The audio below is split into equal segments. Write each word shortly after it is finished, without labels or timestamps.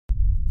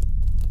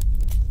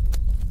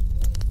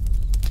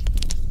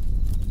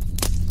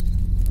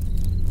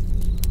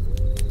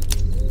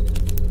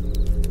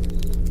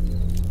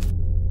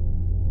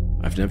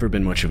I've never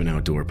been much of an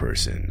outdoor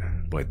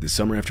person, but the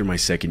summer after my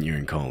second year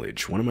in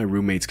college, one of my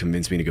roommates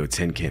convinced me to go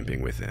tent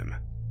camping with him.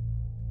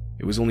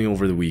 It was only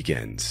over the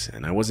weekend,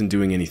 and I wasn't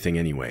doing anything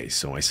anyway,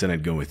 so I said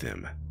I'd go with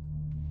him.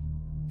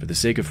 For the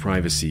sake of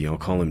privacy, I'll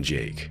call him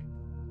Jake.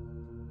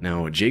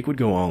 Now, Jake would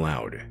go all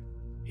out.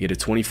 He had a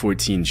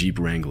 2014 Jeep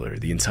Wrangler,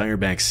 the entire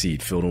back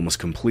seat filled almost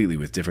completely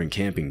with different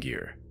camping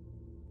gear.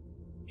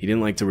 He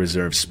didn't like to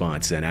reserve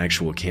spots at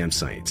actual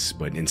campsites,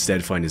 but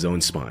instead find his own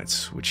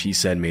spots, which he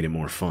said made it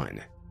more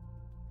fun.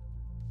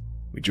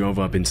 We drove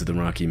up into the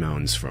Rocky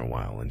Mountains for a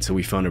while until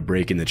we found a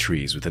break in the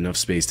trees with enough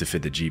space to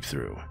fit the Jeep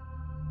through.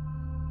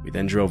 We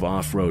then drove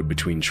off-road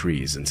between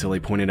trees until they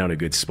pointed out a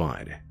good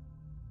spot.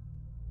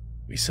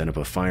 We set up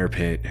a fire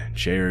pit,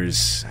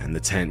 chairs, and the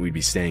tent we'd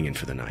be staying in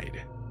for the night.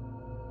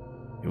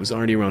 It was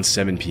already around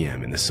 7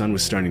 p.m. and the sun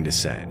was starting to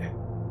set.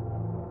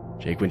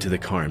 Jake went to the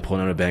car and pulled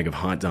out a bag of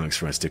hot dogs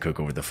for us to cook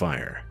over the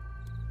fire.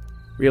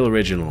 Real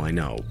original, I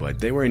know, but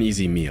they were an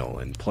easy meal,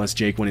 and plus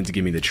Jake wanted to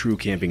give me the true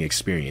camping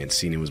experience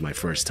seeing it was my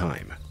first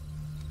time.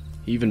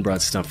 He even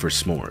brought stuff for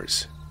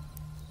s'mores.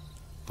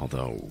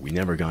 Although, we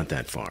never got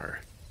that far.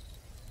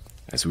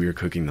 As we were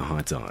cooking the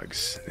hot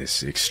dogs,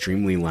 this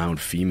extremely loud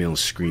female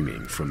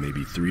screaming from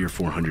maybe 300 or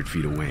 400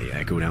 feet away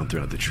echoed out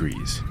throughout the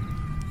trees.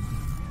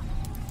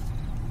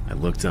 I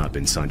looked up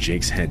and saw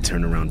Jake's head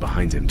turn around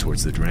behind him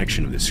towards the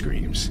direction of the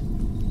screams.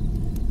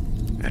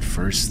 At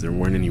first, there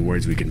weren't any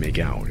words we could make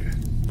out,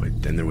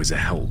 but then there was a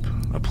help,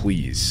 a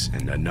please,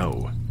 and a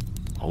no,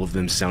 all of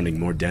them sounding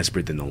more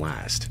desperate than the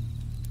last.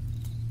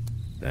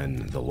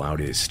 Then the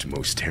loudest,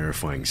 most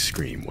terrifying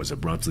scream was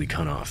abruptly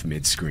cut off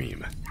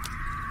mid-scream.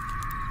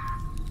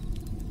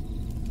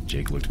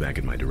 Jake looked back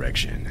in my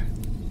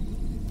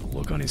direction. The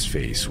look on his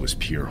face was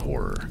pure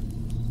horror.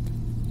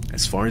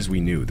 As far as we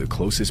knew, the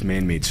closest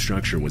man-made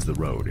structure was the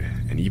road,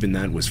 and even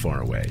that was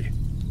far away.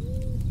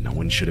 No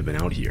one should have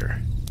been out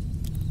here.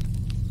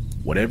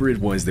 Whatever it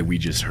was that we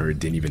just heard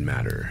didn't even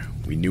matter.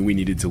 We knew we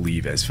needed to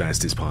leave as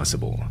fast as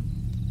possible.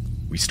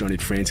 We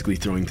started frantically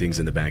throwing things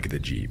in the back of the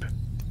Jeep.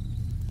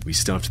 We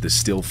stuffed the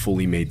still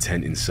fully made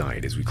tent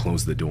inside as we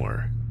closed the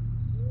door.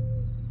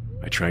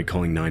 I tried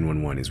calling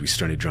 911 as we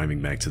started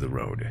driving back to the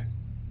road.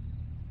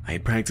 I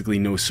had practically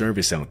no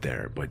service out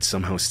there, but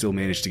somehow still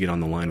managed to get on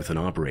the line with an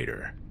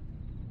operator.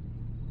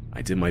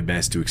 I did my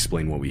best to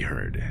explain what we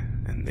heard,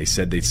 and they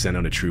said they'd send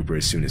out a trooper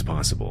as soon as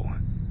possible.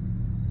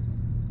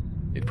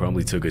 It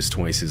probably took us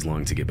twice as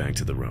long to get back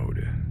to the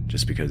road,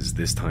 just because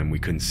this time we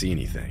couldn't see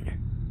anything.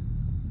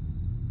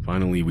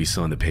 Finally, we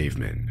saw the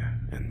pavement,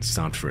 and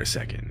stopped for a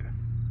second.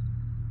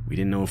 We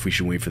didn't know if we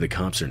should wait for the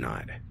cops or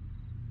not.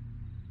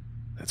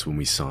 That's when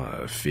we saw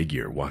a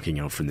figure walking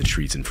out from the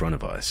trees in front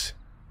of us.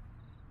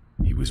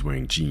 He was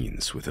wearing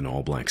jeans with an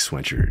all-black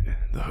sweatshirt,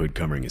 the hood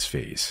covering his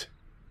face.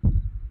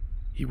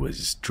 He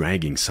was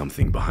dragging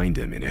something behind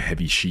him in a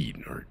heavy sheet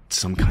or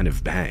some kind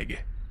of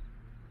bag.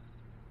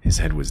 His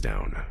head was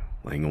down,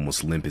 laying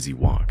almost limp as he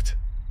walked.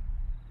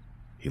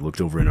 He looked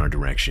over in our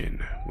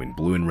direction when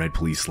blue and red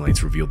police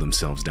lights revealed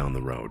themselves down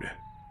the road.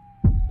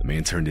 The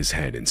man turned his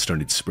head and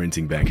started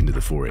sprinting back into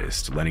the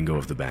forest, letting go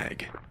of the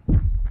bag.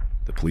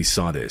 The police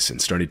saw this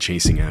and started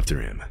chasing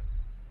after him.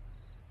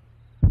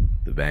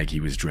 The bag he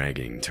was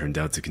dragging turned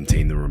out to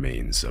contain the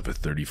remains of a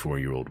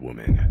 34-year-old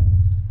woman.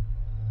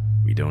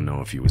 We don't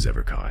know if he was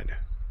ever caught.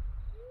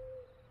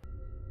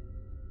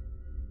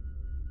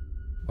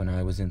 When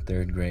I was in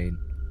 3rd grade,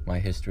 my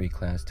history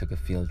class took a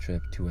field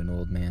trip to an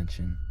old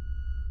mansion.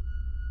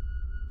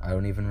 I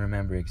don't even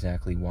remember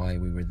exactly why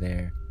we were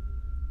there,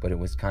 but it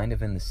was kind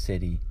of in the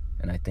city,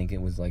 and I think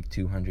it was like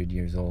 200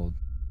 years old.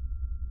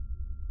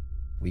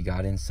 We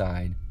got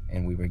inside,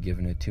 and we were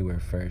given a tour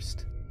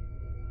first.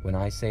 When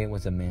I say it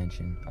was a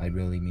mansion, I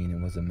really mean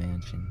it was a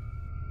mansion.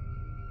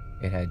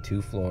 It had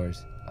 2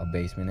 floors, a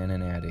basement and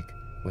an attic,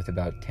 with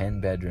about 10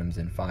 bedrooms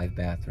and 5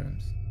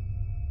 bathrooms.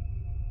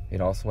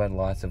 It also had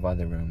lots of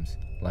other rooms,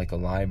 like a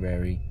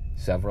library,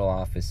 several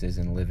offices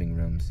and living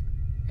rooms,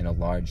 and a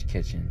large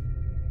kitchen.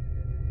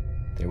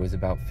 There was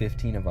about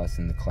 15 of us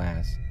in the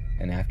class,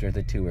 and after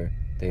the tour,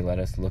 they let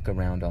us look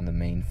around on the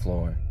main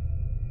floor.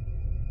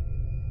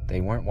 They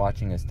weren't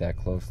watching us that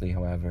closely,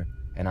 however,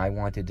 and I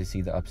wanted to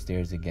see the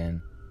upstairs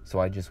again, so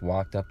I just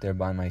walked up there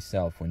by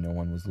myself when no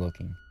one was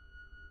looking.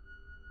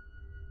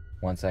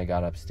 Once I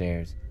got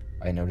upstairs,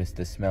 I noticed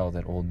the smell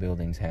that old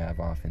buildings have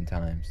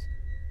oftentimes.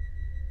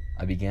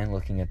 I began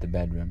looking at the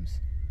bedrooms.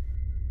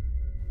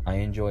 I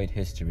enjoyed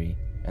history,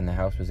 and the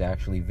house was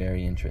actually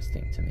very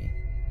interesting to me.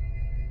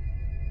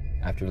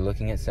 After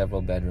looking at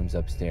several bedrooms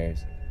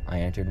upstairs, I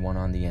entered one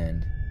on the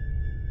end.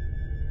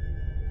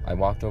 I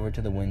walked over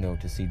to the window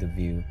to see the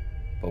view,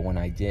 but when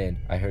I did,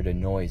 I heard a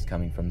noise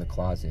coming from the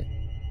closet.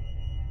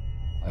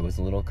 I was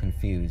a little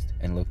confused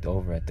and looked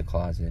over at the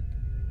closet.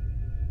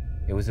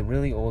 It was a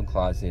really old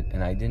closet,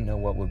 and I didn't know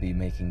what would be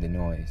making the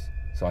noise,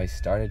 so I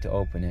started to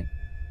open it,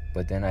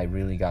 but then I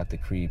really got the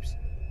creeps,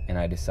 and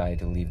I decided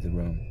to leave the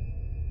room.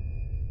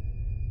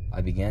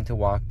 I began to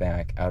walk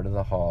back out of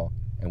the hall,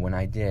 and when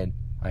I did,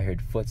 I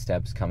heard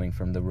footsteps coming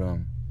from the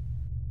room.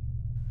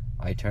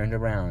 I turned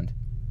around,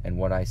 and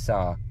what I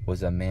saw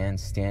was a man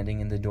standing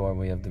in the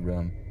doorway of the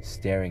room,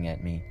 staring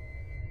at me.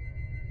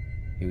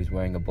 He was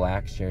wearing a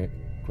black shirt,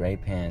 gray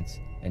pants,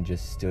 and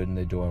just stood in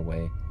the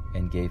doorway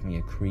and gave me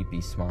a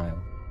creepy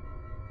smile.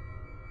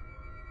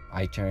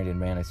 I turned and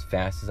ran as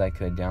fast as I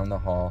could down the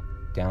hall,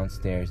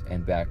 downstairs,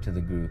 and back to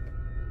the group.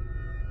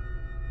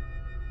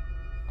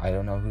 I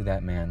don't know who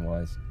that man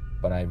was,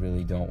 but I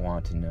really don't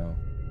want to know.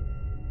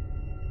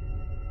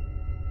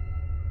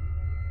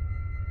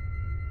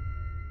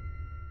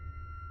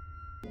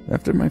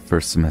 After my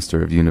first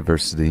semester of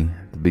university,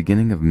 at the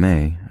beginning of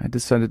May, I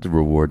decided to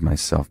reward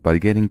myself by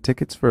getting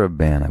tickets for a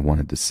band I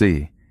wanted to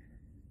see.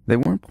 They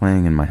weren't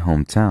playing in my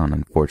hometown,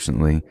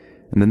 unfortunately,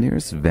 and the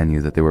nearest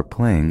venue that they were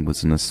playing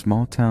was in a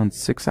small town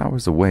 6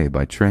 hours away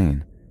by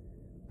train.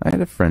 I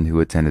had a friend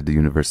who attended a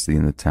university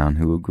in the town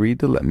who agreed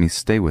to let me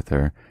stay with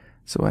her,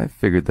 so I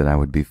figured that I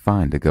would be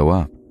fine to go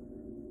up.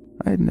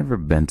 I had never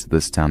been to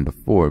this town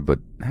before, but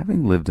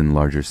having lived in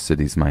larger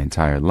cities my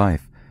entire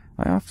life,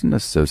 I often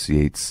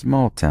associate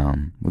small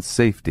town with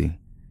safety.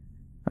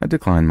 I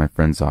declined my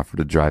friend's offer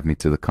to drive me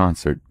to the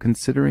concert,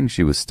 considering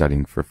she was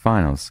studying for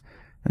finals,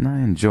 and I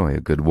enjoy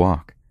a good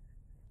walk.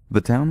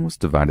 The town was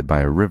divided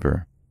by a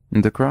river,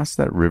 and to cross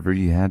that river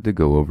you had to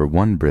go over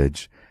one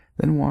bridge,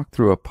 then walk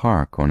through a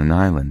park on an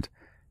island,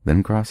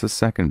 then cross a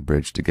second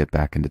bridge to get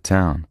back into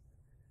town.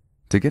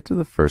 To get to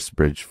the first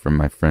bridge from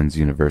my friend's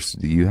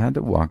university, you had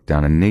to walk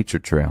down a nature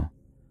trail.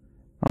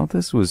 All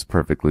this was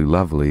perfectly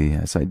lovely,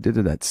 as I did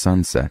it at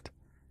sunset.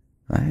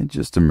 I had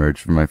just emerged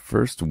from my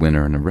first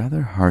winter in a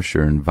rather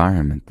harsher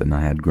environment than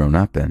I had grown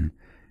up in,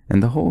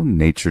 and the whole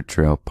nature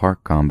trail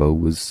park combo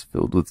was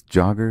filled with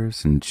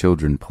joggers and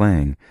children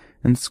playing,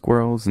 and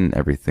squirrels and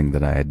everything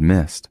that I had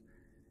missed.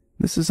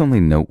 This is only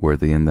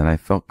noteworthy in that I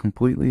felt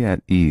completely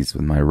at ease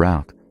with my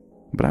route,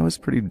 but I was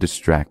pretty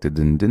distracted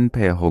and didn't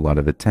pay a whole lot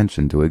of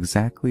attention to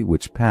exactly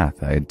which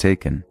path I had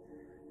taken.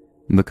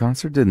 The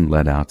concert didn't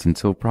let out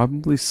until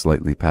probably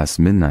slightly past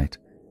midnight.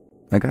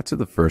 I got to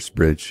the first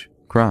bridge,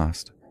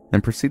 crossed,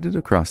 and proceeded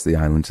across the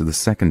island to the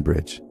second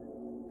bridge.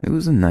 It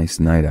was a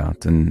nice night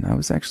out, and I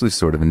was actually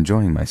sort of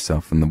enjoying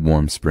myself in the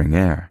warm spring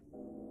air.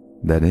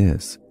 That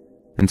is,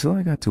 until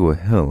I got to a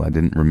hill I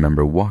didn't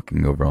remember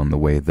walking over on the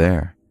way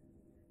there.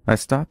 I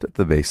stopped at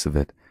the base of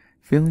it,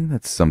 feeling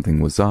that something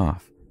was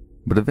off,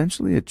 but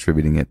eventually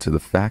attributing it to the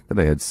fact that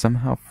I had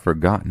somehow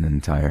forgotten an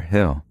entire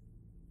hill.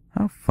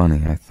 How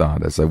funny, I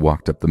thought as I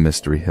walked up the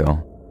mystery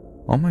hill.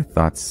 All my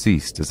thoughts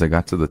ceased as I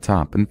got to the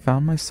top and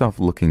found myself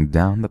looking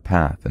down the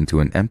path into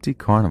an empty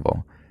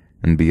carnival,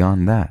 and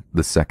beyond that,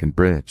 the second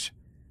bridge.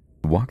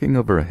 Walking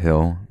over a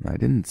hill, I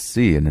didn't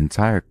see an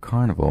entire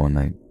carnival, and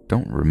I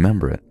don't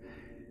remember it,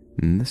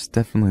 and this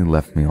definitely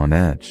left me on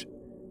edge.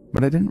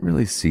 But I didn't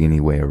really see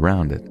any way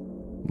around it.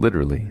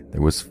 Literally,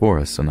 there was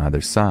forest on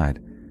either side,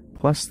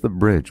 plus the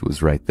bridge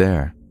was right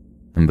there,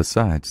 and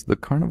besides, the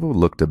carnival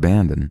looked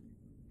abandoned.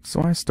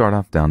 So I start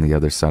off down the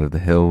other side of the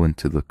hill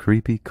into the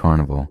creepy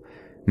carnival,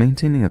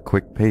 maintaining a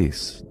quick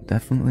pace,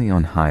 definitely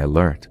on high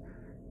alert.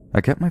 I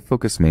kept my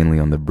focus mainly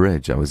on the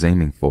bridge I was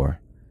aiming for.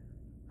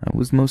 I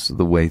was most of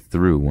the way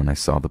through when I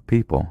saw the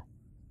people.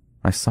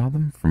 I saw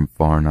them from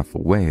far enough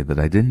away that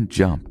I didn't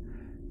jump,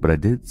 but I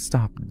did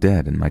stop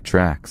dead in my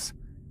tracks.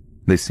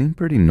 They seemed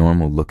pretty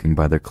normal looking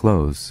by their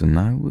clothes, and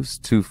I was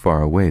too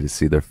far away to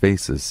see their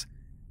faces.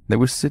 They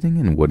were sitting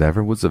in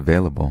whatever was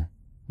available.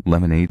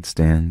 Lemonade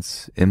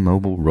stands,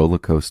 immobile roller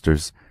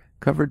coasters,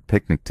 covered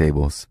picnic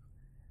tables.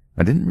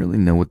 I didn't really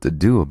know what to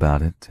do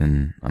about it,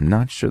 and I'm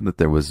not sure that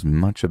there was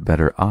much a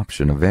better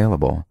option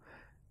available.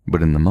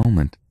 But in the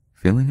moment,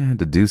 feeling I had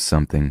to do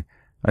something,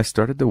 I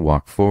started to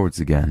walk forwards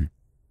again.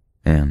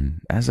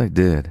 And as I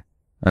did,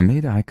 I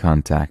made eye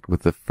contact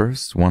with the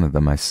first one of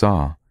them I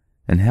saw,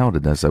 and held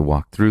it as I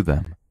walked through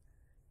them.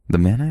 The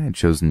man I had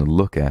chosen to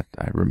look at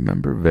I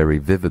remember very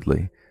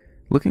vividly,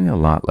 looking a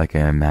lot like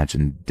I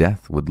imagined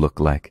death would look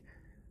like.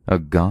 A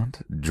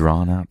gaunt,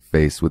 drawn-out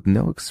face with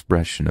no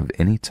expression of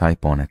any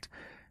type on it,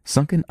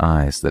 sunken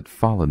eyes that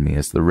followed me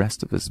as the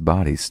rest of his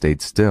body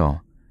stayed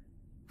still.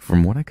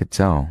 From what I could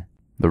tell,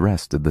 the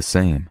rest did the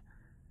same.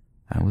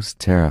 I was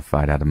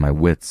terrified out of my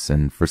wits,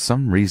 and for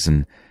some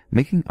reason,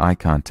 making eye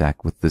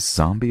contact with this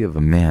zombie of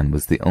a man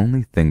was the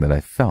only thing that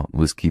I felt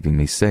was keeping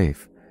me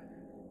safe.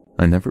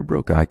 I never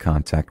broke eye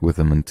contact with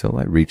him until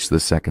I reached the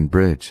second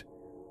bridge,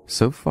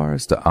 so far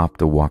as to opt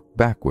to walk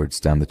backwards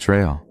down the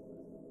trail.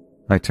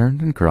 I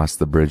turned and crossed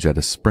the bridge at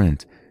a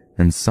sprint,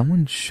 and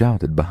someone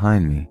shouted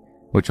behind me,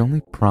 which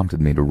only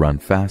prompted me to run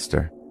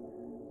faster.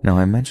 Now,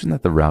 I mentioned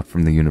that the route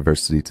from the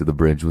university to the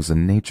bridge was a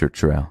nature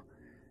trail.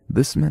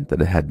 This meant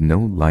that it had no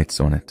lights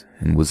on it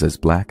and was as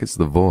black as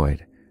the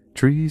void,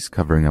 trees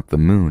covering up the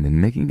moon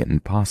and making it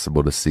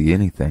impossible to see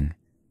anything.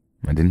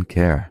 I didn't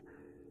care.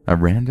 I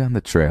ran down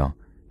the trail,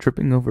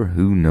 tripping over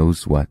who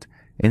knows what,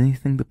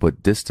 anything to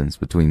put distance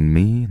between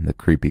me and the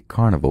creepy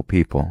carnival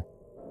people.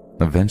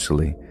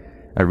 Eventually,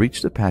 I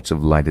reached a patch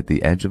of light at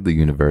the edge of the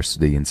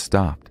university and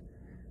stopped.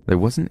 There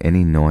wasn't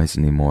any noise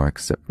anymore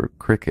except for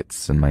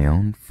crickets and my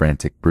own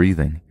frantic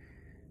breathing.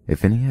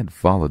 If any had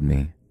followed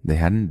me, they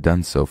hadn't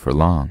done so for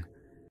long.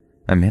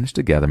 I managed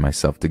to gather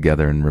myself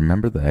together and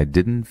remember that I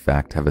did in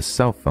fact have a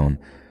cell phone,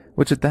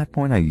 which at that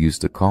point I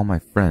used to call my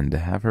friend to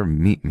have her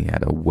meet me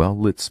at a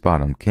well-lit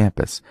spot on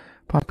campus,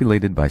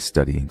 populated by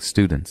studying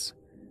students.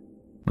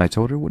 I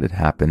told her what had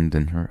happened,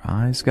 and her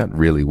eyes got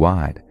really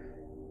wide.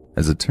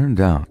 As it turned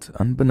out,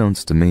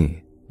 unbeknownst to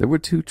me, there were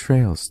two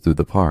trails through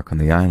the park on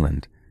the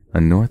island, a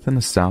north and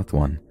a south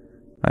one.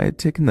 I had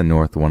taken the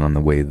north one on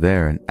the way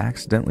there and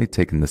accidentally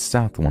taken the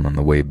south one on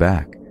the way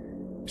back.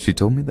 She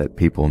told me that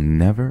people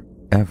never,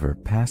 ever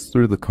passed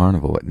through the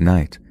carnival at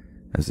night,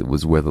 as it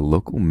was where the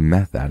local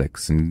meth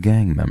addicts and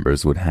gang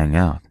members would hang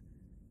out.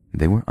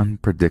 They were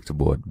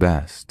unpredictable at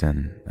best,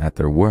 and at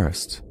their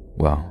worst,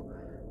 well,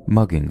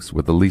 muggings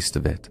were the least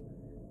of it.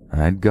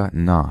 I'd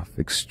gotten off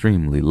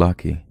extremely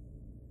lucky.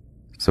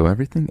 So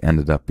everything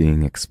ended up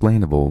being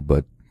explainable,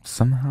 but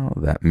somehow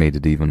that made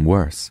it even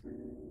worse.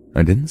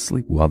 I didn't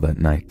sleep well that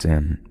night,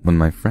 and when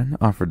my friend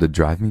offered to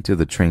drive me to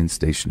the train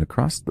station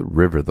across the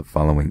river the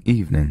following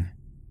evening,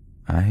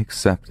 I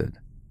accepted.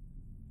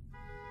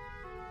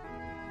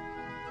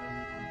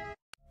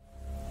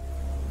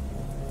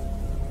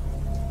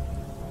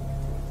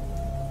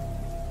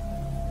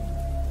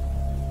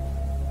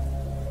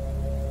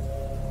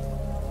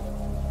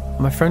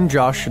 My friend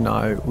Josh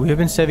and we have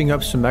been saving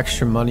up some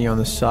extra money on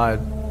the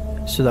side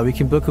so that we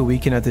can book a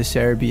weekend at this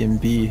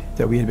Airbnb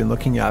that we had been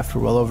looking at for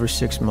well over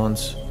 6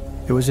 months.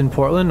 It was in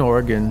Portland,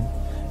 Oregon,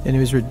 and it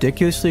was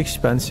ridiculously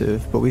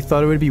expensive, but we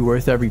thought it would be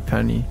worth every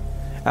penny.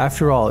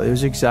 After all, it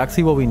was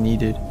exactly what we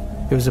needed.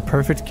 It was a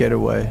perfect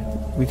getaway.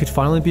 We could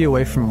finally be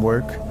away from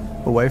work,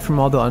 away from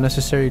all the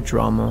unnecessary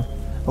drama,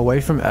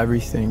 away from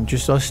everything,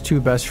 just us two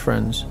best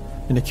friends,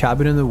 in a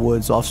cabin in the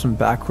woods off some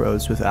back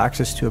roads with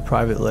access to a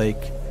private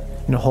lake,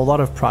 and a whole lot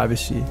of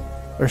privacy,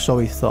 or so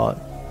we thought.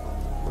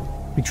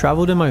 We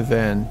traveled in my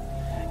van,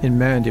 and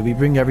man, did we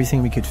bring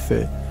everything we could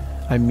fit.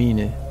 I mean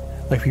it.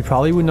 Like, we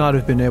probably would not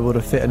have been able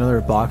to fit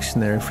another box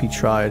in there if we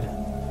tried.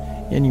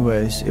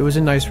 Anyways, it was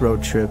a nice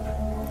road trip.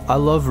 I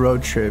love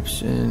road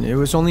trips, and it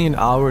was only an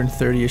hour and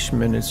 30-ish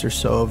minutes or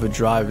so of a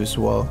drive as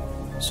well,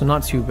 so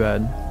not too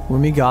bad.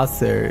 When we got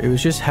there, it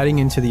was just heading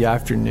into the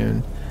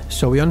afternoon,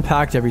 so we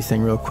unpacked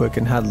everything real quick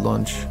and had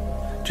lunch.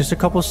 Just a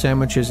couple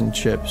sandwiches and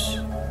chips.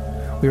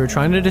 We were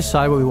trying to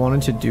decide what we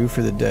wanted to do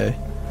for the day.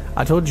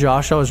 I told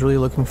Josh I was really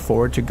looking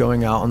forward to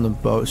going out on the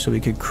boat so we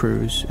could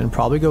cruise, and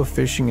probably go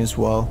fishing as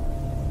well.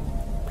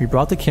 We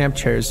brought the camp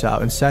chairs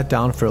out and sat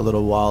down for a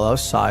little while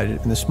outside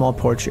in the small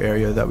porch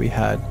area that we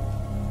had.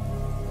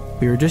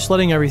 We were just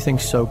letting everything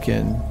soak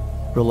in,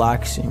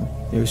 relaxing.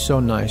 It was so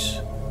nice.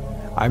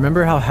 I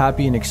remember how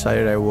happy and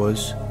excited I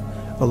was.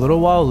 A little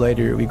while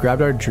later, we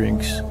grabbed our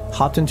drinks,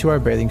 hopped into our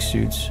bathing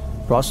suits,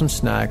 brought some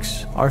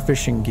snacks, our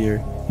fishing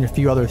gear, and a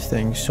few other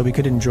things so we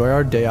could enjoy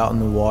our day out in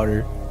the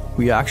water.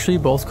 We actually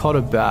both caught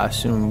a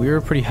bass, and we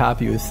were pretty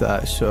happy with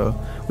that, so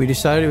we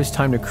decided it was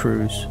time to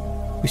cruise.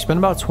 We spent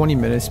about 20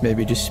 minutes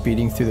maybe just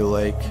speeding through the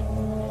lake.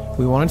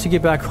 We wanted to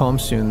get back home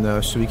soon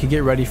though, so we could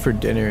get ready for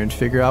dinner and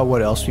figure out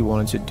what else we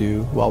wanted to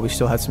do while we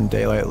still had some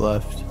daylight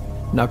left.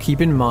 Now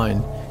keep in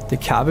mind, the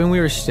cabin we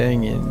were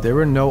staying in, there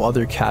were no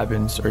other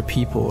cabins or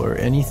people or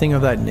anything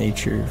of that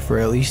nature for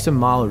at least a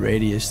mile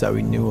radius that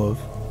we knew of.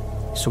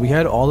 So we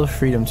had all the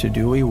freedom to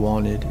do what we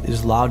wanted,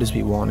 as loud as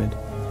we wanted.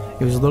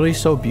 It was literally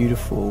so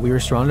beautiful. We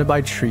were surrounded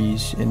by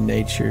trees and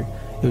nature.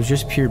 It was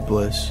just pure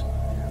bliss.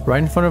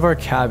 Right in front of our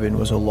cabin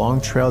was a long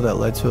trail that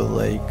led to a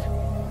lake.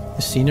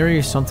 The scenery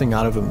is something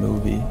out of a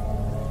movie.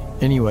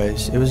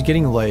 Anyways, it was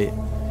getting late.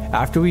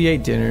 After we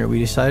ate dinner, we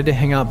decided to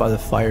hang out by the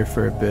fire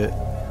for a bit.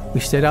 We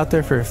stayed out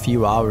there for a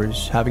few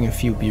hours, having a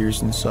few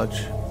beers and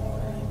such.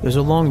 It was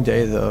a long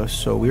day though,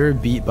 so we were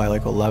beat by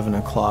like 11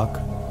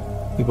 o'clock.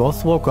 We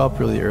both woke up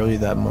really early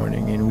that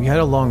morning, and we had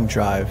a long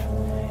drive,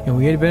 and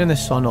we had been in the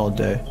sun all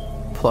day.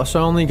 Plus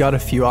I only got a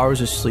few hours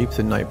of sleep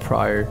the night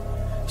prior,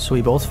 so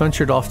we both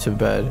ventured off to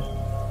bed.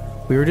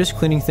 We were just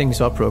cleaning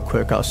things up real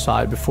quick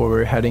outside before we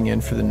were heading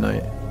in for the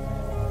night.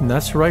 And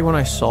that's right when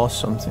I saw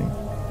something.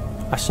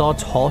 I saw a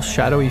tall,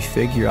 shadowy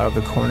figure out of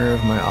the corner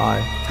of my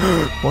eye.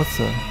 What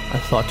the? I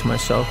thought to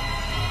myself.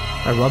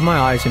 I rubbed my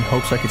eyes in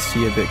hopes I could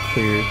see a bit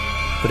clearer,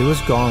 but it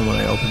was gone when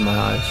I opened my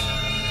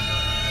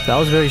eyes. That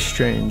was very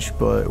strange,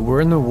 but we're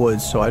in the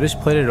woods, so I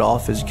just played it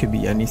off as it could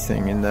be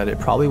anything and that it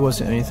probably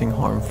wasn't anything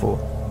harmful.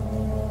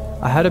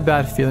 I had a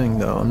bad feeling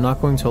though, I'm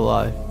not going to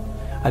lie.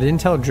 I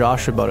didn't tell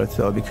Josh about it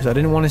though, because I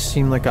didn't want to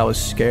seem like I was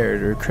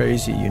scared or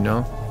crazy, you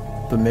know?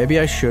 But maybe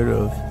I should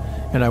have,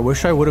 and I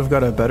wish I would have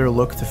got a better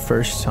look the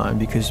first time,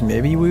 because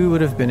maybe we would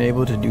have been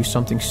able to do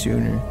something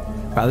sooner,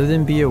 rather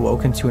than be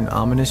awoken to an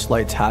ominous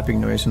light tapping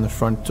noise on the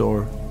front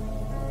door.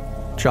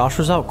 Josh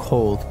was out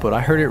cold, but I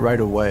heard it right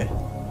away.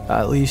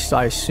 At least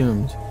I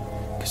assumed,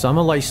 because I'm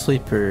a light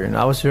sleeper and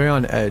I was very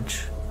on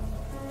edge.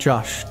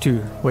 Josh,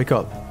 dude, wake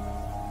up.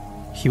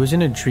 He was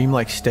in a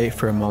dreamlike state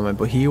for a moment,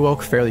 but he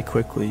awoke fairly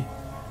quickly.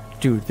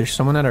 Dude, there's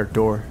someone at our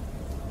door.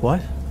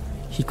 What?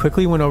 He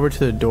quickly went over to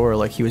the door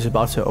like he was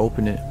about to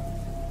open it.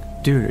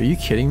 Dude, are you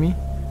kidding me?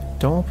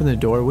 Don't open the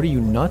door, what are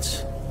you,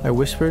 nuts? I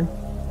whispered.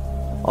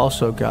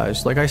 Also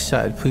guys, like I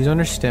said, please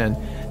understand,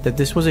 that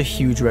this was a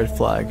huge red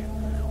flag.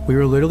 We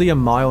were literally a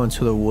mile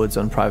into the woods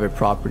on private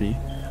property.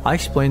 I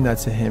explained that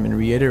to him and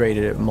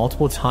reiterated it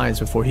multiple times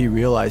before he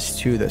realized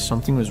too that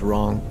something was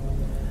wrong.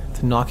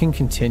 The knocking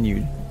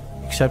continued,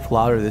 except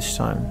louder this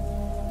time.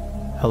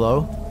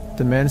 "Hello?"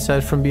 the man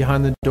said from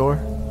behind the door.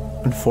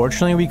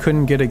 Unfortunately, we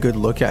couldn't get a good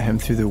look at him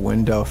through the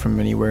window from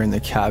anywhere in the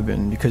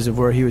cabin because of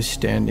where he was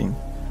standing.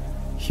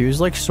 He was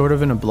like sort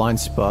of in a blind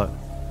spot.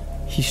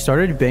 He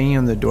started banging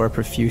on the door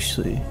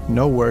profusely,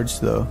 no words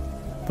though,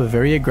 but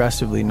very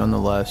aggressively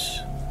nonetheless.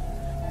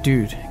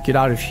 "Dude, get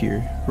out of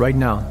here, right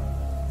now.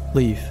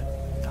 Leave.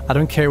 I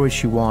don't care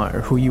what you want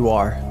or who you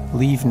are.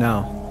 Leave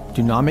now.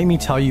 Do not make me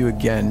tell you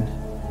again."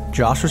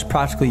 Josh was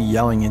practically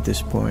yelling at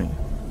this point.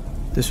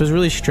 This was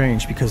really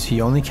strange because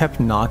he only kept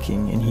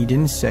knocking and he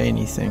didn't say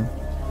anything.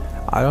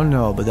 I don't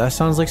know, but that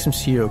sounds like some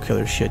serial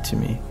killer shit to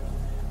me.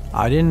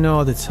 I didn't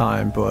know at the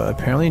time, but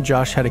apparently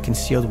Josh had a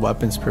concealed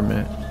weapons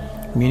permit,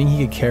 meaning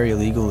he could carry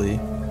legally.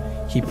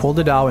 He pulled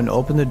it out and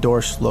opened the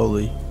door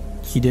slowly.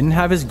 He didn't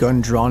have his gun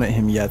drawn at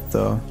him yet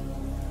though.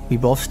 We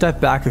both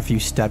stepped back a few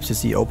steps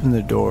as he opened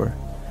the door.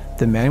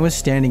 The man was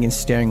standing and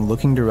staring,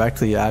 looking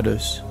directly at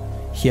us.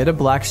 He had a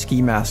black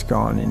ski mask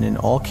on and an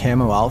all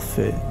camo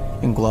outfit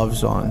and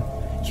gloves on.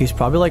 He was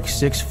probably like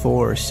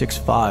 6'4" or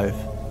 6'5".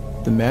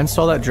 The man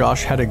saw that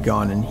Josh had a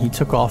gun and he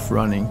took off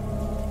running.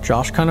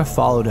 Josh kind of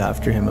followed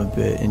after him a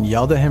bit and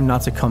yelled at him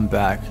not to come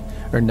back,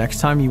 or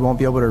next time you won't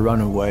be able to run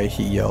away,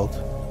 he yelled.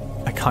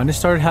 I kind of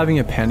started having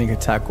a panic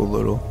attack a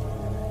little.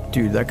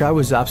 Dude, that guy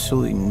was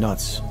absolutely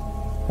nuts.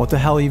 What the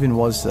hell even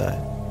was that?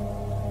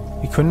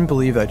 We couldn't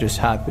believe that just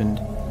happened.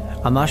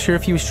 I'm not sure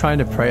if he was trying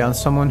to prey on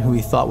someone who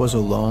he thought was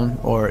alone,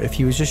 or if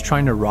he was just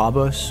trying to rob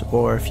us,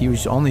 or if he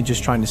was only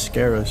just trying to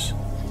scare us,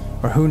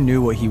 or who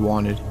knew what he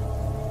wanted.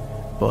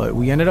 But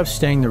we ended up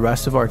staying the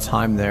rest of our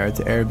time there at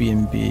the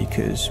Airbnb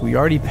because we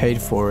already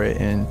paid for it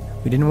and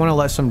we didn't want to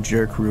let some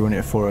jerk ruin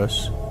it for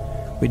us.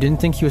 We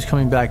didn't think he was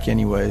coming back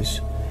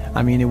anyways.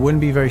 I mean, it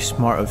wouldn't be very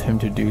smart of him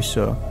to do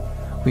so.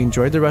 We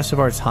enjoyed the rest of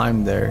our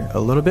time there, a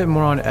little bit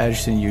more on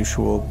edge than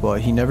usual,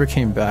 but he never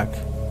came back.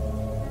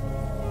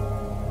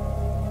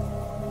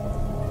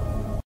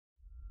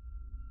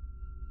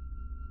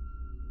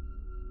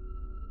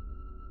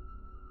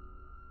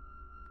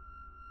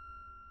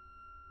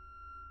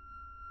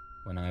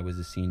 When I was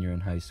a senior in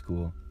high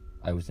school,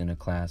 I was in a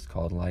class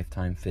called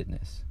Lifetime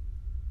Fitness.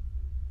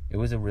 It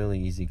was a really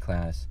easy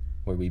class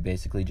where we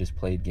basically just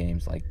played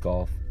games like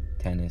golf,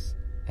 tennis,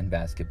 and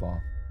basketball.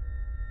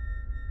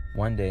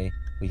 One day,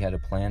 we had a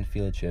planned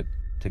field trip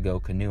to go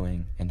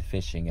canoeing and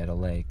fishing at a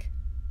lake.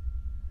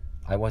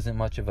 I wasn't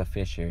much of a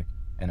fisher,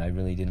 and I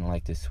really didn't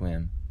like to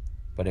swim,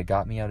 but it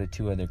got me out of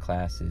 2 other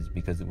classes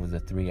because it was a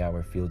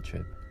 3-hour field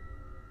trip.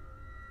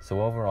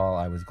 So overall,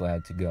 I was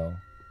glad to go.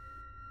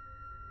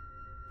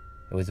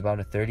 It was about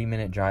a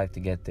 30-minute drive to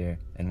get there,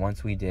 and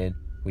once we did,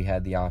 we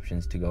had the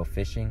options to go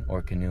fishing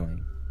or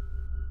canoeing.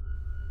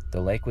 The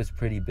lake was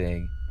pretty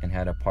big and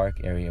had a park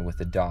area with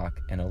a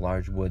dock and a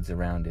large woods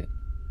around it.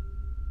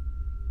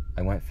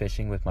 I went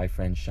fishing with my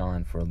friend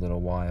Sean for a little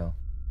while.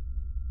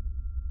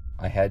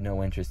 I had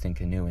no interest in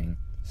canoeing,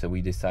 so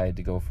we decided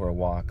to go for a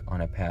walk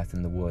on a path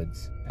in the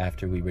woods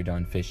after we were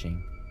done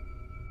fishing.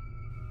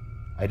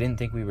 I didn't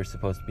think we were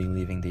supposed to be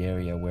leaving the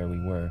area where we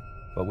were,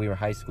 but we were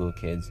high school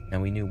kids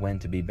and we knew when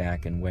to be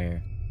back and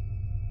where.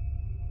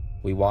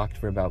 We walked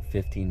for about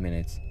 15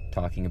 minutes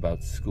talking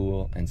about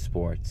school and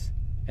sports,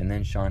 and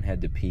then Sean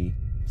had to pee,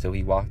 so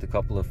he walked a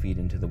couple of feet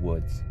into the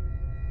woods.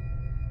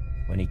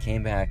 When he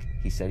came back,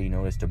 he said he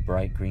noticed a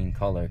bright green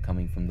color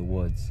coming from the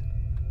woods.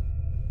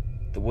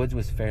 The woods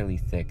was fairly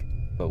thick,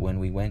 but when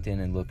we went in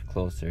and looked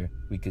closer,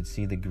 we could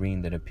see the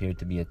green that appeared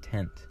to be a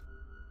tent.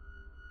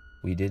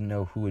 We didn't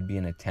know who would be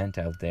in a tent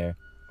out there,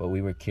 but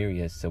we were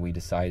curious, so we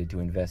decided to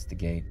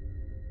investigate.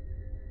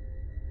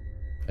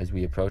 As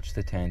we approached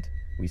the tent,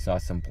 we saw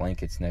some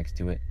blankets next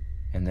to it,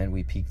 and then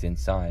we peeked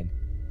inside.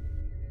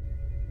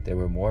 There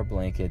were more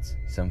blankets,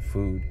 some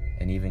food,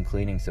 and even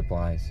cleaning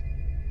supplies.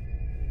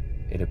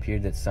 It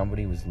appeared that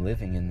somebody was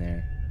living in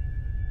there.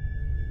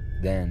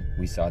 Then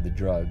we saw the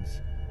drugs.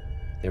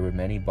 There were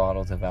many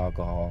bottles of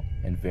alcohol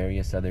and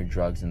various other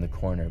drugs in the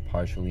corner,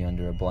 partially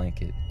under a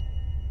blanket.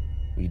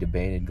 We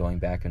debated going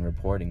back and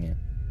reporting it.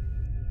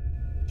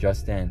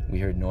 Just then, we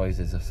heard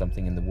noises of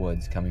something in the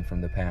woods coming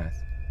from the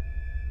path.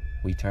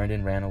 We turned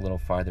and ran a little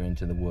farther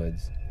into the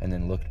woods, and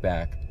then looked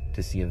back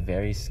to see a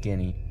very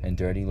skinny and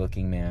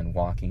dirty-looking man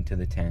walking to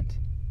the tent.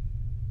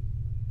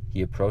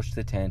 He approached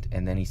the tent,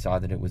 and then he saw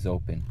that it was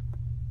open.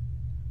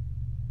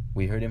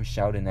 We heard him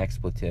shout an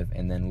expletive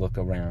and then look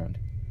around.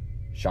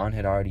 Sean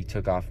had already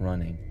took off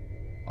running.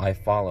 I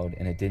followed,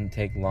 and it didn't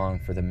take long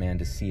for the man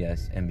to see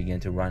us and begin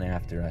to run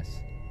after us.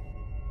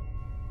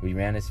 We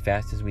ran as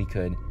fast as we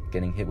could,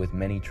 getting hit with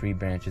many tree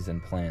branches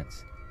and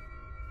plants.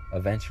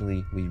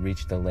 Eventually, we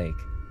reached the lake.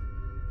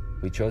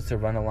 We chose to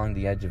run along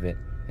the edge of it,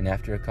 and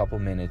after a couple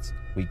minutes,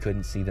 we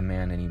couldn't see the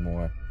man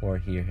anymore or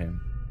hear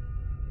him.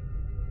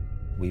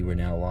 We were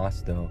now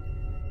lost, though.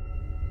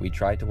 We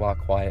tried to walk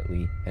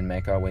quietly and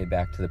make our way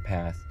back to the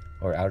path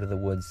or out of the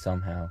woods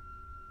somehow.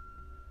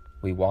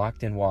 We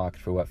walked and walked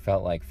for what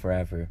felt like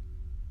forever.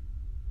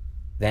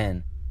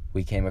 Then,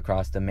 we came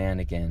across the man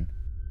again.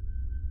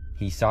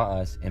 He saw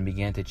us and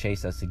began to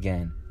chase us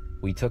again.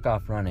 We took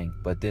off running,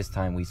 but this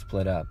time we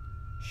split up.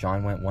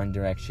 Sean went one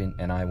direction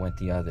and I went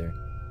the other.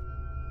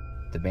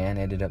 The man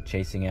ended up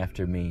chasing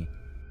after me.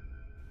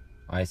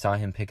 I saw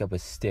him pick up a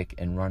stick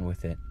and run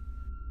with it.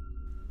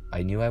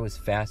 I knew I was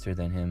faster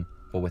than him,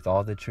 but with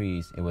all the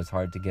trees, it was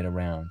hard to get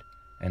around,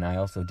 and I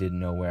also didn't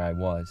know where I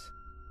was.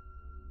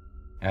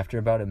 After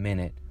about a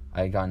minute,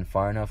 I had gotten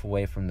far enough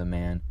away from the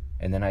man,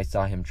 and then I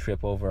saw him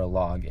trip over a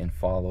log and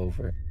fall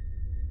over.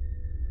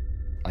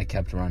 I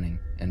kept running,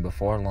 and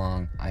before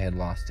long, I had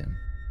lost him.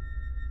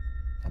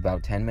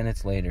 About 10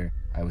 minutes later,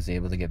 I was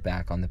able to get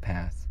back on the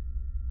path.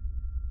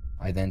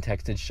 I then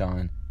texted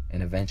Sean,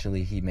 and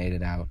eventually he made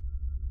it out.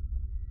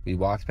 We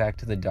walked back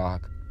to the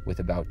dock with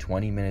about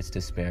 20 minutes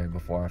to spare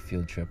before our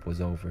field trip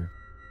was over.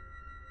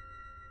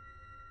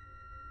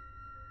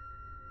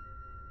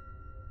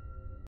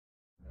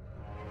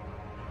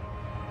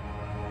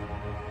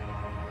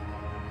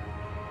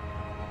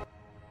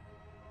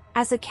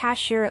 As a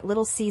cashier at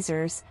Little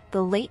Caesars,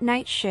 the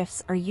late-night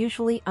shifts are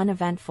usually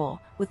uneventful,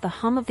 with the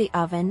hum of the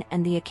oven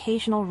and the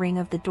occasional ring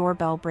of the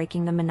doorbell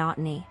breaking the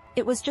monotony.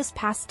 It was just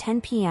past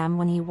 10 p.m.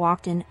 when he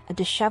walked in, a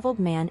disheveled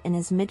man in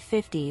his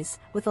mid-50s,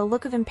 with a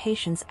look of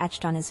impatience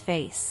etched on his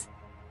face.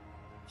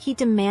 He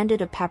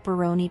demanded a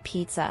pepperoni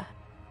pizza.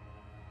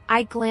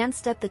 I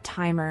glanced at the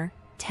timer.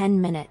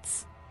 10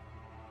 minutes.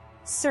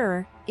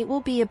 "Sir, it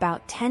will be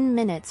about 10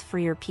 minutes for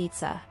your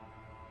pizza,"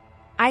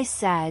 I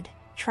said,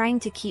 trying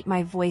to keep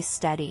my voice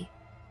steady.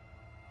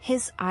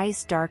 His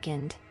eyes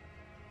darkened.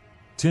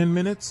 10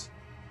 minutes?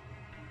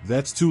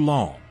 That's too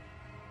long.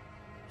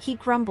 He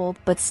grumbled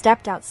but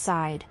stepped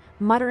outside,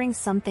 muttering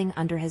something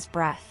under his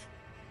breath.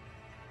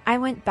 I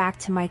went back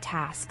to my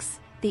tasks,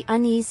 the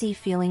uneasy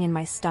feeling in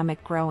my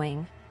stomach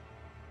growing.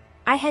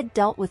 I had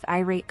dealt with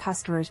irate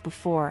customers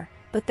before,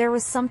 but there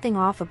was something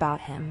off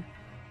about him.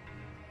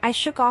 I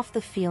shook off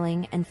the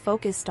feeling and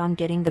focused on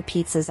getting the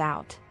pizzas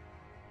out.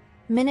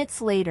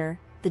 Minutes later,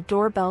 the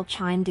doorbell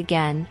chimed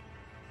again.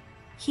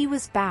 He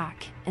was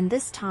back, and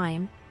this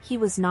time, he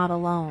was not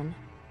alone.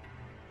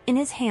 In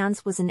his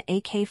hands was an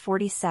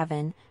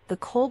AK-47, the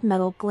cold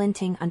metal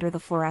glinting under the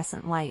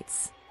fluorescent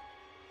lights.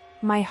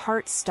 My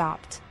heart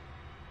stopped.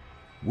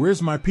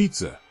 "Where's my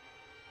pizza?"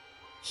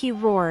 He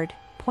roared,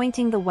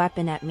 pointing the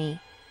weapon at me.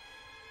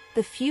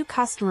 The few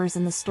customers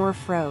in the store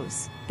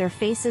froze, their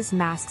faces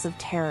masks of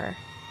terror.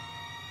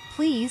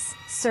 "Please,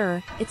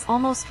 sir, it's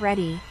almost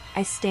ready,"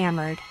 I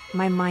stammered,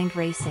 my mind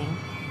racing.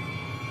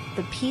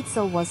 The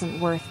pizza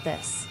wasn't worth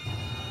this.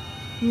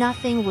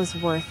 Nothing was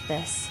worth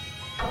this.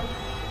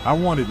 "I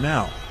want it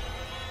now."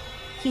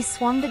 He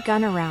swung the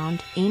gun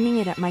around, aiming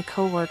it at my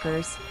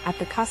coworkers, at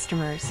the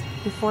customers,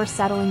 before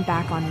settling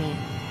back on me.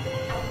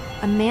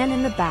 A man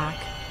in the back,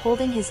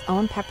 holding his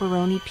own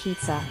pepperoni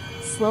pizza,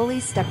 slowly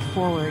stepped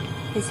forward,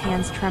 his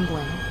hands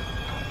trembling.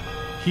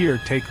 "Here,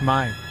 take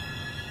mine,"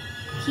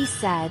 he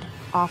said,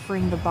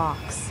 offering the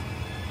box.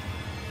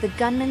 The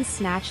gunman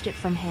snatched it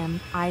from him,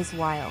 eyes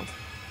wild.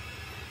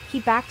 He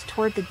backed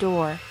toward the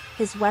door,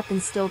 his weapon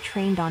still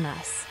trained on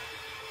us.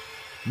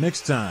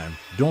 "Next time,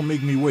 don't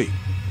make me wait."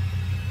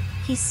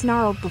 He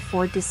snarled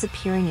before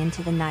disappearing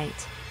into the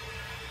night.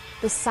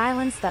 The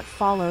silence that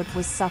followed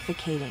was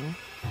suffocating.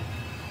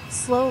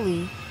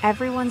 Slowly,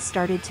 everyone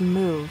started to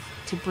move,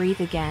 to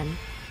breathe again.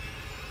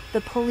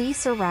 The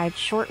police arrived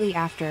shortly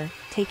after,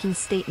 taking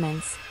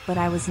statements, but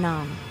I was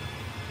numb.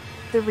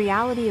 The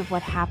reality of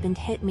what happened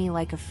hit me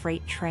like a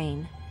freight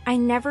train. I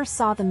never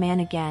saw the man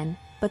again,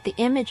 but the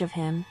image of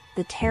him,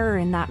 the terror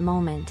in that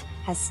moment,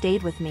 has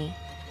stayed with me.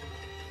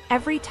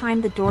 Every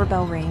time the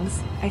doorbell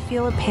rings, I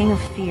feel a pang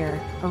of fear,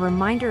 a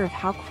reminder of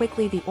how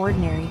quickly the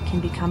ordinary can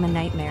become a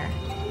nightmare.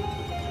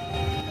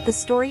 The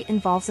story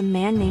involves a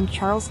man named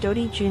Charles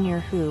Doty Jr.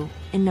 who,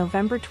 in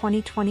November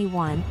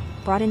 2021,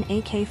 brought an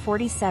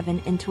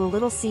AK-47 into a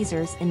Little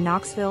Caesars in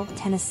Knoxville,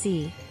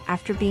 Tennessee,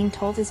 after being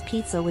told his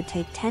pizza would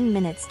take 10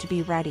 minutes to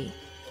be ready.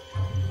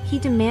 He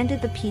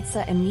demanded the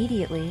pizza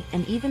immediately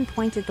and even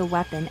pointed the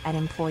weapon at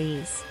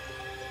employees.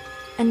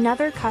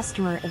 Another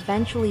customer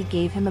eventually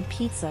gave him a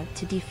pizza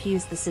to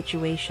defuse the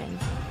situation.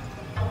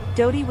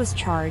 Doty was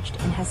charged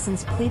and has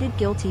since pleaded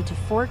guilty to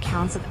 4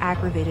 counts of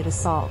aggravated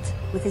assault,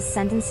 with his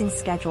sentencing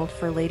scheduled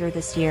for later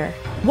this year.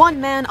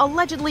 One man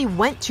allegedly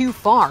went too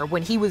far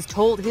when he was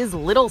told his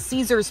Little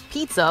Caesars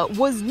pizza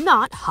was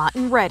not hot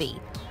and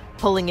ready,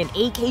 pulling an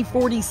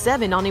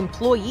AK-47 on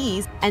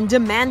employees and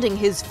demanding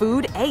his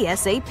food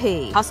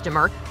ASAP.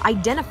 Customer,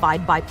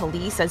 identified by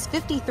police as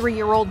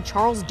 53-year-old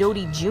Charles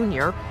Doty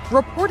Jr.,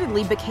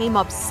 reportedly became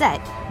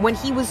upset when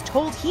he was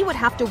told he would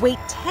have to wait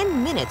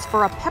 10 minutes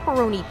for a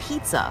pepperoni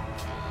pizza.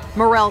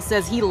 Morrell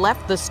says he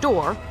left the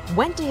store,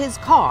 went to his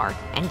car,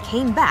 and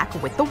came back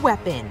with the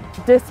weapon.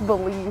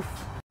 Disbelief.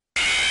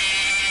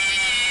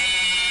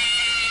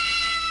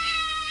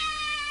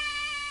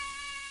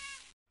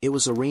 It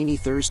was a rainy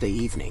Thursday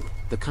evening,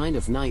 the kind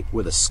of night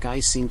where the sky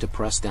seemed to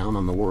press down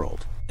on the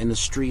world, and the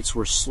streets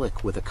were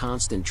slick with a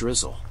constant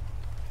drizzle.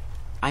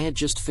 I had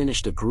just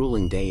finished a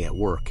grueling day at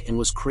work and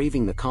was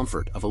craving the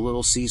comfort of a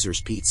Little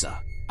Caesars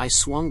pizza. I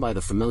swung by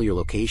the familiar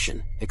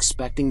location,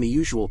 expecting the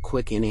usual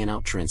quick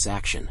in-and-out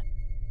transaction.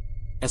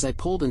 As I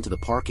pulled into the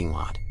parking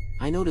lot,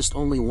 I noticed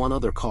only one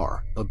other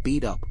car, a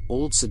beat-up,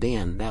 old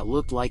sedan that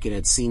looked like it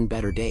had seen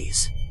better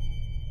days.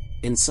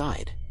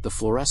 Inside, the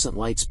fluorescent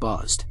lights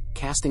buzzed,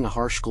 casting a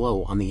harsh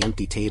glow on the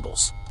empty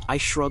tables. I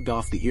shrugged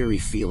off the eerie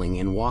feeling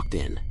and walked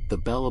in, the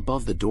bell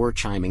above the door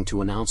chiming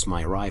to announce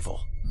my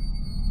arrival.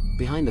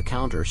 Behind the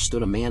counter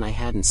stood a man I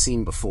hadn't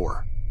seen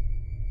before.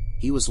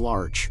 He was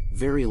large,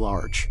 very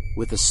large,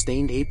 with a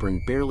stained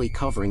apron barely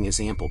covering his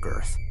ample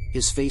girth.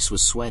 His face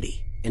was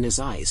sweaty, and his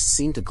eyes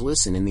seemed to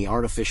glisten in the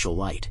artificial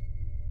light.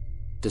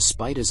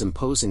 Despite his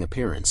imposing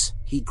appearance,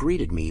 he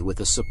greeted me with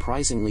a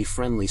surprisingly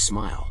friendly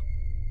smile.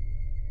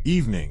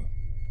 Evening.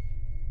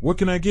 What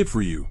can I get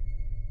for you?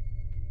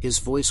 His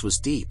voice was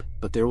deep,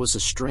 but there was a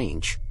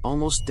strange,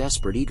 almost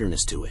desperate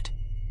eagerness to it.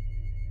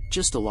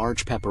 Just a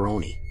large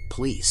pepperoni,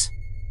 please.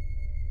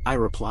 I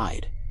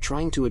replied,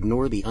 trying to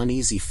ignore the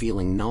uneasy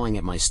feeling gnawing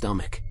at my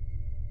stomach.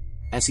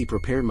 As he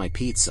prepared my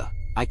pizza,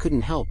 I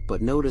couldn't help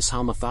but notice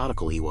how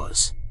methodical he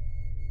was.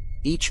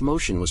 Each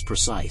motion was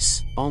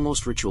precise,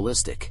 almost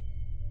ritualistic.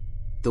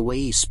 The way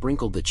he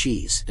sprinkled the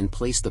cheese and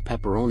placed the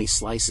pepperoni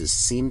slices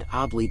seemed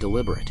oddly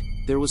deliberate.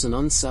 There was an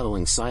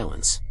unsettling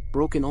silence,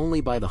 broken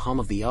only by the hum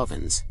of the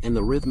ovens and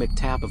the rhythmic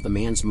tap of the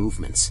man's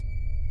movements.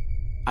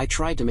 I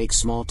tried to make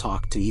small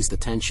talk to ease the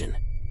tension.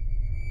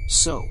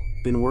 So,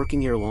 been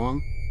working here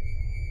long?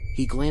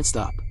 He glanced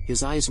up,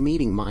 his eyes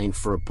meeting mine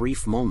for a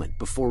brief moment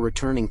before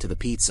returning to the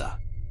pizza.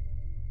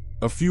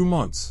 A few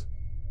months.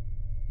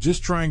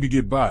 Just trying to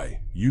get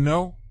by, you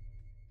know?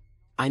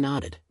 I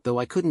nodded, though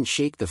I couldn't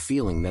shake the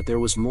feeling that there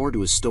was more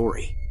to his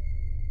story.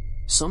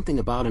 Something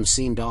about him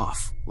seemed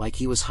off, like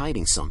he was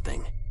hiding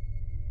something.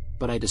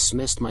 But I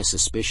dismissed my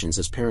suspicions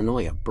as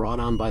paranoia brought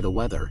on by the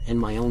weather and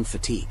my own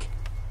fatigue.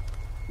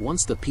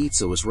 Once the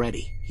pizza was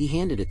ready, he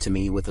handed it to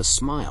me with a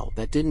smile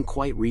that didn't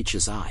quite reach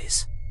his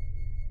eyes.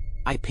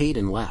 I paid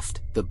and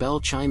left, the bell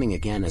chiming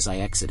again as I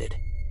exited.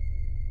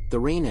 The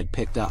rain had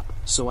picked up,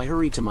 so I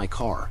hurried to my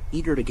car,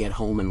 eager to get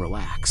home and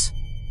relax.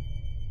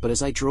 But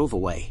as I drove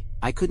away,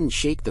 I couldn't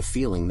shake the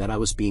feeling that I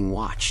was being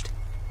watched.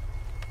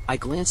 I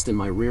glanced in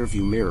my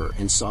rearview mirror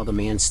and saw the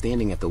man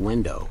standing at the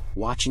window,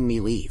 watching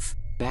me leave.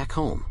 Back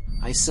home,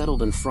 I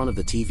settled in front of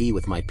the TV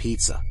with my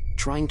pizza,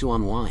 trying to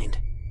unwind.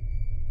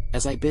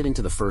 As I bit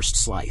into the first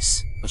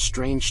slice, a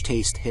strange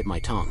taste hit my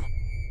tongue.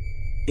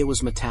 It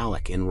was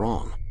metallic and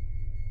wrong.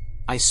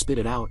 I spit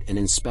it out and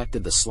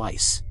inspected the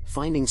slice,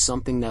 finding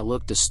something that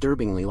looked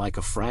disturbingly like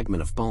a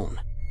fragment of bone.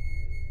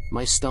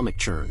 My stomach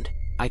churned.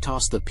 I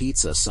tossed the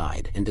pizza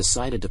aside and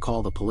decided to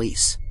call the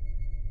police.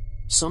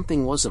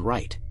 Something wasn't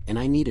right, and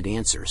I needed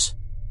answers.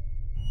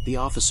 The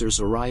officers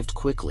arrived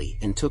quickly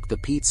and took the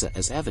pizza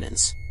as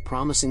evidence,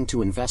 promising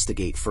to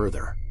investigate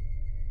further.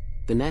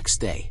 The next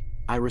day,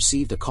 I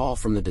received a call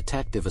from the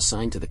detective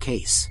assigned to the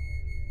case.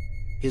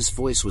 His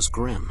voice was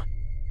grim.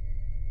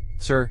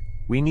 Sir,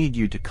 we need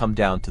you to come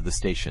down to the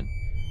station.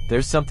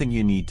 There's something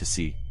you need to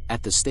see.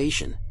 At the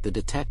station, the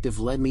detective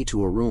led me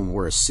to a room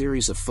where a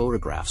series of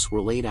photographs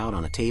were laid out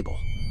on a table.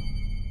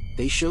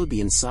 They showed the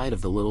inside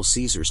of the Little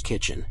Caesars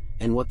kitchen,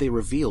 and what they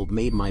revealed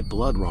made my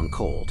blood run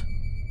cold.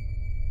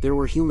 There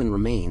were human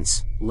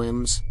remains,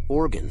 limbs,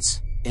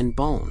 organs, and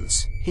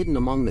bones, hidden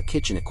among the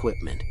kitchen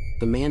equipment.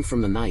 The man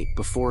from the night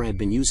before had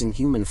been using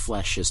human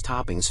flesh as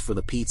toppings for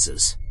the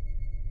pizzas.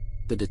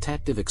 The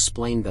detective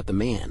explained that the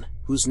man,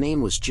 whose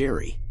name was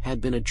Jerry, had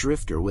been a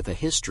drifter with a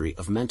history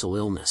of mental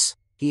illness.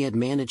 He had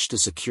managed to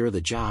secure the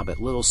job at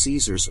Little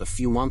Caesars a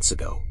few months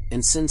ago,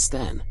 and since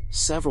then,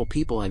 several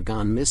people had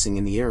gone missing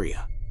in the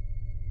area.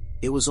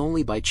 It was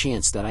only by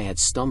chance that I had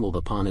stumbled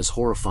upon his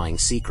horrifying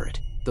secret.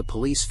 The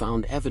police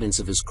found evidence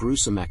of his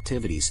gruesome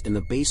activities in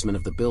the basement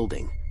of the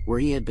building, where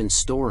he had been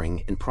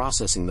storing and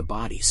processing the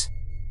bodies.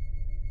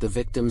 The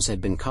victims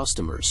had been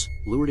customers,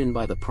 lured in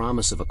by the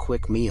promise of a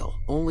quick meal,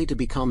 only to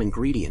become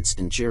ingredients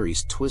in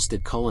Jerry's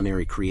twisted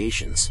culinary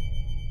creations.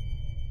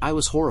 I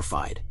was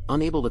horrified,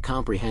 unable to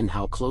comprehend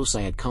how close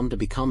I had come to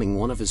becoming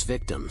one of his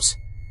victims.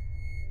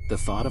 The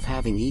thought of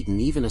having eaten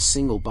even a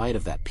single bite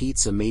of that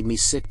pizza made me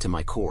sick to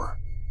my core.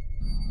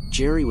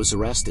 Jerry was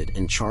arrested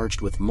and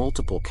charged with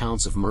multiple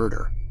counts of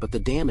murder, but the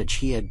damage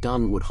he had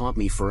done would haunt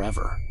me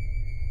forever.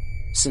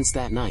 Since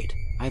that night,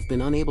 I've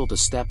been unable to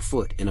step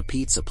foot in a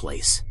pizza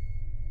place.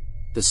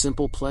 The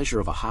simple pleasure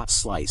of a hot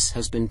slice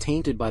has been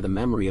tainted by the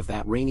memory of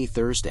that rainy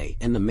Thursday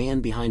and the man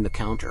behind the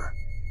counter.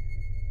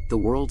 The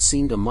world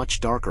seemed a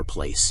much darker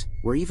place,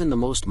 where even the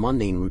most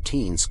mundane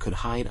routines could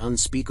hide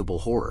unspeakable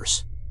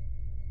horrors.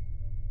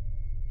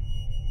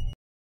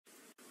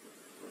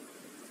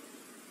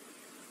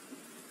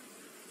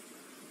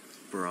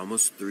 For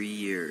almost 3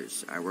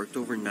 years, I worked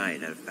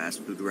overnight at a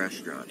fast food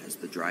restaurant as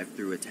the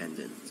drive-thru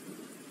attendant.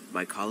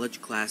 My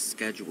college class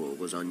schedule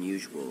was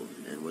unusual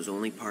and was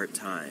only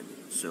part-time,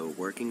 so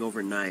working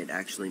overnight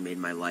actually made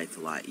my life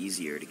a lot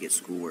easier to get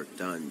schoolwork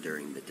done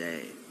during the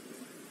day.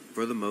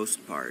 For the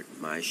most part,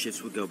 my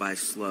shifts would go by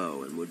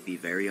slow and would be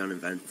very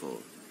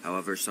uneventful,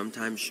 However,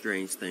 sometimes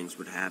strange things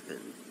would happen.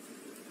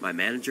 My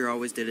manager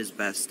always did his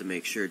best to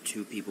make sure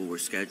 2 people were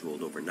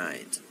scheduled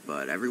overnight,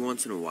 but every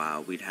once in a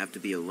while we'd have to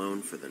be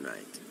alone for the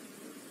night.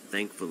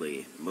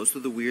 Thankfully, most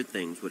of the weird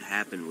things would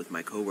happen with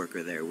my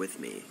coworker there with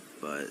me,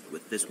 but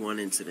with this one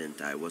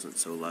incident I wasn't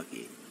so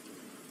lucky.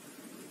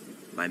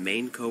 My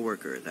main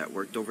coworker that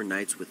worked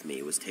overnights with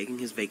me was taking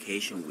his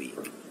vacation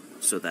week,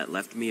 so that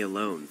left me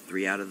alone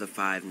 3 out of the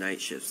 5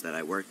 night shifts that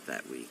I worked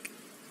that week.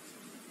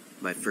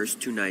 My first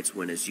 2 nights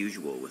went as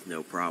usual with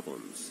no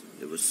problems.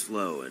 It was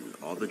slow and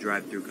all the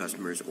drive-thru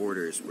customers'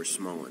 orders were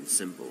small and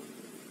simple.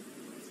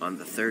 On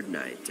the 3rd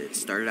night, it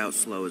started out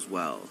slow as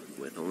well,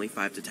 with only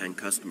 5 to 10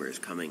 customers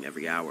coming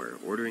every hour,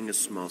 ordering a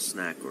small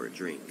snack or a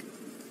drink.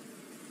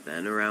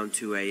 Then around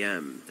 2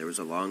 a.m., there was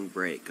a long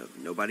break of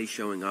nobody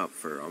showing up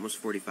for almost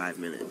 45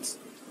 minutes.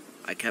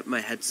 I kept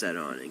my headset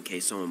on in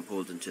case someone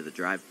pulled into the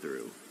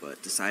drive-thru,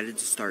 but decided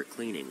to start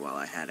cleaning while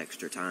I had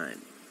extra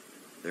time.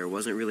 There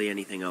wasn't really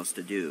anything else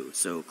to do,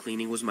 so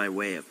cleaning was my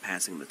way of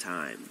passing the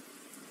time.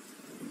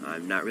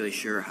 I'm not really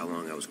sure how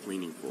long I was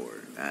cleaning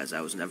for, as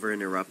I was never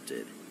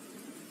interrupted.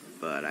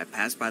 But I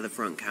passed by the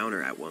front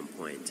counter at one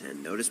point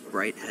and noticed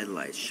bright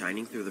headlights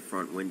shining through the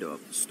front window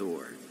of the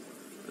store.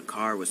 A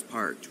car was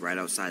parked right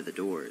outside the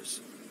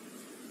doors.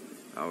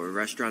 Our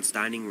restaurant's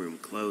dining room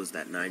closed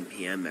at 9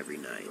 p.m. every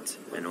night,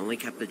 and only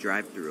kept the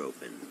drive-thru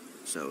open,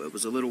 so it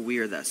was a little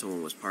weird that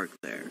someone was parked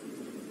there.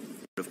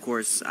 But of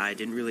course, I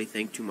didn't really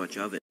think too much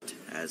of it,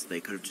 as they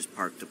could have just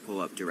parked to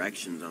pull up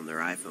directions on their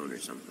iPhone or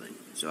something,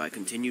 so I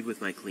continued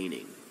with my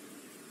cleaning.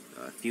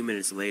 A few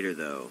minutes later,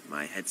 though,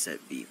 my headset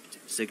beeped,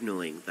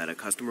 signaling that a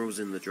customer was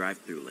in the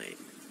drive-thru lane.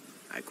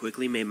 I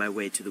quickly made my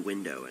way to the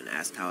window and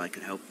asked how I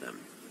could help them.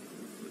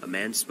 A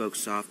man spoke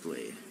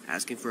softly,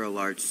 asking for a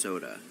large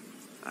soda.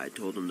 I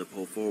told him to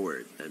pull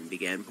forward, then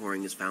began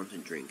pouring his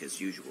fountain drink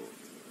as usual.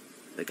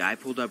 The guy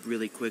pulled up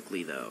really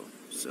quickly, though,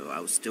 so I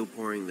was still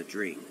pouring the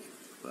drink,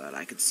 but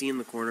I could see in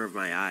the corner of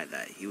my eye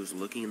that he was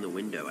looking in the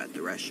window at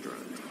the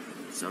restaurant.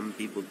 Some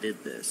people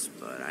did this,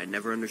 but I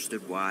never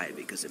understood why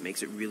because it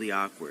makes it really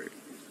awkward,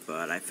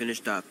 but I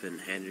finished up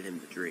and handed him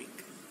the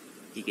drink.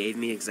 He gave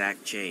me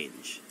exact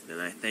change, then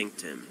I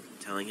thanked him,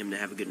 telling him to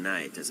have a good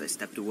night as I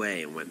stepped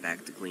away and went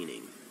back to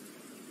cleaning.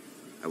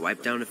 I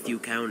wiped down a few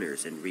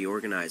counters and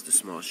reorganized a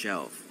small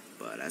shelf,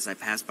 but as I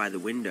passed by the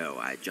window,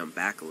 I jumped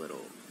back a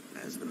little,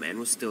 as the man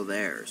was still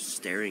there,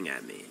 staring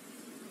at me.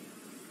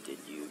 "Did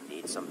you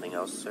need something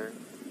else, sir?"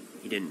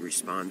 He didn't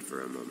respond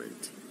for a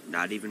moment,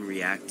 not even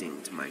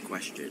reacting to my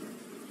question,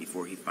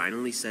 before he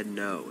finally said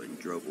no and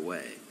drove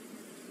away.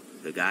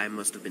 The guy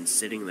must have been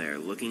sitting there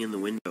looking in the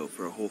window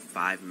for a whole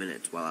 5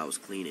 minutes while I was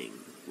cleaning,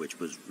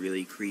 which was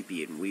really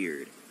creepy and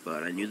weird,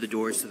 but I knew the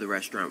doors to the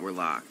restaurant were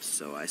locked,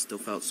 so I still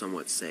felt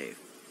somewhat safe.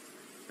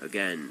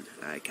 Again,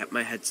 I kept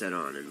my headset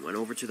on and went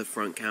over to the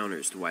front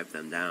counters to wipe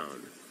them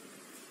down.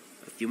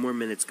 A few more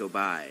minutes go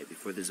by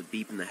before there's a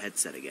beep in the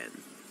headset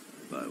again,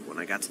 but when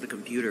I got to the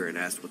computer and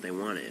asked what they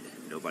wanted,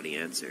 nobody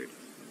answered.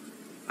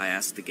 I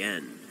asked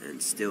again,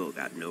 and still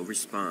got no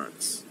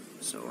response,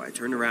 so I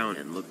turned around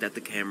and looked at the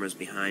cameras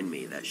behind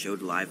me that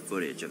showed live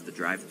footage of the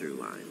drive-thru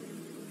line.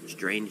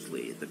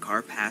 Strangely, the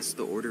car passed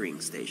the ordering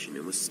station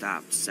and was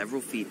stopped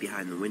several feet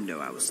behind the window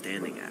I was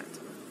standing at.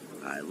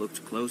 I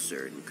looked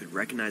closer and could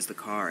recognize the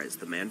car as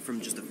the man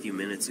from just a few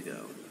minutes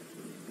ago.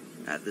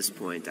 At this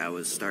point, I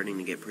was starting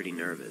to get pretty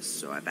nervous,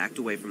 so I backed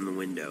away from the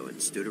window and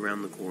stood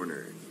around the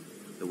corner.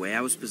 The way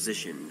I was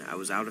positioned, I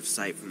was out of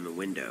sight from the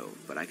window,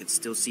 but I could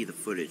still see the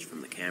footage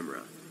from the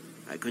camera.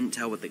 I couldn't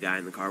tell what the guy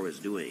in the car was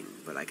doing,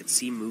 but I could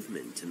see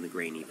movement in the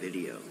grainy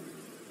video.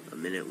 A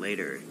minute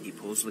later, he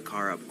pulls the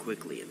car up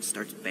quickly and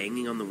starts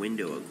banging on the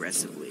window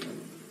aggressively.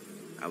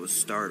 I was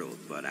startled,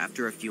 but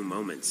after a few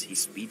moments, he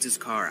speeds his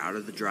car out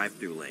of the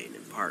drive-thru lane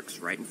and parks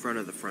right in front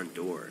of the front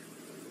door.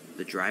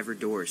 The driver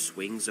door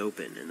swings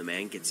open and the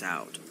man gets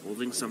out,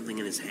 holding something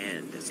in his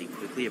hand as he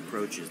quickly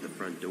approaches the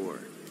front door.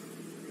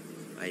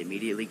 I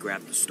immediately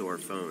grabbed the store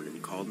phone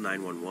and called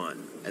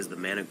 911 as the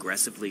man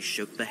aggressively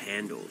shook the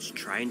handles,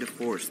 trying to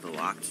force the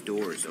locked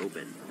doors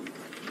open.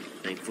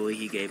 Thankfully,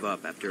 he gave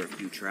up after a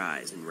few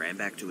tries and ran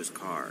back to his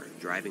car,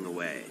 driving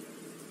away.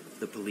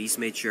 The police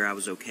made sure I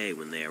was okay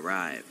when they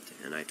arrived,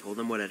 and I told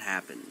them what had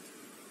happened.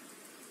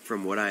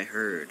 From what I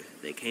heard,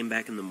 they came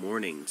back in the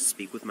morning to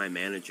speak with my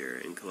manager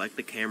and collect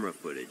the camera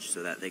footage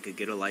so that they could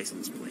get a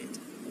license plate.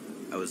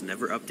 I was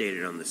never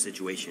updated on the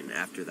situation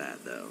after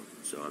that, though,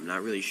 so I'm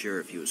not really sure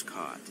if he was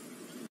caught.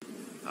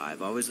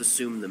 I've always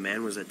assumed the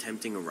man was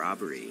attempting a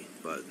robbery,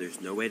 but there's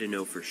no way to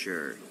know for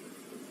sure.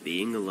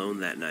 Being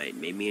alone that night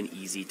made me an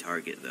easy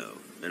target, though,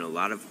 and a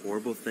lot of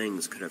horrible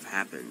things could have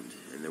happened,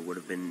 and there would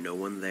have been no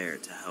one there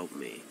to help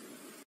me.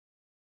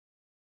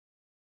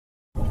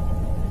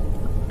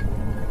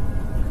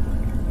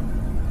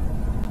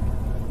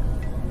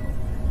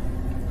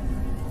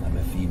 I'm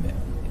a female,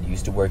 and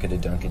used to work at a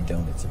Dunkin'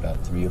 Donuts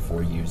about 3 or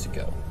 4 years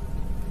ago.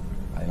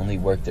 I only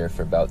worked there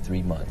for about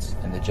 3 months,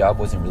 and the job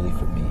wasn't really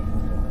for me.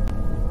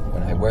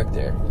 When I worked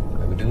there,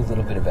 I would do a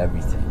little bit of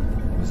everything.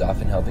 I was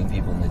often helping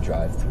people in the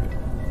drive-thru.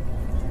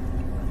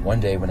 One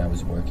day when I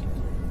was working,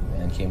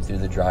 man came through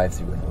the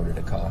drive-thru and ordered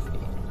a coffee.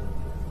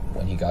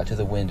 When he got to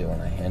the window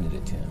and I handed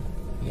it to him,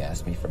 he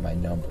asked me for my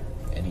number,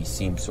 and he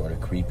seemed sort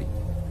of creepy.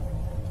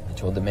 I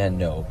told the man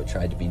no, but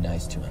tried to be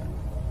nice to him.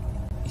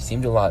 He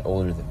seemed a lot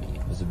older than me,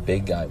 and was a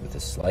big guy with a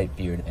slight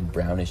beard and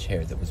brownish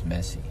hair that was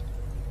messy.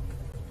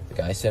 The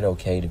guy said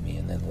okay to me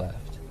and then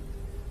left.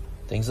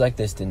 Things like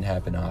this didn't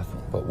happen often,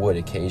 but would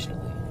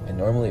occasionally, and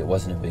normally it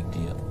wasn't a big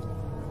deal.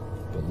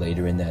 But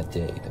later in that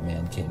day, the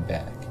man came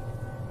back.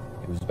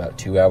 It was about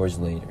 2 hours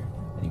later,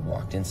 and he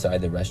walked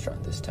inside the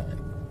restaurant this time.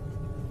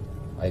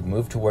 I had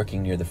moved to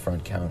working near the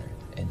front counter,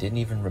 and didn't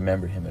even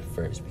remember him at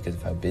first because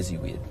of how busy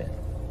we had been.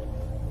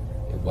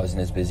 It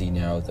wasn't as busy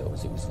now, though,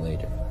 as it was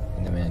later,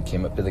 and the man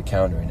came up to the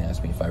counter and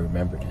asked me if I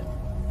remembered him.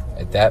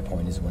 At that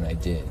point is when I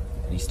did,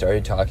 and he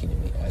started talking to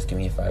me, asking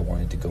me if I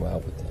wanted to go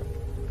out with him.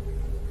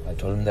 I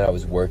told him that I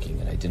was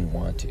working and I didn't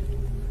want to.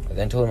 I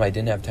then told him I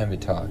didn't have time to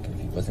talk, and if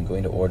he wasn't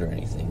going to order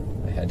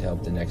anything, I had to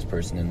help the next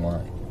person in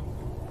line.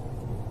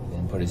 He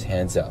then put his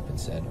hands up and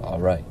said, "All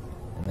right,"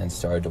 and then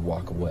started to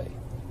walk away.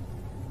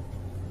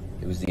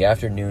 It was the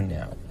afternoon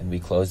now, and we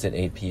closed at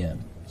 8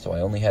 p.m., so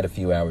I only had a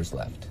few hours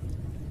left.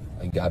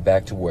 I got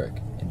back to work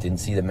and didn't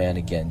see the man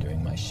again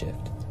during my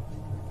shift.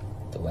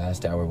 The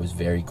last hour was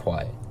very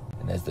quiet,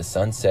 and as the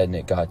sun set and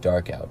it got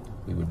dark out,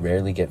 we would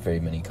rarely get very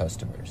many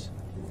customers.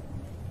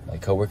 My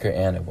coworker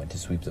Anna went to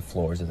sweep the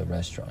floors of the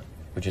restaurant,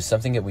 which is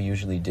something that we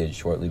usually did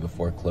shortly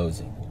before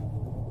closing.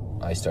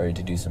 I started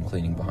to do some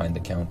cleaning behind the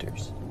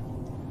counters.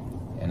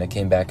 Anna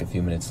came back a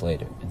few minutes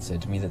later and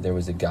said to me that there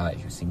was a guy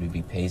who seemed to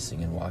be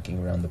pacing and walking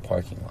around the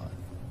parking lot.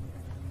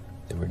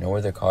 There were no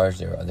other cars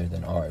there other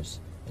than ours,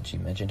 and she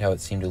mentioned how it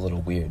seemed a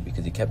little weird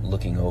because he kept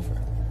looking over.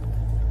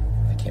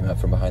 I came out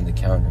from behind the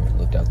counter and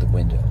looked out the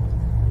window.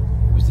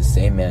 It was the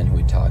same man who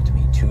had talked to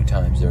me 2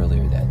 times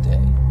earlier that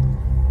day.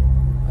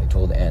 I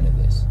told Anna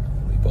this,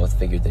 and we both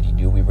figured that he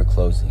knew we were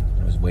closing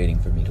and was waiting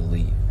for me to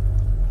leave.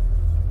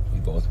 We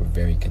both were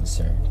very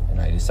concerned,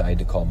 and I decided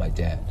to call my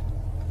dad.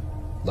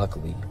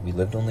 Luckily, we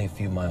lived only a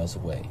few miles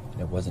away,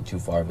 and it wasn't too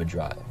far of a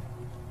drive.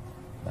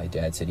 My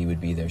dad said he would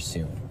be there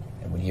soon,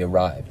 and when he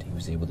arrived, he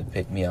was able to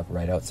pick me up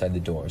right outside the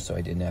door so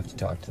I didn't have to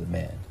talk to the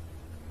man.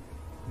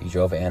 He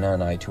drove Anna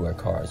and I to our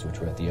cars, which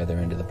were at the other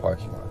end of the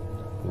parking lot,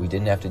 but we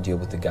didn't have to deal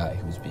with the guy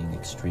who was being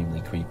extremely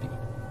creepy.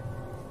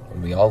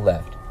 When we all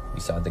left,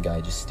 we saw the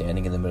guy just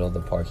standing in the middle of the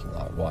parking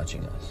lot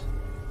watching us.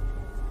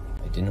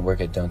 I didn't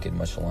work at Dunkin'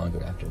 much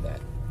longer after that,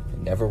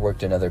 and never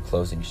worked another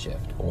closing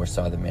shift or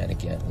saw the man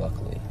again,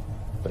 luckily.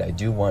 But I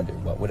do wonder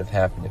what would have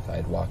happened if I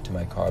had walked to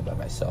my car by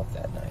myself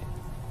that night.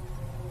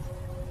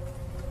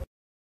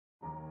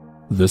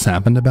 This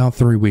happened about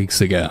 3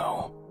 weeks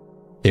ago.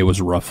 It was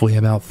roughly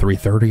about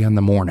 3:30 in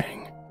the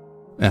morning,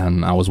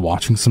 and I was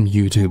watching some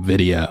YouTube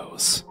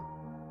videos.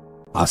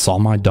 I saw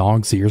my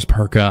dog's ears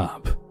perk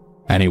up,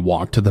 and he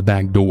walked to the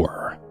back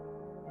door.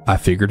 I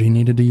figured he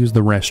needed to use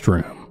the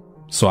restroom,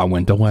 so I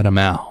went to let him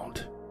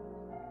out.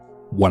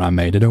 When I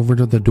made it over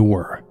to the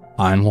door,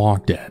 I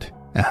unlocked it,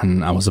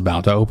 and I was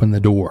about to open the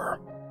door,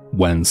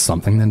 when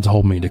something then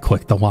told me to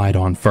click the light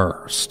on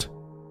first.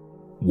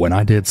 When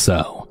I did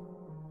so,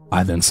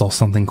 I then saw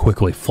something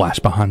quickly flash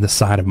behind the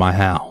side of my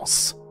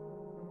house.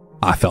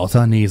 I felt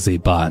uneasy,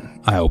 but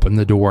I opened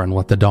the door and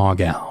let the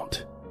dog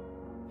out.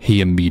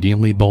 He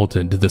immediately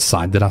bolted to the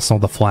side that I saw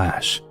the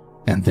flash,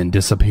 and then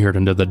disappeared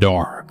into the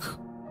dark.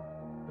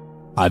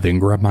 I then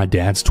grabbed my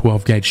dad's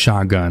 12-gauge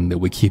shotgun that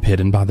we keep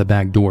hidden by the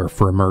back door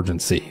for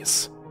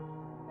emergencies.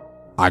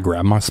 I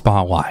grabbed my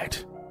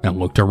spotlight and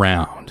looked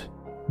around,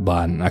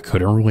 but I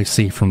couldn't really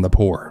see from the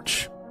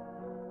porch.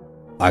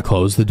 I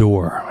closed the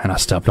door and I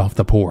stepped off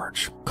the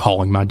porch,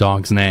 calling my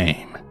dog's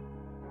name.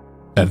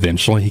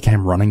 Eventually he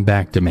came running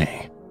back to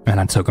me, and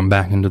I took him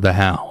back into the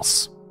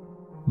house.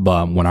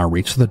 But when I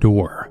reached the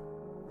door,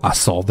 I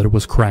saw that it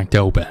was cracked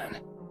open.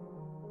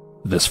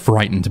 This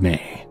frightened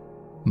me,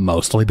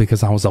 mostly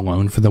because I was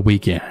alone for the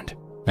weekend,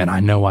 and I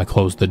know I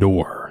closed the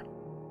door.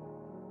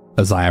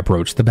 As I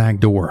approached the back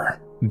door,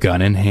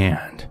 gun in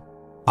hand,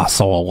 I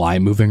saw a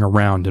light moving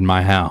around in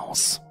my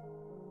house.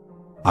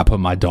 I put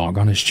my dog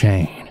on his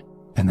chain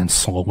and then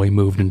slowly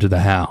moved into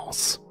the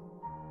house.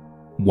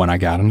 When I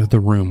got into the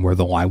room where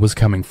the light was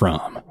coming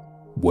from,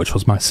 which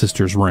was my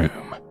sister's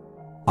room,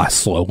 I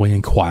slowly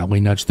and quietly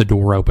nudged the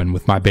door open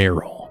with my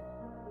barrel.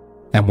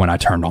 And when I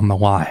turned on the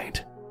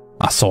light,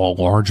 I saw a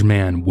large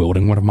man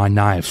wielding one of my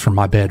knives from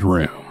my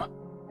bedroom.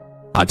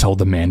 I told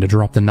the man to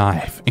drop the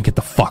knife and get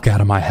the fuck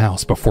out of my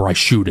house before I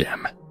shoot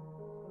him.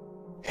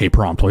 He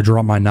promptly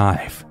dropped my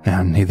knife,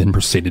 and he then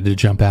proceeded to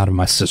jump out of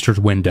my sister's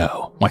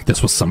window like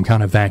this was some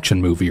kind of action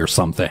movie or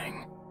something.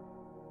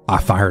 I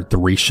fired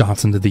 3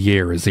 shots into the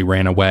air as he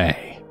ran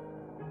away.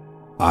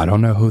 I don't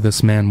know who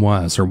this man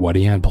was or what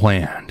he had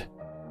planned,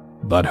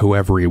 but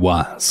whoever he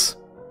was,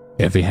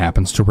 if he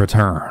happens to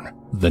return,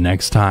 the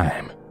next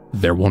time,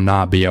 there will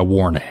not be a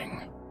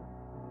warning.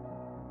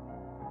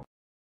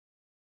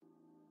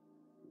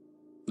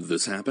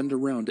 This happened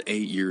around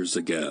 8 years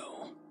ago.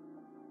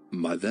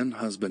 My then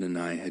husband and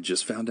I had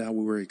just found out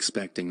we were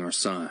expecting our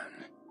son.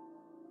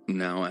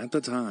 Now, at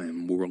the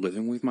time, we were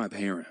living with my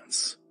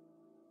parents,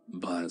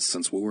 but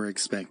since we were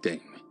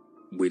expecting,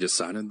 we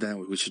decided that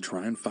we should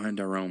try and find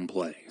our own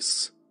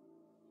place.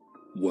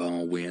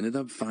 Well, we ended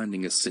up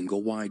finding a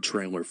single-wide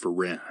trailer for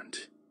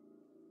rent.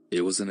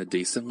 It was in a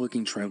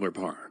decent-looking trailer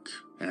park,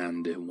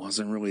 and it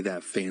wasn't really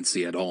that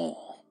fancy at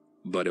all,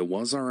 but it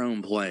was our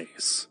own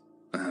place,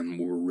 and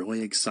we were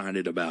really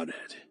excited about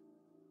it.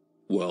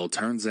 Well,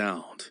 turns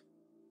out,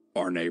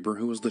 our neighbor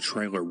who was the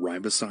trailer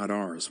right beside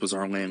ours was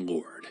our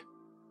landlord,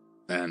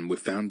 and we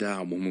found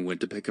out when we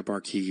went to pick up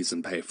our keys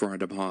and pay for our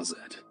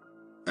deposit,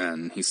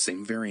 and he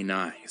seemed very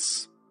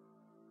nice.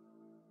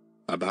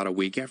 About a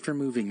week after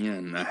moving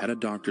in, I had a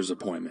doctor's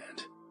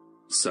appointment,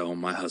 so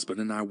my husband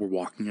and I were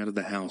walking out of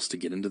the house to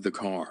get into the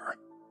car,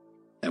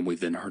 and we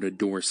then heard a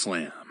door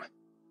slam,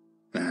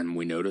 and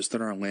we noticed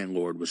that our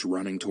landlord was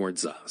running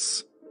towards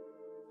us.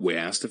 We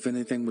asked if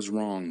anything was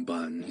wrong,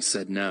 but he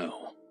said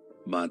no,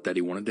 but that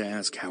he wanted to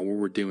ask how we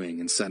were doing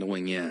and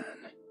settling in.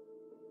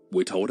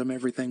 We told him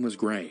everything was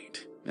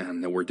great,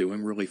 and that we're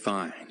doing really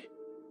fine,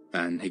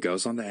 and he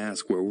goes on to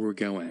ask where we were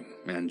going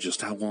and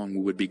just how long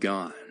we would be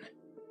gone.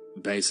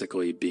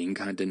 Basically, being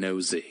kinda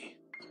nosy.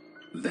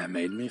 That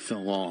made me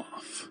feel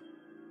off.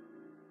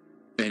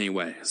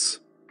 Anyways,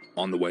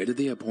 on the way to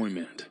the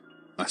appointment,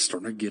 I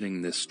started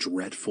getting this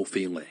dreadful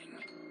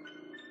feeling.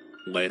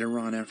 Later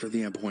on after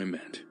the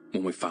appointment,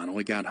 when we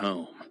finally got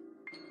home,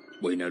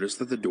 we noticed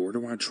that the door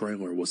to our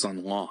trailer was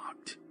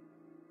unlocked,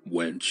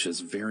 which is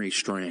very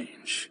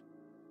strange.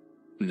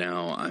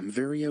 Now, I'm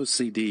very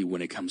OCD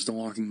when it comes to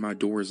locking my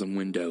doors and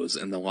windows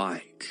and the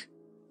like.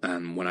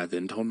 And when I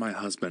then told my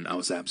husband I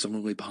was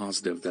absolutely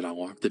positive that I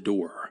locked the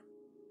door,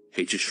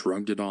 he just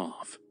shrugged it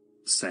off,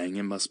 saying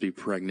it must be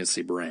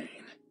pregnancy brain.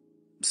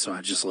 So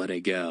I just let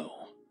it go.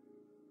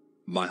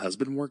 My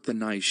husband worked the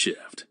night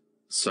shift,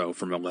 so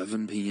from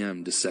 11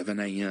 p.m. to 7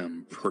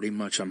 a.m., pretty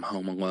much I'm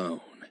home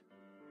alone.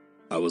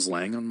 I was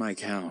laying on my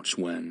couch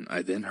when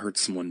I then heard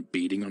someone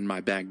beating on my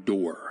back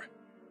door.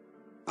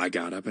 I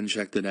got up and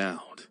checked it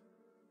out,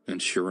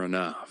 and sure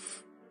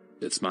enough,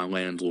 it's my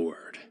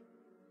landlord.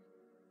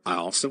 I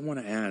also want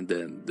to add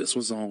that this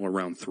was all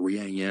around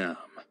 3 a.m.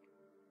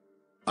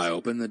 I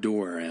opened the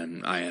door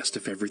and I asked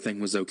if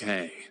everything was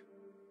okay,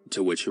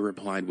 to which he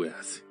replied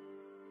with,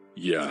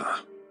 "Yeah,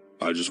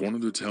 I just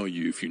wanted to tell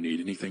you if you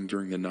need anything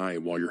during the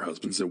night while your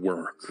husband's at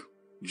work,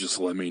 just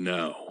let me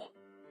know."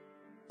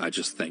 I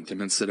just thanked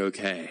him and said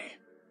okay,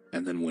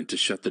 and then went to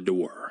shut the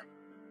door.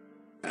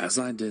 As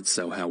I did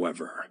so,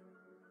 however,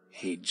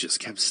 he just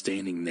kept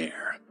standing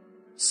there,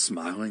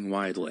 smiling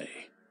widely,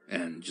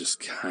 and just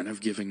kind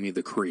of giving me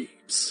the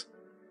creeps.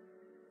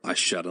 I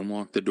shut and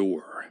locked the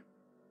door.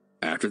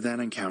 After that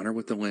encounter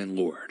with the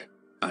landlord,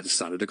 I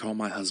decided to call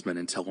my husband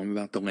and tell him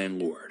about the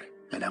landlord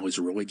and how he's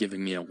really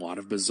giving me a lot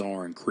of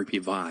bizarre and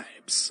creepy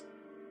vibes.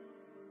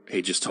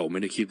 He just told me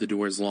to keep the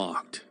doors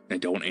locked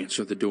and don't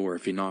answer the door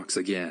if he knocks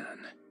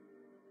again.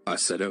 I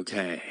said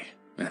okay,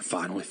 and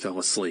finally fell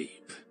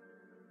asleep.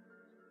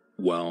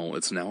 Well,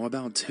 it's now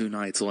about 2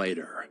 nights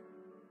later.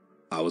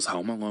 I was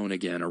home alone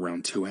again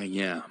around 2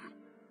 a.m.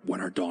 when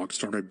our dog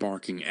started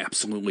barking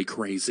absolutely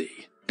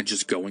crazy and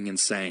just going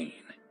insane,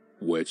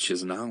 which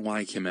is not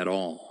like him at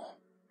all.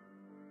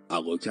 I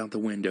looked out the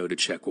window to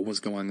check what was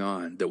going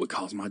on that would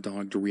cause my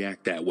dog to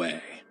react that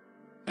way,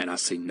 and I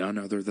see none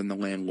other than the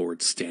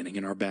landlord standing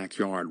in our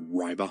backyard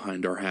right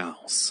behind our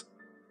house.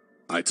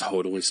 I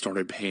totally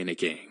started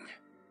panicking.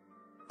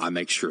 I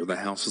make sure the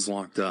house is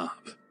locked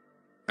up,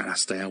 and I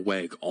stay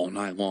awake all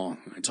night long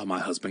until my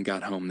husband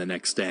got home the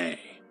next day.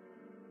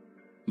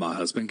 My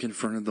husband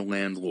confronted the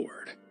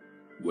landlord,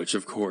 which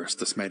of course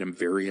this made him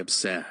very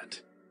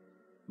upset.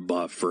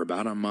 But for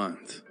about a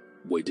month,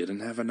 we didn't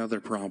have another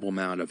problem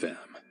out of him.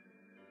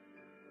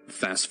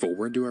 Fast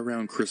forward to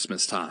around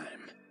Christmas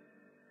time.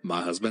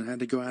 My husband had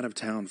to go out of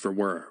town for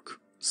work,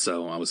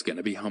 so I was going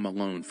to be home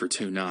alone for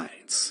 2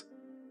 nights.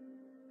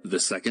 The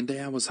second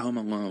day I was home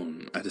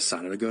alone, I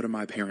decided to go to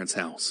my parents'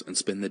 house and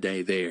spend the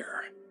day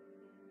there.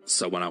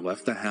 So when I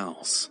left the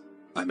house,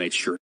 I made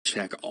sure to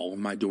check all of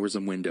my doors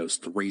and windows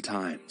 3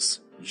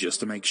 times, just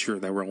to make sure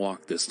they were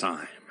locked this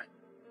time.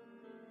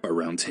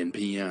 Around 10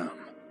 p.m.,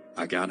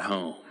 I got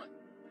home,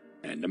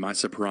 and to my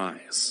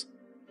surprise,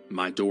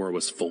 my door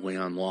was fully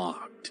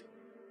unlocked.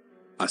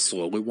 I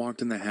slowly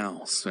walked in the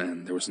house,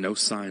 and there was no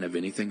sign of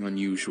anything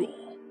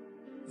unusual.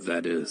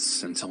 That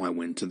is, until I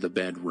went to the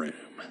bedroom.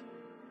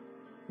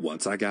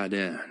 Once I got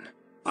in,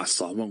 I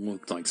saw what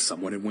looked like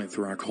someone had went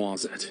through our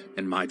closet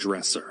and my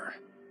dresser.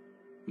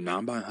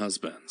 Not my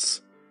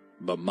husband's,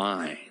 but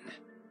mine.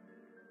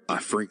 I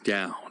freaked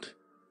out,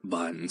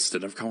 but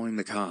instead of calling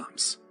the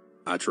cops,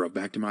 I drove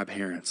back to my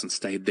parents and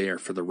stayed there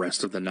for the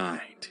rest of the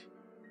night.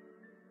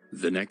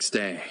 The next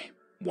day,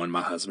 when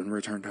my husband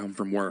returned home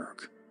from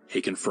work,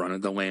 he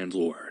confronted the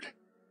landlord,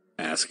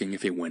 asking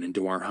if he went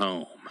into our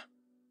home.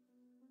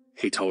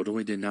 He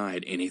totally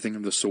denied anything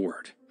of the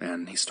sort,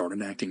 and he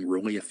started acting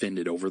really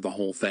offended over the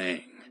whole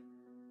thing.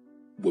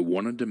 We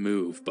wanted to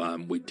move,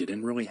 but we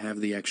didn't really have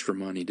the extra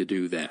money to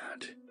do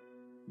that.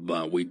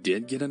 But we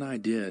did get an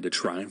idea to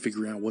try and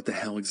figure out what the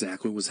hell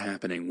exactly was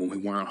happening when we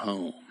weren't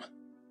home.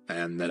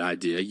 And that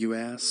idea, you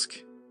ask?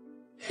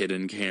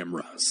 Hidden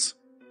cameras.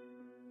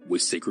 We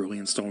secretly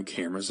installed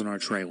cameras in our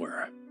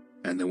trailer,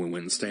 and then we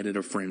went and stayed at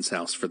a friend's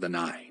house for the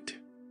night.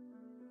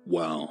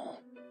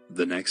 Well,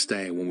 the next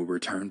day when we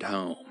returned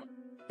home,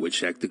 we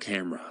checked the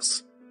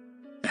cameras,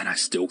 and I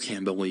still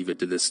can't believe it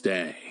to this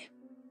day.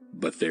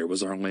 But there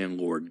was our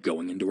landlord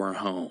going into our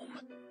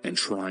home and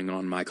trying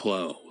on my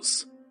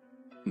clothes.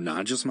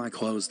 Not just my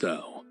clothes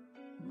though,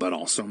 but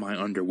also my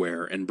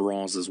underwear and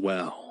bras as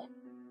well.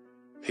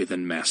 He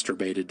then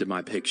masturbated to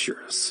my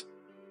pictures.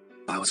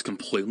 I was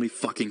completely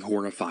fucking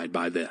horrified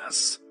by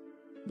this.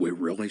 We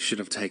really should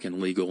have taken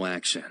legal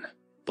action,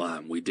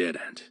 but we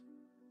didn't.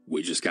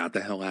 We just got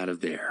the hell out of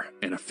there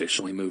and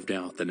officially moved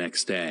out the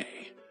next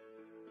day.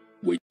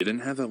 We didn't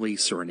have a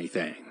lease or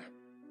anything.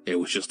 It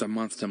was just a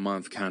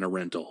month-to-month kind of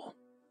rental,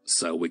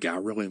 so we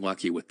got really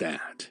lucky with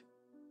that.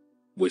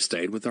 We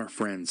stayed with our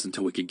friends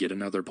until we could get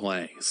another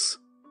place.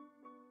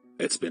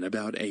 It's been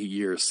about 8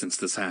 years since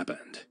this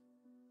happened.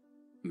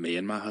 Me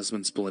and my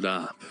husband split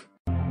up.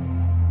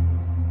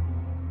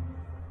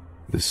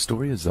 This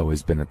story has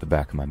always been at the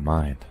back of my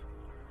mind.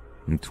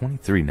 I'm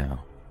 23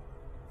 now.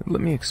 Let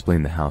me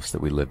explain the house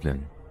that we lived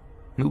in.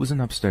 It was an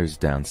upstairs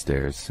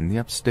downstairs. In the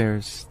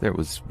upstairs, there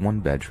was one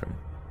bedroom,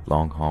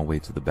 long hallway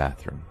to the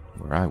bathroom,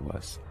 where I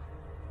was.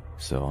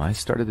 So I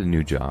started a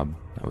new job.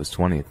 I was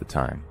 20 at the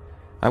time.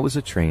 I was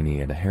a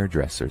trainee at a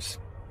hairdresser's.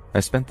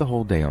 I spent the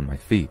whole day on my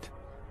feet,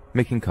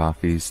 making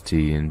coffees,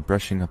 tea, and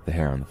brushing up the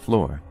hair on the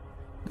floor.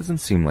 Doesn't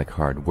seem like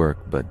hard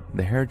work, but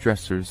the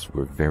hairdressers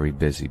were very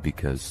busy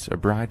because a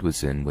bride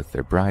was in with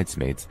their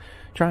bridesmaids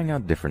trying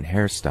out different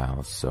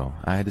hairstyles, so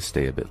I had to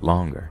stay a bit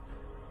longer.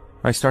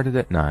 I started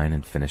at 9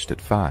 and finished at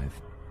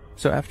 5.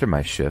 So after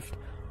my shift,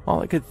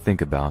 all I could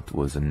think about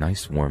was a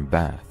nice warm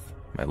bath.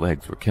 My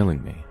legs were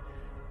killing me.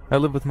 I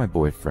lived with my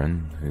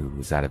boyfriend, who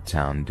was out of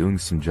town doing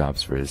some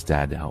jobs for his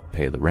dad to help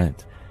pay the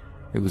rent.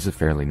 It was a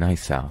fairly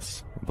nice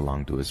house. It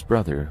belonged to his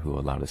brother, who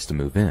allowed us to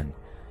move in.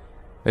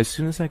 As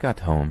soon as I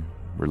got home,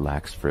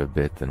 relaxed for a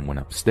bit, then went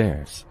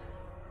upstairs.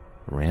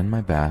 Ran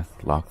my bath,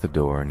 locked the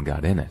door, and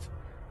got in it.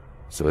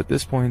 So at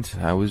this point,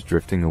 I was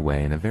drifting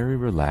away in a very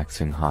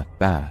relaxing hot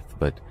bath,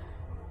 but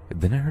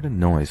then I heard a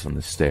noise on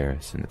the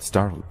stairs, and it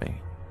startled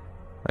me.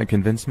 I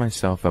convinced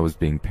myself I was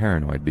being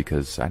paranoid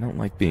because I don't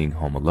like being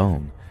home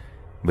alone,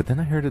 but then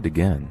I heard it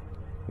again.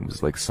 It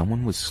was like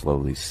someone was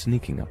slowly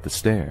sneaking up the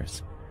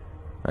stairs.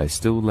 I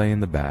still lay in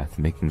the bath,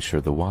 making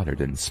sure the water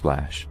didn't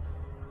splash.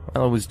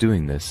 While I was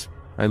doing this,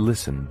 I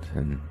listened,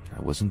 and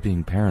I wasn't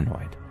being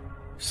paranoid.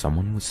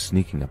 Someone was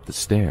sneaking up the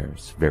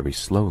stairs, very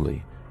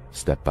slowly,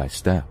 step by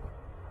step.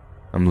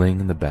 I'm laying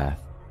in the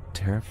bath,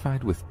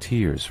 terrified with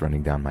tears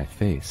running down my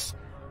face.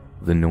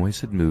 The noise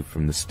had moved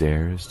from the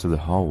stairs to the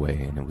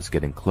hallway, and it was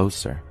getting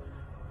closer.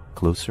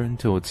 Closer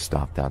until it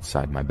stopped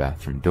outside my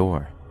bathroom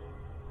door.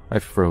 I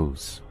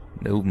froze,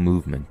 no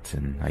movement,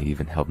 and I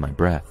even held my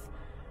breath.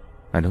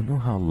 I don't know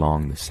how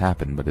long this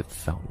happened, but it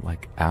felt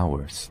like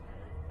hours.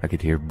 I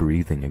could hear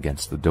breathing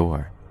against the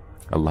door,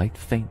 a light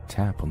faint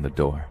tap on the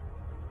door.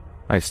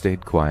 I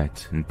stayed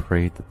quiet and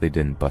prayed that they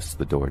didn't bust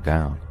the door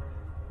down.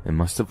 It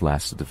must have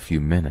lasted a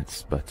few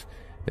minutes, but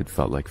it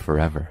felt like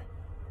forever.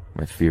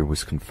 My fear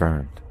was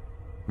confirmed.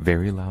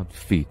 Very loud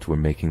feet were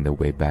making their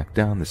way back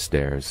down the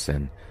stairs,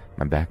 and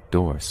my back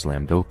door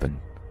slammed open.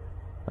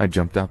 I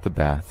jumped out the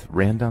bath,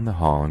 ran down the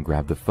hall, and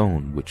grabbed the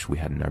phone, which we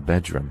had in our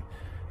bedroom,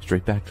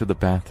 straight back to the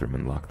bathroom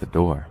and locked the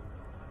door.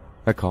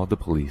 I called the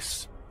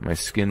police. My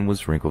skin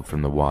was wrinkled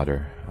from the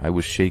water. I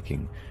was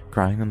shaking,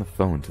 crying on the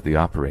phone to the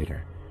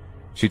operator.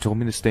 She told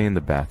me to stay in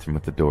the bathroom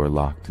with the door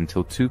locked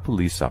until 2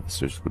 police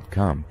officers would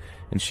come,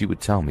 and she would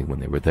tell me when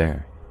they were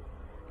there.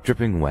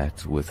 Dripping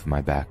wet, with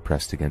my back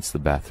pressed against the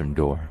bathroom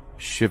door,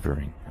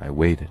 shivering, I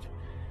waited.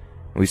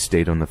 We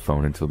stayed on the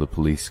phone until the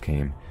police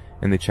came,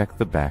 and they checked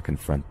the back and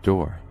front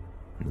door,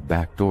 and the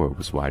back door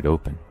was wide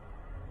open.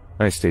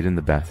 I stayed in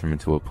the bathroom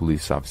until a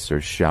police officer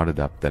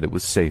shouted up that it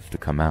was safe to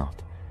come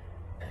out.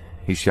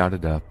 He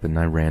shouted up, and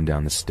I ran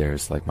down the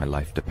stairs like my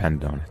life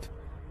depended on it.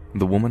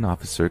 The woman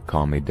officer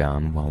calmed me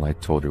down while I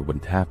told her what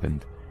had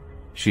happened.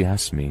 She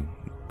asked me,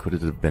 could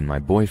it have been my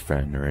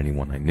boyfriend or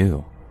anyone I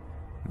knew?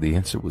 The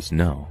answer was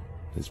no.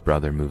 His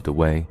brother moved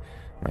away,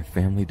 my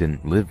family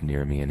didn't live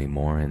near me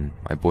anymore, and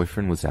my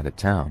boyfriend was out of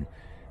town.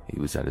 He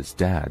was at his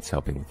dad's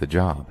helping with the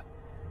job.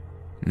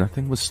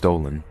 Nothing was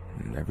stolen,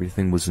 and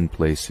everything was in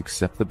place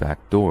except the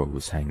back door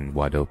was hanging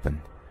wide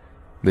open.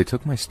 They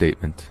took my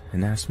statement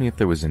and asked me if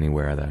there was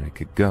anywhere that I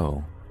could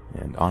go,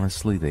 and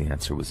honestly the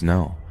answer was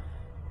no.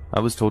 I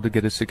was told to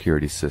get a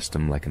security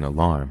system like an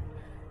alarm.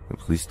 The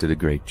police did a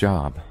great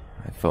job.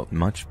 I felt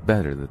much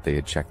better that they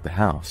had checked the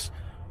house,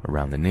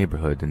 around the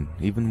neighborhood, and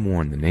even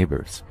warned the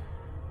neighbors.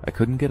 I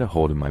couldn't get a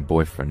hold of my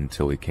boyfriend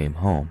until he came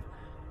home.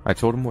 I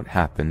told him what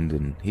happened,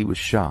 and he was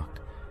shocked,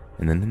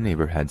 and then the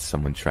neighbor had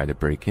someone try to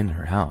break in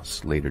her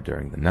house later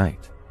during the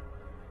night.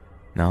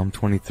 Now I'm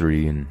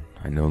 23, and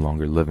I no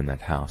longer live in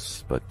that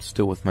house, but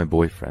still with my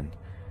boyfriend.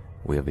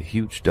 We have a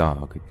huge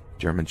dog, a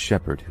German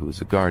Shepherd who is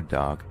a guard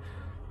dog,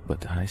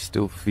 but I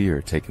still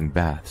fear taking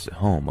baths at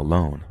home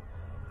alone.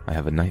 I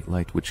have a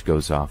nightlight which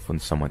goes off when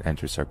someone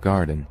enters our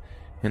garden,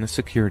 and a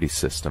security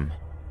system.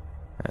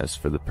 As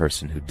for the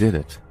person who did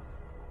it,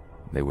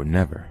 they were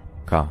never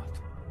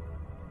caught.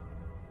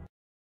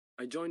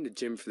 I joined the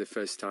gym for the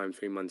first time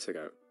 3 months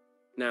ago.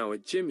 Now, a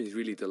gym is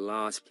really the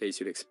last place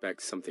you'd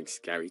expect something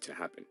scary to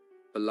happen.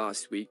 But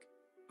last week,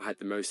 I had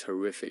the most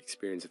horrific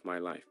experience of my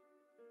life.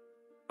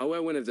 I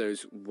wear one of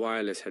those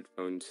wireless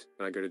headphones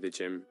when I go to the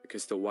gym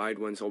because the wired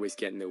ones always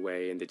get in the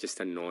way and they're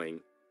just annoying.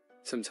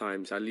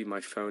 Sometimes I leave my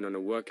phone on a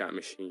workout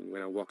machine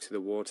when I walk to the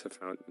water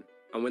fountain.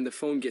 And when the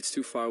phone gets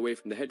too far away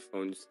from the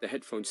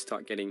headphones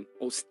start getting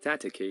all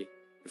staticky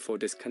before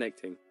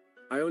disconnecting.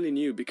 I only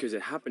knew because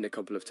it happened a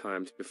couple of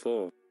times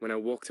before when I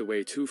walked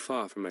away too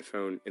far from my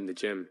phone in the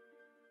gym.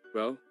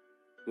 Well,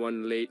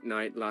 one late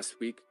night last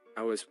week,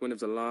 I was one of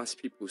the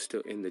last people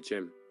still in the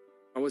gym.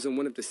 I was on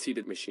one of the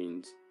seated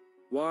machines.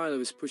 While I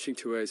was pushing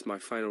towards my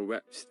final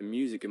reps, the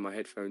music in my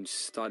headphones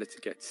started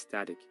to get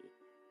staticky,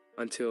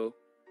 until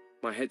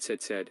my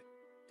headset said,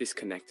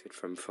 "Disconnected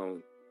from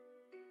phone."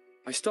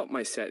 I stopped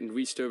my set and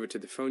reached over to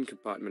the phone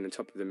compartment on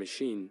top of the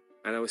machine,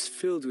 and I was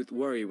filled with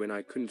worry when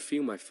I couldn't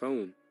feel my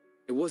phone.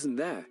 It wasn't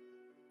there.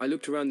 I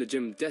looked around the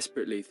gym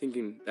desperately,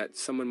 thinking that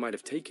someone might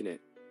have taken it.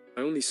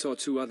 I only saw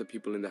 2 other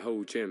people in the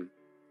whole gym,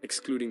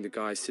 excluding the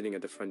guy sitting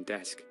at the front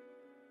desk.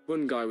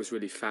 One guy was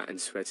really fat and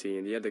sweaty,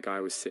 and the other guy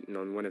was sitting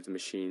on one of the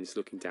machines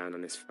looking down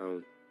on his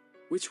phone.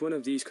 Which one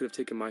of these could have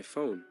taken my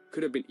phone?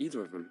 Could have been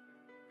either of them.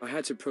 I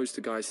had to approach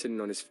the guy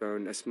sitting on his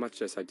phone as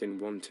much as I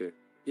didn't want to.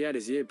 He had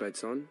his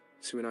earbuds on,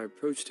 so when I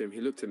approached him, he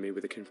looked at me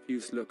with a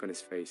confused look on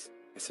his face,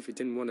 as if he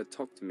didn't want to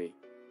talk to me.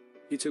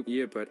 He took the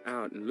earbud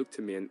out and looked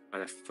at me, and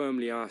I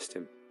firmly asked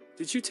him,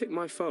 "Did you take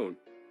my phone?"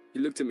 He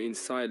looked at me in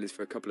silence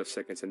for a couple of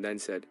seconds and then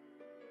said,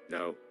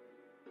 "No."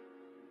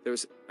 There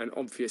was an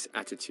obvious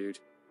attitude.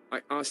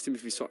 I asked him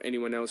if he saw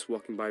anyone else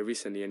walking by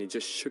recently, and he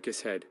just shook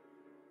his head.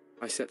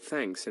 I said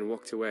thanks and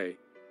walked away,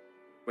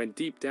 when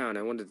deep down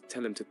I wanted to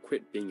tell him to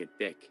quit being a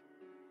dick.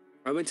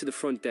 I went to the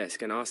front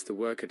desk and asked the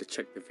worker to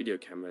check the video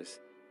cameras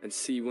and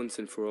see once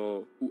and for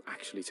all who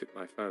actually took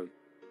my phone.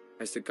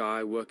 As the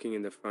guy working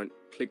in the front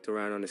clicked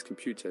around on his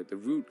computer, the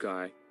rude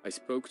guy I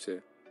spoke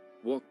to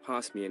walked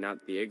past me and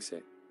out the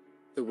exit.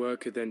 The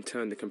worker then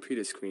turned the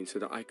computer screen so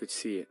that I could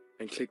see it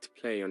and clicked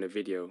play on a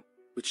video,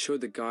 which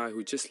showed the guy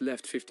who just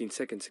left 15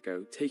 seconds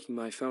ago taking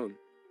my phone.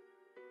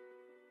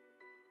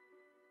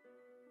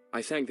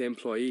 I thanked the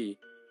employee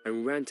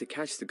and ran to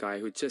catch the guy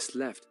who just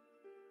left.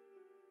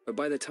 But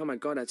by the time I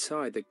got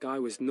outside, the guy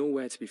was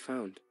nowhere to be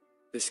found.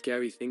 The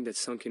scary thing that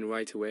sunk in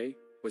right away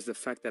was the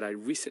fact that I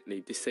recently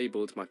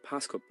disabled my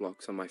passcode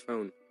blocks on my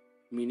phone,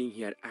 meaning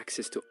he had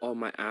access to all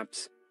my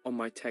apps, all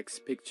my texts,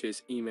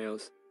 pictures,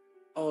 emails,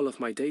 all of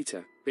my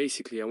data.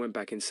 Basically, I went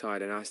back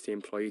inside and asked the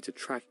employee to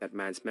track that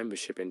man's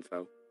membership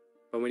info.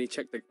 But when he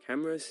checked the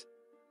cameras,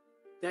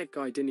 that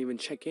guy didn't even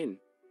check in.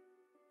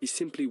 He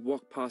simply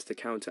walked past the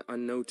counter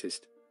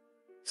unnoticed.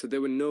 So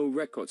there were no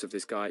records of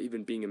this guy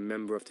even being a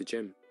member of the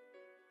gym.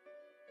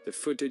 The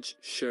footage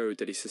showed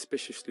that he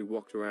suspiciously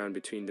walked around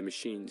between the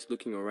machines,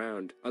 looking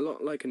around, a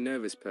lot like a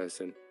nervous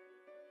person.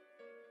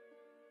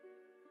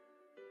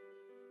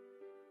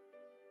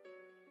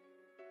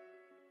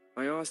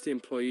 I asked the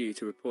employee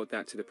to report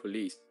that to the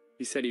police.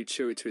 He said he'd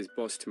show it to his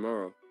boss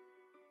tomorrow.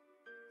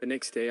 The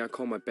next day, I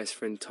called my best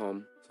friend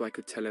Tom so I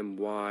could tell him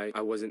why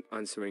I wasn't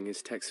answering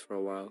his texts for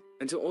a while,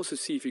 and to also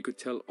see if he could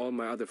tell all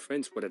my other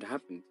friends what had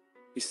happened.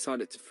 He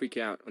started to freak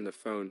out on the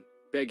phone,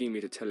 begging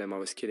me to tell him I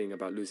was kidding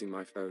about losing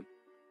my phone.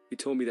 He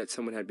told me that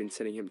someone had been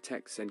sending him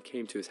texts and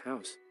came to his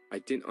house. I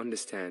didn't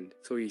understand,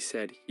 so he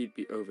said he'd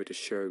be over to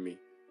show me.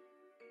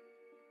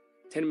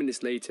 10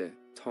 minutes later,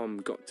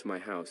 Tom got to my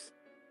house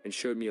and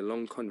showed me a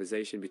long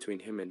conversation between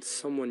him and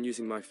someone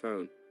using my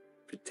phone,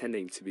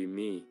 pretending to be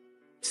me.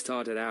 It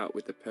started out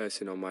with the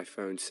person on my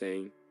phone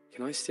saying,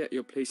 "Can I stay at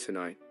your place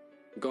tonight?"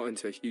 I got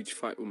into a huge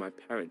fight with my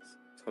parents.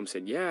 Tom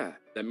said, "Yeah,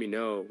 let me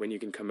know when you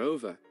can come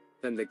over."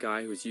 Then the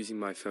guy who was using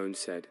my phone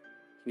said,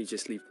 "Can you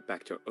just leave the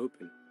back door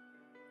open?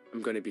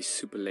 I'm going to be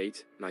super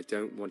late and I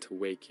don't want to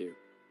wake you."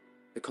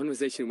 The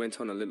conversation went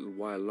on a little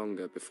while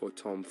longer before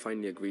Tom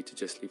finally agreed to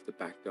just leave the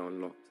back door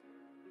unlocked.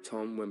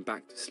 Tom went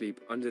back to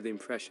sleep under the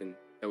impression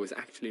that it was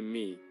actually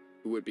me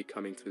who would be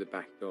coming through the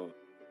back door.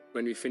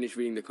 When we finished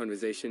reading the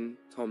conversation,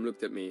 Tom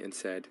looked at me and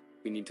said,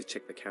 "We need to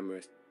check the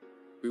cameras."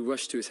 We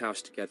rushed to his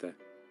house together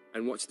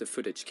and watched the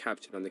footage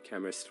captured on the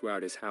cameras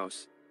throughout his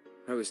house.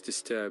 I was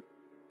disturbed,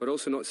 but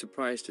also not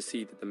surprised to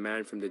see that the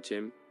man from the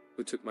gym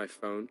who took my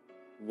phone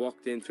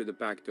walked in through the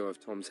back door of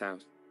Tom's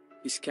house.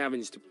 He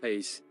scavenged the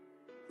place,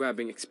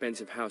 grabbing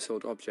expensive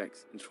household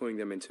objects and throwing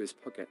them into his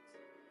pockets.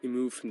 He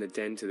moved from the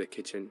den to the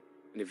kitchen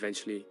and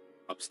eventually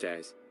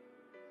upstairs.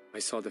 I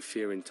saw the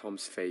fear in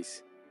Tom's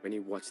face when he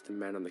watched the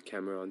man on the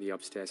camera on the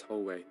upstairs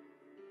hallway,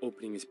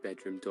 opening his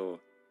bedroom door,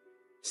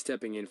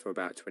 stepping in for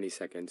about 20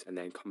 seconds and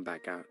then come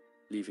back out,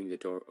 leaving the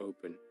door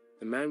open.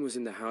 The man was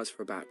in the house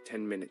for about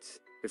 10 minutes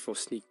before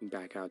sneaking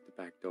back out the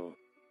back door.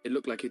 It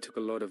looked like he took a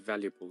lot of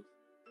valuables.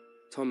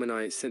 Tom and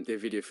I sent their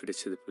video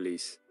footage to the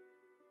police,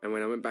 and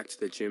when I went back to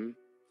the gym,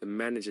 the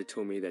manager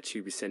told me that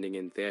she'd be sending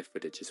in their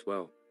footage as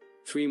well.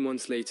 3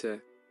 months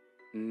later,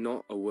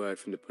 not a word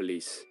from the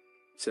police.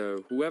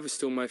 So whoever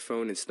stole my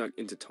phone and snuck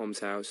into Tom's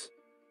house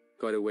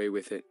got away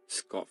with it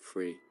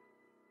scot-free.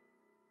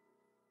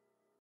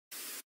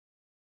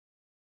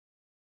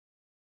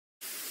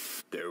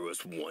 There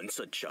was once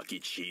a Chuck E.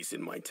 Cheese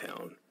in my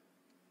town.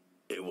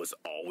 It was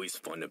always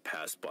fun to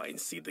pass by and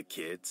see the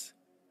kids,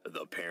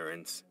 the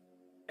parents,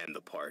 and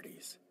the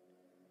parties.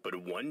 But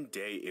one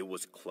day it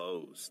was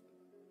closed,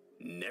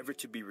 never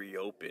to be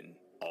reopened,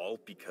 all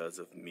because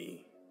of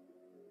me.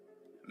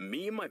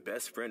 Me and my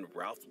best friend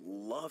Ralph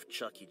loved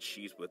Chuck E.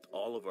 Cheese with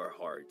all of our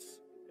hearts.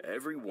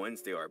 Every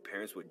Wednesday our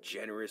parents would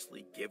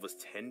generously give us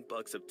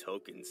 $10 of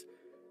tokens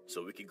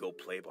so we could go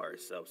play by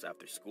ourselves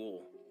after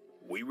school.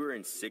 We were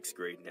in 6th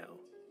grade now.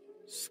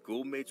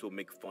 Schoolmates would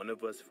make fun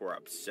of us for our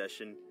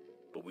obsession,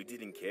 but we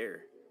didn't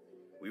care.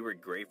 We were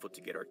grateful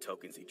to get our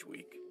tokens each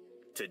week.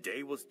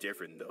 Today was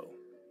different though.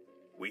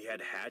 We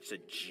had hatched a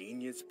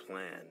genius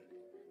plan.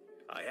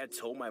 I had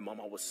told my mom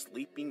I was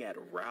sleeping at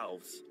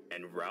Ralph's,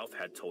 and Ralph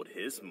had told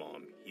his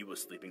mom he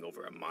was sleeping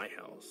over at my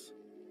house.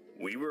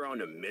 We were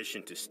on a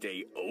mission to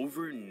stay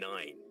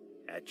overnight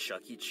at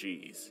Chuck E.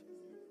 Cheese.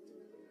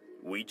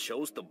 We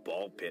chose the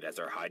ball pit as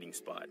our hiding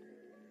spot,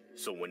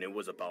 so when it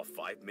was about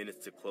 5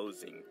 minutes to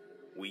closing,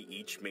 we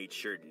each made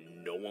sure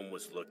no one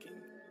was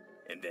looking,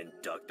 and then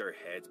ducked our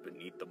heads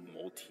beneath the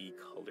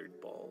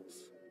multicolored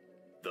balls.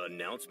 The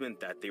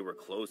announcement that they were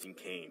closing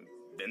came,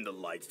 then the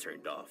lights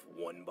turned off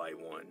one by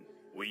one.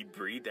 We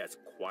breathed as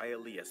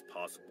quietly as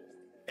possible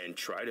and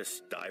tried to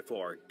stifle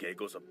our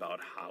giggles about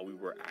how we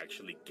were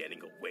actually getting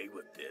away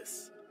with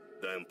this.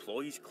 The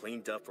employees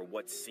cleaned up for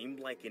what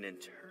seemed like an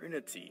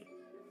eternity,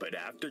 but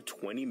after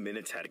 20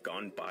 minutes had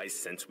gone by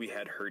since we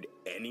had heard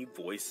any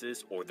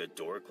voices or the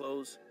door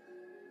close,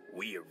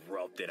 we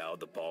erupted out of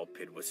the ball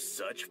pit with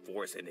such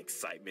force and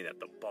excitement that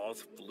the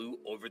balls flew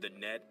over the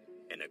net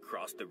and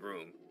across the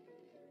room.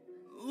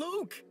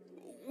 "Luke,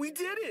 we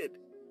did it!"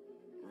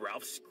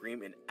 Ralph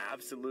screamed in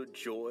absolute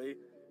joy.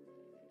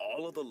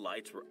 All of the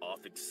lights were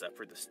off except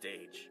for the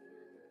stage,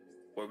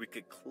 where we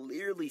could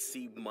clearly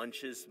see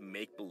Munch's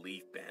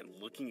make-believe band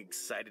looking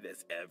excited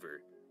as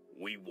ever.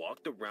 We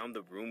walked around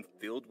the room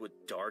filled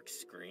with dark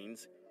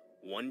screens,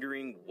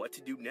 wondering what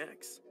to do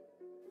next.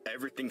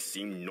 Everything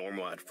seemed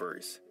normal at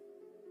first,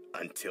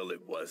 until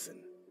it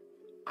wasn't.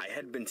 I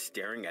had been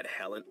staring at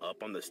Helen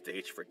up on the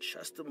stage for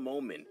just a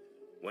moment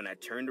when I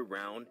turned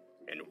around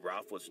and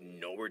Ralph was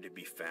nowhere to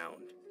be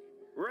found.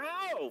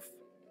 "Ralph!"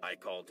 I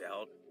called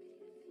out.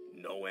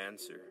 No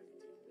answer.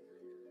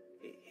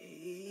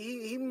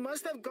 He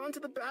must have gone to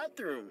the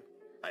bathroom,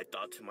 I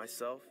thought to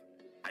myself.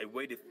 I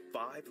waited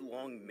 5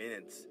 long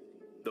minutes.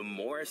 The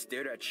more I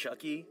stared at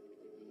Chucky,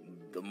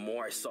 the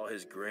more I saw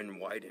his grin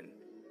widen.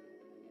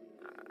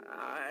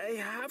 I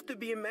have to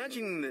be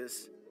imagining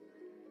this,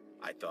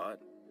 I thought.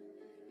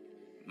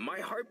 My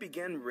heart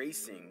began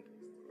racing.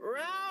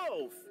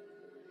 "Ralph!"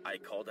 I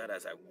called out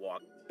as I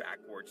walked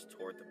backwards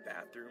toward the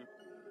bathroom.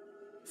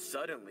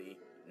 Suddenly,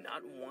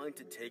 not wanting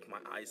to take my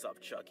eyes off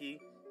Chucky,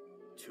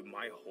 to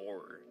my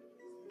horror,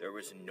 there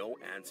was no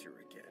answer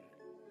again.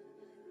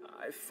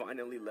 I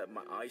finally let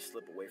my eyes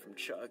slip away from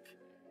Chuck.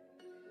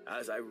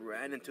 As I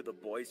ran into the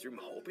boys' room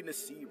hoping to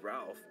see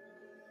Ralph,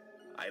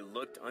 I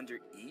looked under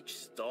each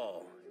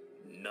stall.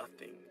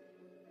 Nothing.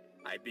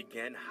 I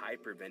began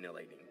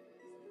hyperventilating,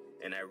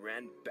 and I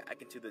ran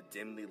back into the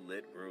dimly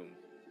lit room.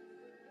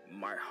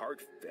 My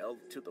heart fell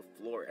to the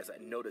floor as I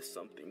noticed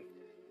something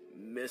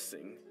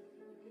missing.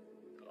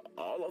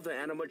 All of the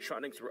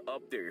animatronics were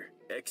up there,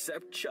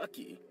 except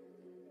Chucky.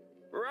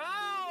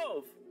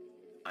 "Ralph!"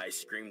 I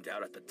screamed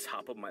out at the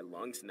top of my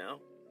lungs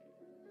now,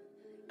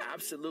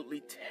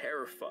 absolutely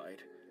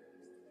terrified.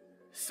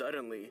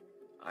 Suddenly,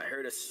 I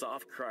heard a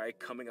soft cry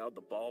coming out of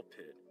the ball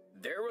pit.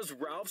 There was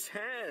Ralph's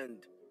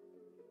hand,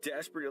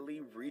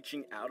 desperately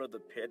reaching out of the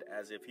pit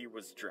as if he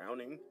was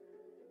drowning.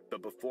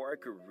 But before I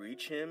could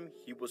reach him,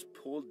 he was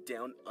pulled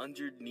down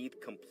underneath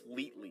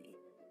completely,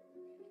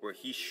 where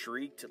he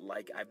shrieked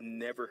like I've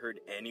never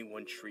heard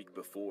anyone shriek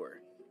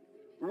before.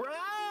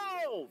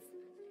 "Ralph!"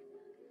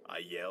 I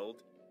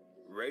yelled,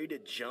 ready to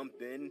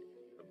jump in,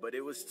 but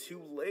it was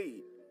too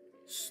late.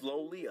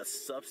 Slowly, a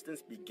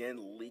substance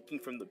began leaking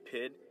from the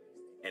pit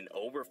and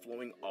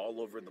overflowing all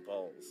over the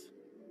balls.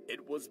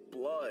 It was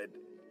blood.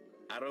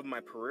 Out of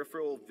my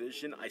peripheral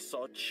vision, I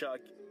saw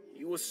Chuck.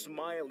 He was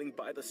smiling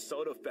by the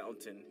soda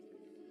fountain,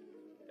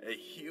 a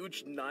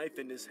huge knife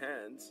in his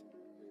hands.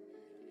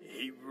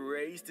 He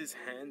raised his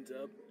hand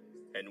up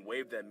and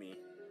waved at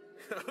me.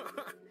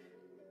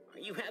 "Are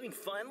you having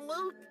fun,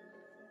 Luke?"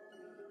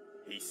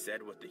 he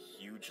said with a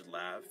huge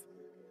laugh.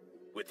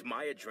 With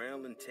my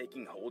adrenaline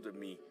taking hold of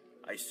me,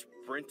 I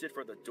sprinted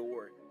for the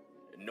door,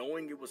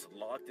 knowing it was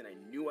locked and I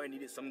knew I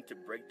needed something to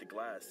break the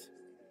glass.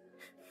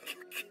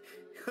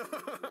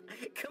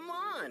 "Come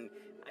on,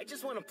 I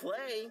just want to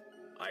play,"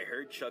 I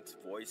heard Chuck's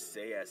voice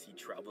say as he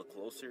traveled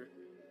closer.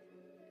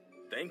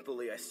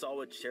 Thankfully, I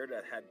saw a chair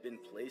that had been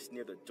placed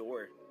near the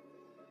door,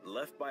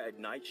 left by a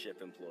night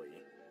shift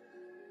employee.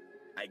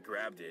 I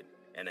grabbed it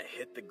and I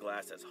hit the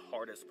glass as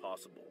hard as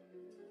possible.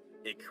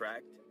 It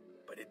cracked,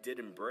 but it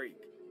didn't break,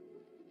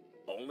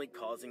 only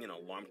causing an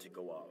alarm to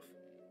go off.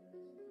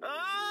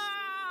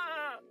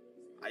 Ah!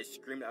 I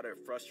screamed out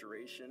of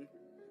frustration.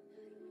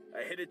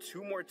 I hit it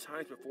 2 more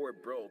times before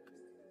it broke.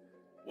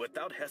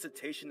 Without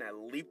hesitation, I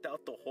leaped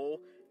out the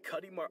hole,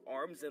 cutting my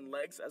arms and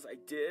legs as I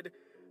did.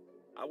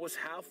 I was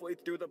halfway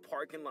through the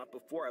parking lot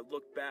before I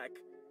looked back.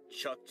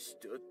 Chuck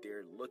stood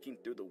there looking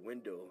through the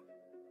window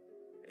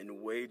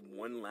and waved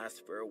one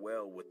last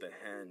farewell with the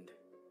hand,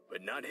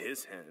 but not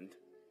his hand.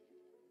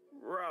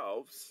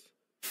 Ralph's.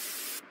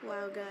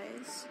 Wow,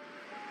 guys,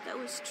 that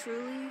was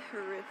truly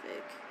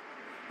horrific.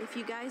 If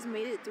you guys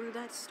made it through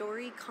that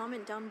story,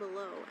 comment down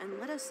below and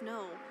let us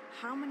know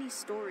how many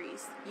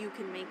stories you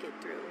can make it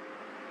through.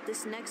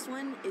 This next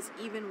one is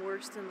even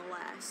worse than the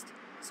last,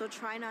 so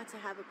try not to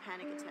have a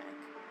panic attack.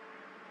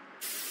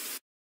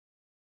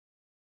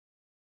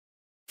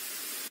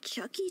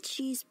 Chuck E.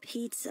 Cheese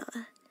pizza.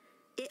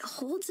 It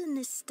holds a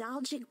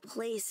nostalgic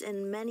place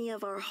in many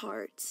of our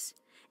hearts.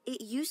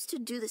 It used to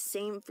do the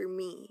same for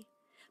me.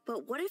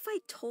 But what if I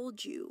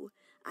told you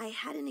I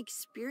had an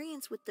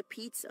experience with the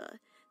pizza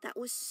that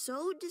was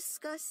so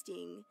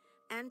disgusting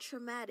and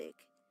traumatic,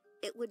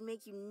 it would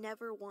make you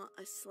never want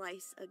a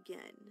slice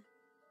again?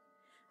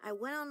 I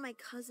went on my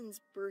cousin's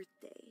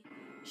birthday.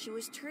 She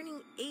was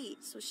turning 8,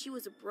 so she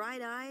was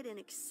bright-eyed and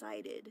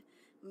excited.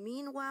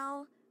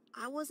 Meanwhile,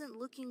 I wasn't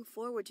looking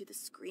forward to the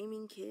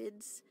screaming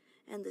kids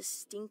and the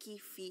stinky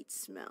feet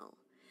smell,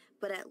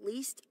 but at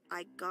least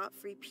I got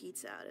free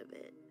pizza out of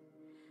it.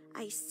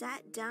 I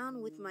sat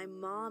down with my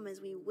mom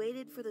as we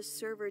waited for the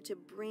server to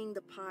bring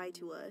the pie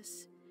to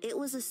us. It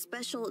was a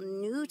special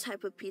new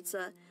type of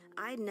pizza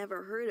I'd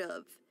never heard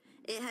of.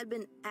 It had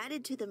been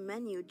added to the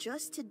menu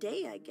just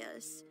today, I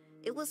guess.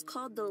 It was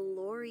called the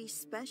Lori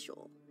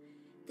Special.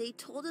 They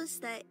told us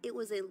that it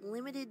was a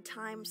limited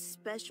time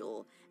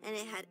special and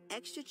it had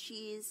extra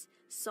cheese,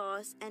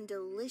 sauce, and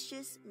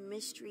delicious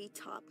mystery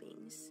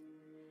toppings.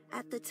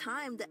 At the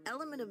time, the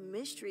element of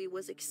mystery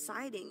was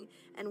exciting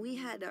and we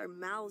had our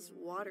mouths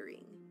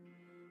watering.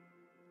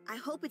 I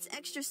hope it's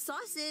extra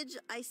sausage,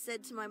 I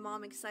said to my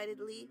mom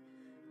excitedly.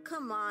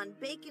 Come on,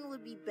 bacon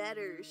would be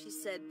better, she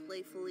said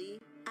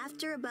playfully.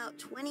 After about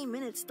 20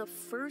 minutes, the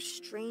first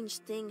strange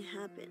thing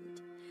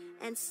happened.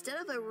 Instead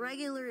of a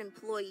regular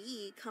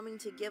employee coming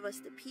to give us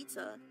the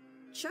pizza,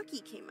 Chucky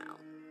came out.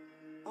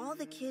 All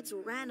the kids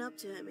ran up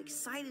to him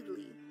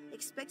excitedly,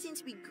 expecting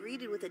to be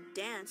greeted with a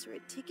dance or a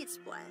ticket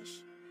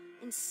splash.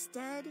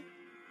 Instead,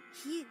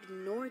 he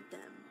ignored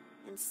them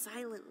and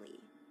silently,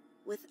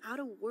 without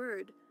a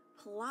word,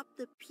 plopped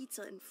the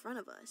pizza in front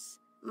of us.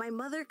 My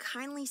mother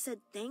kindly said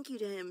thank you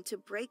to him to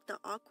break the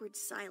awkward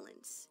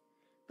silence,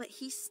 but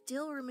he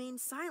still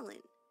remained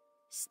silent,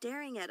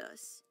 staring at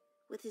us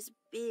with his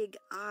big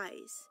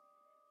eyes,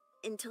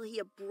 until he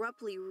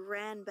abruptly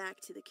ran back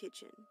to the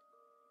kitchen.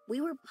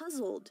 We were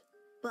puzzled,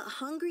 but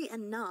hungry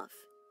enough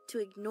to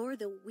ignore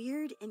the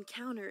weird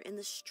encounter and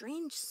the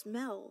strange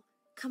smell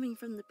coming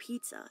from the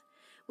pizza,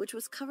 which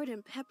was covered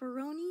in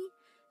pepperoni,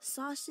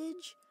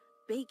 sausage,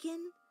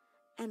 bacon,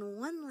 and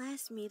one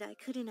last meat I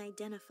couldn't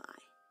identify.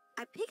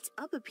 I picked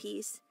up a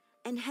piece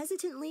and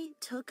hesitantly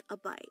took a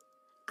bite.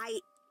 I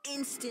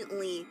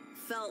instantly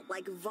felt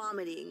like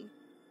vomiting.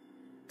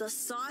 The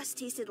sauce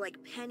tasted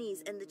like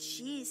pennies and the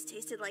cheese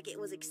tasted like it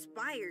was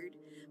expired.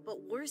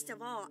 But worst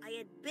of all, I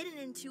had bitten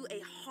into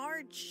a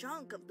hard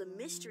chunk of the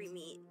mystery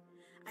meat.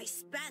 I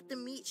spat the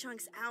meat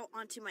chunks out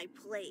onto my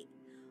plate,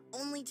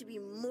 only to be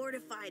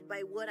mortified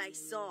by what I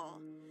saw.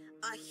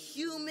 A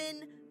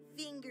human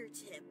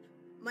fingertip.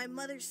 My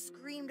mother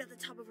screamed at the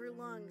top of her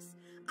lungs,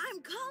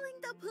 "I'm calling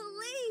the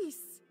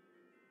police!"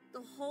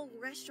 The whole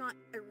restaurant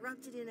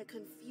erupted in a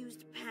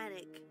confused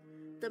panic.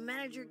 The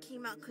manager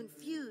came out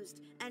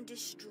confused and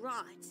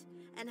distraught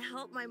and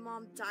helped my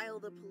mom dial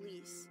the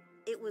police.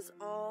 It was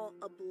all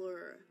a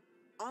blur.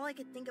 All I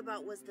could think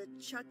about was the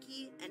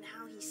Chucky and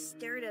how he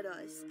stared at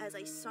us as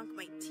I sunk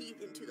my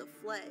teeth into the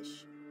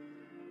flesh.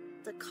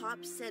 The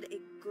cops said a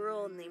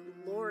girl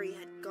named Lori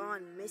had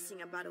gone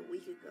missing about a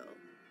week ago.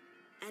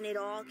 And it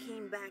all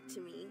came back to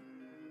me.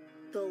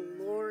 The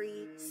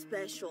Lori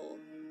Special.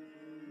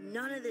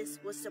 None of this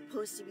was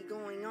supposed to be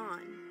going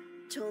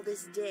on. Till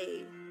this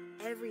day,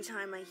 every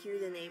time I hear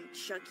the name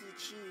Chuck E.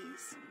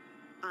 Cheese,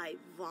 I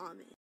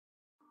vomit.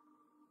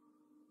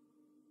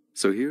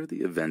 So here are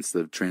the events that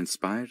have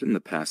transpired in the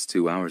past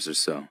 2 hours or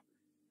so,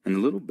 and a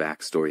little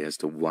backstory as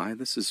to why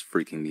this is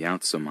freaking me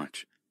out so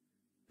much.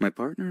 My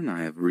partner and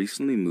I have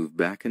recently moved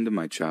back into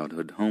my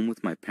childhood home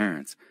with my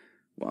parents,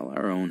 while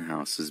our own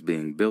house is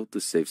being built to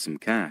save some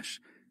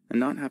cash and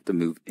not have to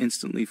move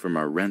instantly from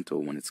our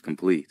rental when it's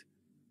complete.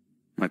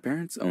 My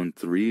parents own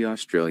 3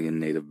 Australian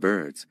native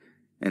birds,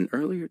 and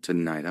earlier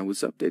tonight I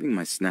was updating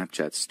my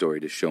Snapchat story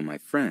to show my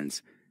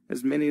friends,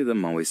 as many of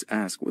them always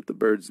ask what the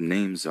birds'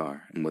 names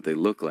are and what they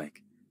look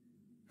like.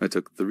 I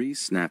took 3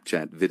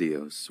 Snapchat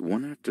videos,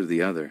 one after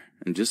the other,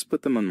 and just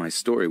put them on my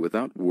story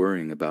without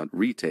worrying about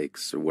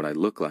retakes or what I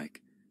look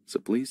like, so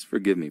please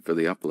forgive me for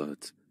the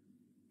uploads.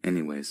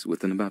 Anyways,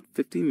 within about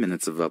 15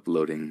 minutes of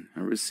uploading,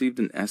 I received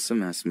an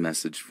SMS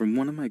message from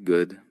one of my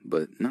good,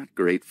 but not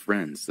great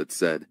friends that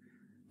said,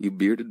 "You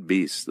bearded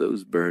beasts,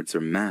 those birds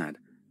are mad.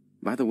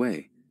 By the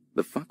way,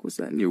 the fuck was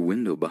that in your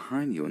window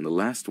behind you in the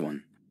last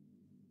one?"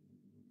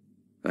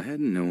 I had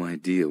no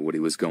idea what he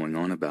was going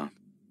on about,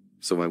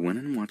 so I went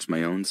and watched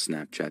my own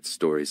Snapchat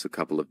stories a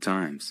couple of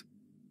times.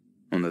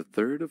 On the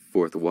third or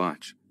fourth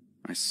watch,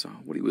 I saw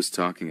what he was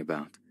talking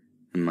about,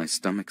 and my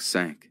stomach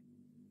sank.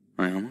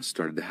 I almost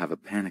started to have a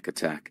panic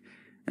attack,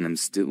 and I'm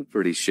still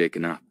pretty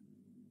shaken up.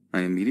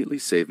 I immediately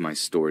saved my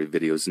story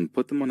videos and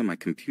put them onto my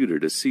computer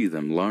to see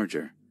them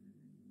larger.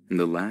 In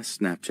the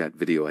last Snapchat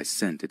video I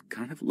sent, it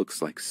kind of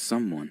looks like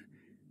someone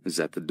is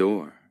at the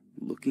door,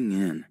 looking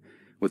in,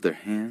 with their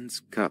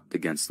hands cupped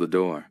against the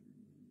door.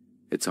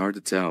 It's hard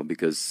to tell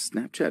because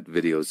Snapchat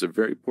videos are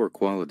very poor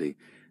quality,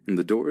 and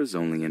the door is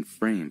only in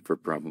frame for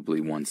probably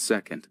 1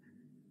 second.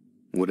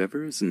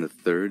 Whatever is in the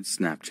third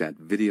Snapchat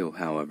video,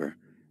 however,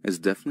 is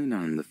definitely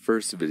not in the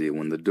first video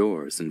when the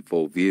door is in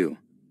full view.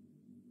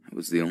 I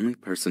was the only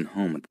person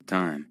home at the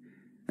time,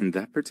 and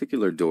that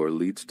particular door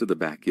leads to the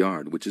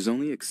backyard, which is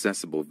only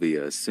accessible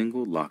via a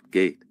single locked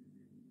gate.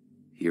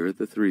 Here are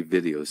the 3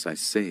 videos I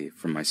saved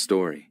from my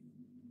story.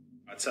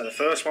 So the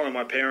first one of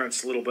my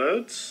parents' little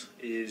birds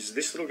is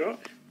this little guy.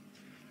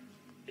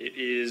 It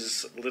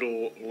is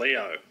little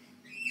Leo.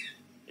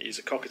 He's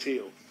a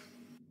cockatiel.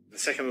 The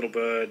second little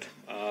bird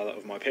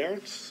of my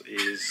parents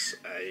is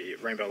a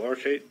rainbow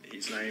lorikeet.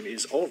 His name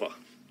is Oliver.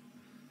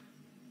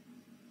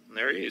 And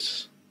there he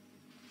is.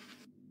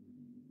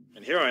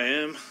 And here I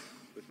am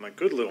with my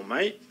good little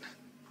mate,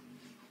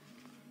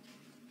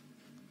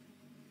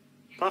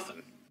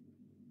 Puffin.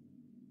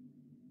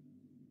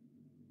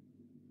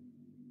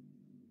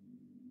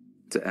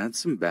 To add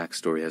some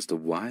backstory as to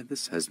why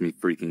this has me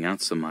freaking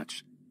out so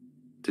much,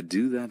 to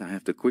do that I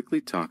have to quickly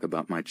talk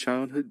about my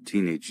childhood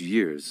teenage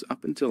years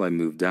up until I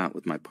moved out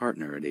with my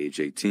partner at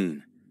age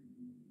 18.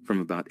 From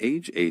about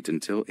age 8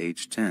 until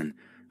age 10,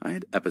 I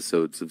had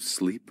episodes of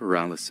sleep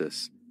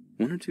paralysis,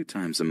 1 or 2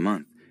 times a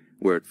month,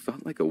 where it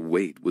felt like a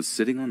weight was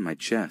sitting on my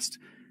chest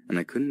and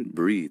I couldn't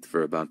breathe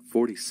for about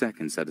 40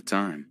 seconds at a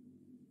time.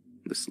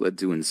 This led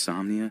to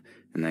insomnia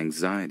and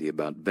anxiety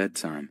about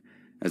bedtime,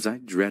 as I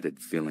dreaded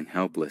feeling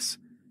helpless.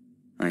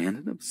 I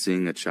ended up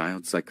seeing a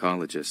child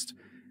psychologist,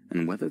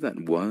 and whether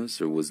that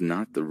was or was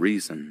not the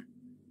reason,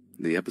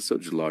 the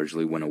episodes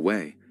largely went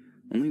away,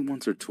 only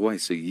once or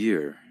twice a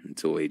year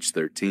until age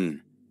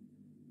 13.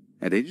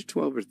 At age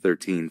 12 or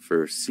 13,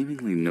 for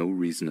seemingly no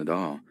reason at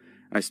all,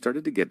 I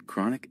started to get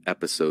chronic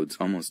episodes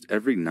almost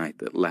every night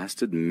that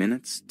lasted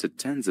minutes to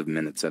tens of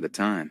minutes at a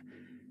time.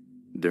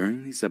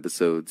 During these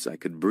episodes, I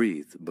could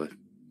breathe, but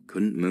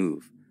couldn't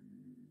move.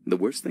 The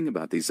worst thing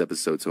about these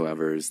episodes,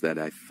 however, is that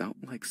I felt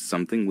like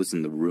something was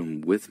in the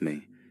room with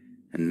me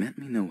and meant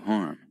me no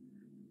harm,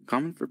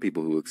 common for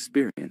people who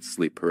experience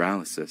sleep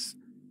paralysis.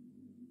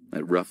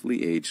 At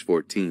roughly age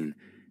 14,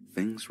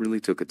 things really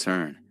took a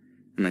turn,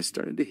 and I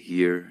started to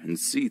hear and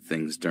see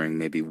things during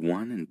maybe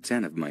 1 in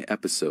 10 of my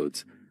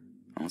episodes,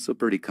 also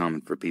pretty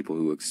common for people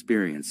who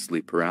experience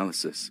sleep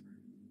paralysis.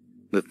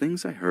 The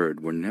things I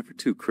heard were never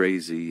too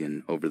crazy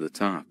and over the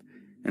top,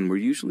 and were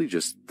usually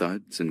just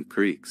thuds and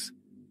creaks.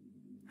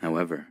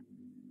 However,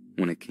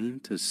 when it came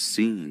to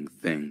seeing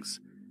things,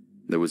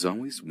 there was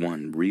always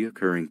one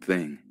reoccurring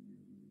thing: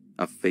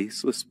 a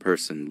faceless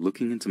person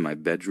looking into my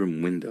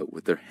bedroom window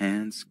with their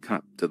hands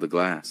cupped to the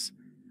glass.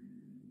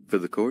 For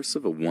the course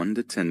of a 1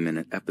 to 10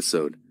 minute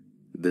episode,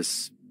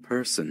 this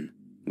person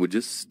would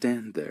just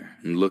stand there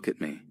and look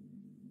at me.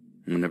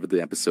 Whenever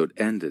the episode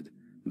ended,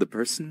 the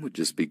person would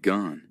just be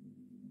gone.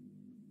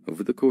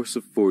 Over the course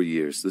of 4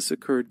 years, this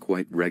occurred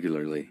quite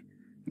regularly,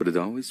 but it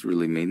always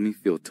really made me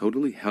feel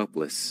totally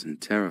helpless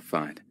and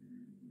terrified.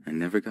 I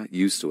never got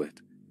used to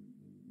it.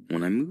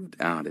 When I moved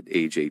out at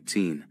age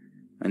 18,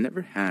 I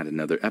never had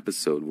another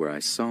episode where I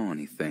saw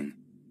anything.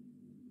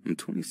 I'm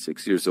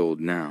 26 years old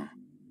now,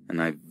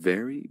 and I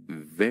very,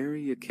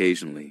 very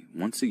occasionally,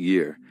 once a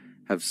year,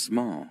 have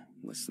small,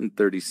 less than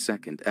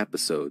 30-second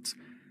episodes,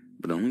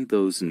 but only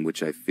those in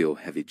which I feel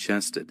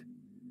heavy-chested.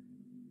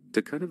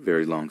 To cut a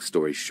very long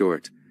story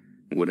short,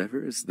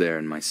 whatever is there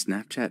in my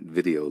Snapchat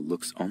video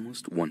looks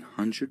almost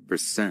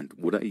 100%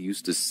 what I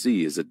used to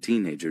see as a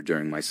teenager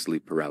during my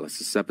sleep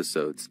paralysis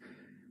episodes,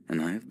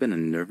 and I have been a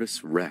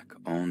nervous wreck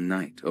all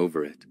night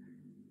over it.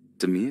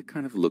 To me, it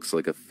kind of looks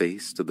like a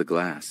face to the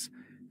glass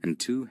and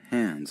 2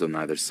 hands on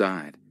either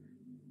side.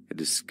 It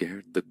has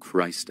scared the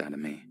Christ out of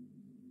me.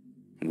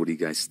 What do you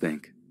guys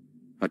think?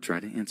 I'll try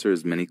to answer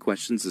as many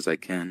questions as I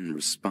can and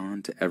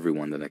respond to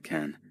everyone that I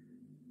can.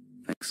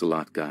 Thanks a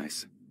lot,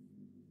 guys.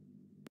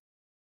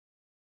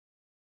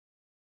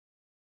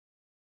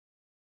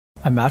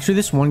 I matched with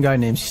this one guy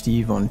named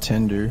Steve on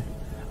Tinder.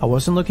 I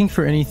wasn't looking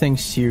for anything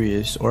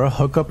serious or a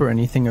hookup or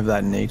anything of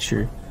that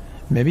nature.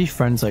 Maybe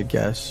friends, I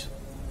guess.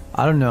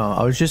 I don't know,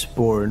 I was just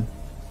bored.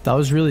 That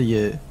was really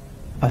it.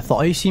 I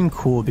thought he seemed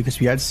cool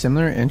because we had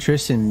similar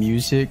interests in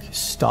music,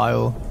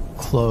 style,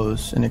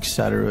 clothes, and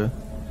etc.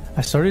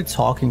 I started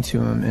talking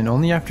to him, and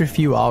only after a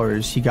few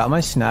hours, he got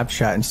my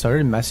Snapchat and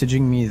started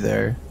messaging me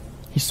there.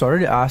 He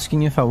started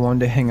asking if I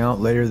wanted to hang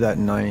out later that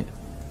night.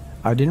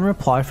 I didn't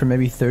reply for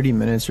maybe 30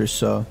 minutes or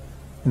so,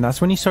 and that's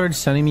when he started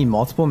sending me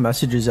multiple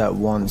messages at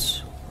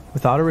once,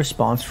 without a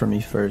response from me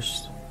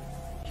first.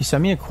 He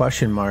sent me a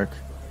question mark,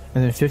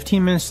 and then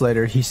 15 minutes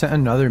later, he sent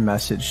another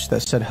message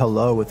that said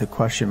hello with a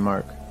question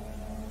mark.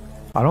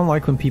 I don't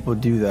like when people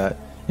do that,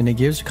 and it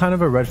gives kind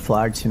of a red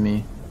flag to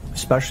me,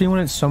 especially when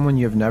it's someone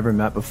you have never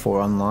met before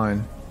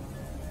online.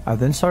 I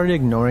then started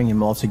ignoring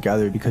him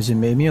altogether because it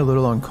made me a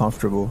little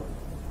uncomfortable.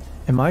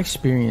 In my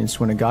experience,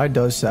 when a guy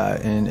does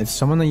that and it's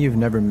someone that you've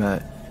never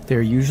met, they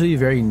are usually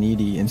very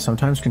needy and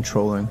sometimes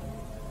controlling.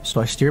 So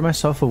I steered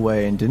myself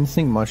away and didn't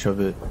think much of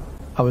it.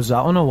 I was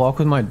out on a walk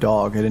with my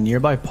dog at a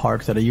nearby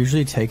park that I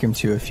usually take him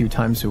to a few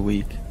times a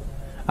week.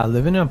 I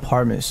live in an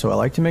apartment, so I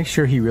like to make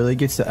sure he really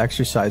gets the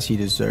exercise he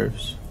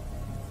deserves.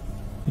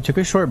 We took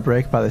a short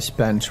break by this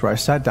bench where I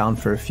sat down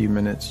for a few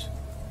minutes.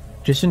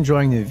 Just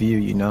enjoying the view,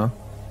 you know,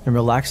 and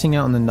relaxing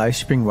out in the nice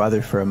spring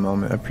weather for a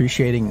moment,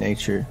 appreciating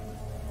nature.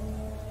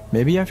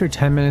 Maybe after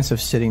 10 minutes of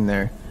sitting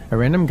there, a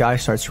random guy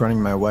starts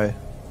running my way.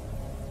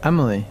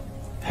 "Emily,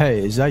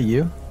 hey, is that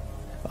you?"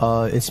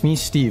 It's me,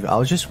 Steve. I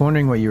was just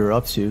wondering what you were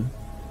up to.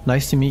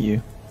 Nice to meet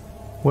you."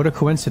 "What a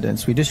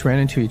coincidence, we just ran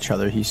into each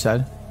other," he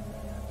said.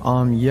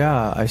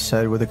 Yeah," I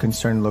said with a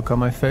concerned look on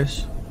my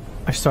face.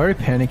 I started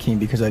panicking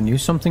because I knew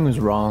something was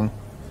wrong.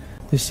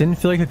 This didn't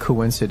feel like a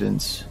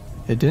coincidence.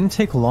 It didn't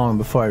take long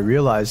before I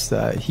realized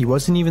that he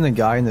wasn't even the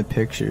guy in the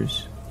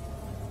pictures.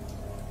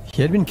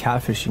 He had been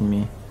catfishing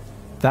me.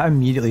 That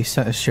immediately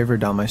sent a shiver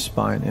down my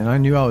spine, and I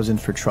knew I was in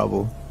for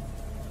trouble.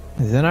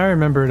 Then I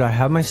remembered I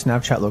had my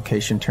Snapchat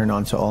location turned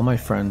on to all my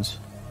friends.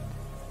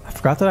 I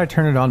forgot that I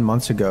turned it on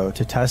months ago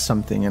to test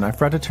something, and I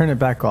forgot to turn it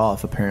back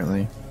off,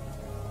 apparently.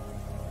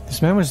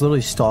 This man was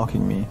literally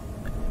stalking me.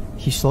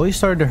 He slowly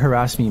started to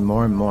harass me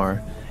more and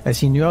more, as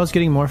he knew I was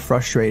getting more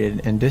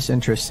frustrated and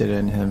disinterested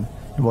in him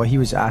and what he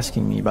was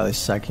asking me by the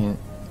second.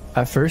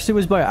 At first it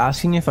was by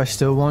asking if I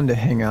still wanted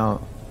to hang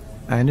out.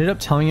 I ended up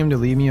telling him to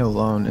leave me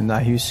alone and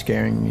that he was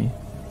scaring me.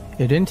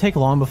 It didn't take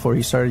long before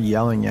he started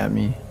yelling at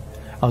me.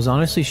 I was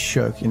honestly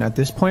shook, and at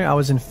this point I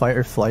was in fight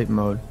or flight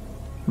mode.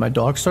 My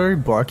dog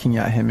started barking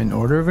at him in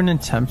order of an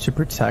attempt to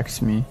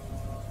protect me.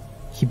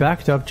 He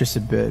backed up just a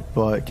bit,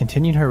 but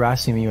continued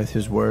harassing me with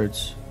his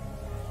words.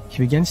 He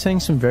began saying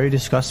some very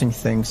disgusting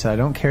things that I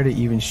don't care to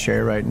even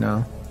share right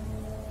now.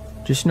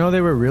 Just know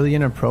they were really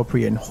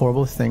inappropriate and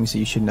horrible things that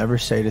you should never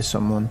say to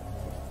someone.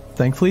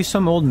 Thankfully,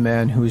 some old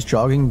man who was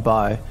jogging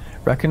by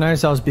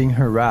recognized I was being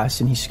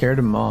harassed and he scared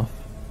him off.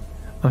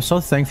 I'm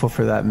so thankful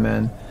for that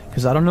man,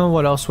 because I don't know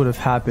what else would have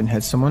happened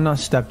had someone not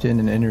stepped in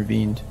and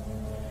intervened.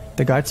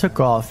 The guy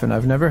took off and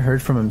I've never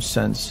heard from him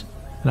since,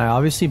 and I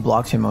obviously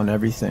blocked him on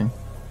everything.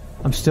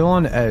 I'm still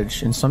on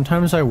edge, and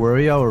sometimes I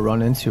worry I will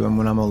run into him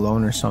when I'm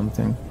alone or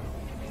something.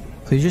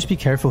 Please just be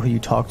careful who you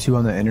talk to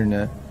on the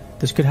internet.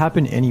 This could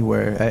happen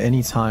anywhere, at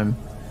any time.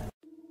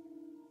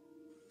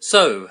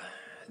 So,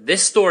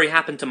 this story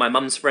happened to my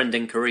mum's friend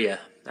in Korea,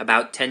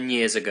 about 10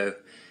 years ago.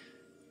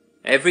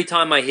 Every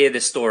time I hear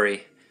this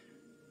story,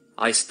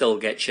 I still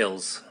get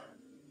chills.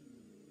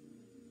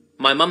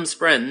 My mum's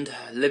friend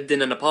lived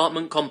in an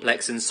apartment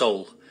complex in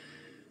Seoul.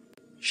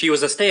 She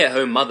was a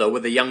stay-at-home mother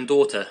with a young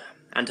daughter,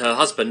 and her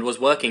husband was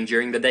working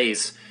during the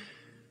days.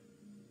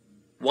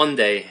 One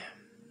day,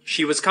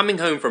 she was coming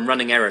home from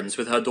running errands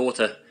with her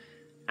daughter,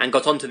 and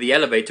got onto the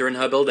elevator in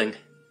her building.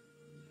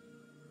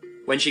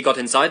 When she got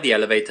inside the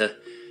elevator,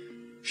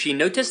 she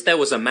noticed there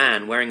was a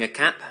man wearing a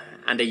cap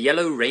and a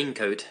yellow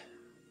raincoat,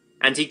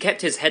 and he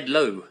kept his head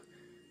low,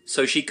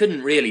 so she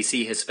couldn't really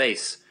see his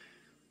face.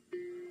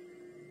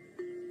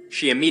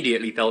 She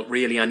immediately felt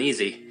really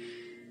uneasy,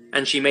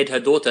 and she made her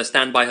daughter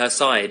stand by her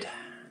side,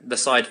 the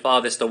side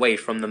farthest away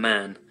from the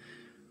man.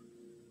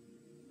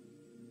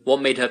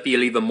 What made her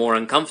feel even more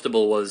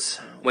uncomfortable was,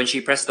 when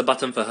she pressed the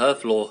button for her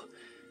floor,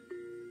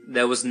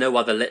 there was no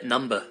other lit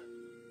number.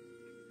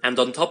 And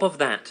on top of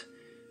that,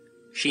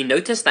 she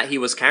noticed that he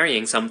was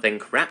carrying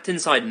something wrapped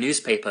inside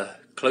newspaper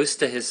close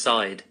to his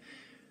side.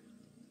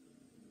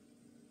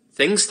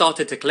 Things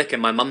started to click in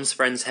my mum's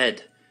friend's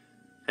head,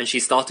 and she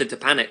started to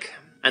panic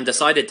and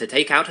decided to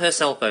take out her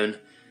cell phone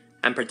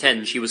and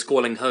pretend she was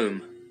calling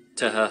home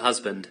to her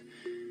husband,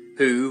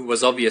 who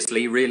was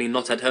obviously really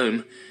not at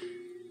home,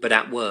 but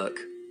at work.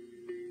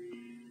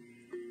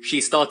 She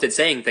started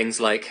saying things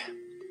like,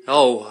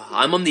 "Oh,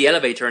 I'm on the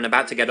elevator and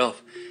about to get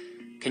off.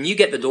 Can you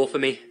get the door for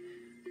me?"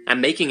 and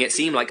making it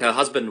seem like her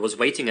husband was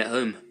waiting at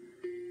home.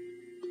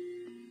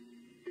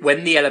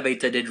 When the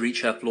elevator did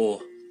reach her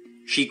floor,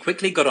 she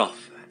quickly got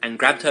off and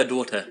grabbed her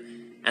daughter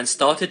and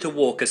started to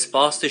walk as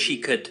fast as she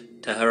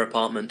could to her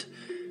apartment.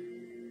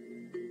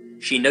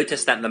 She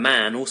noticed that the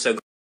man also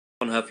got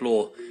on her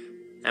floor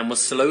and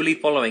was slowly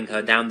following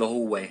her down the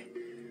hallway.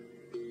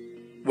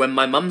 When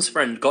my mum's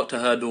friend got to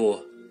her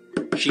door,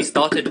 she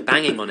started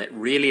banging on it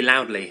really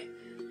loudly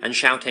and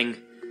shouting,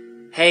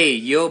 "Hey,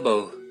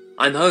 Yobo,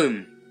 I'm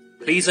home.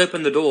 Please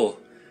open the door."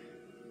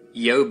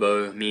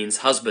 Yobo means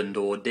husband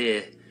or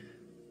dear.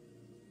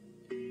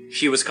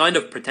 She was kind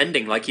of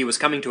pretending like he was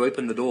coming to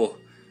open the door.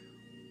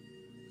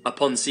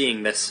 Upon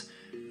seeing this,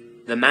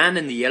 the man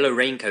in the yellow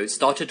raincoat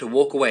started to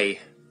walk away,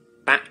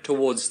 back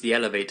towards the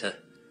elevator.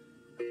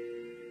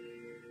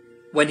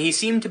 When he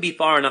seemed to be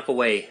far enough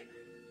away,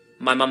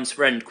 my mum's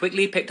friend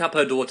quickly picked up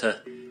her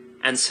daughter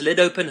and slid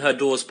open her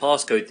door's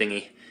passcode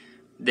thingy.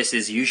 This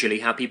is usually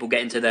how people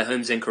get into their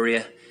homes in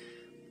Korea.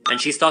 And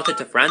she started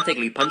to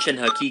frantically punch in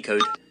her key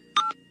code.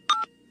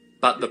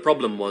 But the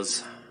problem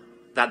was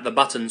that the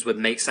buttons would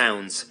make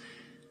sounds,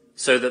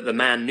 so that the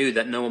man knew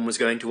that no one was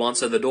going to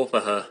answer the door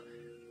for her.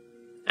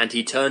 And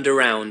he turned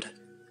around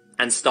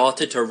and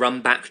started to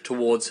run back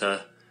towards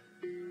her.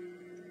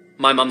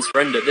 My mum's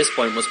friend at this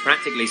point was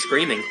practically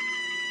screaming,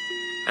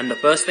 and the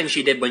first thing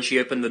she did when she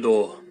opened the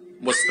door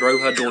was throw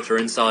her daughter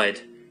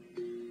inside.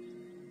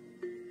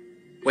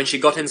 When she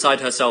got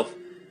inside herself,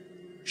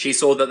 she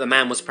saw that the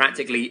man was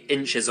practically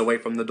inches away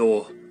from the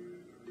door,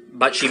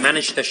 but she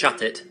managed to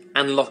shut it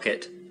and lock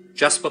it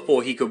just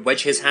before he could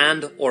wedge his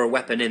hand or a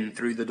weapon in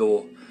through the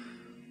door.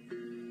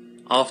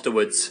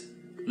 Afterwards,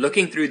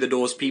 looking through the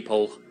door's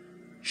peephole,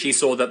 she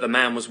saw that the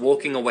man was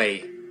walking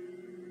away,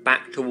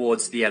 back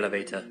towards the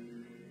elevator.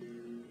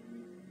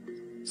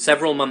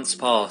 Several months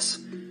pass,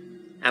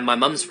 and my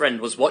mum's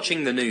friend was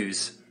watching the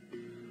news,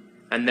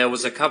 and there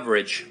was a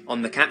coverage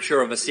on the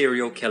capture of a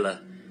serial killer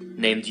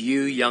named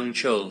Yu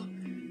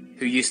Young-chul,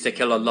 who used to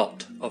kill a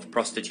lot of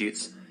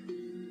prostitutes.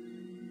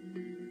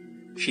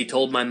 She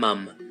told my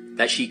mum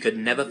that she could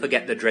never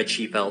forget the dread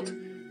she felt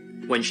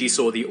when she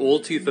saw the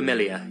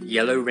all-too-familiar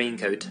yellow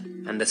raincoat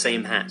and the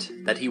same hat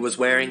that he was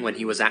wearing when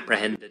he was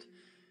apprehended.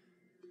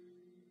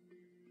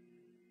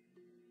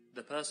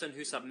 The person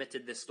who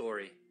submitted this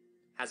story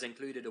has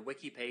included a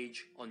wiki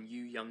page on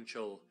Yu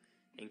Young-chul,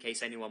 in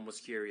case anyone was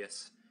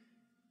curious.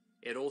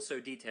 It also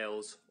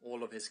details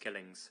all of his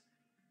killings.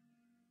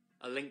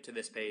 A link to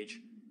this page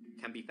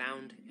can be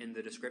found in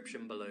the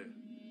description below.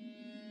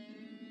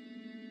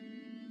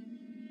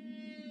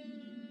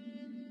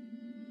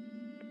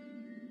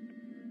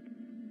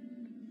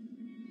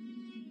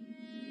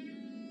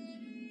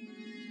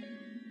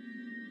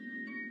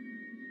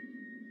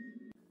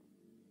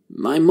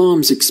 My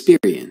Mom's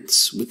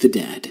Experience with the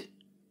Dead,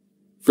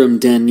 from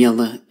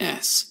Daniela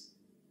S.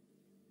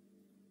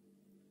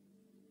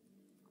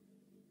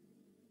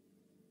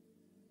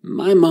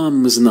 My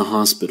mom was in the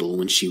hospital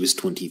when she was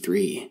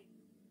 23.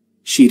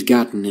 She'd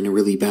gotten in a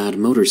really bad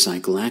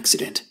motorcycle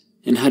accident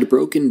and had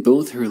broken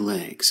both her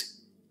legs.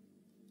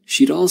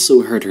 She'd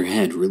also hurt her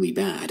head really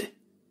bad.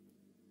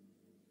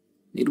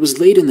 It was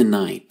late in the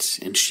night,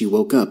 and she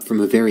woke up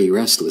from a very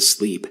restless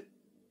sleep.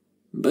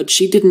 But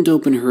she didn't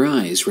open her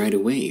eyes right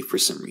away for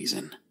some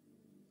reason.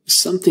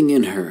 Something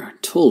in her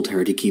told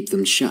her to keep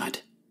them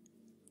shut.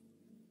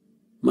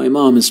 My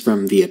mom is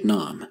from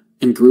Vietnam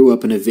and grew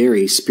up in a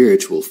very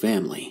spiritual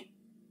family.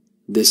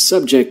 This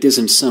subject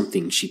isn't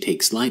something she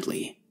takes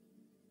lightly.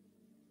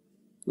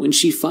 When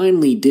she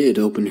finally did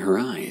open her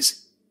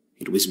eyes,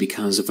 it was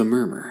because of a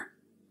murmur,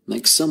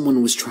 like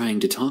someone was trying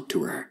to talk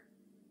to her.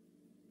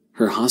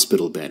 Her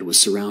hospital bed was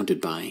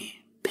surrounded by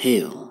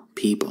pale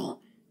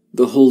people.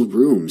 The whole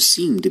room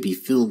seemed to be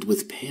filled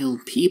with pale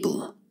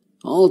people,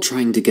 all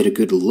trying to get a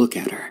good look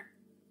at her.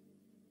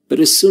 But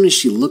as soon as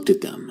she looked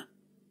at them,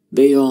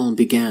 they all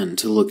began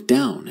to look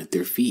down at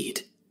their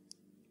feet.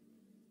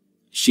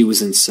 She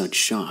was in such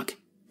shock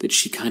that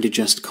she kinda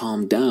just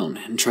calmed down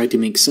and tried to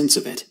make sense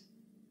of it.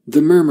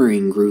 The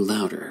murmuring grew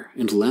louder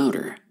and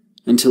louder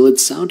until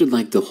it sounded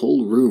like the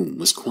whole room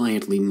was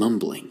quietly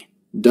mumbling,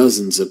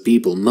 dozens of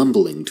people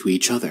mumbling to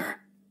each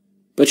other.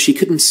 But she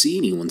couldn't see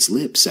anyone's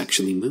lips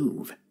actually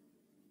move.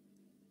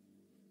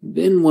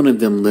 Then one of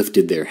them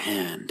lifted their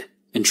hand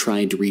and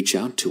tried to reach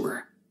out to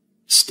her,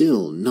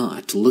 still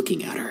not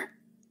looking at her.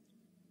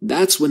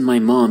 That's when my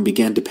mom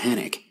began to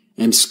panic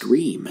and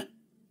scream.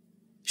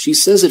 She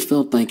says it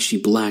felt like she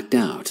blacked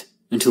out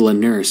until a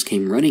nurse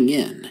came running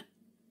in,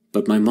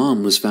 but my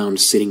mom was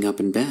found sitting up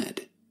in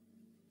bed.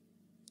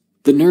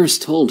 The nurse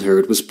told her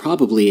it was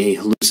probably a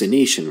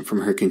hallucination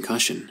from her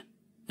concussion,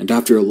 and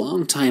after a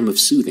long time of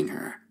soothing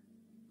her,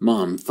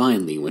 Mom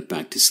finally went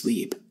back to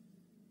sleep.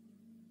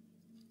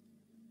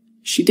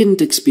 She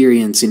didn't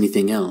experience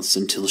anything else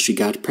until she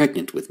got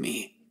pregnant with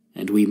me,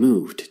 and we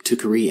moved to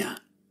Korea.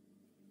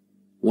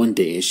 One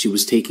day as she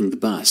was taking the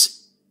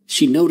bus,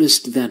 she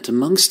noticed that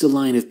amongst a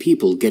line of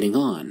people getting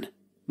on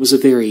was a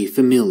very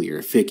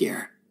familiar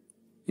figure.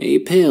 A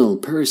pale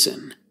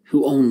person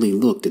who only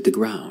looked at the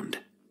ground.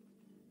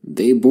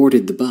 They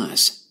boarded the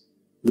bus.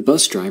 The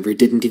bus driver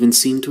didn't even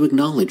seem to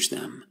acknowledge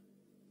them.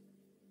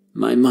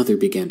 My mother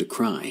began to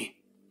cry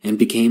and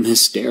became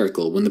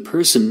hysterical when the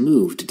person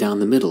moved down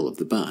the middle of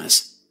the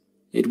bus.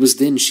 It was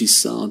then she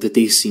saw that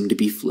they seemed to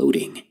be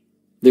floating.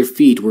 Their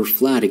feet were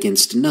flat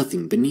against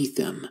nothing beneath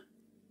them.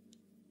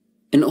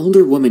 An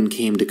older woman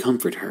came to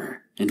comfort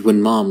her, and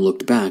when Mom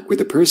looked back where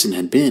the person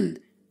had been,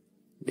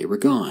 they were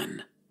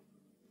gone.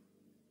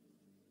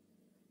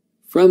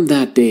 From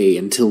that day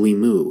until we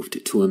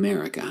moved to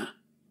America,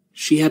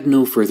 she had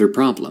no further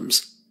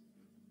problems.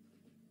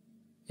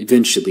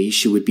 Eventually,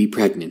 she would be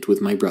pregnant with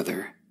my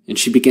brother, and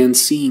she began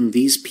seeing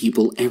these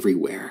people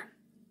everywhere.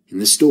 In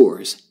the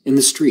stores, in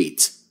the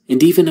streets,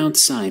 and even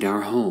outside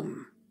our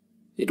home.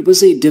 It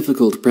was a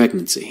difficult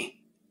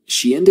pregnancy.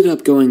 She ended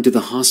up going to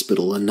the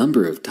hospital a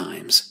number of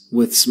times,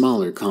 with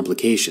smaller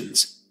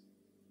complications.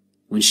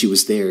 When she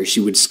was there, she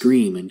would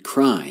scream and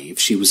cry if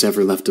she was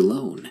ever left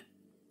alone.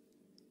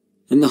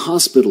 In the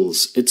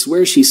hospitals, it's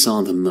where she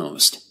saw them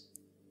most.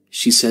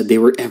 She said they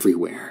were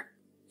everywhere.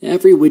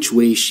 Every which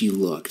way she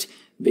looked,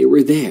 they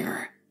were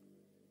there.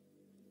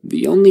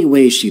 The only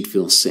way she'd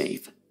feel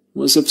safe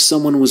was if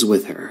someone was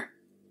with her,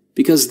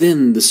 because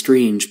then the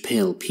strange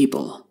pale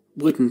people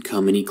wouldn't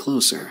come any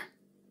closer.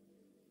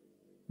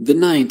 The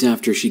night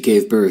after she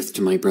gave birth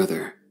to my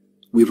brother,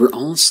 we were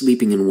all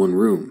sleeping in one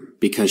room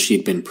because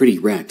she'd been pretty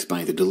wrecked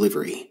by the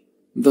delivery.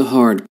 The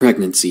hard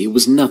pregnancy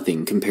was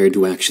nothing compared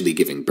to actually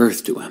giving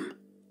birth to him.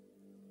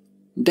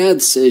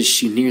 Dad says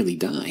she nearly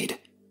died,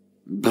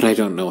 but I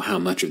don't know how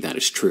much of that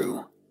is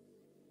true.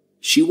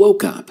 She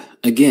woke up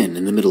again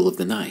in the middle of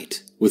the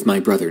night with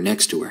my brother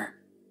next to her,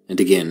 and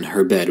again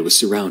her bed was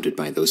surrounded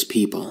by those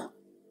people.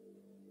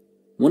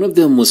 One of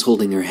them was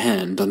holding her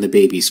hand on the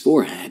baby's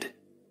forehead,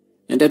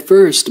 and at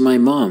first my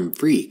mom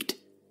freaked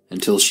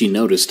until she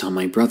noticed how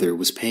my brother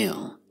was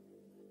pale.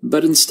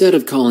 But instead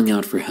of calling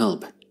out for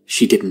help,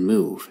 she didn't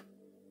move.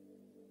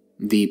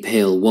 The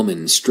pale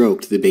woman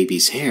stroked the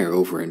baby's hair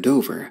over and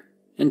over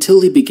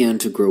until he began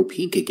to grow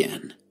pink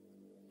again,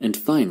 and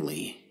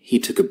finally he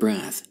took a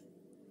breath.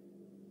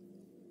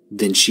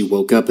 Then she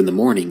woke up in the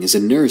morning as a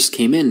nurse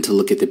came in to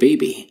look at the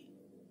baby.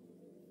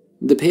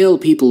 The pale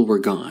people were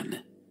gone.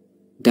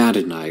 Dad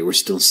and I were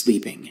still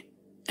sleeping,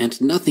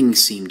 and nothing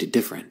seemed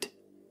different.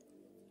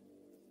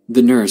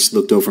 The nurse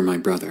looked over my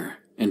brother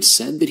and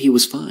said that he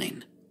was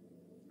fine.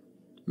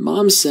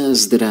 Mom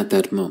says that at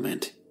that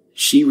moment,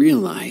 she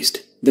realized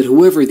that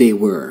whoever they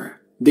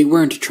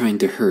weren't trying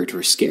to hurt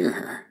or scare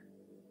her.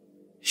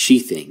 She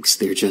thinks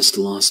they're just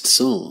lost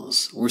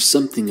souls or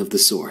something of the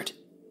sort,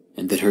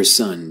 and that her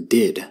son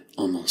did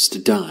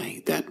almost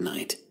die that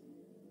night.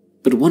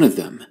 But one of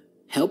them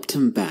helped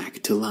him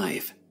back to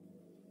life.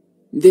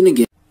 Then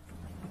again,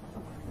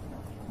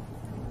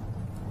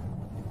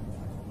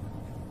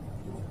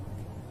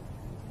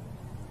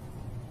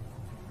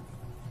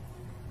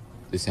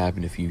 this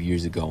happened a few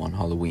years ago on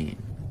Halloween.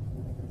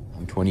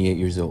 I'm 28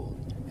 years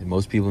old, and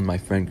most people in my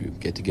friend group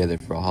get together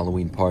for a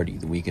Halloween party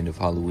the weekend of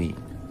Halloween.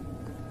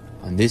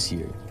 On this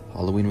year,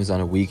 Halloween was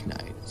on a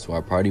weeknight, so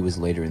our party was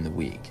later in the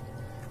week.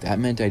 That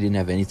meant I didn't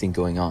have anything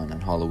going on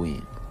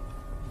Halloween.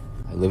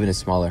 I live in a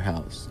smaller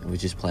house and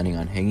was just planning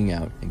on hanging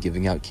out and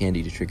giving out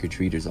candy to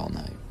trick-or-treaters all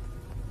night.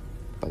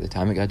 By the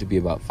time it got to be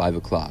about 5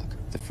 o'clock,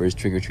 the first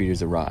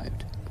trick-or-treaters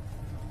arrived.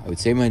 I would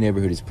say my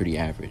neighborhood is pretty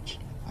average.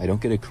 I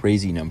don't get a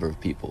crazy number of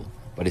people,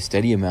 but a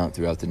steady amount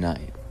throughout the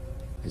night.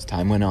 As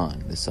time went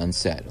on, the sun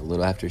set a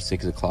little after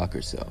 6 o'clock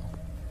or so.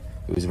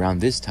 It was around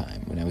this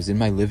time when I was in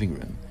my living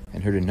room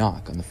and heard a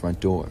knock on the front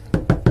door.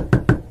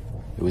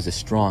 It was a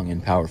strong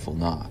and powerful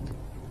knock.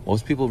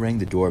 Most people rang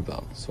the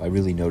doorbell, so I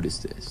really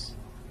noticed this.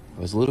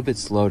 I was a little bit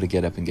slow to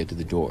get up and get to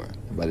the door,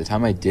 and by the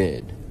time I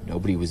did,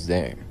 nobody was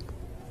there.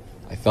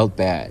 I felt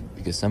bad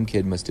because some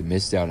kid must have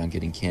missed out on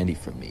getting candy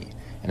from me,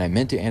 and I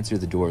meant to answer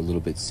the door a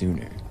little bit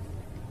sooner.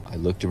 I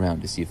looked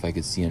around to see if I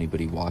could see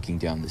anybody walking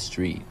down the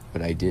street,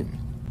 but I didn't.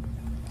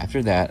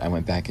 After that, I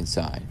went back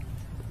inside.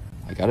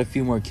 I got a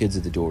few more kids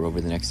at the door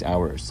over the next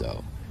hour or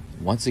so,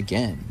 and once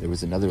again, there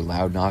was another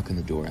loud knock on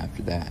the door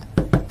after that.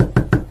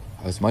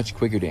 I was much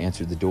quicker to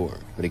answer the door,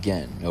 but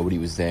again, nobody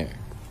was there.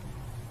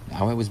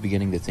 Now I was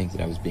beginning to think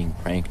that I was being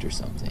pranked or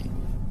something.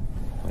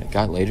 When it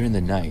got later in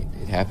the night,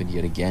 it happened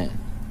yet again.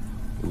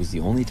 It was the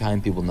only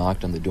time people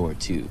knocked on the door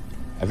too.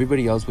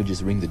 Everybody else would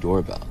just ring the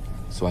doorbell,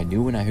 so I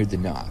knew when I heard the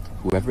knock,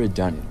 whoever had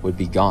done it would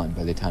be gone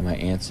by the time I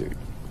answered.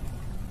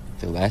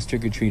 The last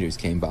trick-or-treaters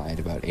came by at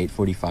about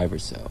 8:45 or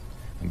so,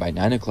 and by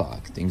 9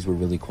 o'clock, things were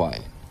really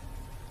quiet.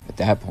 At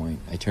that point,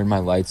 I turned my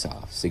lights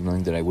off,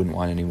 signaling that I wouldn't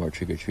want any more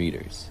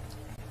trick-or-treaters.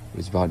 It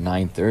was about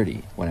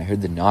 9:30 when I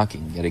heard the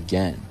knocking yet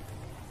again.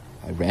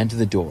 I ran to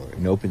the door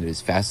and opened it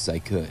as fast as I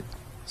could.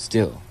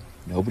 Still,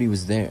 nobody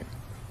was there.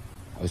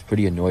 I was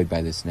pretty annoyed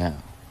by this now.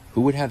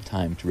 Who would have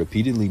time to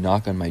repeatedly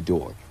knock on my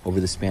door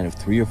over the span of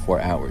 3 or 4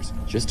 hours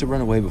just to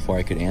run away before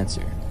I could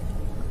answer?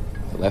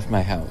 I left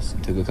my house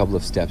and took a couple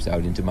of steps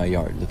out into my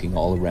yard looking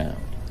all around.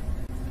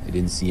 I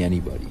didn't see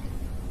anybody.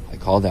 I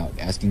called out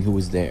asking who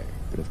was there,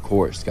 but of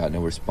course got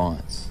no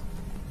response.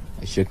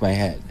 I shook my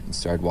head and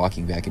started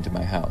walking back into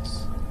my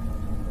house.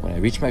 When I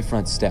reached my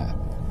front step,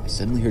 I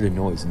suddenly heard a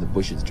noise in the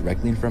bushes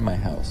directly in front of my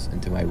house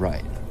and to my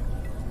right.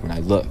 When I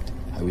looked,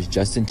 I was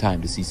just in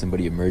time to see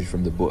somebody emerge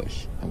from the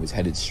bush and was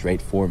headed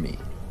straight for me.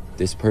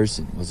 This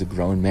person was a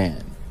grown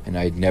man, and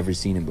I had never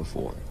seen him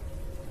before.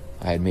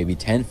 I had maybe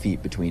 10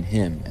 feet between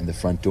him and the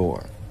front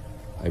door.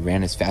 I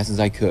ran as fast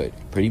as I could,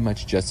 pretty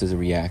much just as a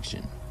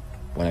reaction.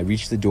 When I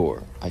reached the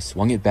door, I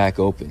swung it back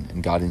open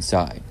and got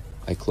inside.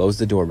 I closed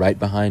the door right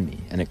behind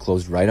me, and it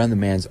closed right on the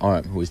man's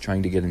arm who was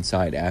trying to get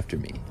inside after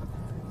me.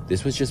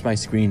 This was just my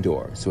screen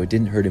door, so it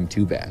didn't hurt him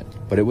too bad,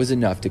 but it was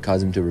enough to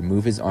cause him to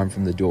remove his arm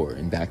from the door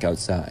and back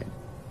outside.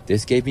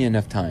 This gave me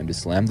enough time to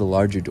slam the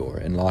larger door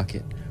and lock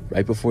it,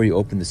 right before he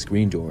opened the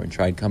screen door and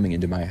tried coming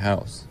into my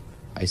house.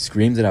 I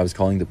screamed that I was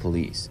calling the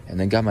police, and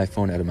then got my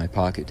phone out of my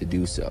pocket to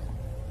do so.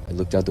 I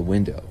looked out the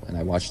window, and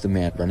I watched the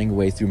man running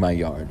away through my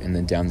yard and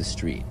then down the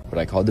street, but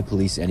I called the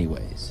police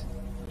anyways.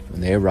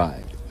 When they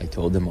arrived, I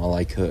told them all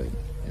I could,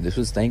 and this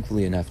was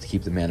thankfully enough to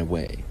keep the man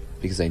away,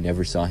 because I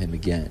never saw him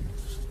again.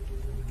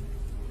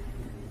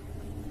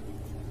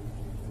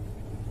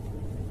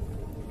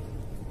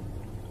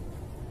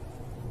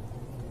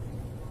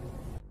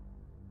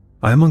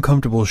 I am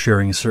uncomfortable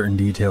sharing certain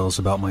details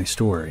about my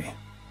story,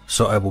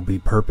 so I will be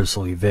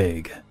purposely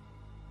vague.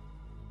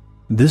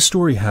 This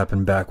story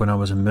happened back when I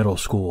was in middle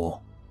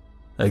school.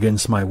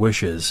 Against my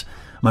wishes,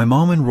 my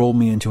mom enrolled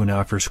me into an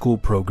after-school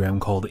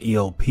program called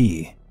ELP,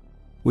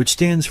 which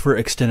stands for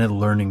Extended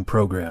Learning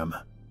Program.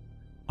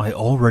 I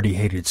already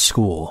hated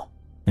school,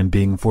 and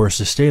being forced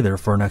to stay there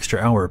for an extra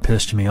hour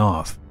pissed me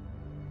off.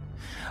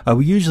 I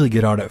would usually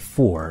get out at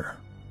 4,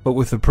 but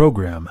with the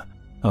program,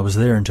 I was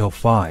there until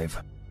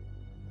 5.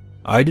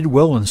 I did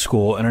well in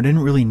school and I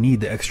didn't really need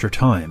the extra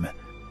time.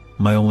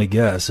 My only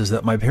guess is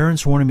that my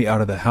parents wanted me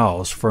out of the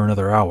house for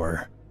another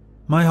hour.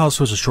 My house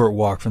was a short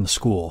walk from the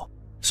school,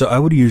 so I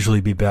would usually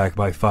be back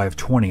by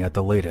 5:20 at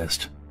the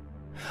latest.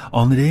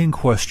 On the day in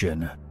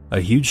question,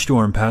 a huge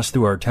storm passed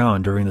through our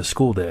town during the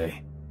school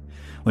day.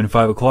 When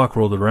 5 o'clock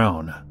rolled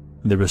around,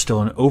 there was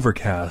still an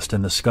overcast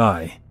in the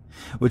sky,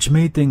 which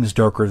made things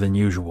darker than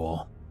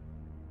usual.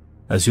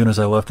 As soon as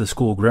I left the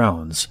school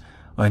grounds,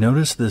 I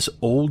noticed this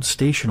old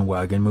station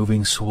wagon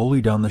moving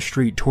slowly down the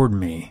street toward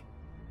me.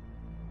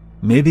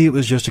 Maybe it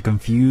was just a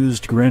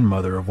confused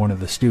grandmother of one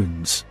of the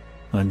students,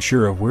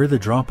 unsure of where the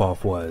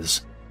drop-off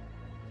was.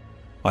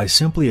 I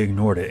simply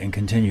ignored it and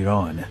continued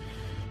on.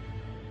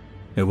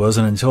 It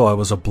wasn't until I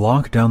was a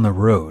block down the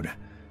road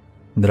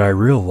that I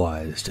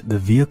realized the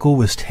vehicle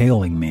was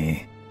tailing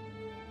me.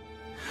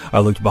 I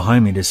looked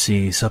behind me to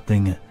see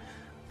something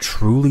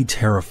truly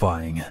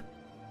terrifying.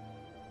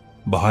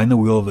 Behind the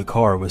wheel of the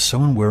car was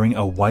someone wearing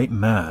a white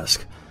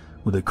mask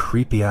with a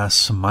creepy-ass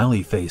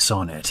smiley face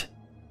on it.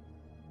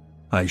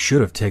 I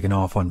should have taken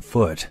off on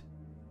foot,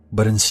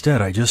 but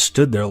instead I just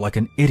stood there like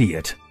an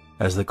idiot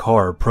as the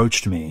car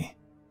approached me.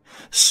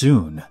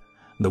 Soon,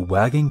 the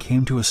wagon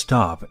came to a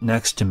stop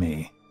next to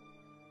me.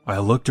 I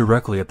looked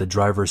directly at the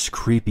driver's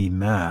creepy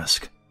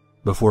mask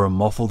before a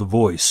muffled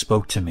voice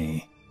spoke to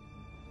me.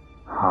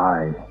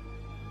 "Hi."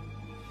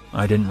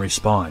 I didn't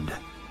respond.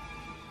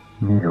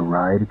 "Need a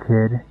ride,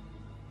 kid?"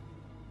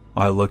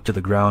 I looked to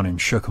the ground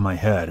and shook my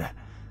head.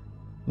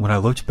 When I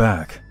looked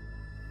back,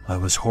 I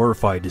was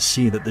horrified to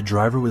see that the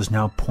driver was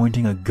now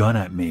pointing a gun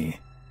at me.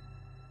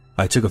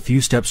 I took a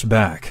few steps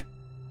back.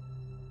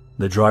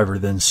 The driver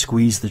then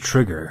squeezed the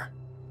trigger,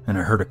 and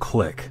I heard a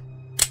click.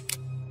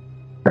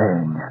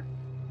 "Bang.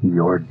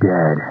 You're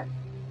dead."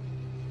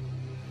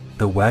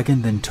 The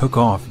wagon then took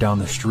off down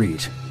the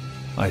street.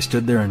 I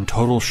stood there in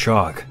total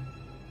shock.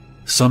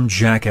 Some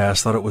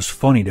jackass thought it was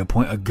funny to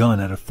point a gun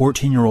at a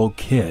 14-year-old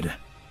kid.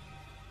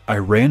 I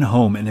ran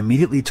home and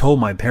immediately told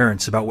my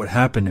parents about what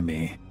happened to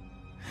me.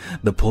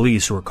 The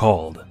police were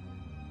called.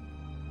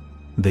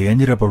 They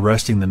ended up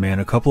arresting the man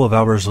a couple of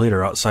hours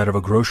later outside of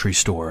a grocery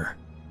store.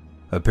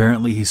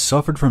 Apparently he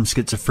suffered from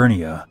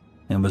schizophrenia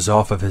and was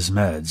off of his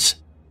meds.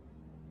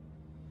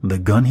 The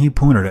gun he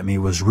pointed at me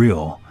was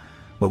real,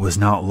 but was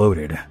not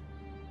loaded.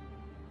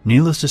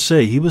 Needless to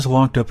say, he was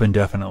locked up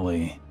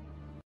indefinitely.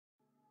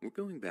 We're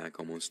going back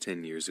almost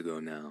 10 years ago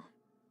now.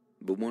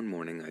 But one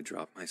morning I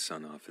dropped my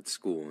son off at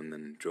school and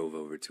then drove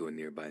over to a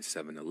nearby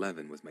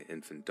 7-Eleven with my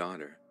infant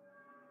daughter.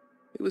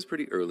 It was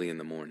pretty early in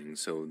the morning,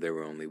 so there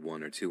were only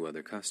 1 or 2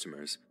 other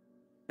customers,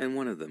 and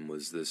one of them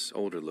was this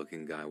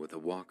older-looking guy with a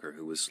walker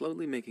who was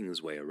slowly making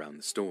his way around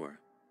the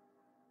store.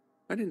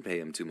 I didn't pay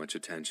him too much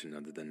attention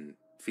other than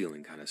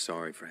feeling kind of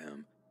sorry for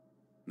him.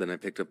 Then I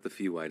picked up the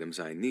few items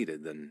I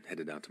needed, then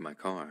headed out to my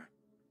car.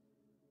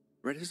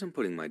 Right as I'm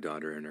putting my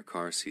daughter in her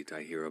car seat,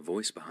 I hear a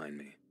voice behind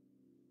me.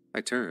 I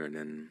turn,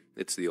 and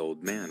it's the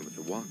old man with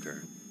the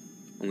walker,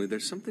 only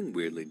there's something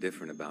weirdly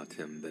different about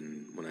him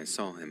than when I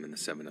saw him in the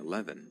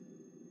 7-Eleven.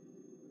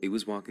 He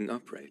was walking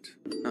upright,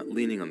 not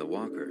leaning on the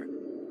walker,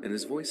 and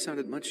his voice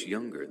sounded much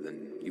younger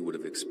than you would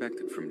have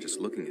expected from just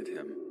looking at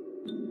him.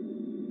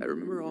 I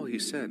remember all he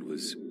said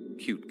was,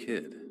 "Cute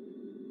kid."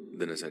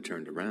 Then as I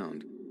turned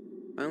around,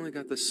 I only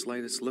got the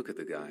slightest look at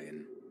the guy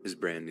and his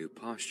brand new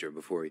posture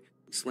before he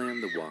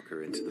slammed the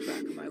walker into the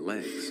back of my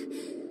legs.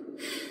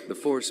 The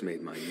force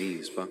made my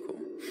knees buckle,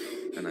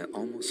 and I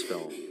almost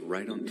fell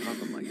right on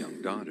top of my young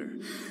daughter.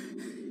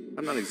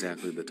 I'm not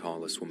exactly the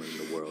tallest woman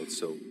in the world,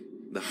 so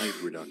the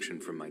height reduction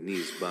from my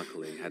knees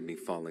buckling had me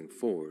falling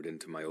forward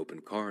into my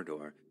open car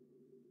door,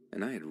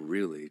 and I had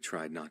really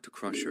tried not to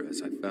crush her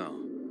as I fell.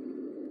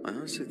 I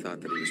honestly thought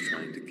that he was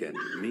trying to get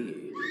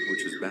me,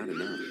 which was bad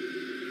enough.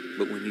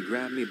 But when he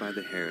grabbed me by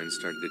the hair and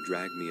started to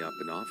drag me up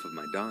and off of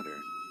my daughter,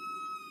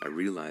 I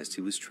realized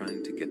he was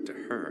trying to get to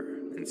her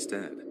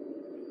instead.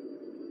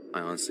 I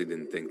honestly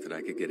didn't think that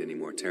I could get any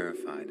more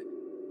terrified,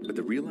 but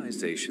the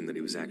realization that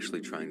he was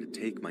actually trying to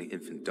take my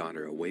infant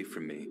daughter away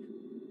from me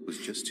was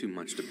just too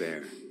much to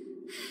bear.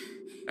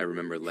 I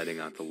remember letting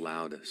out the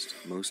loudest,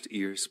 most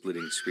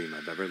ear-splitting scream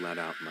I've ever let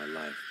out in my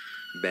life,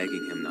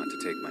 begging him not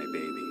to take my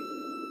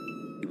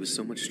baby. He was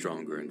so much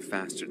stronger and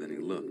faster than he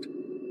looked,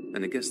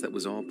 and I guess that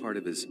was all part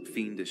of his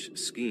fiendish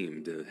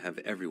scheme to have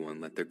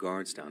everyone let their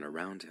guards down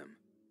around him.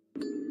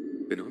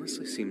 It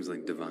honestly seems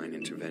like divine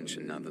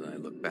intervention now that I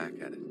look back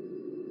at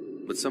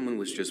it. But someone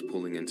was just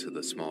pulling into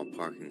the small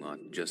parking lot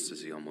just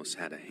as he almost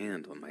had a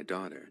hand on my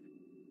daughter,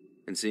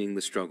 and seeing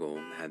the struggle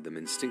had them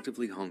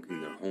instinctively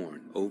honking their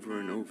horn over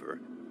and over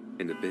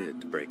in a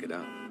bid to break it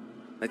up.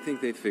 I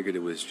think they figured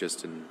it was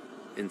just an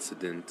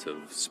incident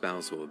of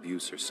spousal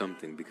abuse or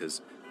something,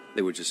 because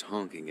they were just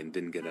honking and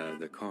didn't get out of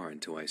their car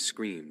until I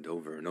screamed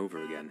over and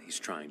over again, "He's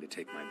trying to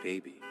take my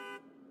baby."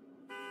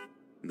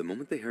 The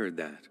moment they heard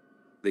that,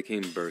 they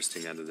came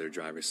bursting out of their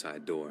driver's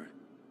side door.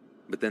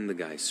 But then the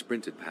guy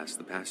sprinted past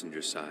the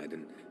passenger side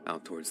and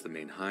out towards the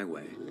main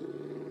highway.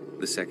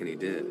 The second he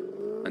did,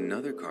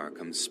 another car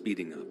comes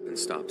speeding up and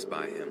stops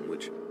by him,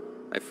 which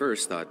I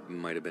first thought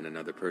might have been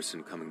another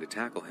person coming to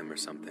tackle him or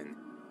something.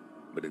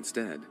 But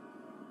instead,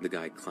 the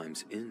guy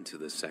climbs into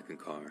the second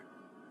car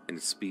and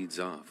speeds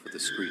off with a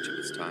screech of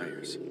his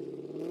tires.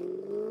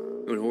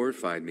 What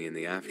horrified me in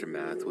the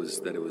aftermath was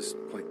that it was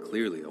quite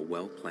clearly a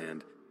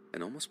well-planned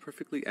and almost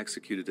perfectly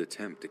executed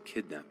attempt to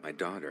kidnap my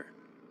daughter,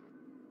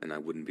 and I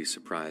wouldn't be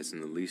surprised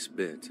in the least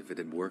bit if it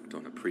had worked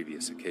on a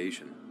previous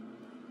occasion.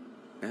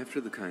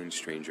 After the kind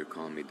stranger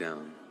calmed me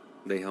down,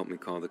 they helped me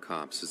call the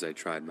cops as I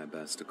tried my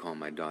best to calm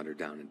my daughter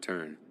down in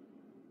turn.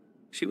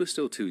 She was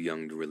still too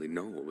young to really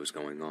know what was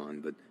going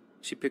on, but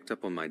she picked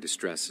up on my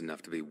distress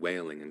enough to be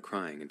wailing and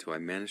crying until I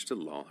managed to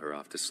lull her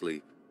off to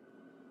sleep.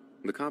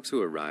 The cops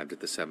who arrived at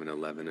the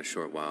 7-Eleven a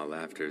short while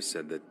after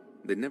said that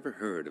they'd never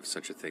heard of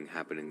such a thing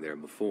happening there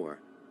before,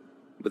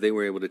 but they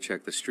were able to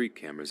check the street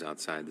cameras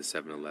outside the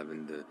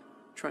 7-Eleven to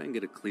try and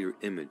get a clear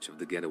image of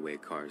the getaway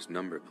car's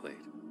number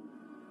plate.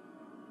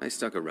 I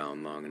stuck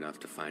around long enough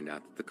to find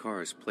out that the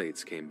car's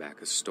plates came back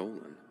as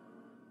stolen,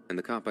 and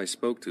the cop I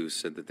spoke to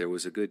said that there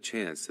was a good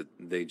chance that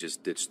they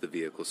just ditched the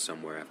vehicle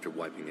somewhere after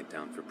wiping it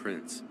down for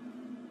prints.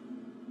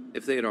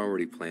 If they had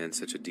already planned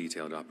such a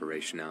detailed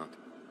operation out,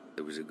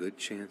 there was a good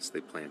chance they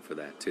planned for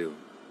that too.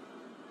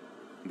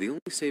 The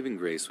only saving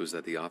grace was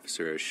that the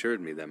officer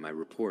assured me that my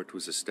report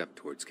was a step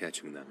towards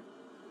catching them.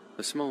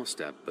 A small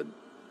step, but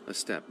a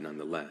step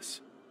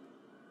nonetheless.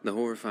 The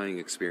horrifying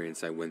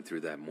experience I went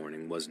through that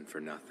morning wasn't for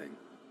nothing,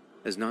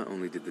 as not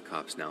only did the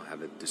cops now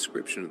have a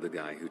description of the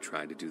guy who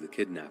tried to do the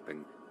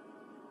kidnapping,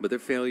 but their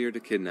failure to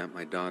kidnap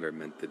my daughter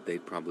meant that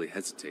they'd probably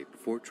hesitate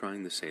before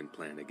trying the same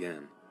plan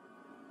again.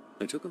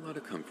 I took a lot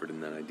of comfort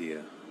in that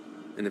idea,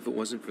 and if it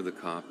wasn't for the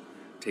cop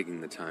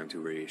taking the time to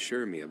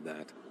reassure me of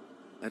that,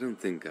 I don't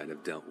think I'd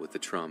have dealt with the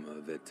trauma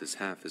of it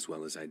half as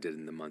well as I did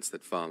in the months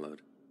that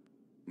followed.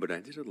 But I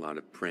did a lot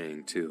of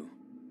praying too.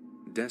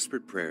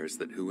 Desperate prayers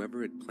that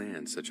whoever had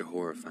planned such a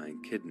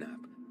horrifying kidnap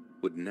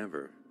would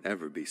never,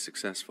 ever be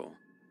successful,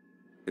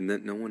 and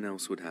that no one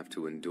else would have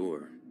to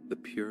endure the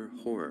pure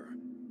horror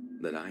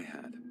that I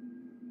had.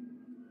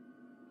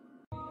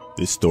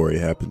 This story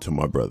happened to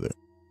my brother,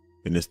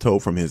 and is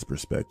told from his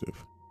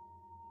perspective.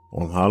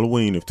 On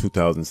Halloween of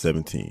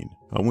 2017,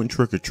 I went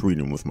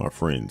trick-or-treating with my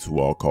friends who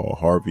all call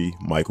Harvey,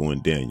 Michael,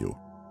 and Daniel.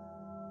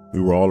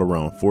 We were all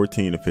around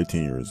 14 to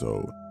 15 years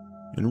old,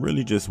 and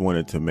really just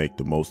wanted to make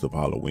the most of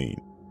Halloween,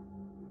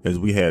 as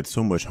we had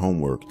so much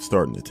homework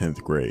starting the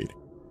 10th grade,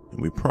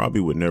 and we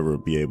probably would never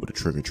be able to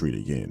trick-or-treat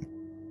again.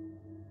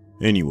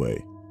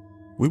 Anyway,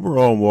 we were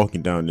all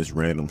walking down this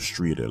random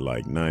street at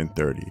like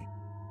 9:30,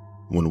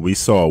 when we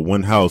saw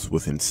one house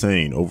with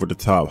insane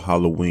over-the-top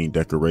Halloween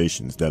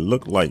decorations that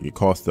looked like it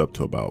cost up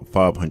to about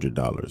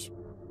 $500.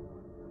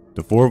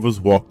 The four of us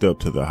walked up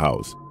to the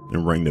house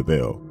and rang the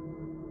bell.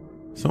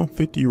 Some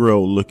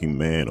 50-year-old looking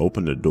man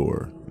opened the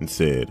door and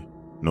said,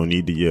 "No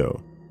need to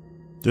yell.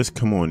 Just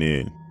come on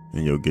in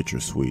and you'll get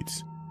your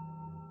sweets."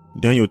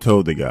 Daniel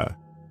told the guy,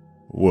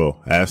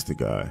 asked the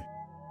guy,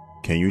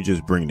 "Can you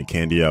just bring the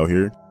candy out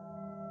here?"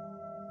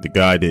 The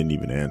guy didn't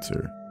even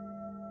answer.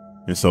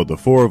 And so the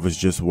four of us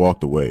just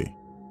walked away,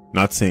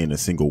 not saying a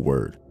single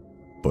word.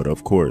 But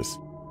of course,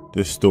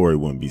 this story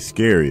wouldn't be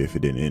scary if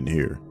it didn't end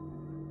here.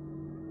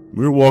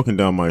 We were walking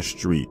down my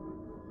street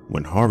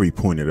when Harvey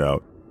pointed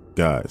out,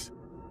 "Guys,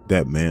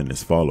 that man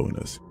is following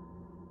us."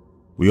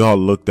 We all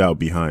looked out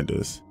behind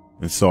us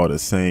and saw the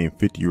same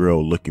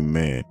 50-year-old looking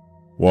man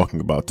walking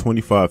about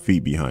 25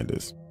 feet behind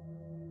us.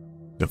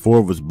 The four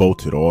of us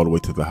bolted all the way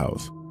to the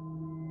house.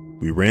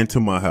 We ran to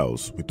my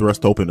house, we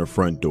thrust open the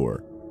front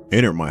door,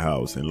 entered my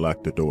house, and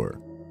locked the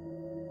door.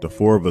 The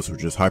four of us were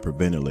just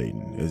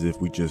hyperventilating as if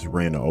we just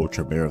ran an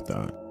ultra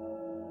marathon.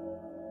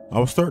 I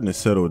was starting to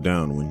settle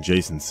down when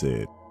Jason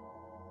said,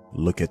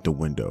 "Look at the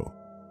window."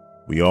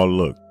 We all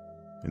looked,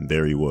 and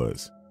there he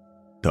was,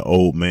 the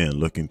old man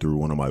looking through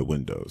one of my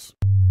windows.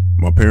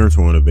 My parents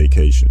were on a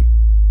vacation,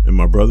 and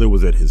my brother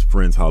was at his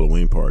friend's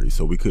Halloween party,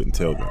 so we couldn't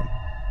tell them.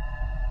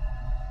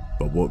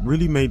 But what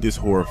really made this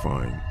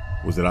horrifying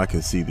was that I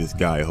could see this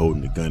guy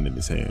holding a gun in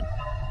his hand.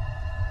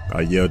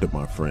 I yelled at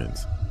my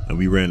friends, and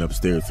we ran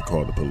upstairs to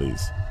call the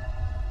police.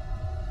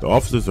 The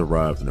officers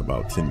arrived in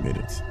about 10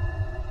 minutes.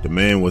 The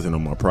man wasn't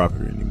on my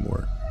property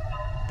anymore,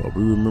 but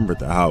we remembered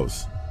the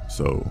house,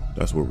 so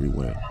that's where we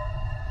went.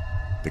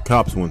 The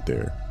cops went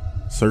there,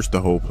 searched the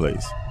whole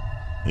place,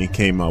 and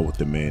came out with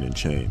the man in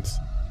chains.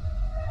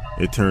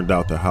 It turned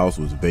out the house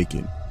was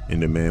vacant,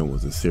 and the man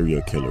was a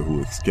serial killer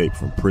who escaped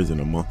from prison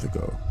a month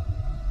ago.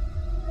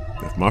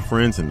 If my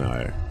friends and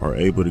I are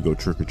able to go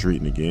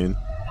trick-or-treating again,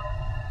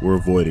 we're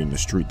avoiding the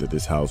street that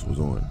this house was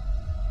on.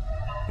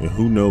 And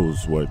who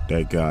knows what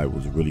that guy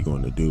was really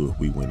going to do if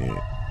we went in.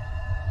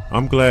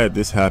 I'm glad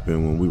this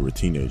happened when we were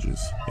teenagers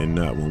and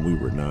not when we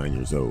were 9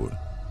 years old.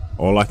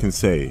 All I can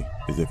say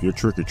is if you're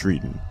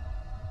trick-or-treating,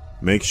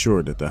 make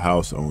sure that the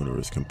house owner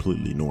is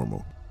completely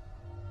normal.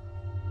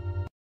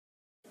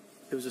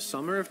 It was the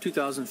summer of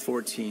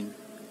 2014.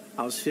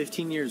 I was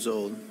 15 years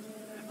old.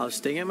 I was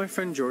staying at my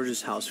friend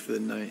George's house for the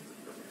night.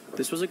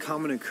 This was a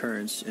common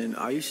occurrence, and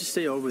I used to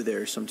stay over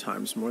there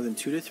sometimes more than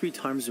 2 to 3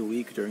 times a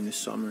week during the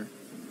summer.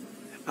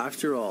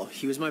 After all,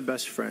 he was my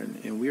best friend,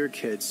 and we were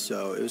kids,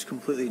 so it was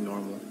completely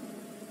normal.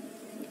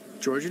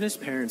 George and his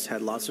parents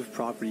had lots of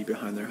property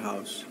behind their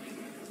house.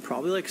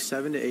 Probably like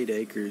 7 to 8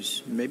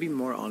 acres, maybe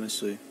more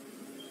honestly.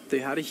 They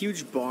had a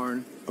huge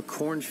barn, a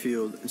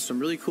cornfield, and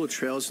some really cool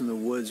trails in the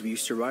woods we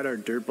used to ride our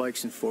dirt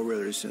bikes and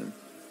four-wheelers in.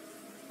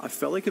 I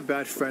felt like a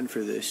bad friend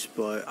for this,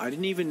 but I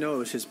didn't even know it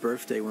was his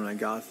birthday when I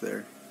got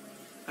there.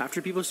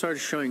 After people started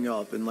showing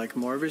up, and like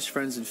more of his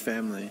friends and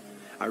family,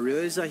 I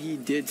realized that he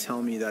did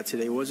tell me that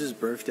today was his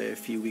birthday a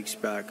few weeks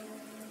back.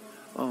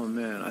 Oh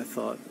man, I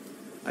thought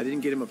I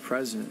didn't get him a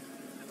present.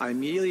 I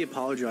immediately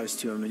apologized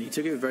to him, and he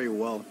took it very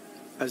well.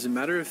 As a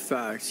matter of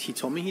fact, he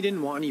told me he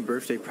didn't want any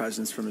birthday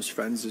presents from his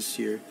friends this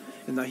year,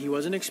 and that he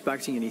wasn't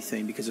expecting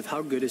anything because of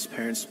how good his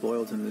parents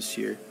spoiled him this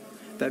year.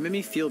 That made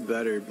me feel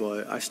better,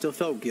 but I still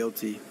felt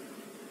guilty.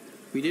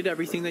 We did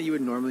everything that you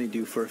would normally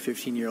do for a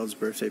 15-year-old's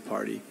birthday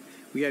party.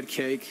 We had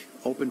cake,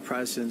 opened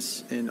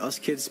presents, and us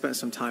kids spent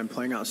some time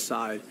playing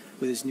outside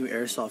with his new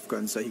airsoft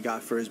guns that he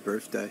got for his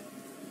birthday.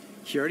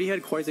 He already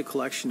had quite the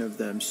collection of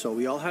them, so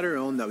we all had our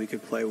own that we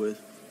could play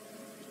with.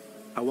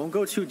 I won't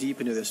go too deep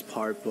into this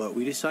part, but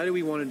we decided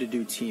we wanted to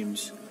do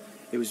teams.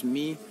 It was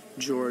me,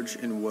 George,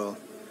 and Will.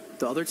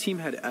 The other team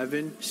had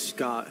Evan,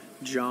 Scott,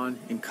 John,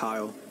 and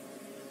Kyle.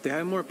 They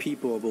had more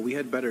people, but we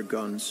had better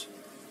guns.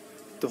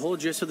 The whole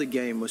gist of the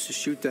game was to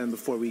shoot them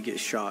before we get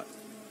shot.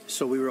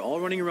 So we were all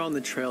running around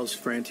the trails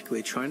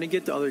frantically, trying to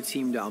get the other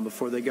team down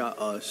before they got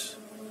us.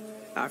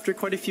 After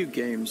quite a few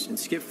games, and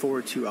skip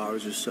forward 2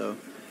 hours or so,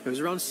 it was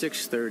around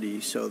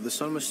 6:30, so the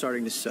sun was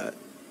starting to set.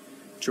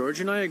 George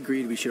and I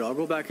agreed we should all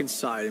go back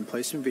inside and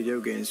play some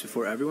video games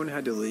before everyone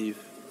had to leave.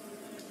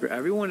 But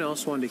everyone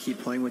else wanted to keep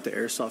playing with the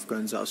airsoft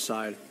guns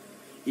outside.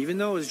 Even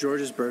though it was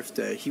George's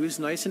birthday, he was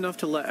nice enough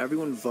to let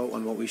everyone vote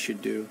on what we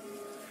should do.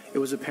 It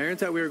was apparent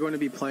that we were going to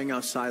be playing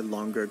outside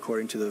longer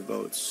according to the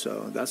votes,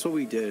 so that's what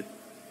we did.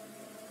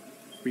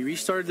 We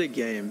restarted the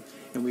game,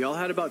 and we all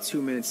had about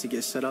 2 minutes to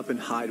get set up and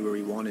hide where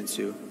we wanted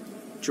to.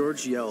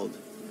 George yelled,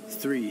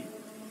 3,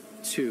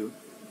 2,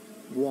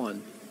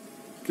 1,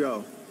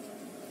 go.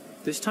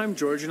 This time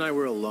George and I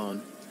were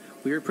alone.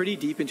 We were pretty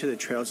deep into the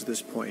trails at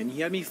this point, and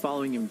he had me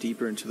following him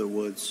deeper into the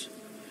woods.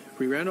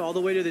 We ran all the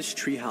way to this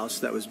treehouse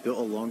that was built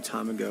a long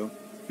time ago.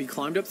 We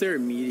climbed up there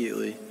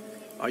immediately.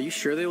 Are you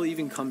sure they will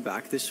even come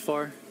back this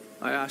far?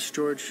 I asked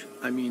George.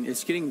 I mean,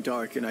 it's getting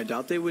dark, and I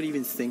doubt they would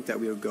even think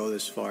that we would go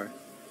this far.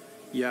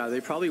 Yeah,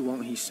 they probably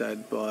won't, he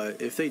said,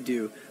 but if they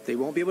do, they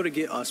won't be able to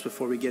get us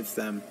before we get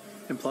them,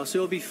 and plus it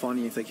will be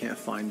funny if they can't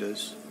find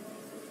us.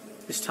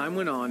 As time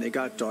went on, it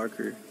got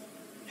darker.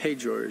 Hey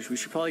George, we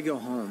should probably go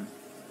home.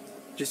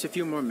 Just a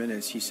few more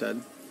minutes, he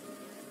said.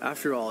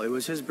 After all, it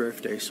was his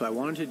birthday, so I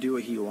wanted to do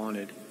what he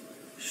wanted.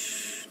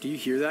 Shh, do you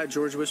hear that?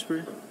 George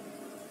whispered.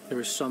 There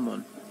was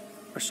someone,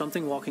 or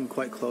something walking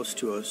quite close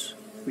to us.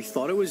 We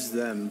thought it was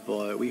them,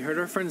 but we heard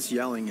our friends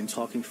yelling and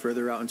talking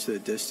further out into the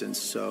distance,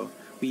 so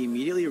we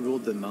immediately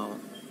ruled them out.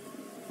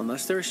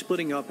 Unless they were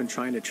splitting up and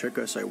trying to trick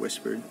us, I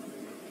whispered.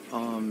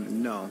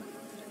 No.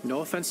 No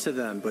offense to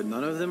them, but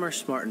none of them are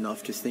smart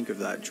enough to think of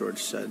that, George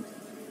said.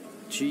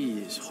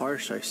 Geez,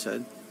 harsh, I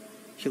said.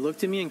 He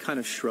looked at me and kind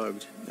of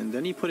shrugged, and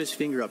then he put his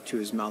finger up to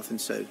his mouth and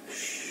said,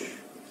 shh.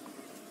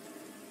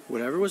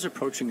 Whatever was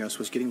approaching us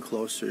was getting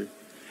closer.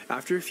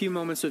 After a few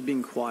moments of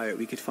being quiet,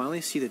 we could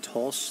finally see the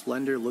tall,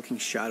 slender-looking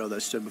shadow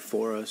that stood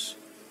before us.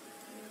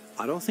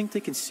 I don't think they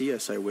can see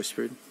us, I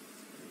whispered.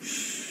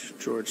 Shh,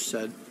 George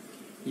said.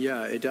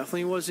 Yeah, it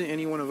definitely wasn't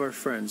any one of our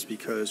friends,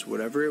 because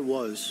whatever it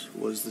was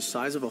the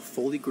size of a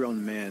fully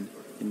grown man,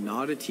 and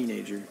not a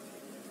teenager.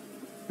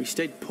 We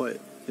stayed put,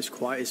 as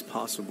quiet as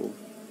possible.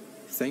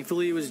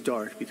 Thankfully it was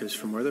dark, because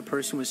from where the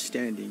person was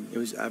standing, it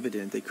was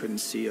evident they couldn't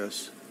see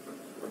us.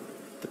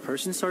 The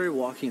person started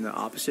walking in the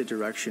opposite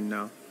direction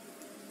now.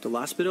 The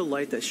last bit of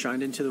light that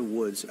shined into the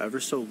woods ever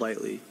so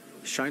lightly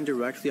shined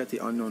directly at the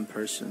unknown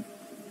person.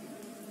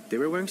 They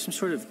were wearing some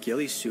sort of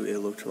ghillie suit, it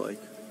looked like.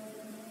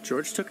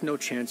 George took no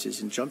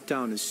chances and jumped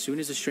down as soon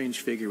as the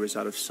strange figure was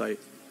out of sight.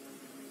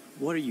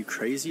 "What, are you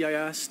crazy?" I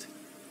asked.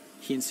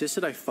 He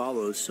insisted I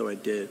follow, so I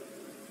did.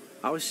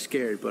 I was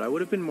scared, but I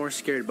would have been more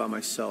scared by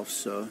myself,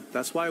 so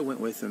that's why I went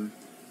with him.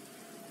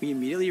 We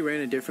immediately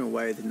ran a different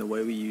way than the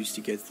way we used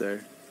to get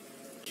there.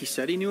 He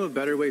said he knew a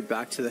better way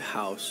back to the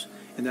house,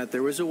 and that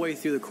there was a way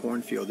through the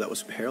cornfield that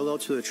was parallel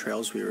to the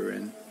trails we were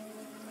in.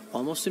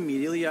 Almost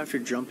immediately after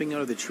jumping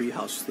out of the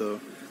treehouse,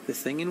 though, the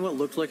thing in what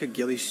looked like a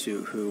ghillie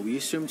suit, who we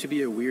assumed to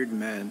be a weird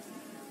man,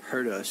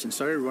 heard us and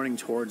started running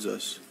towards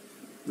us.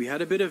 We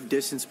had a bit of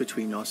distance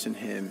between us and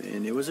him,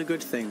 and it was a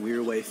good thing we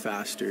were way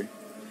faster,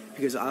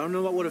 because I don't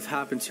know what would have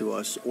happened to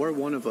us or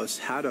one of us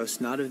had us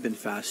not have been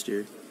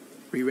faster.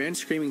 We ran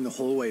screaming the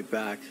whole way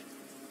back.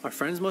 Our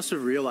friends must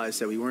have realized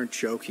that we weren't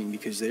joking,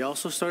 because they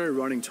also started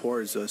running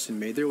towards us and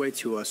made their way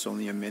to us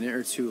only a minute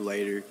or two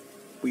later.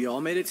 We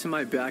all made it to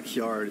my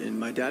backyard, and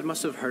my dad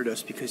must have heard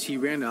us because he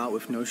ran out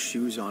with no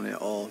shoes on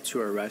at all to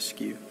our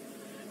rescue.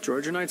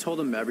 George and I told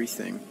him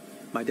everything.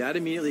 My dad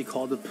immediately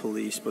called the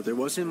police, but there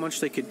wasn't much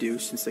they could do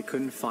since they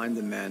couldn't find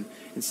the man,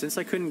 and since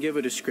I couldn't give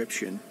a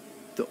description.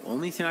 The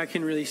only thing I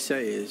can really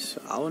say is,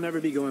 I will never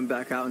be going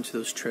back out into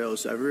those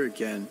trails ever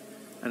again,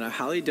 and I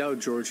highly doubt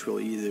George will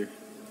either.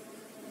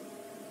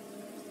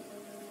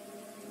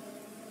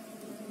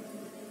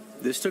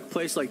 This took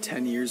place like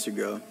 10 years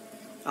ago.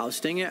 I was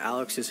staying at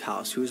Alex's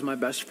house, who was my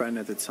best friend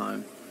at the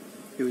time.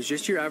 It was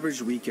just your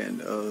average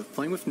weekend of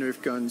playing with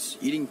Nerf guns,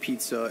 eating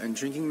pizza, and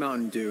drinking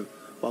Mountain Dew,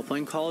 while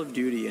playing Call of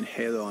Duty and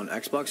Halo on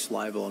Xbox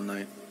Live all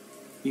night.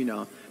 You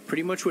know,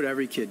 pretty much what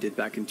every kid did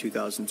back in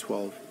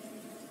 2012.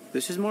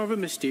 This is more of a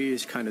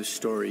mysterious kind of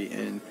story,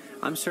 and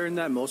I'm certain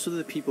that most of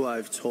the people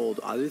I've told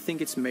either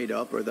think it's made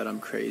up or that I'm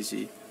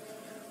crazy.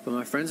 But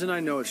my friends and I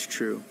know it's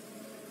true.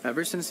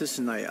 Ever since this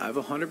night, I've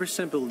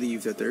 100%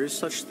 believed that there is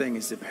such thing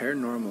as the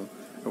paranormal,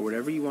 or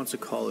whatever you want to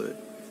call it.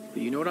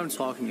 But you know what I'm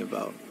talking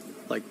about.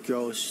 Like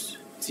ghosts,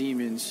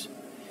 demons,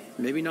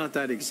 maybe not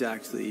that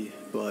exactly,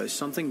 but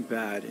something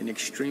bad and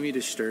extremely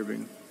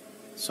disturbing.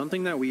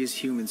 Something that we as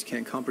humans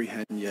can't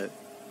comprehend yet.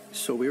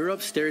 So we were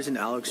upstairs in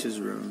Alex's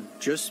room,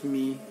 just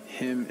me,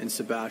 him, and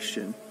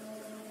Sebastian.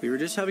 We were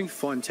just having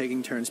fun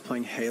taking turns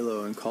playing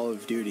Halo and Call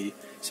of Duty,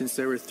 since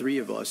there were 3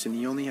 of us and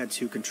he only had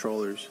 2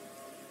 controllers.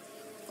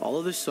 All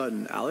of a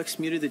sudden, Alex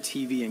muted the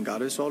TV and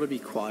got us all to be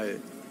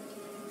quiet.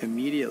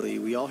 Immediately,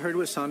 we all heard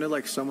what sounded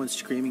like someone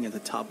screaming at the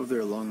top of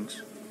their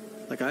lungs,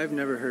 like I have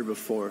never heard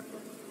before.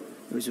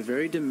 It was a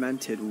very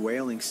demented,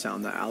 wailing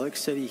sound that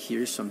Alex said he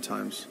hears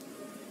sometimes.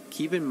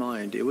 Keep in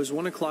mind, it was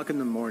 1 o'clock in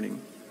the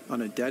morning,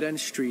 on a dead-end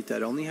street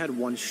that only had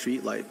 1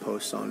 street light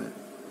post on it.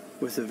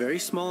 With a very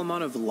small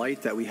amount of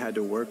light that we had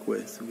to work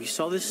with, we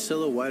saw this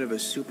silhouette of a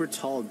super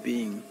tall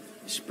being,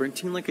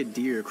 sprinting like a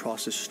deer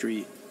across the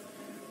street.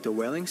 The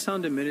wailing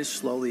sound diminished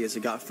slowly as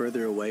it got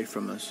further away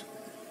from us.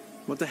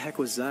 "What the heck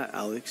was that,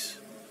 Alex?"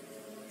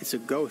 "It's a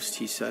ghost,"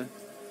 he said.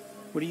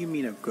 "What do you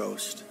mean a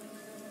ghost?"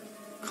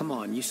 "Come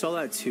on, you saw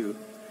that too.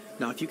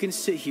 Now if you can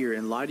sit here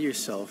and lie to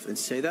yourself and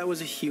say that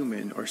was a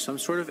human or some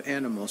sort of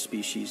animal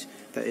species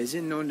that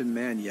isn't known to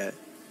man yet,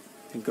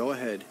 then go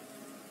ahead.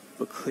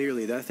 But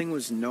clearly that thing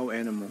was no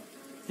animal,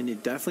 and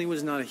it definitely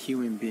was not a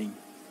human being.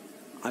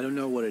 I don't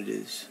know what it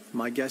is.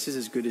 My guess is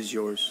as good as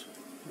yours."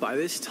 By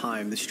this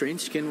time, the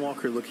strange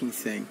skinwalker-looking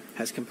thing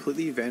has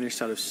completely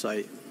vanished out of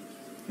sight,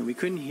 and we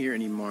couldn't hear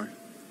anymore.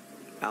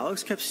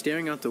 Alex kept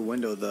staring out the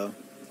window, though.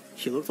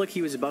 He looked like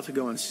he was about to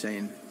go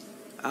insane.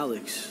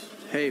 "Alex,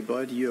 hey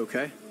bud, you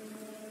okay?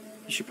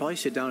 You should probably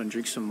sit down and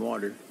drink some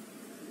water."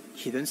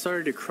 He then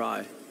started to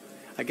cry.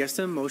 I guess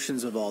the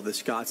emotions of all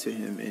this got to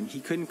him, and he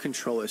couldn't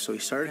control it, so he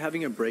started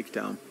having a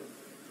breakdown.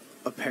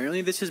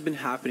 Apparently this has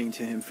been happening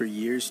to him for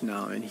years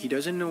now, and he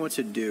doesn't know what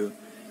to do,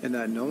 and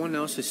that no one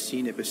else has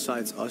seen it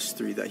besides us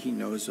 3 that he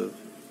knows of,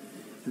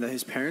 and that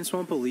his parents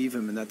won't believe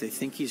him and that they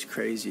think he's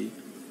crazy.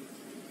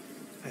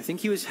 I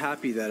think he was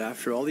happy that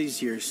after all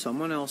these years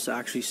someone else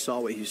actually saw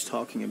what he was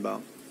talking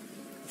about.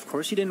 Of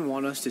course he didn't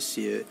want us to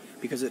see it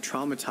because it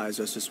traumatized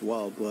us as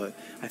well, but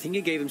I think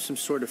it gave him some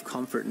sort of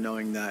comfort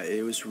knowing that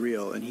it was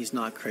real and he's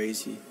not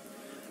crazy.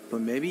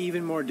 But maybe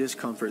even more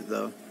discomfort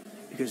though,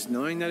 because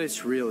knowing that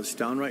it's real is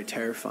downright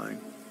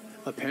terrifying.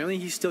 Apparently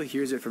he still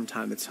hears it from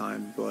time to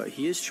time, but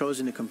he has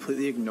chosen to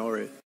completely ignore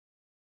it.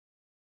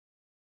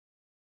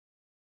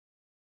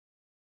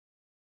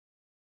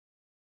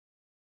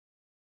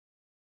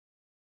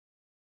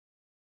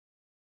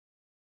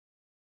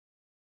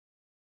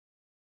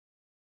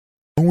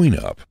 Growing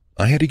up,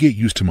 I had to get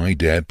used to my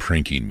dad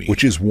pranking me,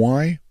 which is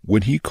why,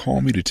 when he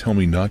called me to tell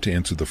me not to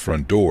answer the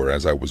front door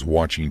as I was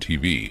watching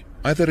TV,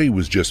 I thought he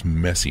was just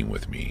messing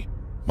with me.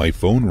 My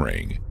phone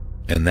rang,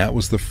 and that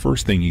was the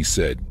first thing he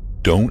said: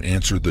 "Don't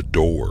answer the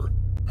door."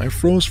 I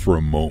froze for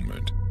a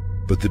moment,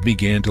 but then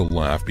began to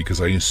laugh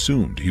because I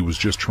assumed he was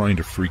just trying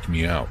to freak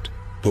me out.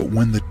 But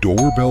when the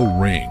doorbell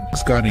rang, it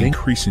got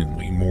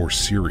increasingly more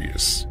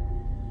serious.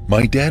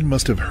 My dad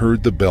must have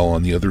heard the bell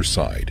on the other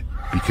side,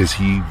 because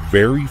he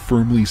very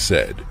firmly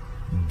said,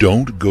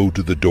 "Don't go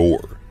to the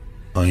door."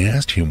 I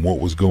asked him what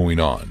was going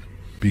on,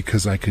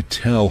 because I could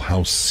tell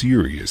how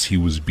serious he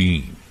was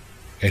being,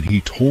 and he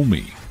told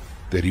me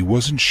that he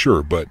wasn't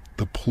sure, but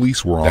the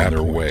police were on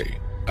their way.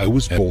 I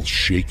was both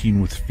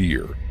shaking with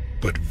fear,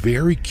 but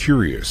very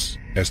curious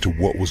as to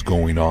what was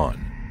going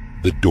on.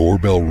 The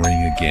doorbell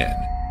rang again,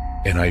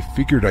 and I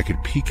figured I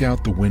could peek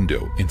out the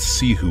window and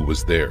see who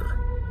was there.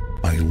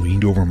 I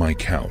leaned over my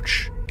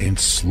couch and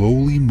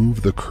slowly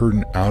moved the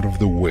curtain out of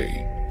the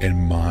way,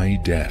 and my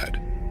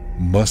dad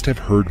must have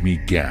heard me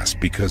gasp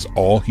because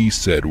all he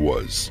said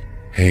was,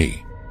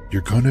 "Hey,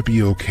 you're gonna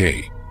be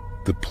okay.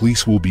 The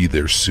police will be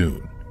there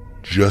soon.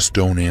 Just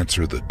don't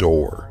answer the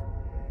door."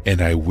 And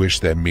I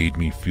wish that made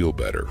me feel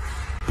better.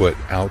 But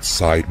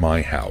outside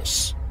my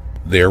house,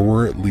 there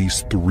were at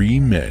least 3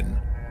 men,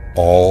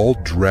 all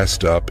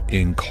dressed up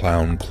in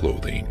clown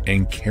clothing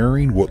and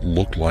carrying what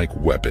looked like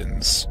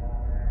weapons.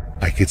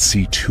 I could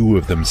see 2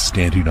 of them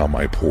standing on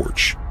my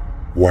porch,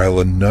 while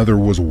another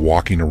was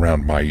walking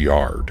around my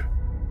yard.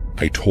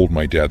 I told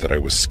my dad that I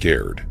was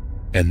scared,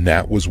 and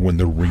that was when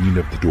the ringing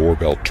of the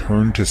doorbell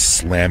turned to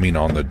slamming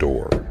on the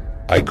door.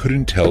 I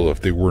couldn't tell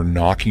if they were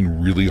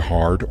knocking really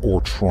hard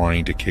or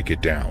trying to kick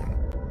it down.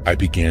 I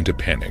began to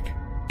panic,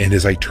 and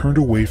as I turned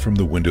away from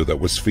the window that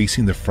was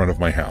facing the front of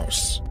my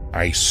house,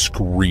 I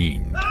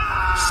screamed.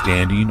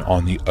 Standing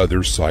on the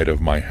other side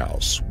of my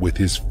house, with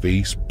his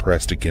face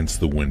pressed against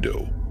the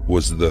window,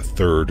 was the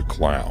 3rd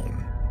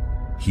clown.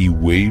 He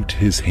waved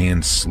his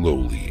hand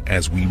slowly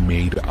as we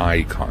made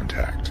eye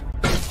contact.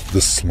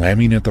 The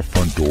slamming at the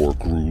front door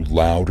grew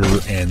louder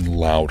and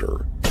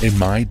louder, and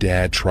my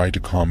dad tried to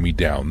calm me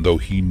down, though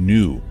he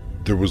knew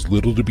there was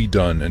little to be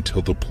done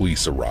until the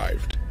police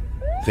arrived.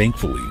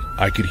 Thankfully,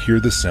 I could hear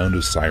the sound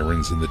of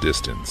sirens in the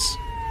distance.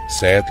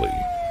 Sadly,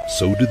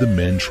 so did the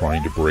men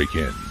trying to break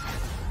in.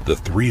 The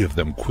 3 of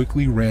them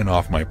quickly ran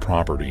off my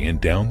property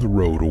and down the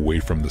road away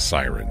from the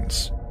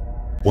sirens.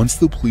 Once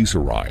the police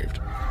arrived,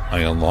 I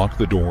unlocked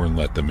the door and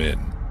let them in.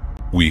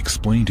 We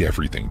explained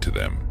everything to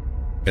them,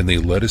 and they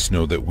let us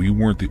know that we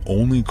weren't the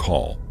only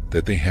call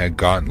that they had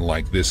gotten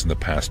like this in the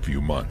past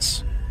few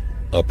months.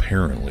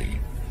 Apparently,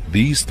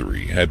 these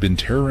 3 had been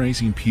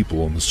terrorizing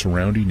people in the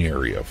surrounding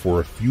area for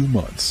a few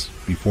months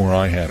before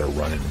I had a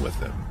run-in with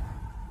them.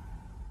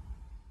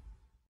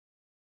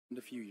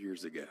 A few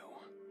years ago,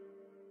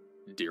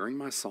 during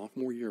my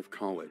sophomore year of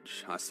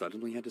college, I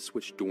suddenly had to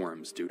switch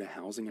dorms due to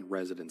housing and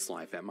residence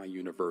life at my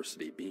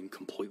university being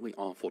completely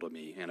awful to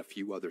me and a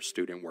few other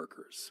student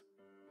workers.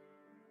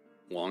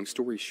 Long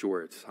story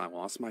short, I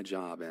lost my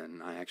job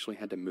and I actually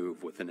had to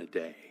move within a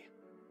day.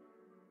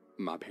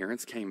 My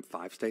parents came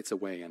 5 states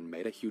away and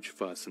made a huge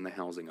fuss in the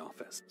housing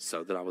office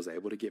so that I was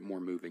able to get more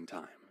moving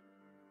time.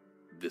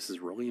 This is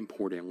really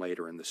important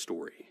later in the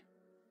story.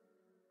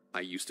 I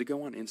used to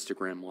go on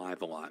Instagram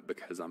Live a lot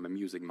because I'm a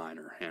music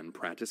minor and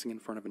practicing in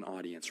front of an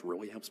audience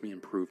really helps me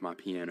improve my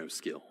piano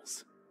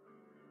skills.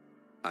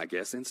 I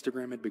guess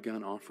Instagram had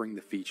begun offering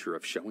the feature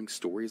of showing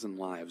stories and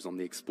lives on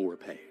the Explore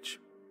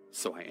page,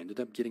 so I ended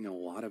up getting a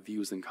lot of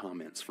views and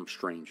comments from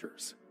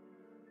strangers.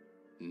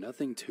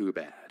 Nothing too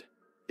bad.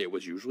 It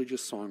was usually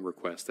just song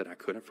requests that I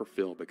couldn't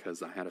fulfill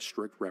because I had a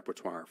strict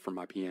repertoire from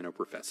my piano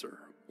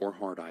professor, or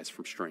hard eyes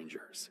from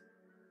strangers.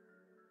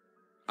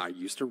 I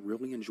used to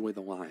really enjoy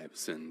the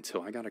lives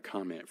until I got a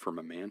comment from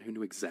a man who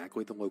knew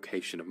exactly the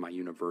location of my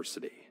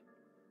university.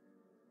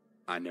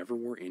 I never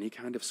wore any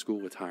kind of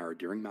school attire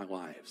during my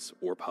lives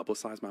or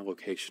publicized my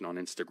location on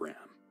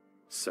Instagram,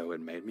 so it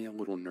made me a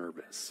little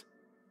nervous.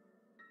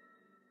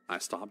 I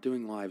stopped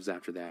doing lives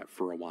after that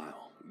for a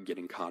while,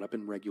 getting caught up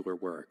in regular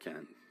work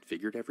and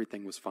figured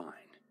everything was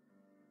fine.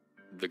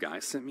 The guy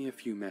sent me a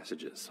few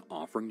messages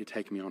offering to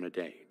take me on a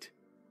date.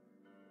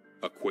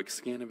 A quick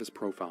scan of his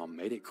profile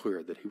made it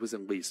clear that he was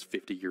at least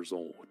 50 years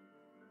old.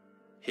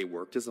 He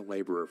worked as a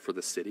laborer for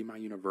the city my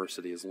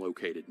university is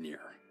located near.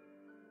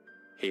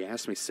 He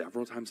asked me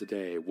several times a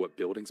day what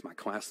buildings my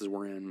classes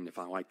were in, if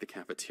I liked the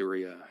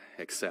cafeteria,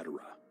 etc.,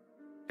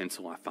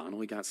 until I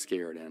finally got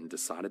scared and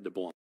decided to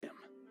block him.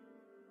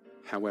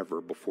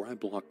 However, before I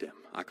blocked him,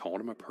 I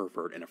called him a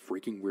pervert and a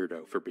freaking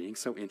weirdo for being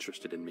so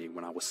interested in me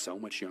when I was so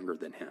much younger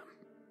than him,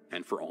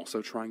 and for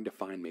also trying to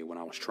find me when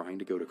I was trying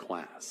to go to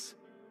class.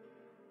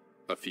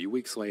 A few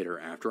weeks later,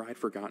 after I'd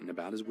forgotten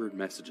about his weird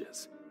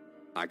messages,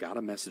 I got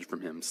a message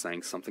from him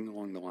saying something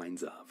along the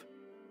lines of,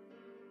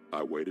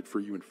 "I waited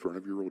for you in front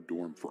of your old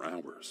dorm for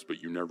hours,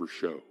 but you never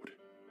showed.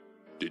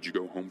 Did you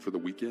go home for the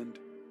weekend?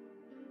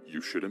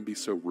 You shouldn't be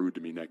so rude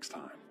to me next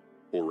time,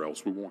 or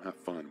else we won't have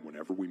fun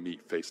whenever we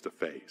meet face to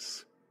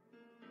face."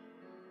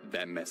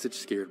 That message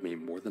scared me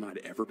more than I'd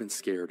ever been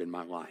scared in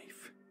my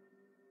life.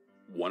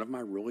 One of my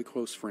really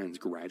close friends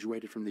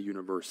graduated from the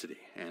university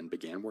and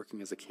began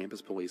working as a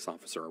campus police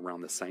officer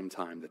around the same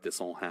time that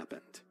this all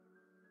happened.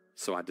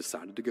 So I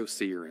decided to go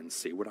see her and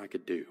see what I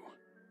could do.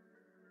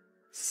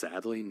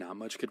 Sadly, not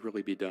much could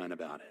really be done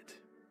about it,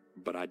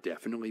 but I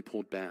definitely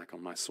pulled back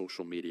on my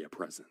social media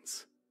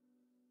presence.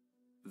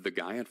 The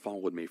guy had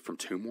followed me from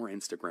 2 more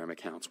Instagram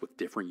accounts with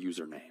different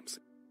usernames,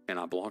 and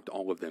I blocked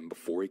all of them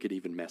before he could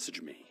even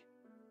message me.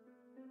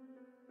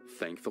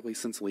 Thankfully,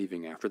 since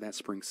leaving after that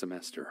spring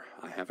semester,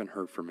 I haven't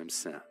heard from him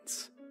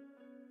since.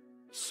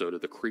 So to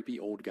the creepy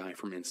old guy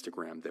from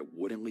Instagram that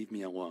wouldn't leave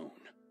me alone,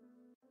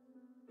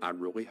 I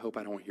really hope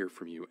I don't hear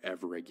from you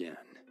ever again.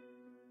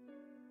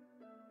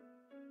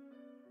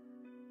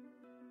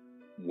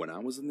 When I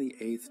was in the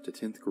 8th to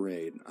 10th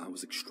grade, I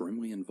was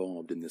extremely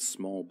involved in this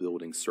small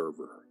building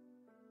server.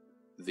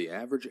 The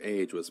average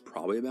age was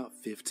probably about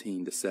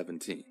 15 to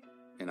 17,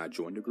 and I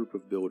joined a group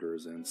of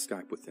builders and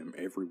Skyped with them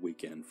every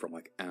weekend for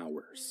like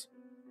hours.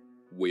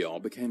 We all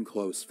became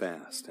close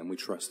fast, and we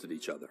trusted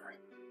each other,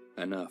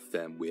 enough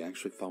that we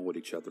actually followed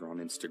each other on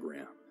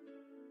Instagram.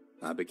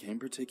 I became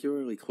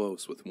particularly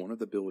close with one of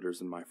the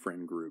builders in my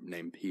friend group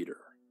named Peter.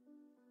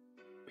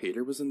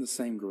 Peter was in the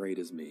same grade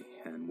as me,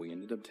 and we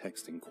ended up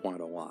texting quite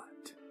a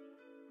lot.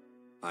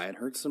 I had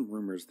heard some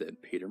rumors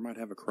that Peter might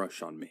have a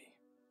crush on me,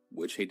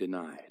 which he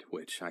denied,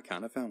 which I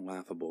kind of found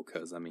laughable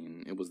because,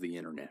 it was the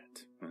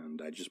internet,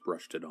 and I just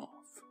brushed it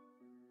off.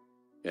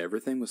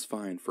 Everything was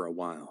fine for a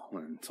while,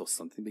 until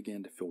something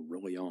began to feel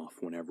really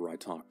off whenever I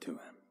talked to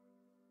him.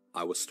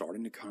 I was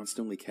starting to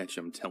constantly catch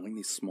him telling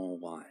these small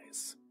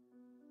lies.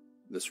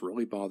 This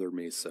really bothered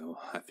me, so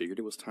I figured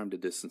it was time to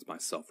distance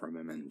myself from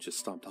him and just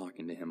stop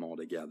talking to him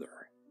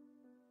altogether.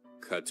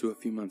 Cut to a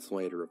few months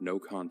later of no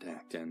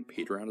contact, and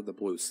Peter out of the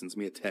blue sends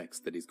me a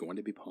text that he's going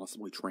to be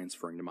possibly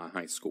transferring to my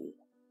high school.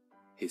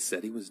 He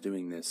said he was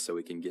doing this so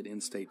he can get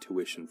in-state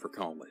tuition for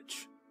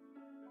college.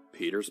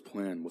 Peter's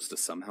plan was to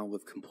somehow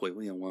live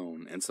completely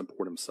alone and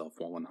support himself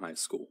while in high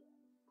school.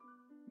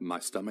 My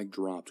stomach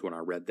dropped when I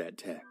read that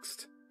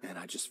text, and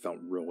I just felt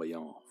really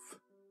off.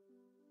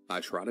 I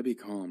try to be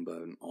calm,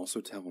 but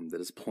also tell him that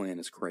his plan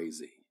is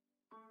crazy.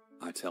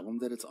 I tell him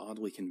that it's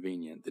oddly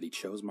convenient that he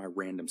chose my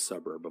random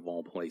suburb of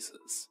all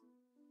places.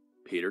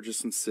 Peter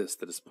just insists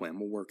that his plan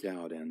will work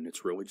out, and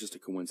it's really just a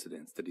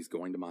coincidence that he's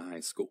going to my high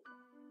school.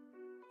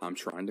 I'm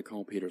trying to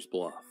call Peter's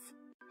bluff,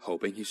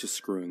 hoping he's just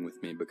screwing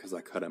with me because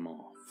I cut him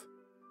off.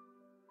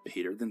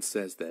 Peter then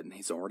says that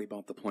he's already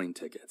bought the plane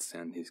tickets,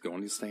 and he's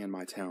going to stay in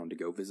my town to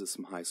go visit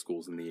some high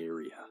schools in the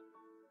area.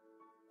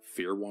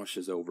 Fear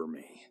washes over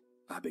me.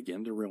 I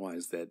begin to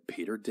realize that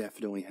Peter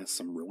definitely has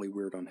some really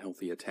weird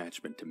unhealthy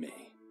attachment to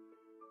me.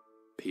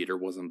 Peter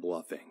wasn't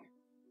bluffing.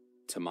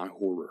 To my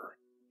horror,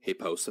 he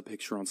posts a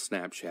picture on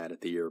Snapchat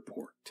at the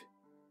airport.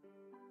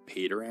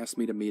 Peter asked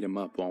me to meet him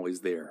up while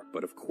he's there,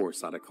 but of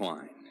course I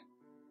decline.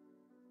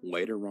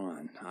 Later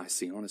on, I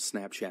see on his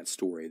Snapchat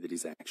story that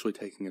he's actually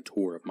taking a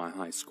tour of my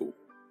high school.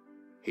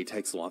 He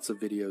takes lots of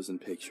videos and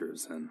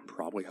pictures, and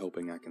probably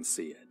hoping I can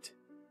see it.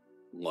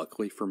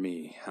 Luckily for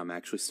me, I'm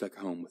actually stuck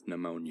home with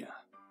pneumonia.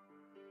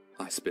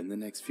 I spend the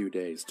next few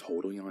days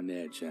totally on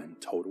edge and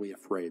totally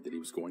afraid that he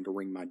was going to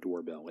ring my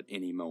doorbell at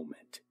any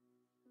moment.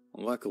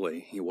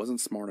 Luckily, he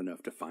wasn't smart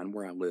enough to find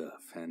where I live,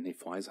 and he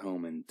flies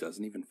home and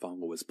doesn't even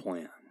follow his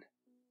plan.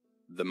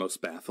 The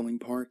most baffling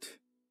part?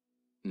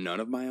 None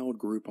of my old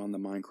group on the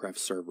Minecraft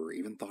server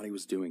even thought he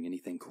was doing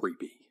anything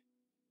creepy.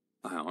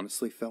 I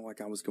honestly felt like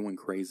I was going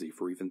crazy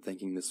for even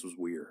thinking this was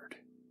weird.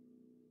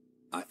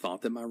 I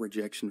thought that my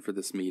rejection for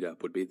this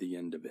meetup would be the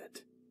end of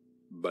it.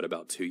 But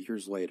about 2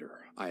 years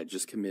later, I had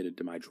just committed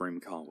to my dream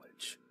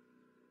college.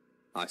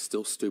 I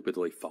still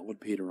stupidly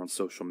followed Peter on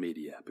social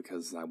media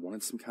because I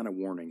wanted some kind of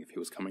warning if he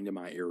was coming to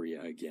my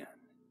area again.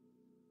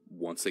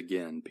 Once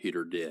again,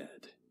 Peter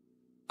did.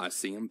 I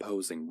see him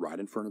posing right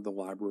in front of the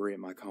library at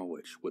my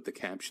college with the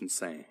caption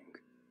saying,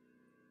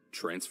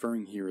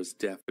 "Transferring here is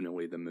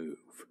definitely the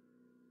move."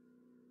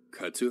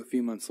 Cut to a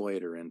few months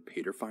later, and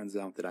Peter finds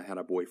out that I had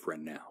a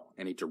boyfriend now,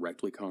 and he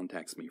directly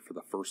contacts me for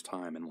the first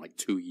time in like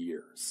 2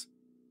 years.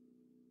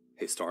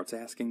 He starts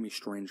asking me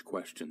strange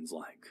questions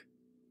like,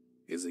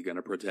 "Is he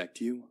gonna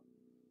protect you?"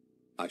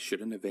 I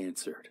shouldn't have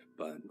answered,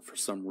 but for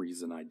some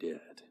reason I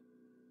did.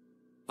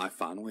 I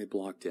finally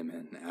blocked him,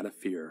 and out of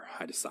fear,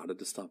 I decided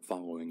to stop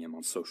following him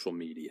on social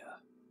media.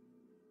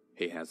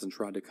 He hasn't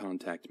tried to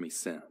contact me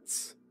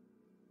since.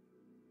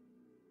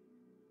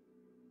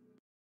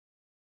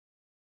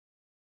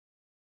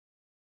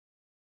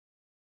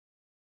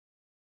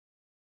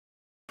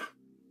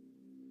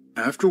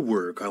 After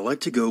work, I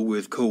like to go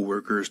with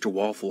co-workers to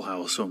Waffle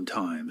House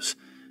sometimes.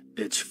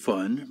 It's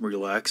fun,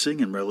 relaxing,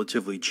 and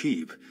relatively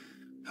cheap.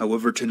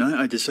 However, tonight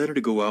I decided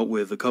to go out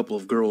with a couple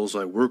of girls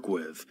I work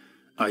with.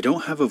 I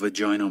don't have a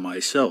vagina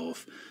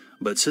myself,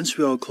 but since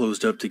we all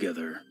closed up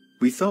together,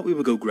 we thought we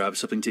would go grab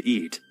something to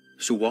eat.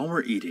 So while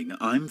we're eating,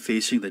 I'm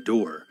facing the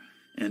door,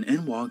 and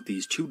in walk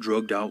these two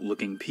drugged-out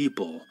looking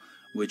people,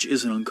 which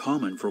isn't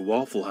uncommon for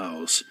Waffle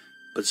House.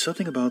 But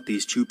something about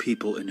these two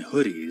people in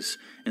hoodies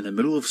in the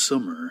middle of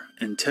summer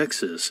in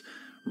Texas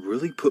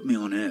really put me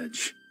on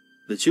edge.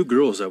 The two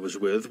girls I was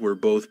with were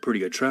both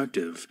pretty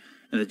attractive,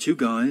 and the two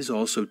guys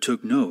also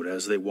took note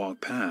as they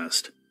walked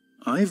past.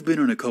 I've been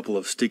in a couple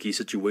of sticky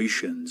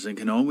situations and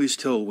can always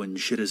tell when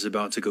shit is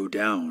about to go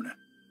down,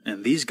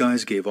 and these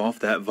guys gave off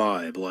that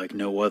vibe like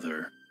no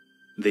other.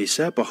 They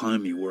sat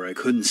behind me where I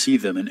couldn't see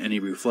them in any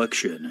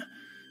reflection.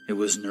 It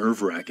was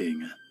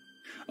nerve-wracking.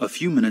 A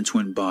few minutes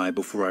went by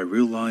before I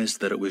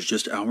realized that it was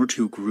just our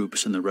two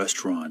groups in the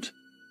restaurant.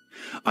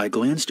 I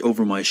glanced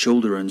over my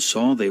shoulder and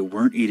saw they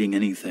weren't eating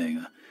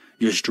anything,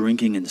 just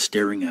drinking and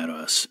staring at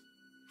us.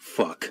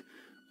 Fuck.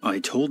 I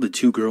told the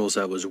two girls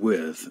I was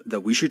with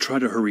that we should try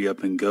to hurry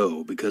up and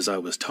go because I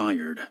was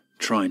tired,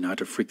 trying not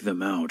to freak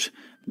them out,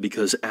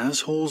 because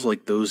assholes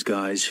like those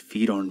guys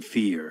feed on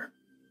fear.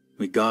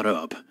 We got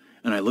up,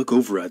 and I look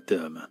over at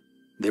them.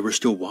 They were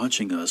still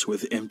watching us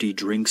with empty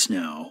drinks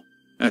now.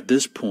 At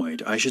this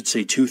point, I should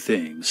say two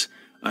things.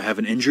 I have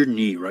an injured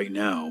knee right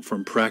now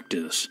from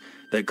practice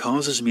that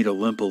causes me to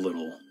limp a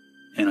little,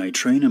 and I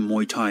train in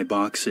Muay Thai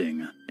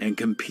boxing and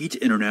compete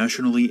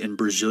internationally in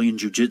Brazilian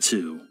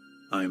Jiu-Jitsu.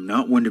 I am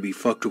not one to be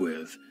fucked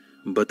with,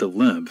 but the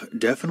limp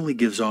definitely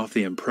gives off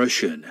the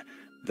impression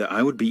that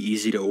I would be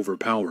easy to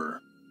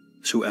overpower.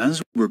 So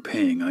as we were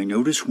paying, I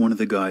noticed one of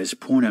the guys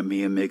point at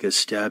me and make a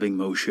stabbing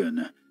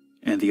motion,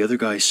 and the other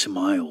guy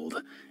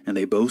smiled, and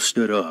they both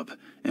stood up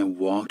and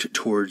walked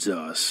towards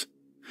us.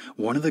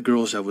 One of the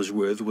girls I was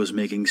with was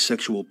making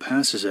sexual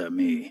passes at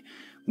me,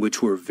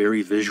 which were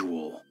very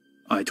visual.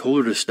 I told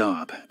her to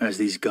stop as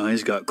these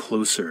guys got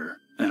closer,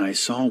 and I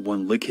saw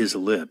one lick his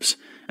lips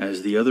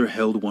as the other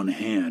held one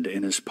hand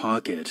in his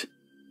pocket.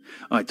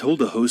 I told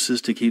the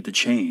hostess to keep the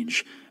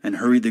change and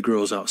hurried the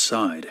girls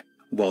outside,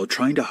 while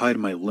trying to hide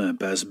my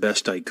limp as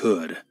best I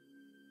could.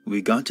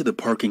 We got to the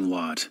parking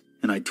lot,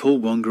 and I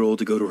told one girl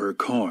to go to her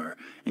car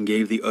and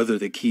gave the other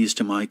the keys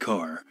to my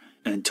car,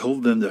 and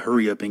told them to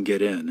hurry up and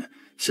get in,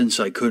 since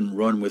I couldn't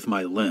run with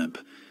my limp,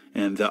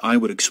 and that I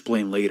would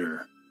explain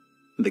later.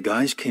 The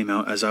guys came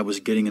out as I was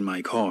getting in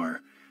my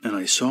car, and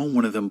I saw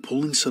one of them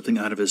pulling something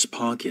out of his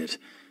pocket,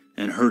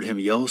 and heard him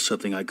yell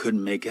something I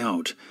couldn't make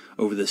out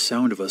over the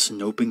sound of us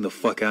noping the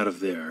fuck out of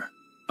there.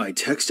 I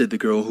texted the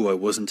girl who I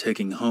wasn't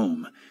taking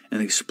home,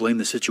 and explained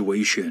the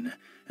situation,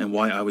 and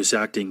why I was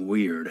acting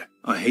weird.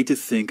 I hate to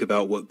think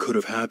about what could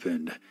have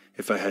happened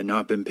if I had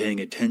not been paying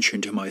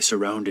attention to my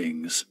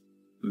surroundings.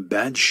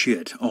 Bad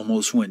shit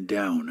almost went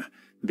down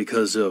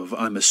because of,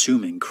 I'm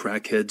assuming,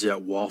 crackheads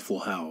at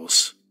Waffle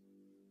House.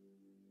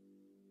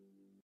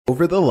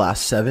 Over the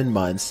last 7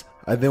 months,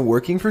 I've been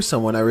working for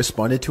someone I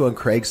responded to on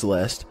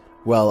Craigslist.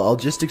 Well, I'll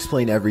just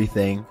explain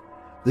everything.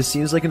 This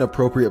seems like an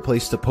appropriate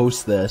place to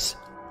post this.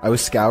 I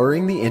was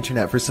scouring the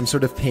internet for some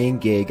sort of paying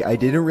gig, I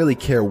didn't really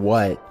care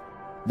what.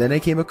 Then I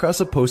came across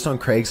a post on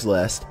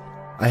Craigslist.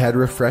 I had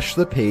refreshed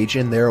the page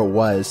and there it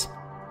was.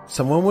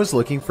 Someone was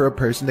looking for a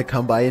person to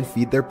come by and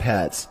feed their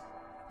pets.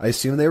 I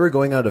assumed they were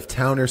going out of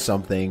town or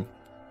something,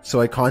 so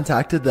I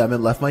contacted them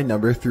and left my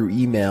number through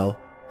email.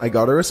 I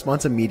got a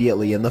response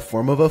immediately in the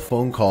form of a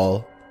phone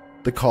call.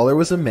 The caller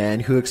was a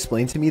man who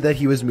explained to me that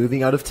he was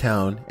moving out of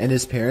town and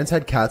his parents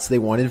had cats they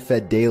wanted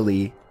fed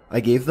daily. I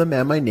gave the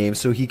man my name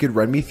so he could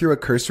run me through a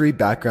cursory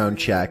background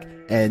check,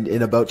 and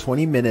in about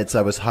 20 minutes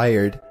I was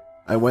hired.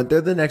 I went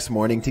there the next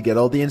morning to get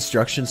all the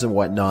instructions and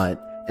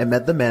whatnot, and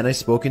met the man I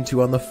spoken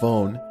to on the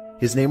phone.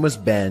 His name was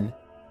Ben.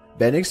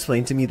 Ben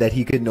explained to me that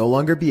he could no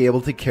longer be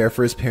able to care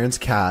for his parents'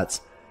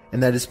 cats,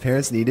 and that his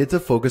parents needed to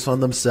focus on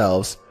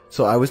themselves,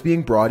 so I was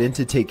being brought in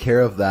to take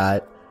care of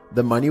that.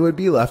 The money would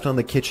be left on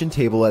the kitchen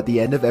table at the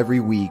end of every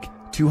week,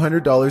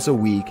 $200 a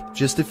week,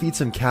 just to feed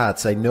some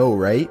cats, I know,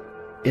 right?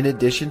 In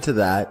addition to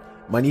that,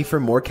 money for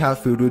more cat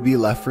food would be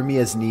left for me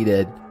as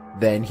needed.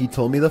 Then he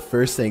told me the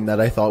first thing that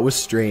I thought was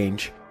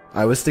strange.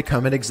 I was to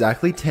come at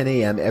exactly 10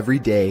 a.m. every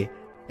day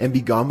and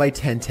be gone by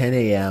 10:10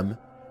 a.m.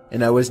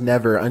 and I was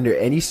never under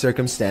any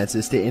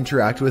circumstances to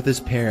interact with his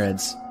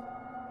parents.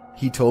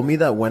 He told me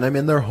that when I'm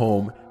in their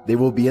home, they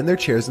will be in their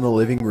chairs in the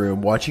living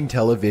room watching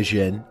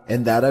television,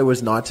 and that I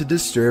was not to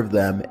disturb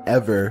them,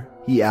 ever.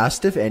 He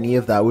asked if any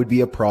of that would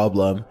be a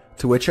problem,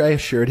 to which I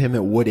assured him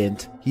it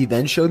wouldn't. He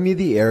then showed me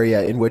the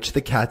area in which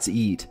the cats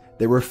eat.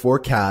 There were 4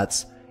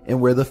 cats,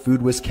 and where the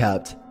food was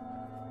kept.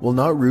 While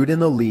not rude in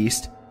the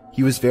least,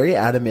 he was very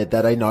adamant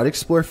that I not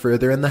explore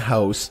further in the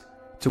house,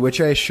 to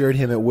which I assured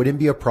him it wouldn't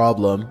be a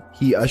problem.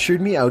 He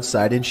ushered me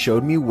outside and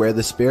showed me where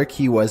the spare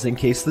key was in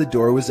case the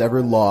door was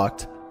ever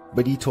locked,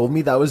 but he told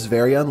me that was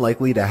very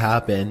unlikely to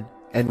happen,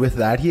 and with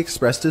that he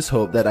expressed his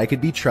hope that I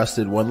could be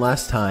trusted one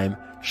last time,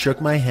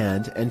 shook my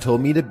hand, and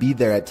told me to be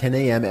there at 10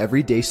 a.m.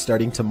 every day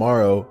starting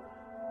tomorrow.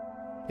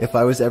 If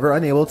I was ever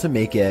unable to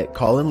make it,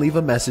 call and leave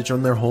a message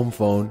on their home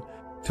phone,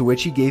 to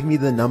which he gave me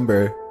the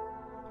number.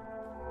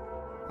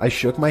 I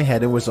shook my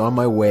head and was on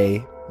my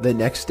way. The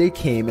next day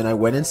came and I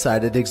went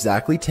inside at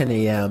exactly 10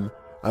 a.m.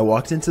 I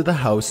walked into the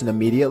house and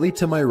immediately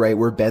to my right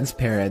were Ben's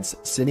parents,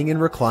 sitting in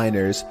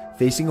recliners,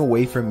 facing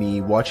away from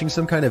me, watching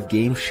some kind of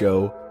game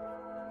show.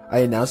 I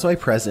announced my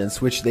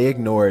presence, which they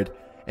ignored,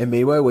 and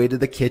made my way to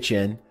the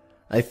kitchen.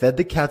 I fed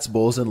the cats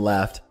bowls and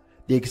left.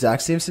 The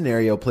exact same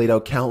scenario played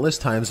out countless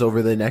times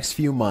over the next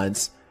few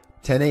months.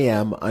 10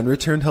 a.m.,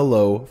 unreturned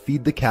hello,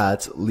 feed the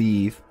cats,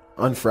 leave.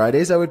 On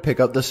Fridays I would pick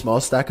up the small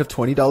stack of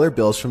 $20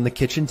 bills from the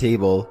kitchen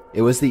table.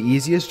 It was the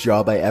easiest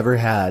job I ever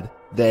had.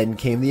 Then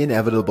came the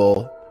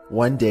inevitable.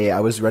 One day I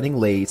was running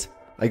late.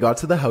 I got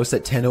to the house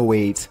at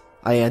 10:08.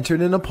 I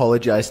entered and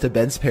apologized to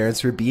Ben's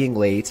parents for being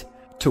late,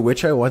 to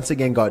which I once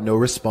again got no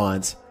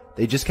response.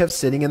 They just kept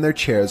sitting in their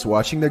chairs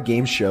watching their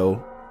game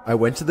show. I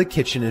went to the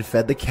kitchen and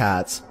fed the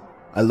cats.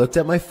 I looked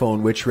at my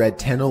phone, which read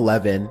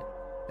 10:11,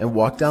 and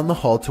walked down the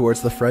hall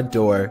towards the front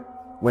door.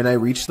 When I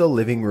reached the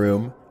living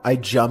room, I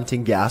jumped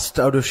and gasped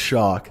out of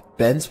shock.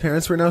 Ben's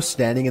parents were now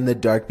standing in the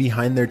dark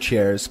behind their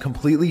chairs,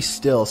 completely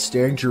still,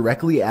 staring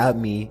directly at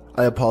me.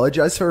 I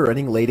apologized for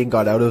running late and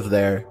got out of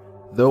there.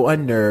 Though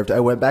unnerved, I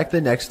went back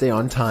the next day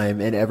on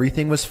time and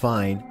everything was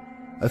fine.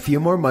 A few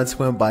more months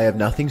went by of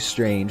nothing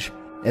strange,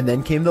 and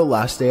then came the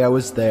last day I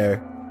was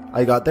there.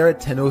 I got there at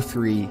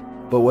 10:03,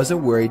 but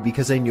wasn't worried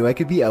because I knew I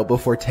could be out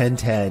before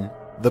 10:10.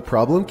 The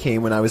problem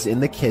came when I was in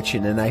the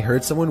kitchen and I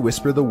heard someone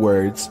whisper the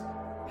words,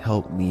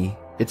 "Help me."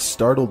 It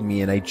startled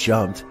me and I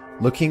jumped,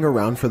 looking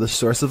around for the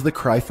source of the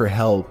cry for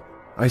help.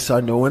 I saw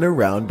no one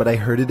around, but I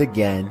heard it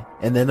again,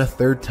 and then a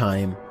third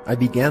time. I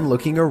began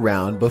looking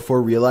around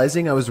before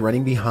realizing I was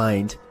running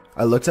behind.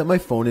 I looked at my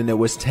phone and it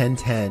was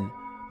 10:10.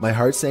 My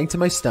heart sank to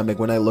my stomach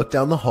when I looked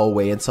down the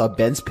hallway and saw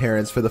Ben's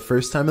parents for the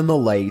first time in the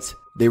light.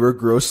 They were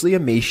grossly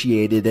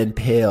emaciated and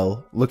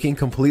pale, looking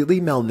completely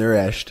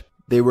malnourished.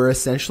 They were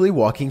essentially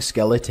walking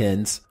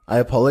skeletons. I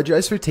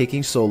apologized for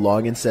taking so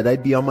long and said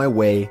I'd be on my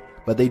way,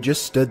 but they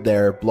just stood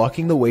there,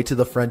 blocking the way to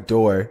the front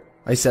door.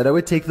 I said I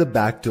would take the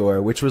back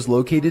door, which was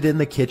located in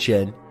the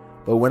kitchen,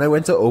 but when I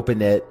went to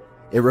open it,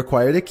 it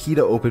required a key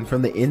to open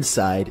from the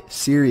inside.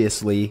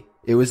 Seriously.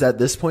 It was at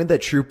this point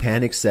that true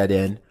panic set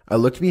in. I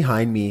looked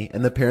behind me,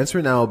 and the parents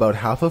were now about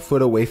half a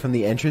foot away from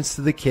the entrance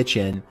to the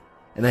kitchen,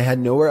 and I had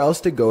nowhere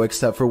else to go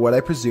except for what I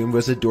presumed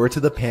was a door to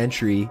the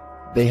pantry.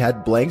 They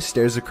had blank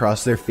stares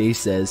across their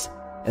faces,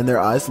 and their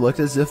eyes looked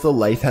as if the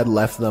life had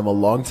left them a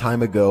long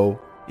time ago.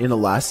 In a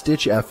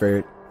last-ditch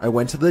effort, I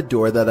went to the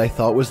door that I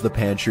thought was the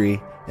pantry,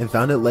 and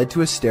found it led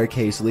to a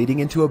staircase leading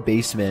into a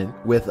basement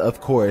with, of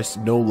course,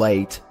 no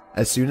light.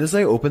 As soon as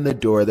I opened the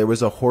door, there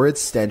was a horrid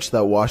stench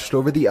that washed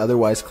over the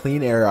otherwise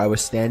clean air I was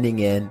standing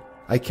in.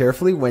 I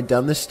carefully went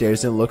down the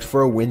stairs and looked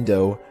for a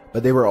window,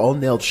 but they were all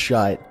nailed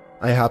shut.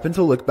 I happened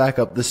to look back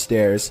up the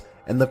stairs,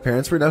 and the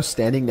parents were now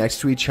standing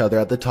next to each other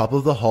at the top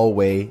of the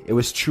hallway. It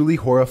was truly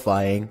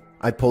horrifying.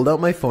 I pulled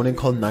out my phone and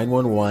called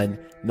 911,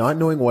 not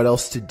knowing what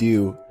else to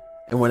do.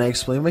 And when I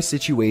explained my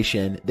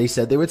situation, they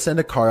said they would send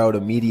a car out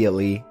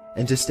immediately,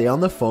 and to stay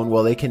on the phone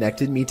while they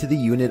connected me to the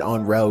unit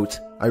en route.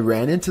 I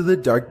ran into the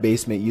dark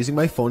basement using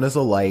my phone as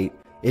a light.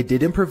 It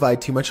didn't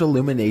provide too much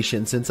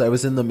illumination since I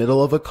was in the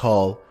middle of a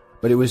call,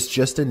 but it was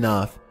just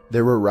enough.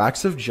 There were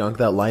racks of junk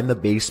that lined the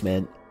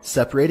basement,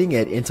 separating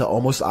it into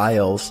almost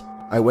aisles.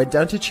 I went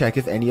down to check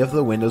if any of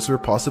the windows were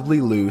possibly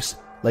loose,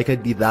 like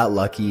I'd be that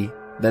lucky.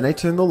 Then I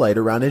turned the light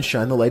around and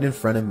shined the light in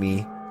front of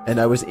me, and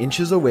I was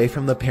inches away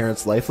from the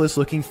parents' lifeless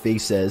looking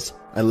faces.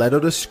 I let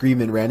out a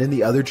scream and ran in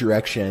the other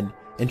direction,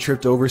 and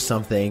tripped over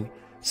something,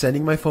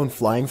 sending my phone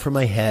flying from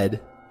my head.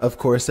 Of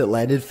course, it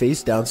landed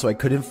face down so I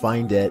couldn't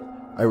find it.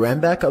 I ran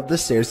back up the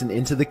stairs and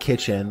into the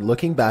kitchen,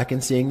 looking back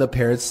and seeing the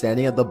parents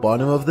standing at the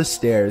bottom of the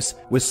stairs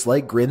with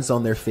slight grins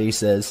on their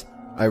faces.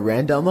 I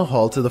ran down the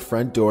hall to the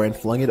front door and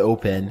flung it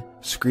open,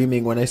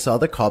 screaming when I saw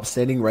the cop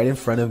standing right in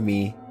front of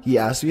me. He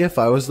asked me if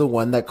I was the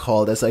one that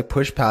called as I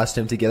pushed past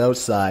him to get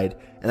outside,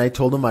 and I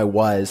told him I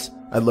was.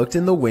 I looked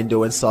in the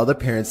window and saw the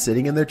parents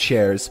sitting in their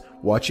chairs,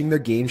 watching their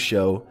game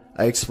show.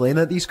 I explained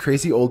that these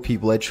crazy old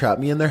people had trapped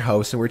me in their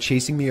house and were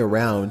chasing me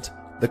around.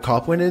 The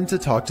cop went in to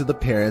talk to the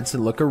parents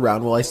and look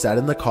around while I sat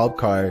in the cop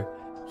car.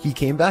 He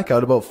came back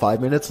out about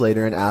 5 minutes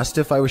later and asked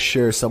if I was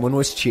sure someone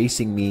was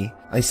chasing me.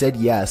 I said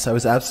yes, I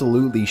was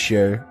absolutely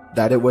sure,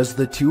 that it was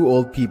the two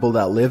old people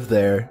that lived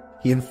there.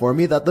 He informed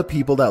me that the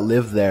people that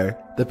live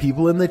there, the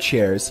people in the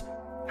chairs,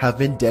 have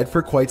been dead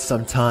for quite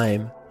some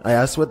time. I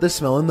asked what the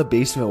smell in the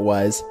basement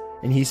was,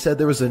 and he said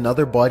there was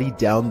another body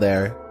down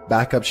there.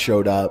 Backup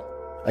showed up.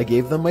 I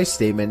gave them my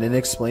statement and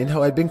explained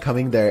how I'd been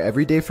coming there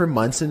every day for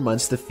months and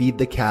months to feed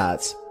the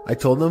cats. I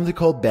told them to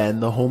call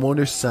Ben, the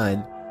homeowner's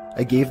son.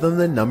 I gave them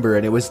the number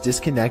and it was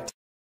disconnected.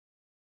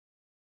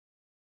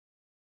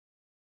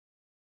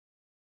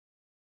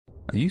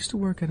 I used to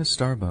work at a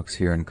Starbucks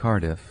here in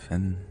Cardiff,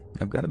 and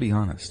I've got to be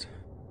honest,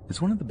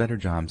 it's one of the better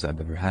jobs I've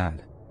ever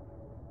had.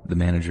 The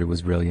manager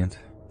was brilliant,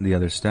 the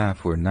other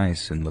staff were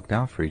nice and looked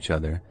out for each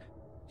other,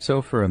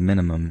 so for a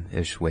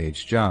minimum-ish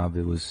wage job,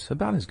 it was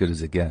about as good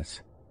as it gets.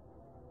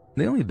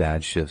 The only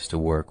bad shifts to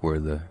work were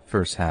the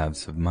first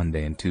halves of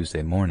Monday and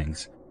Tuesday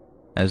mornings,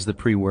 as the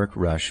pre-work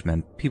rush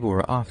meant people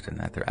were often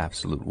at their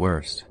absolute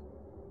worst.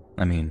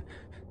 I mean,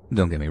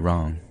 don't get me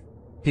wrong,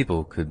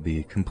 people could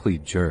be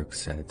complete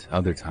jerks at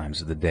other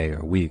times of the day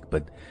or week,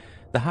 but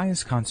the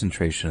highest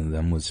concentration of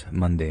them was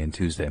Monday and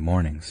Tuesday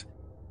mornings,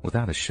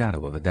 without a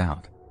shadow of a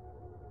doubt.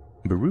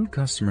 But rude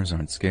customers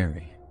aren't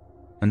scary.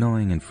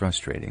 Annoying and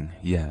frustrating,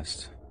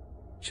 yes.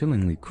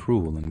 Chillingly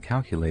cruel and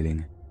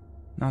calculating,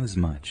 not as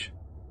much.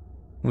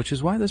 Which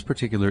is why this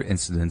particular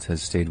incident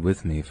has stayed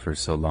with me for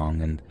so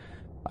long, and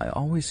I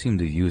always seem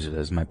to use it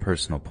as my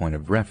personal point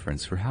of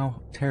reference for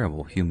how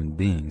terrible human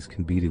beings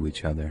can be to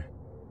each other.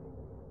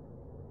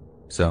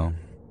 So,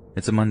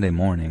 it's a Monday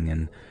morning,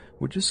 and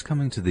we're just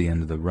coming to the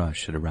end of the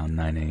rush at around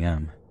 9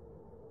 a.m.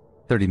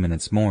 30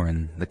 minutes more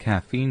and the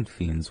caffeine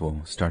fiends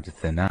will start to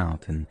thin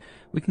out, and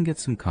we can get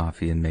some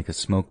coffee and make a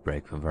smoke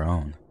break of our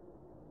own.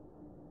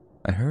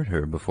 I heard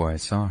her before I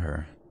saw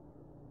her.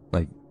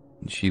 Like,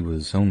 she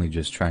was only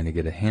just trying to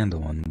get a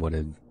handle on what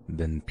had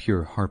been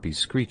pure harpy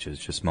screeches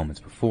just moments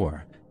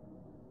before.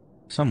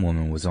 Some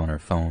woman was on her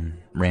phone,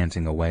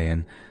 ranting away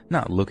and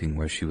not looking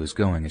where she was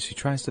going as she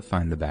tries to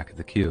find the back of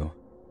the queue.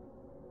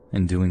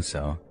 In doing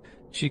so,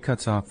 she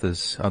cuts off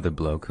this other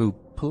bloke who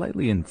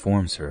politely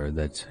informs her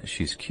that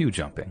she's queue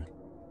jumping.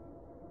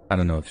 I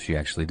don't know if she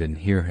actually didn't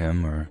hear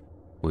him or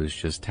was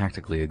just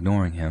tactically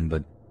ignoring him,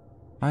 but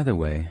either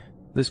way,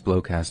 this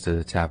bloke has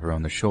to tap her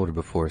on the shoulder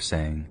before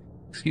saying,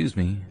 "Excuse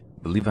me,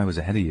 believe I was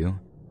ahead of you."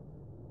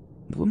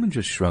 The woman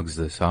just shrugs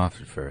this off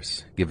at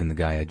first, giving the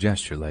guy a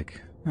gesture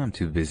like, "I'm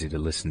too busy to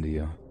listen to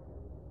you."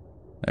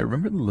 I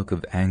remember the look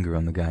of anger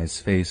on the guy's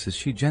face as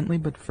she gently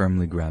but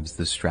firmly grabs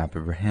the strap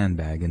of her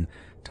handbag and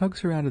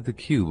tugs her out of the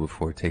queue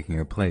before taking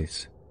her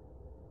place.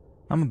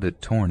 I'm a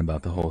bit torn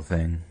about the whole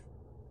thing.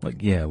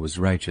 Like, yeah, it was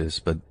righteous,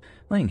 but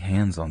laying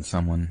hands on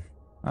someone,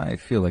 I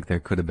feel like there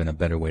could have been a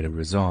better way to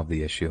resolve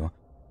the issue.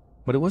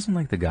 But it wasn't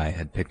like the guy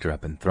had picked her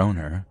up and thrown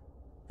her,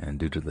 and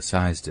due to the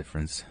size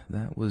difference,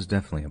 that was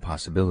definitely a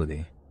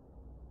possibility.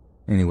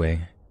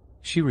 Anyway,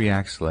 she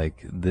reacts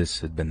like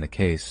this had been the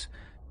case,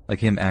 like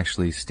him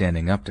actually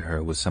standing up to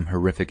her was some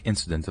horrific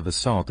incident of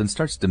assault, and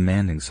starts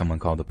demanding someone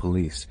call the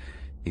police,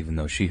 even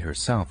though she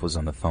herself was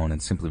on the phone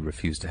and simply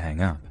refused to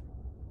hang up.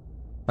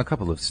 A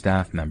couple of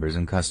staff members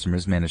and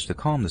customers manage to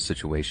calm the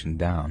situation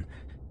down,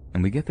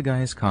 and we get the guy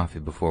his coffee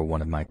before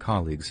one of my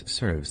colleagues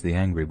serves the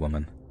angry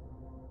woman.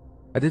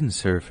 I didn't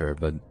serve her,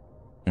 but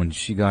when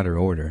she got her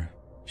order,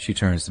 she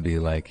turns to be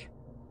like,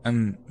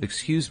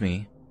 excuse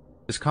me,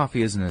 this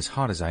coffee isn't as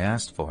hot as I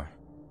asked for."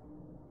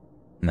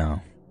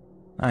 No,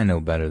 I know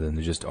better than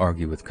to just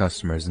argue with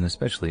customers, and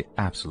especially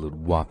absolute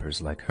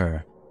whoppers like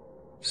her.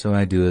 So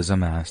I do as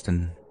I'm asked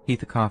and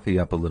heat the coffee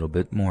up a little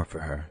bit more for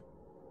her.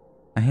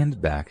 I hand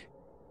it back.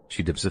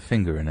 She dips a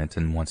finger in it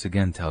and once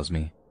again tells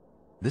me,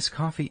 "This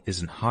coffee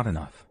isn't hot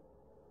enough."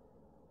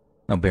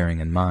 Now, bearing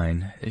in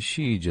mind,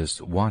 she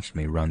just watched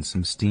me run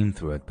some steam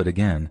through it, but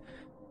again,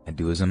 I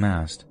do as I'm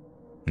asked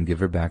and give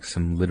her back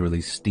some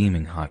literally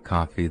steaming hot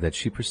coffee that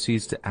she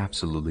proceeds to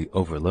absolutely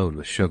overload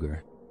with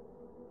sugar.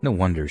 No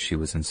wonder she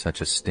was in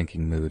such a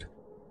stinking mood.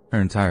 Her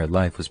entire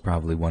life was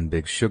probably one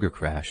big sugar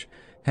crash,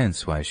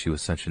 hence why she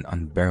was such an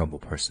unbearable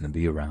person to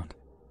be around.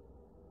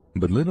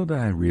 But little did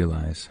I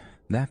realize,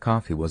 that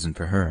coffee wasn't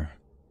for her,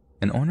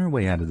 and on her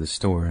way out of the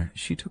store,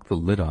 she took the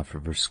lid off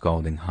of her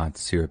scalding hot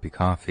syrupy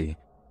coffee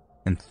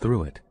and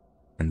threw it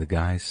in the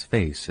guy's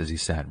face as he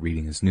sat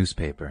reading his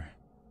newspaper.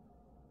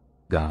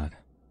 God,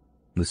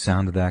 the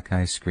sound of that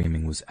guy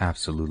screaming was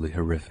absolutely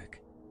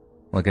horrific.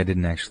 Like, I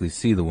didn't actually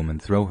see the woman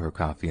throw her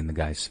coffee in the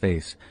guy's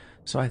face,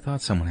 so I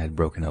thought someone had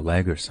broken a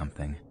leg or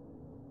something.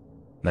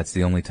 That's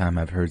the only time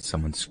I've heard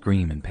someone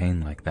scream in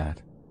pain like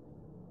that.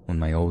 When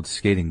my old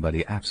skating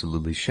buddy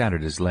absolutely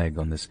shattered his leg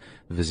on this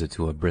visit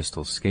to a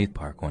Bristol skate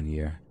park one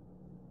year.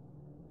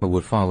 But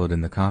what followed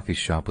in the coffee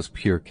shop was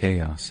pure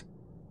chaos.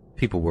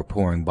 People were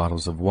pouring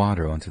bottles of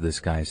water onto this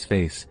guy's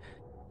face,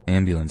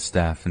 ambulance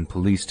staff and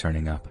police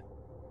turning up.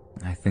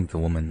 I think the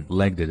woman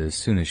legged it as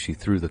soon as she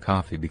threw the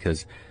coffee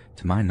because,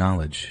 to my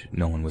knowledge,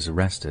 no one was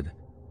arrested.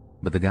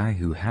 But the guy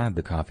who had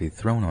the coffee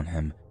thrown on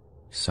him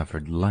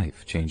suffered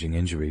life-changing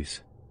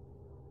injuries.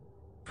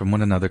 From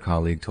what another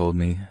colleague told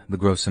me, the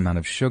gross amount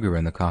of sugar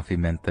in the coffee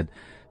meant that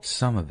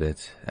some of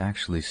it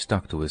actually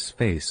stuck to his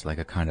face like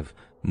a kind of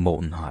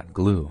molten hot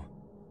glue.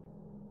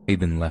 He'd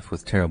been left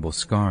with terrible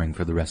scarring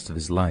for the rest of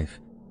his life,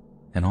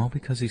 and all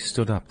because he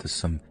stood up to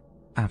some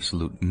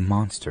absolute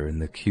monster in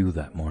the queue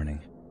that morning.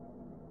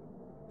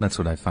 That's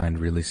what I find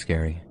really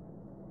scary,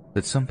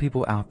 that some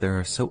people out there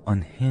are so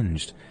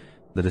unhinged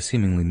that a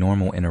seemingly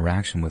normal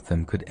interaction with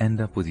them could end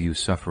up with you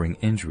suffering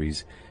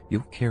injuries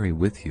you'll carry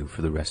with you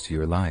for the rest of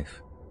your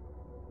life.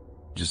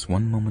 Just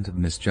one moment of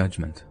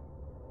misjudgment,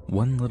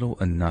 one little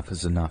enough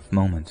is enough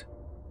moment,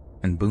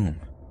 and boom,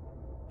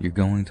 you're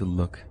going to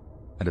look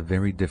at a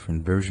very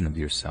different version of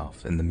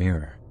yourself in the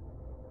mirror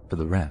for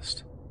the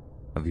rest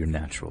of your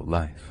natural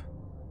life.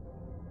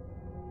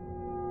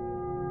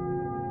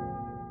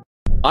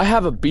 I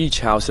have a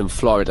beach house in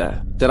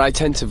Florida that I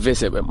tend to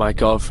visit with my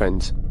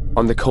girlfriend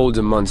on the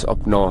colder months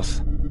up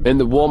north. In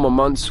the warmer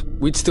months,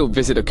 we'd still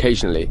visit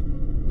occasionally,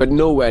 but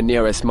nowhere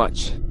near as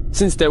much,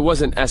 since there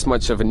wasn't as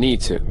much of a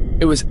need to.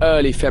 It was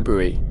early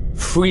February,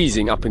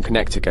 freezing up in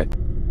Connecticut,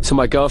 so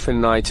my girlfriend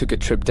and I took a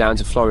trip down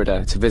to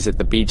Florida to visit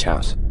the beach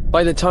house.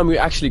 By the time we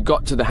actually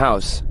got to the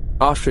house,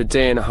 after a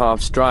day and a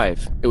half's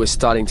drive, it was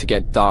starting to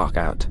get dark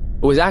out.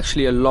 It was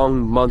actually a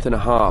long month and a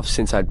half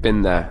since I'd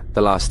been there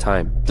the last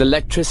time. The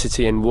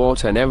electricity and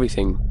water and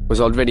everything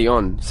was already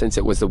on since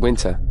it was the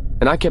winter,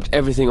 and I kept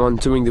everything on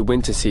during the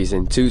winter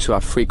season due to our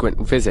frequent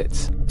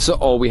visits. So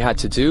all we had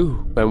to do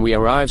when we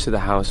arrived to the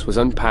house was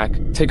unpack,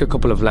 take a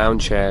couple of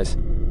lounge chairs,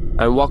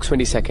 and walk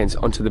 20 seconds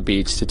onto the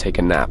beach to take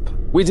a nap.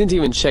 We didn't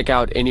even check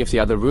out any of the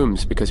other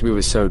rooms because we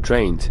were so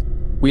drained.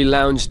 We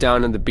lounged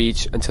down on the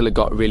beach until it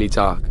got really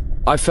dark.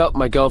 I felt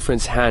my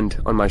girlfriend's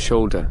hand on my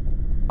shoulder.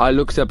 I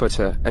looked up at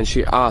her and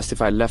she asked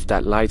if I left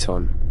that light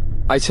on.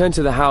 I turned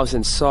to the house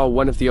and saw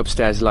one of the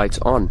upstairs lights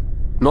on.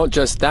 Not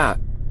just that,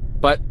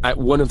 but at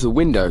one of the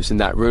windows in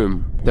that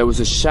room, there was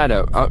a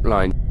shadow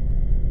outline.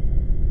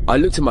 I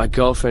looked at my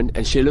girlfriend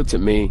and she looked at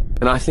me,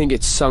 and I think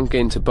it sunk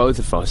into both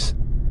of us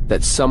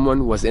that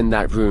someone was in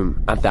that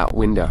room at that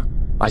window.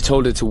 I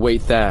told her to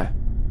wait there,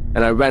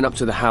 and I ran up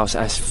to the house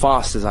as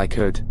fast as I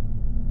could.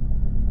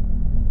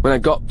 When I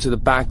got to the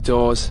back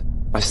doors,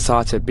 I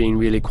started being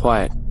really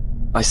quiet.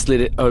 I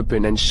slid it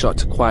open and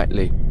shut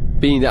quietly.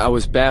 Being that I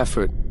was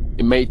barefoot,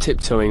 it made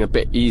tiptoeing a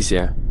bit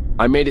easier.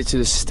 I made it to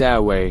the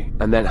stairway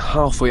and then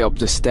halfway up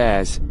the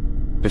stairs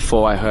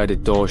before I heard a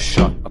door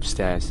shut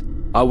upstairs.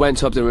 I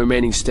went up the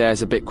remaining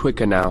stairs a bit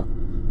quicker now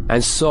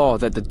and saw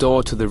that the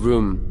door to the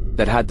room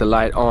that had the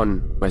light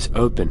on was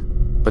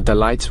open, but the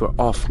lights were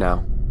off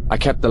now. I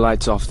kept the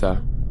lights off though.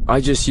 I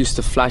just used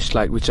the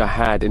flashlight which I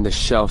had in the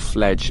shelf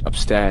ledge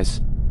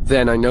upstairs.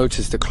 Then I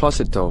noticed the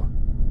closet door.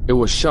 It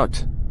was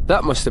shut.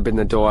 That must have been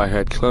the door I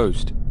heard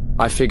closed.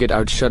 I figured I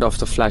would shut off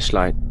the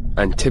flashlight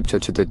and tiptoe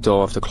to the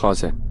door of the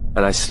closet,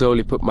 and I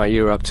slowly put my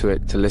ear up to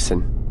it to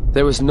listen.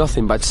 There was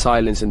nothing but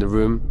silence in the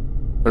room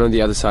and on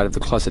the other side of the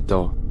closet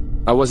door.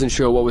 I wasn't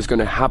sure what was going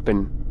to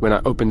happen when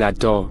I opened that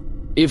door.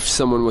 If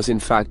someone was in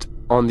fact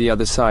on the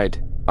other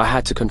side, I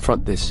had to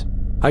confront this.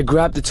 I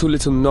grabbed the two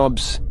little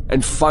knobs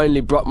and finally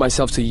brought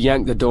myself to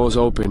yank the doors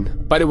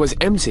open, but it was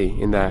empty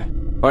in there,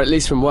 or at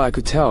least from what I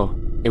could tell,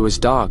 it was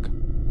dark.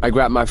 I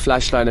grabbed my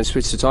flashlight and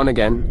switched it on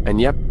again, and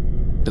yep,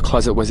 the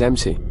closet was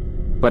empty.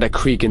 But a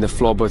creak in the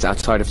floorboards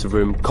outside of the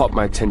room caught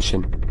my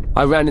attention.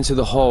 I ran into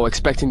the hall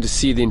expecting to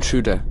see the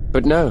intruder,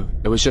 but no,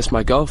 it was just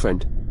my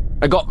girlfriend.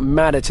 I got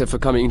mad at her for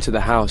coming into the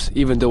house,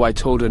 even though I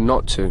told her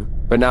not to.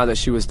 But now that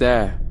she was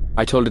there,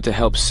 I told her to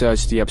help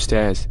search the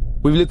upstairs.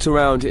 We looked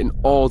around in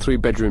all 3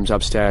 bedrooms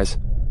upstairs,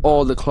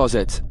 all the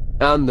closets,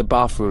 and the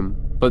bathroom,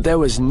 but there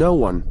was no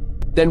one.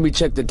 Then we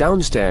checked the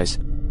downstairs.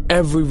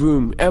 Every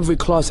room, every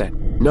closet,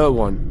 no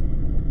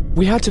one.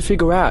 We had to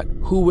figure out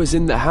who was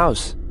in the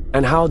house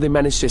and how they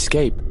managed to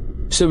escape.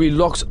 So we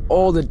locked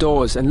all the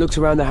doors and looked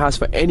around the house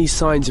for any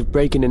signs of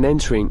breaking and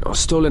entering or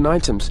stolen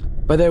items,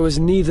 but there was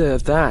neither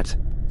of that.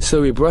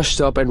 So we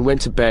brushed up and went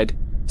to bed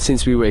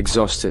since we were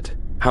exhausted.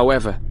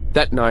 However,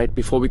 that night,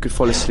 before we could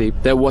fall asleep,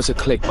 there was a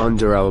click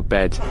under our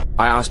bed.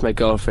 I asked my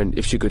girlfriend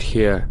if she could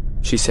hear.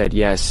 She said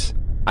yes.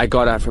 I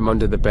got out from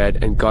under the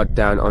bed and got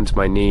down onto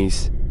my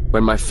knees.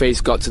 When my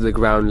face got to the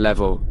ground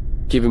level,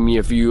 giving me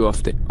a view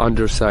of the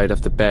underside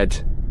of the bed,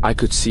 I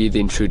could see the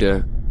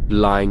intruder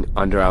lying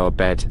under our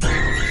bed.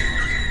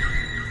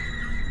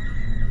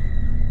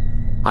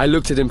 I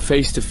looked at him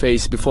face to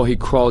face before he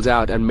crawled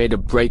out and made a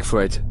break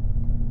for it.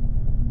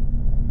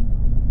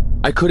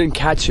 I couldn't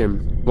catch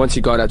him once he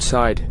got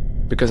outside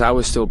because I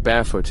was still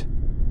barefoot.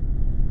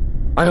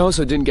 I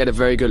also didn't get a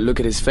very good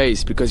look at his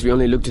face because we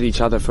only looked at each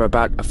other for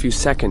about a few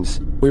seconds.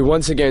 We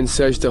once again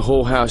searched the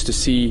whole house to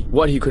see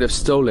what he could have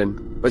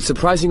stolen, but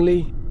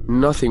surprisingly,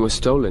 nothing was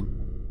stolen.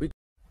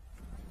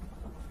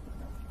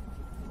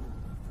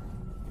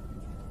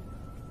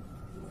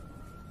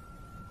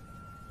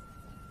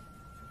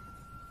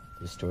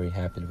 This story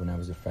happened when I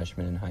was a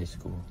freshman in high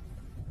school.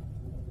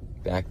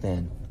 Back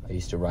then, I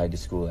used to ride to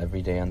school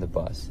every day on the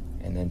bus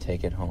and then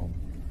take it home.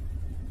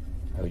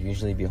 I would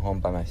usually be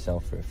home by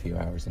myself for a few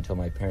hours until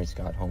my parents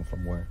got home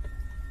from work.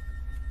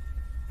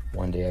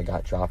 One day I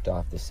got dropped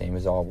off the same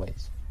as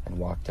always and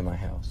walked to my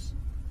house.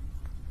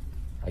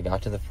 I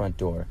got to the front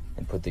door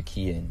and put the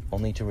key in,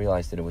 only to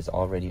realize that it was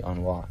already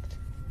unlocked.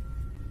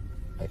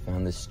 I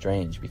found this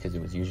strange because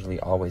it was usually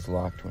always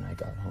locked when I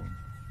got home.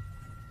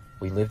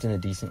 We lived in a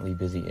decently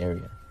busy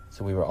area,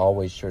 so we were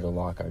always sure to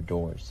lock our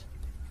doors.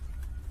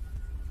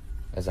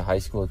 As a high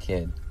school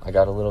kid, I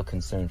got a little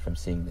concerned from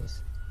seeing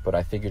this, but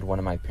I figured one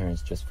of my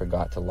parents just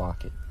forgot to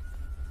lock it.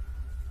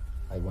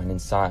 I went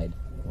inside.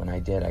 When I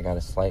did, I got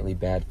a slightly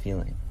bad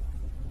feeling.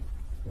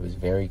 It was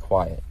very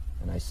quiet,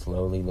 and I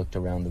slowly looked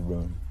around the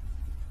room.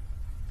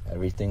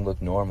 Everything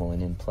looked normal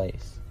and in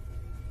place.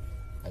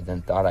 I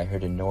then thought I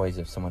heard a noise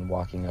of someone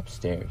walking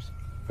upstairs,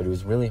 but it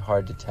was really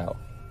hard to tell.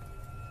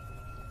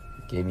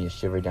 It gave me a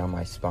shiver down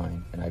my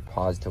spine, and I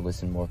paused to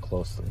listen more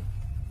closely.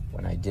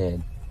 When I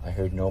did, I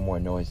heard no more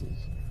noises.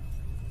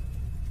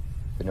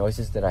 The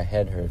noises that I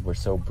had heard were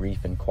so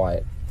brief and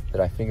quiet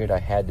that I figured I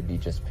had to be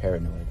just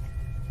paranoid.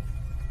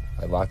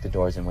 I locked the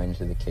doors and went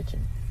into the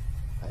kitchen.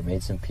 I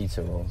made some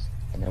pizza rolls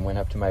and then went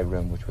up to my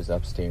room, which was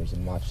upstairs,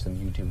 and watched some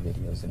YouTube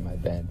videos in my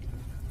bed.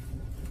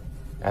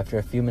 After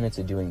a few minutes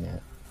of doing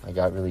that, I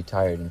got really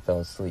tired and fell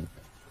asleep.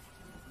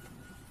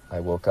 I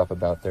woke up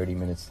about 30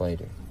 minutes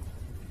later.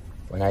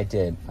 When I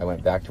did, I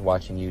went back to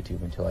watching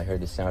YouTube until I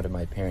heard the sound of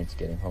my parents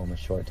getting home a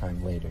short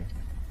time later.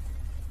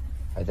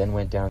 I then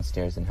went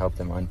downstairs and helped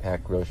them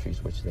unpack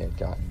groceries which they had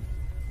gotten.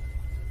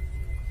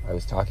 I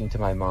was talking to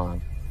my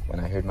mom when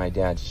I heard my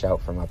dad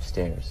shout from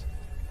upstairs.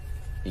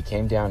 He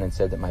came down and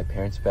said that my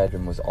parents'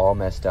 bedroom was all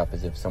messed up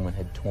as if someone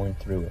had torn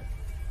through it.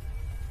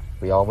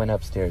 We all went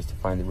upstairs to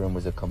find the room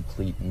was a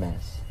complete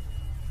mess.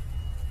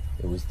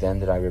 It was then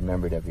that I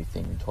remembered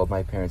everything and told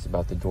my parents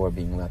about the door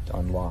being left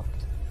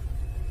unlocked.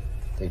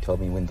 They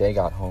told me when they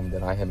got home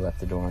that I had left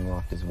the door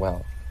unlocked as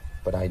well,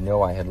 but I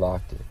know I had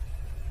locked it.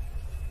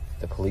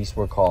 The police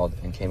were called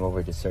and came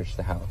over to search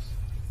the house.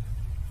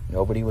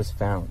 Nobody was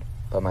found,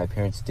 but my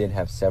parents did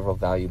have several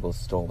valuables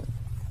stolen.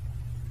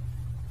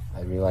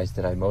 I realized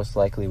that I most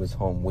likely was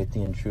home with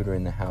the intruder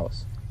in the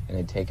house and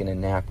had taken a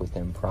nap with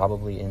him,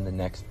 probably in the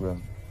next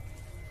room.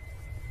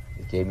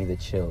 It gave me the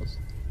chills,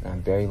 and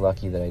I'm very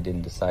lucky that I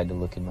didn't decide to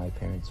look in my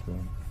parents'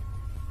 room.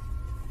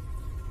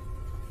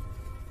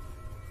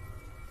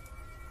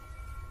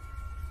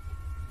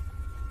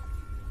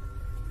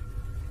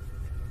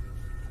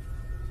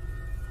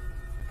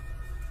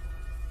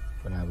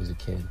 When I was a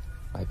kid,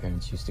 my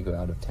parents used to go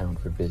out of town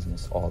for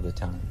business all the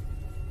time.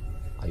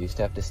 I used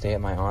to have to stay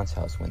at my aunt's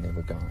house when they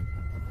were gone.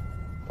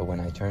 But when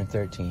I turned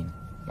 13,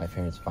 my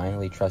parents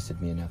finally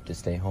trusted me enough to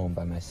stay home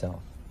by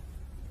myself.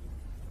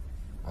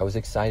 I was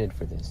excited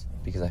for this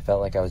because I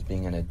felt like I was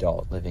being an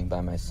adult living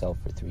by myself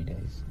for 3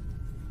 days.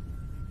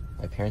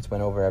 My parents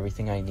went over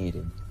everything I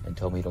needed and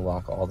told me to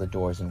lock all the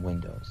doors and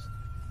windows.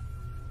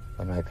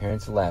 When my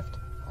parents left,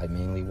 I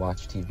mainly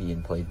watched TV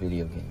and played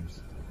video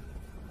games.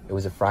 It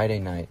was a Friday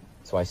night,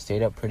 so I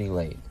stayed up pretty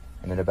late,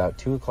 and at about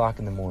 2 o'clock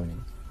in the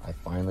morning, I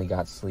finally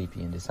got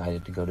sleepy and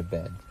decided to go to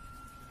bed.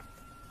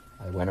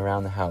 I went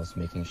around the house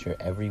making sure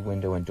every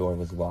window and door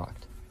was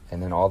locked,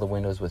 and then all the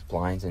windows with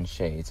blinds and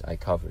shades I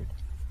covered.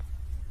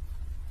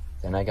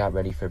 Then I got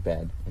ready for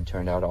bed and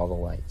turned out all the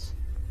lights.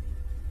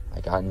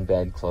 I got in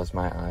bed, closed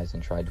my eyes,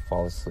 and tried to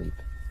fall asleep.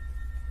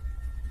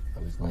 I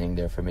was laying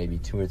there for maybe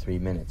 2 or 3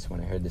 minutes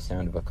when I heard the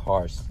sound of a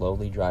car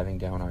slowly driving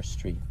down our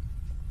street.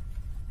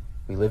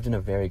 We lived in a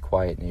very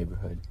quiet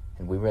neighborhood,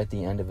 and we were at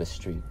the end of a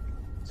street,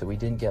 so we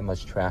didn't get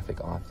much traffic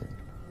often.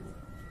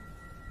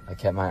 I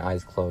kept my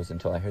eyes closed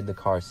until I heard the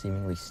car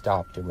seemingly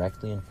stop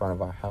directly in front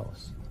of our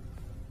house.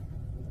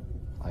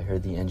 I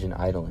heard the engine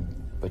idling,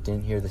 but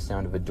didn't hear the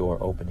sound of a door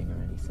opening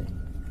or anything.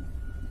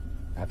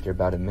 After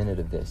about a minute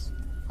of this,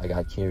 I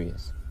got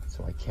curious,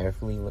 so I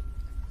carefully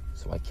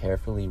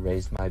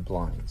raised my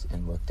blinds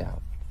and looked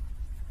out.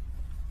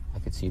 I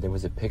could see there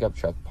was a pickup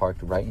truck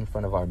parked right in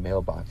front of our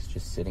mailbox,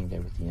 just sitting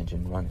there with the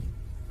engine running.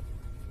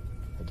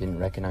 I didn't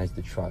recognize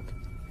the truck,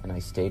 and I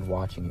stayed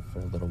watching it for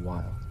a little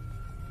while.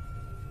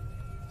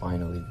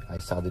 Finally, I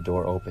saw the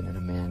door open and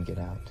a man get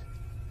out.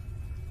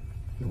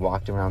 He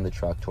walked around the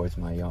truck towards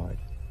my yard.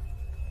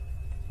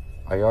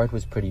 Our yard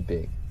was pretty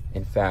big.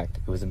 In fact,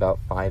 it was about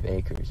 5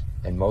 acres,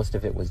 and most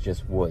of it was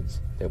just woods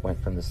that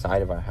went from the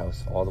side of our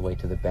house all the way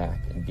to the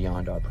back and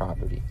beyond our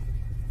property.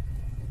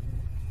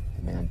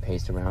 The man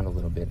paced around a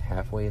little bit,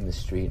 halfway in the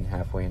street and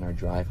halfway in our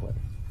driveway.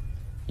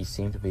 He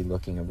seemed to be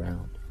looking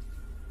around.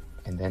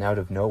 And then out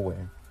of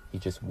nowhere, he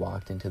just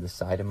walked into the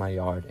side of my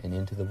yard and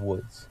into the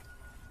woods.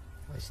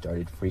 I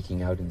started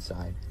freaking out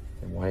inside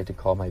and wanted to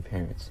call my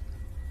parents,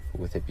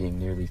 but with it being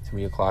nearly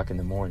 3 o'clock in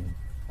the morning,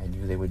 I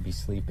knew they would be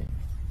sleeping.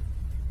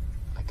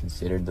 I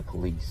considered the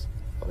police,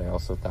 but I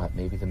also thought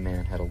maybe the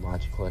man had a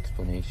logical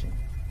explanation.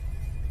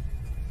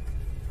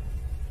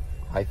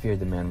 I feared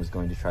the man was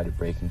going to try to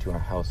break into our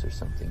house or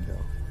something,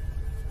 though.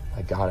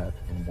 I got up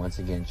and once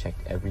again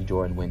checked every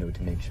door and window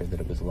to make sure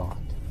that it was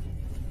locked.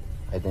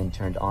 I then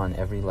turned on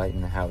every light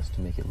in the house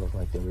to make it look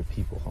like there were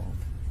people home.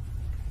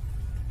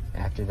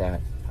 After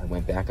that, I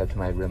went back up to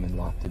my room and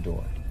locked the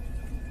door.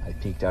 I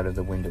peeked out of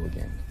the window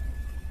again.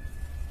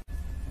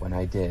 When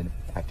I did,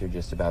 after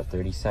just about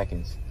 30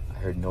 seconds, I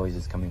heard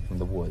noises coming from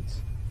the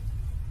woods.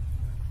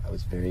 I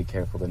was very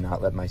careful to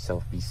not let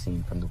myself be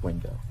seen from the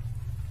window.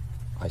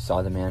 I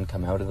saw the man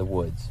come out of the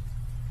woods.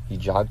 He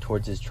jogged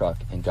towards his truck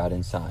and got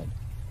inside.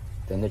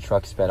 Then the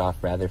truck sped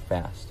off rather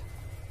fast.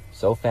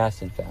 So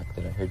fast, in fact,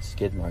 that I heard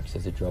skid marks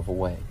as it drove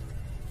away.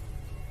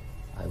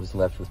 I was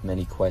left with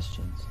many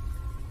questions.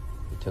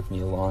 It took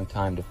me a long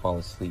time to fall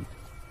asleep,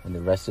 and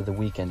the rest of the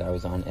weekend I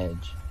was on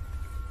edge.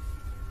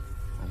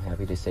 I'm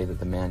happy to say that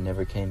the man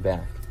never came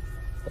back,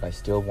 but I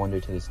still wonder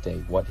to this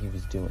day what he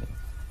was doing.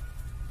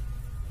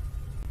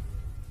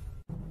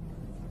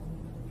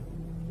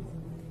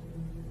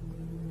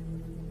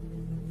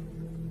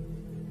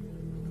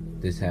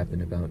 This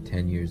happened about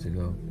 10 years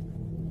ago.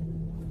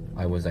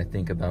 I was, I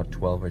think, about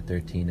 12 or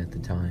 13 at the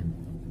time.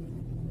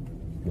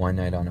 One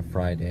night on a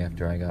Friday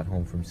after I got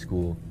home from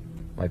school,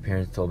 my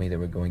parents told me they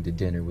were going to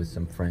dinner with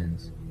some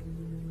friends.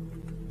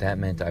 That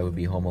meant I would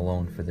be home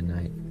alone for the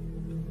night.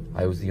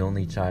 I was the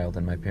only child,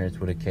 and my parents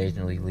would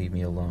occasionally leave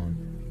me alone.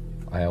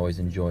 I always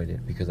enjoyed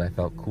it because I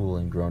felt cool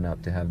and grown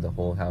up to have the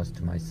whole house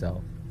to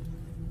myself.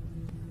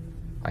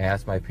 I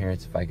asked my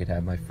parents if I could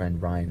have my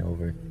friend Ryan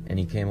over, and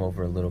he came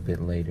over a little bit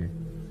later.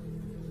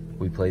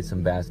 We played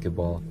some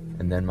basketball,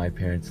 and then my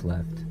parents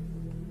left.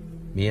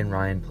 Me and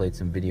Ryan played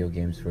some video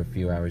games for a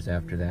few hours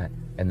after that,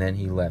 and then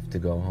he left to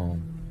go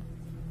home.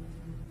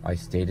 I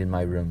stayed in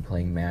my room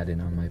playing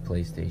Madden on my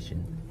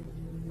PlayStation.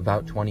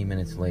 About 20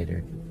 minutes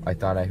later, I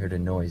thought I heard a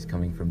noise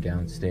coming from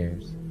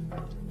downstairs.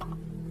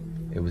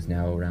 It was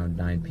now around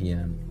 9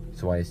 p.m.,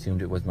 so I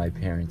assumed it was my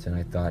parents and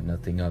I thought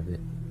nothing of it.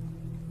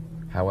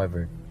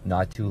 However,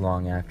 not too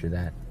long after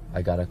that,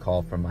 I got a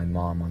call from my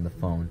mom on the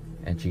phone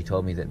and she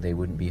told me that they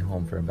wouldn't be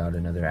home for about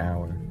another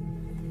hour.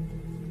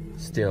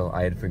 Still,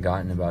 I had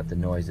forgotten about the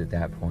noise at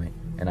that point,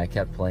 and I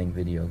kept playing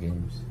video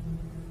games.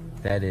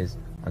 That is,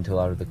 until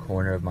out of the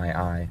corner of my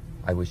eye,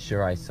 I was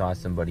sure I saw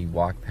somebody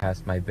walk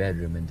past my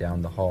bedroom and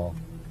down the hall.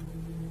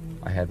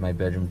 I had my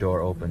bedroom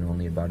door open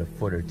only about a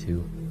foot or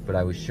two, but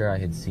I was sure I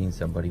had seen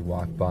somebody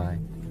walk by.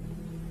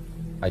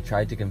 I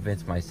tried to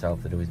convince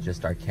myself that it was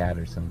just our cat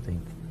or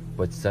something,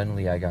 but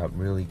suddenly I got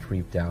really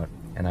creeped out,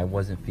 and I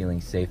wasn't feeling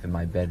safe in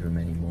my bedroom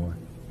anymore.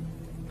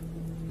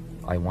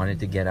 I wanted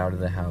to get out of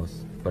the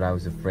house, but I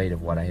was afraid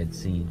of what I had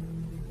seen.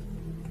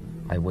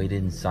 I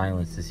waited in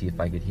silence to see if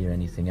I could hear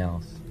anything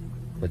else,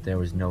 but there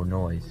was no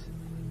noise.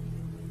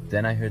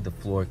 Then I heard the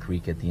floor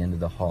creak at the end of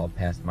the hall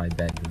past my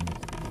bedroom.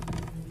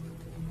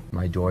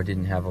 My door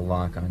didn't have a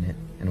lock on it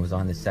and was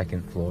on the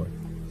second floor,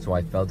 so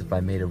I felt if I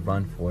made a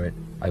run for it,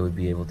 I would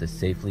be able to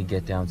safely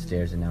get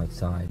downstairs and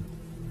outside.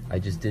 I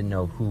just didn't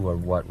know who or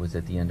what was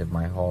at the end of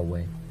my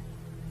hallway.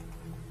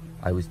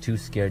 I was too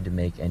scared to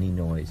make any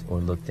noise or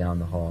look down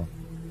the hall.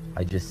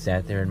 I just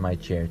sat there in my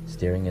chair,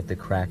 staring at the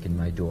crack in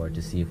my door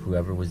to see if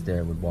whoever was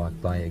there would walk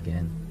by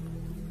again.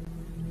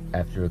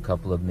 After a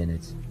couple of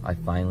minutes, I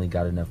finally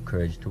got enough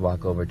courage to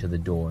walk over to the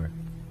door.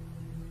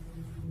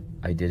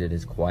 I did it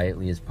as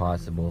quietly as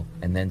possible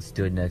and then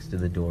stood next to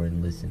the door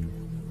and listened.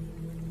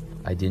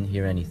 I didn't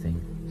hear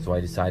anything, so I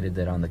decided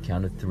that on the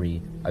count of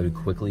 3, I would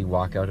quickly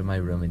walk out of my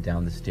room and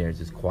down the stairs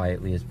as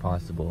quietly as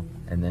possible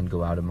and then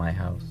go out of my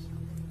house.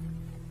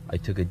 I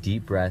took a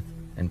deep breath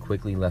and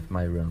quickly left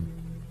my room,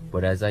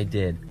 but as I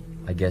did,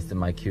 I guess that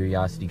my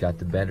curiosity got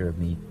the better of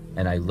me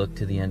and I looked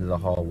to the end of the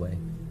hallway.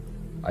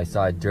 I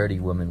saw a dirty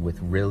woman with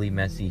really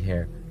messy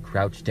hair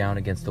crouched down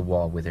against the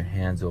wall with her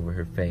hands over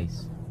her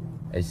face.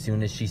 As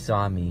soon as she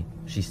saw me,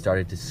 she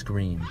started to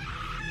scream.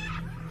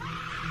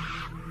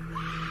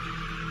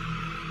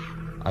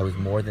 I was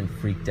more than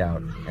freaked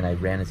out, and I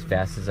ran as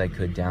fast as I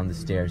could down the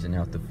stairs and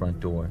out the front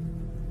door.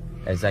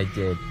 As I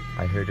did,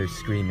 I heard her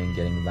screaming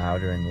getting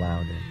louder and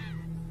louder.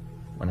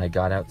 When I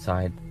got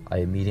outside, I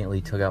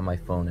immediately took out my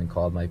phone and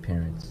called my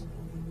parents.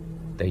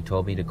 They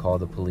told me to call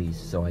the police,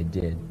 so I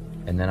did,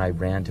 and then I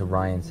ran to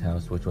Ryan's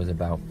house, which was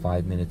about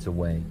 5 minutes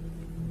away.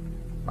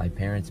 My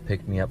parents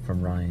picked me up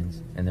from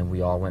Ryan's, and then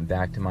we all went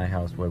back to my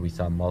house where we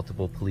saw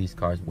multiple police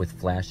cars with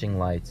flashing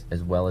lights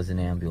as well as an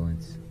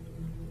ambulance.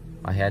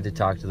 I had to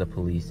talk to the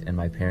police, and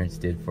my parents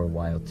did for a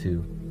while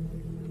too.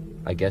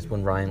 I guess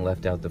when Ryan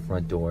left out the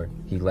front door,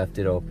 he left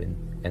it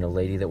open, and a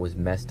lady that was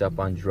messed up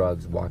on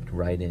drugs walked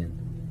right in.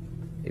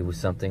 It was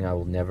something I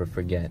will never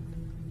forget.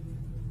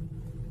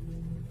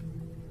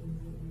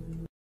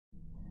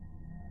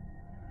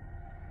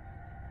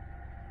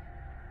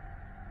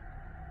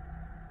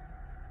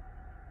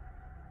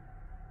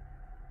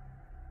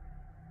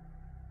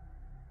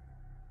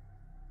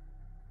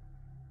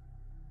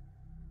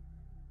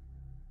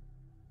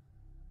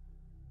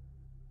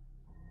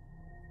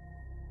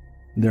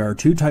 There are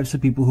 2 types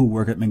of people who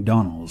work at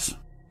McDonald's,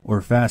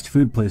 or fast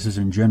food places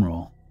in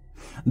general.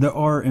 There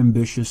are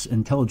ambitious,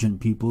 intelligent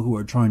people who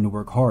are trying to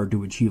work hard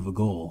to achieve a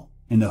goal,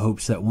 in the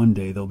hopes that one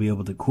day they'll be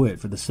able to quit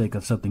for the sake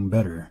of something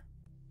better.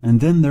 And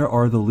then there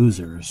are the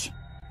losers,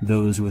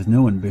 those with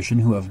no ambition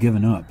who have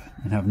given up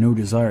and have no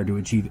desire to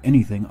achieve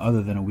anything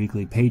other than a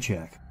weekly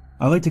paycheck.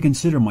 I like to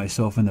consider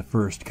myself in the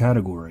first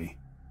category.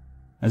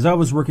 As I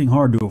was working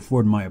hard to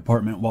afford my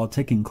apartment while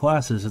taking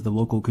classes at the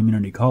local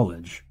community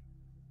college,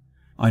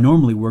 I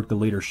normally worked the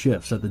later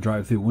shifts at the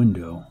drive-thru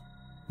window,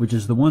 which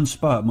is the one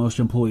spot most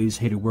employees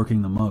hated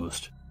working the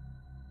most.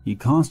 You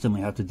constantly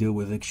have to deal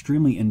with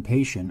extremely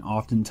impatient,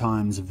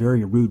 oftentimes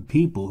very rude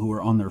people who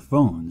are on their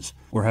phones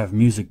or have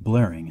music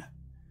blaring,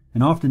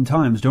 and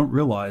oftentimes don't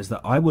realize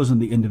that I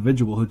wasn't the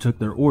individual who took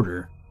their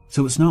order,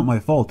 so it's not my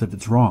fault if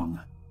it's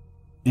wrong.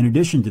 In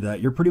addition to that,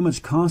 you're pretty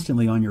much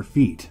constantly on your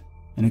feet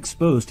and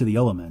exposed to the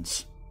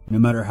elements. No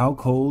matter how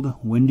cold,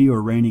 windy,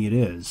 or rainy it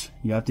is,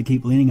 you have to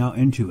keep leaning out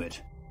into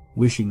it,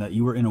 wishing that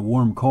you were in a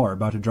warm car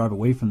about to drive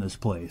away from this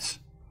place.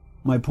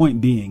 My point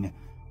being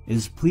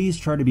is please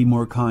try to be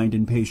more kind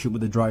and patient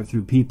with the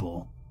drive-thru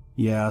people.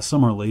 Yeah,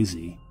 some are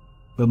lazy,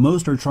 but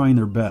most are trying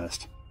their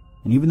best,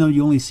 and even though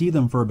you only see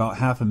them for about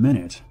half a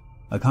minute,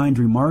 a kind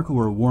remark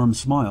or a warm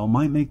smile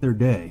might make their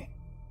day.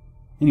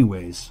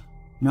 Anyways,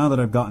 now that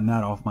I've gotten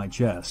that off my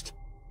chest,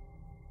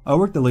 I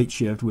work the late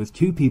shift with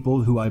 2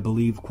 people who I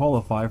believe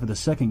qualify for the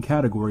second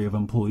category of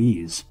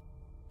employees.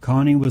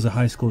 Connie was a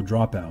high school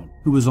dropout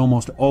who was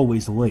almost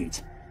always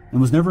late and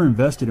was never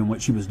invested in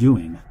what she was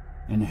doing,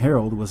 and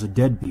Harold was a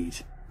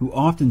deadbeat who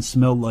often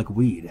smelled like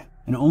weed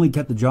and only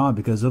kept the job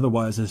because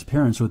otherwise his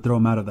parents would throw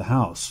him out of the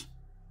house.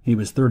 He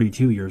was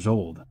 32 years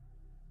old.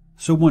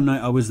 So one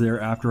night I was there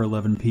after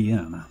 11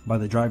 p.m. by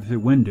the drive-thru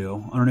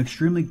window on an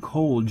extremely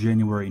cold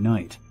January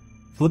night,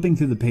 flipping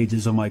through the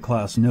pages of my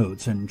class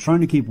notes and trying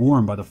to keep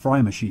warm by the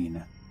fry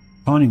machine.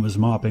 Connie was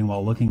mopping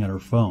while looking at her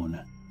phone,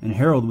 and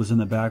Harold was in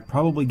the back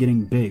probably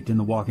getting baked in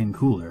the walk-in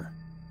cooler.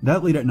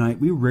 That late at night,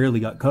 we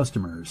rarely got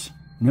customers,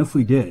 and if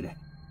we did,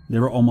 they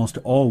were almost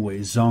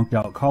always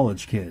zonked-out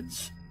college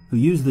kids who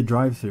used the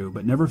drive-thru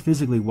but never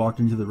physically walked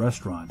into the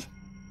restaurant.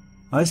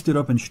 I stood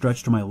up and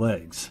stretched my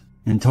legs,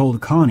 and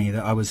told Connie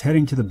that I was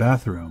heading to the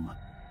bathroom.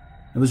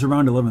 It was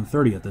around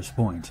 11:30 at this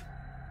point.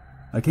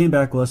 I came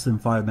back less than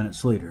 5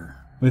 minutes later,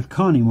 with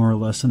Connie more or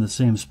less in the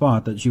same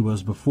spot that she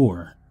was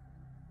before.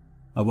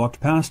 I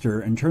walked past her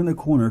and turned the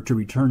corner to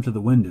return to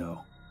the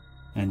window,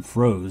 and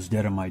froze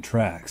dead in my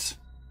tracks.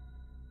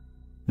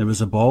 There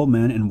was a bald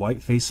man in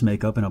white face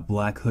makeup and a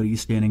black hoodie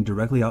standing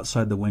directly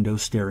outside the window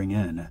staring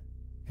in.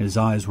 His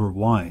eyes were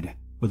wide,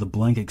 with a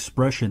blank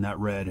expression that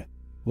read,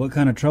 "What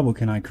kind of trouble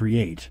can I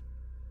create?"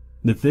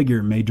 The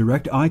figure made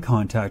direct eye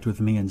contact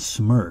with me and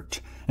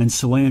smirked, and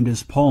slammed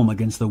his palm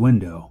against the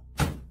window.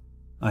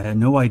 I had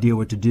no idea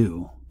what to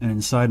do, and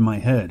inside my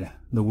head,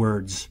 the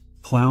words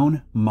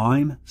clown,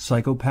 mime,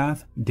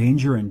 psychopath,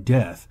 danger, and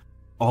death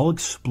all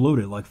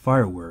exploded like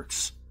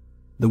fireworks.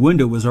 The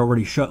window was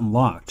already shut and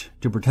locked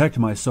to protect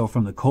myself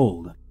from the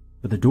cold,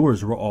 but the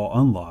doors were all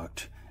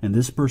unlocked, and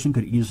this person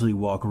could easily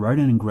walk right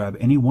in and grab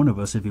any one of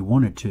us if he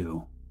wanted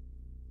to.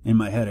 In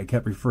my head I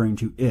kept referring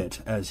to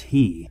it as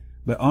he,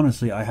 but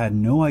honestly I had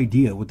no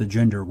idea what the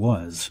gender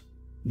was.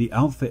 The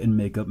outfit and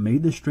makeup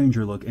made the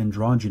stranger look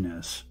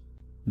androgynous.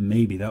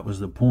 Maybe that was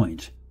the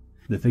point.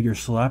 The figure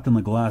slapped on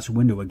the glass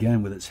window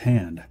again with its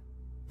hand.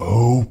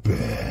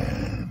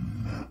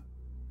 "Open,"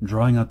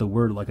 drawing out the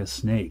word like a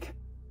snake.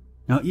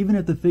 Now, even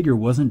if the figure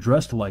wasn't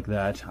dressed like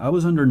that, I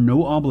was under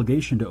no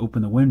obligation to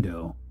open the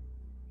window.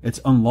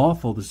 It's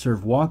unlawful to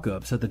serve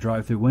walk-ups at the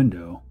drive-thru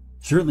window,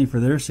 certainly for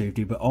their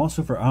safety, but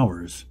also for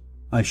ours.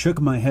 I shook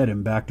my head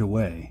and backed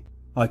away.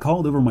 I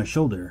called over my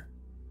shoulder,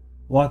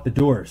 "Lock the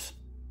doors."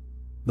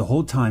 The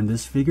whole time,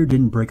 this figure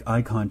didn't break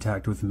eye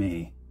contact with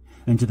me,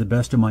 and to the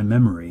best of my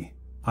memory,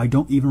 I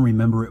don't even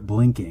remember it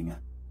blinking.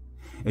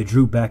 It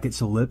drew back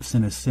its lips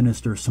in a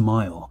sinister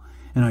smile,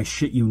 and I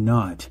shit you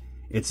not,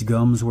 its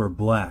gums were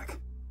black.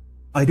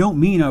 I don't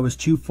mean I was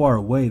too far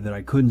away that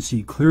I couldn't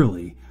see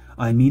clearly.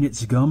 I mean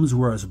its gums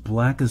were as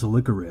black as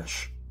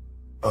licorice.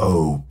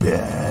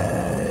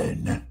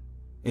 "Open,"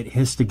 it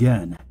hissed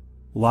again,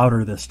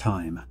 louder this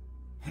time.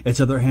 Its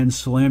other hand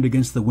slammed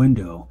against the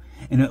window,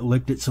 and it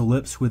licked its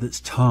lips with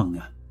its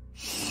tongue.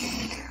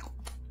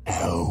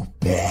 "Open."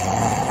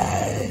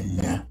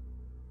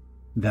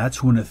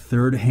 That's when a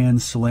third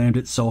hand slammed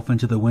itself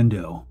into the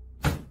window.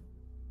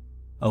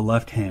 A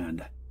left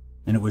hand,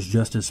 and it was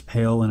just as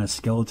pale and as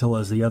skeletal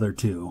as the other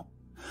two.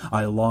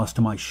 I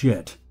lost my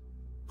shit.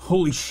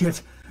 "Holy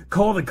shit!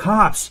 Call the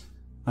cops!"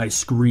 I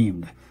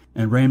screamed,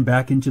 and ran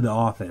back into the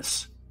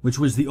office, which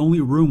was the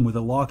only room with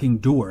a locking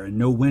door and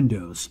no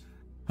windows.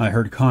 I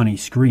heard Connie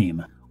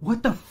scream,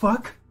 "What the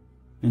fuck?"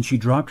 And she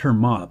dropped her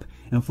mop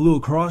and flew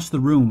across the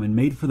room and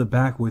made for the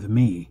back with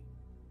me.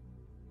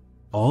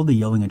 All the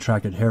yelling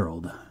attracted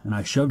Harold, and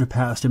I shoved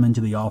past him into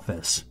the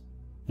office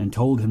and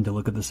told him to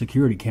look at the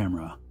security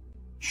camera.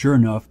 Sure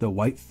enough, the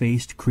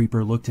white-faced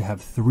creeper looked to have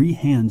 3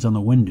 hands on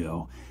the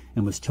window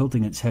and was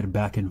tilting its head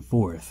back and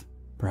forth,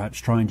 perhaps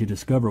trying to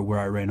discover where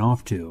I ran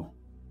off to.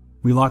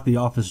 We locked the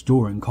office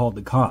door and called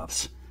the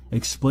cops,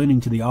 explaining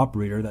to the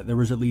operator that there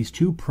was at least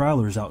 2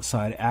 prowlers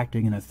outside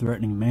acting in a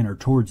threatening manner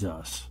towards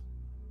us.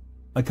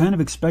 I kind of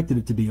expected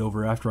it to be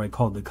over after I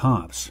called the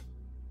cops.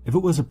 If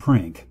it was a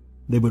prank,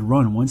 they would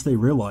run once they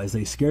realized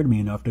they scared me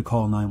enough to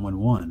call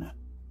 911.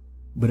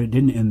 But it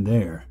didn't end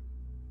there.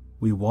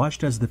 We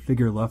watched as the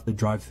figure left the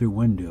drive-thru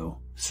window,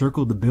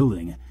 circled the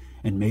building,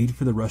 and made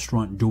for the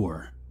restaurant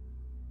door.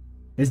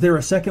 "Is there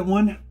a second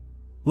one?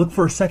 Look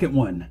for a second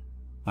one,"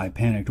 I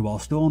panicked while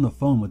still on the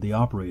phone with the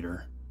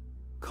operator.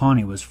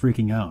 Connie was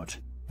freaking out,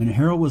 and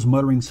Harold was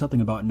muttering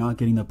something about not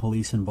getting the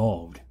police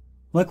involved,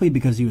 likely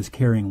because he was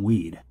carrying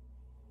weed.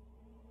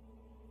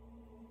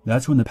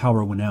 That's when the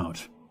power went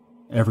out.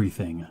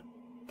 Everything.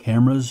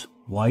 Cameras,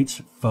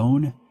 lights,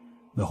 phone,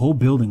 the whole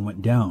building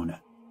went down.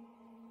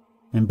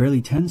 And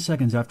barely 10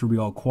 seconds after we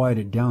all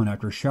quieted down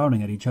after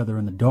shouting at each other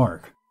in the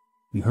dark,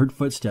 we heard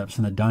footsteps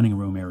in the dining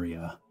room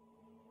area.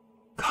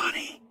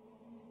 "Connie,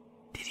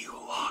 did you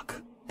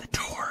lock the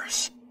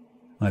doors?"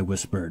 I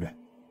whispered.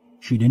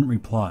 She didn't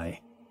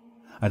reply.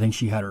 I think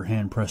she had her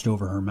hand pressed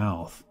over her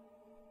mouth.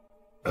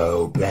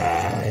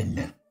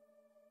 "Open,"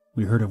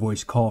 we heard a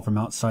voice call from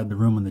outside the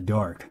room in the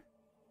dark.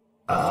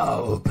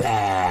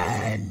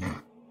 "Open."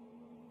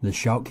 The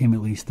shout came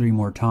at least 3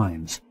 more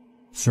times,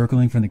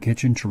 circling from the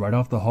kitchen to right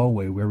off the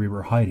hallway where we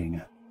were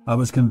hiding. I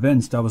was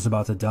convinced I was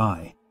about to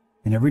die,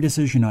 and every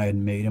decision I had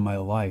made in my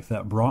life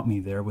that brought me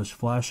there was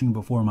flashing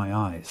before my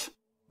eyes.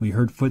 We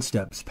heard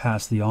footsteps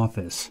pass the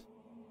office.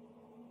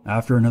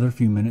 After another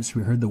few minutes,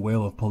 we heard the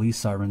wail of police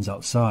sirens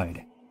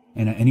outside,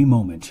 and at any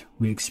moment,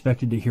 we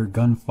expected to hear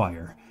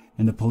gunfire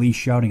and the police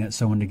shouting at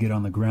someone to get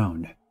on the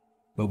ground,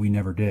 but we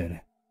never did.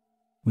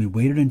 We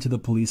waited until the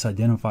police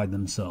identified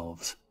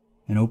themselves,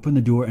 and opened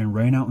the door and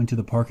ran out into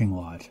the parking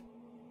lot.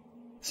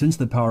 Since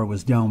the power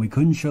was down, we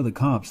couldn't show the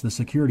cops the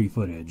security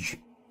footage,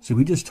 so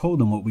we just told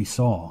them what we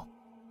saw.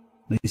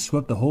 They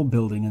swept the whole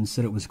building and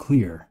said it was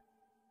clear.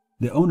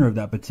 The owner of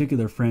that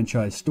particular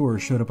franchise store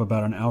showed up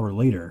about an hour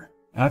later,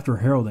 after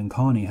Harold and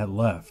Connie had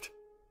left.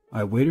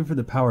 I waited for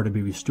the power to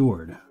be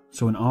restored,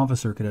 so an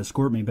officer could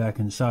escort me back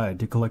inside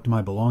to collect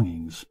my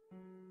belongings.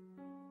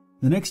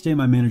 The next day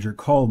my manager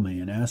called me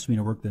and asked me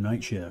to work the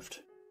night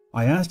shift.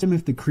 I asked him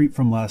if the creep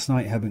from last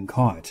night had been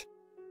caught,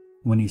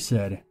 when he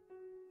said,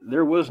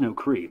 "There was no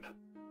creep."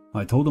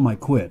 I told him I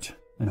quit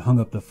and hung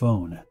up the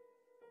phone.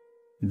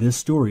 This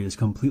story is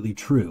completely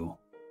true.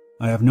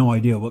 I have no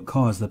idea what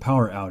caused the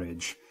power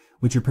outage,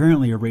 which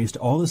apparently erased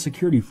all the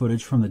security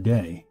footage from the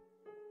day.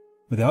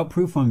 Without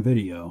proof on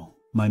video,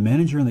 my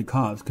manager and the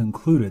cops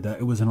concluded that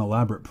it was an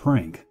elaborate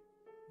prank,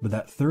 but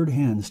that third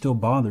hand still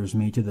bothers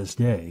me to this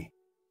day,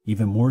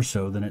 even more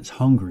so than its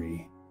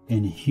hungry,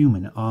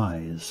 inhuman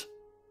eyes.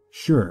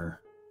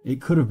 Sure,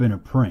 it could have been a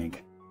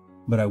prank,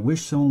 but I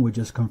wish someone would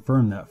just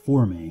confirm that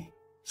for me,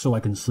 so I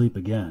can sleep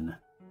again.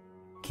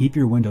 Keep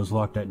your windows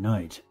locked at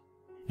night,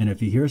 and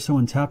if you hear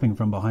someone tapping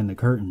from behind the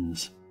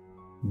curtains,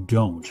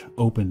 don't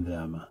open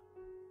them.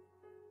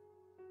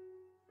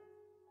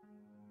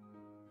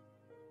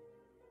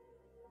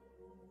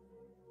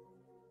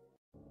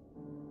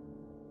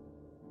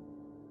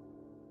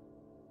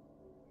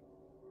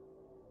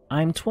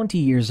 I'm 20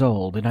 years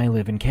old and I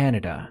live in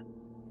Canada.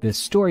 This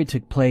story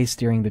took place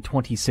during the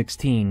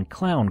 2016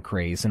 clown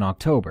craze in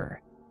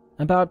October,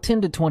 about 10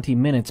 to 20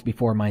 minutes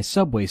before my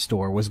Subway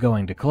store was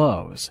going to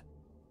close.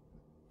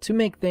 To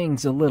make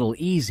things a little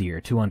easier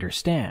to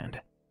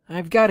understand,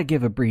 I've got to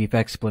give a brief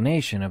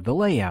explanation of the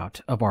layout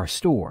of our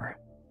store.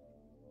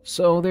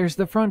 So there's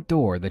the front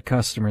door that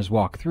customers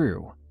walk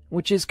through,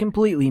 which is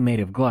completely made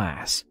of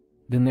glass.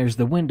 Then there's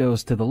the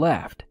windows to the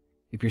left,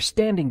 if you're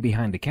standing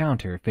behind the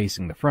counter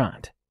facing the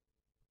front.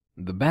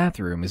 The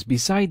bathroom is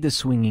beside the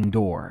swinging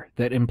door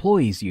that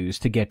employees use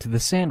to get to the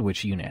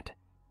sandwich unit.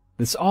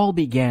 This all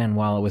began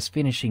while I was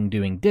finishing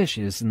doing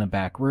dishes in the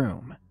back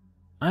room.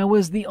 I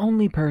was the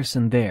only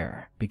person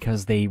there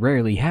because they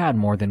rarely had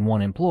more than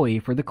one employee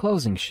for the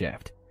closing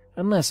shift,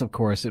 unless of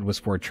course it was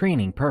for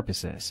training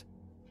purposes.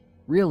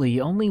 Really,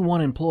 only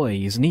one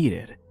employee is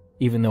needed,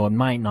 even though it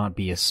might not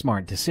be a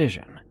smart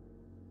decision.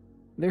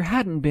 There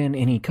hadn't been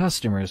any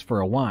customers for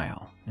a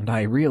while, and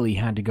I really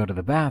had to go to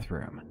the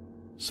bathroom,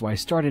 so I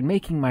started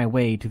making my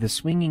way to the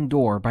swinging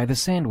door by the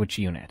sandwich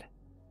unit,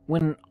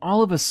 when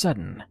all of a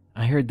sudden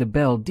I heard the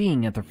bell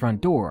ding at the front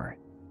door,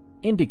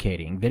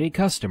 indicating that a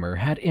customer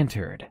had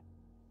entered.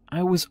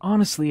 I was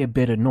honestly a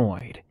bit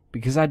annoyed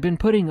because I'd been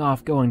putting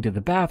off going to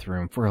the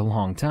bathroom for a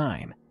long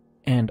time,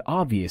 and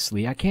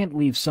obviously I can't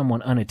leave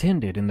someone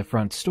unattended in the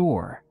front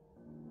store.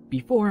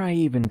 Before I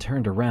even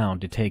turned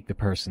around to take the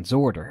person's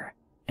order,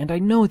 and I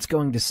know it's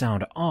going to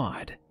sound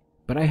odd,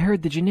 but I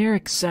heard the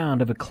generic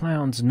sound of a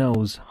clown's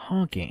nose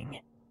honking.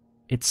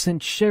 It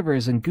sent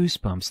shivers and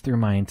goosebumps through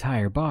my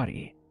entire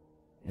body.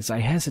 As I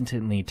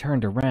hesitantly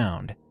turned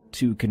around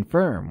to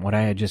confirm what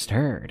I had just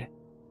heard,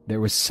 there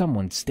was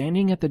someone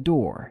standing at the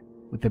door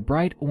with a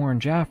bright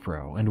orange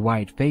afro and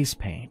white face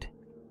paint.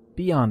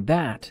 Beyond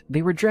that,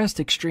 they were dressed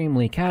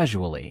extremely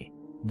casually,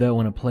 though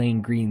in a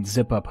plain green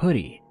zip-up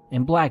hoodie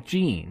and black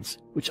jeans,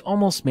 which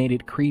almost made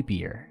it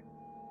creepier.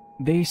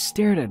 They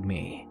stared at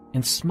me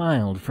and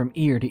smiled from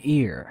ear to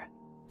ear.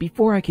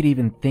 Before I could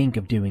even think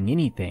of doing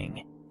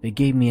anything, they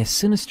gave me a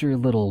sinister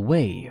little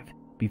wave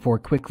before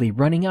quickly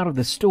running out of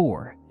the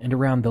store and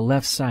around the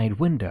left side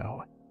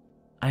window.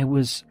 I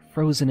was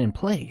frozen in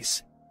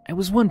place. I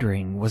was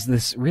wondering, was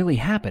this really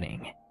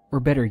happening? Or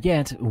better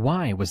yet,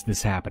 why was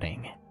this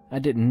happening? I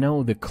didn't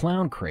know the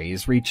clown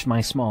craze reached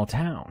my small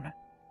town.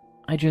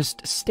 I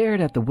just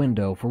stared at the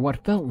window for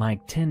what felt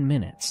like 10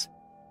 minutes.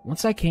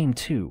 Once I came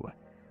to,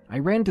 I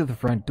ran to the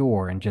front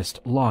door and just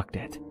locked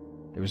it.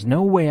 There was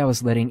no way I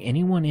was letting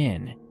anyone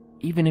in,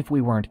 even if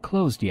we weren't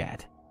closed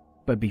yet.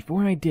 But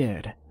before I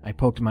did, I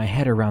poked my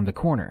head around the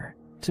corner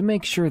to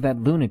make sure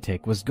that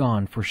lunatic was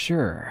gone for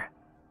sure.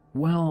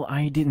 Well,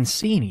 I didn't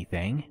see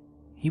anything.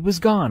 He was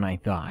gone, I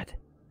thought.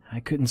 I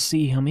couldn't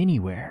see him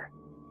anywhere.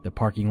 The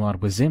parking lot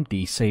was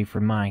empty save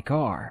for my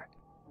car.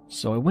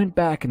 So I went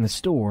back in the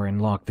store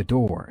and locked the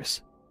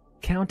doors,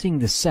 counting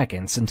the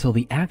seconds until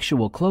the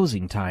actual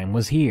closing time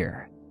was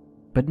here.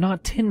 But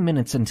not 10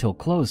 minutes until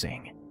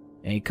closing.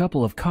 A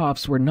couple of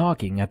cops were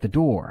knocking at the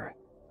door.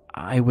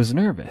 I was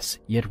nervous,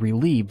 yet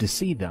relieved to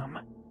see them.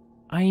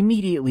 I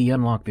immediately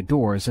unlocked the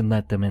doors and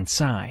let them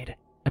inside.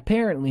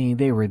 Apparently,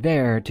 they were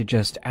there to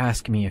just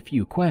ask me a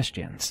few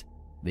questions.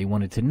 They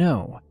wanted to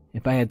know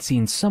if I had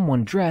seen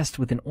someone dressed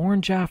with an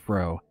orange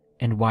afro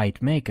and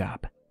white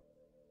makeup.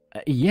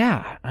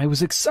 Yeah, I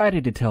was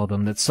excited to tell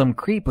them that some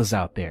creep was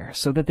out there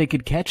so that they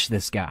could catch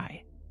this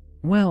guy.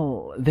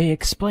 Well, they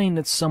explained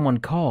that someone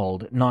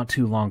called not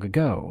too long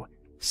ago,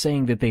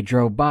 saying that they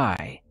drove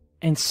by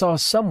and saw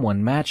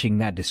someone matching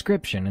that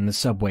description in the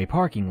subway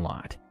parking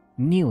lot,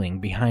 kneeling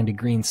behind a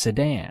green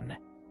sedan.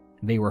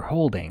 They were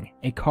holding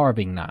a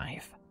carving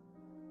knife.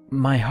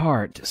 My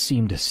heart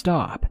seemed to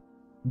stop.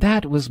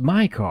 That was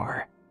my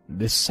car.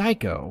 This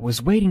psycho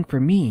was waiting for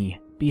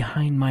me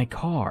behind my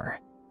car.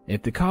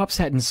 If the cops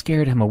hadn't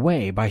scared him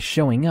away by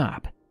showing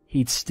up,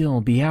 he'd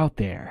still be out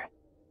there.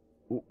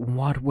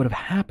 What would have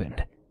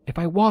happened if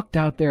I walked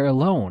out there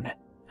alone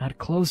at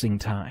closing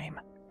time?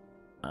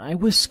 I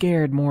was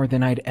scared more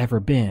than I'd ever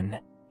been,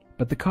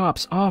 but the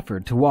cops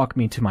offered to walk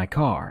me to my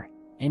car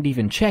and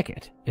even check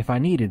it if I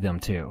needed them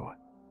to.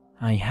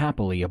 I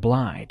happily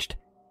obliged.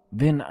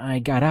 Then I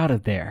got out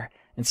of there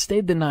and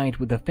stayed the night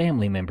with a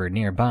family member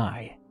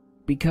nearby,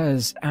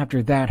 because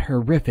after that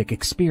horrific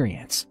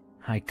experience,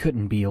 I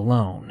couldn't be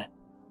alone.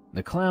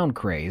 The clown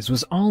craze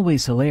was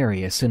always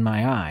hilarious in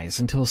my eyes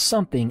until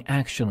something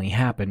actually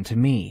happened to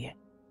me.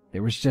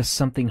 There was just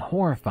something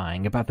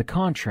horrifying about the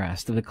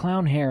contrast of the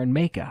clown hair and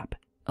makeup,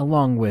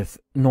 along with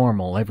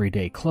normal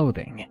everyday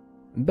clothing.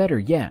 Better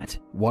yet,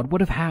 what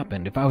would have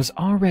happened if I was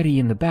already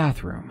in the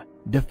bathroom,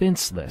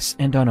 defenseless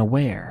and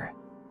unaware?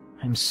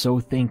 I'm so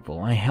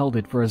thankful I held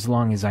it for as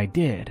long as I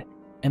did,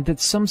 and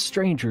that some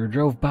stranger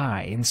drove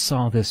by and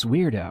saw this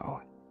weirdo.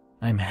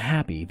 I'm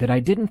happy that I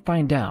didn't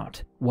find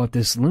out what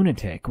this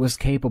lunatic was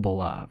capable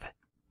of.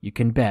 You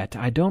can bet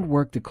I don't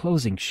work the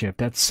closing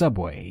shift at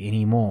Subway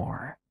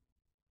anymore.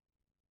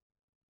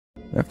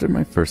 After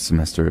my first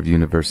semester of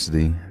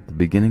university, at the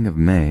beginning of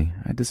May,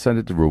 I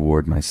decided to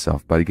reward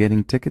myself by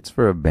getting tickets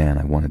for a band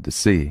I wanted to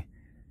see.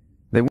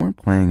 They weren't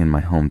playing in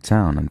my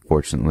hometown,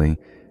 unfortunately,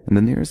 and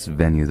the nearest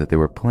venue that they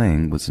were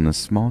playing was in a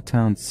small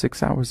town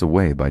 6 hours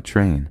away by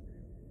train.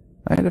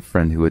 I had a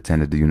friend who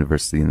attended a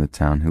university in the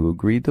town who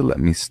agreed to let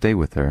me stay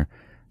with her,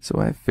 so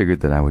I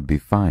figured that I would be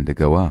fine to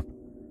go up.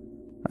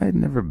 I had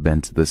never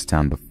been to this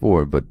town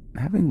before, but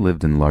having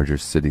lived in larger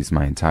cities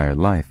my entire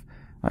life,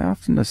 I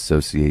often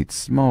associate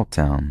small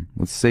town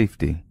with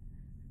safety.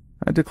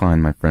 I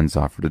declined my friend's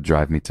offer to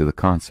drive me to the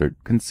concert,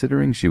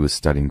 considering she was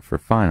studying for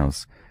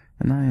finals,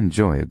 and I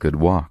enjoy a good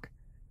walk.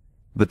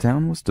 The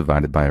town was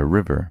divided by a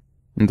river,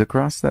 and to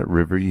cross that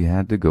river you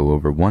had to go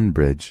over one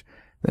bridge,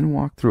 then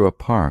walk through a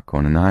park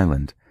on an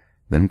island,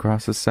 then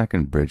cross a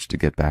second bridge to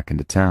get back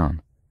into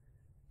town.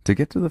 To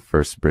get to the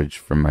first bridge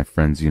from my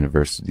friend's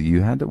university,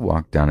 you had to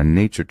walk down a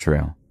nature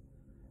trail.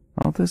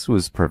 All this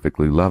was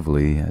perfectly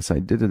lovely, as I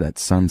did it at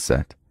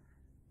sunset.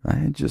 I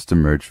had just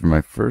emerged from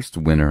my first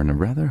winter in a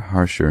rather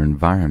harsher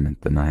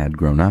environment than I had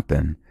grown up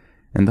in,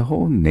 and the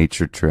whole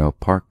nature trail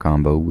park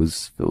combo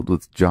was filled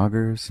with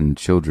joggers and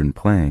children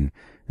playing,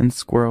 and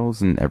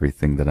squirrels and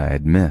everything that I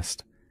had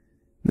missed.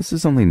 This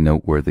is only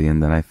noteworthy in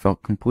that I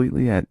felt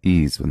completely at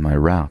ease with my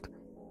route,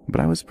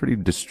 but I was pretty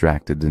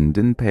distracted and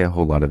didn't pay a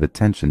whole lot of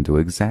attention to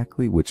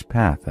exactly which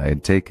path I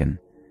had taken.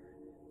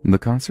 The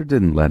concert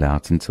didn't let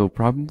out until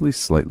probably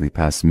slightly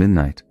past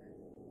midnight.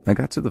 I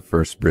got to the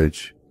first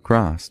bridge,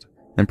 crossed,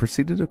 and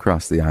proceeded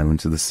across the island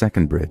to the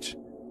second bridge.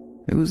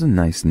 It was a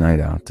nice night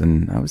out,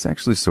 and I was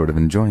actually sort of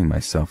enjoying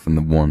myself in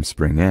the warm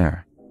spring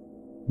air.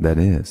 That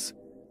is,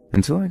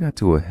 until I got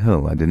to a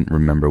hill I didn't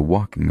remember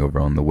walking over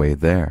on the way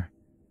there.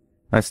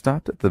 I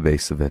stopped at the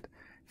base of it,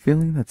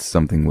 feeling that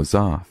something was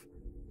off,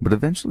 but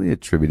eventually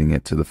attributing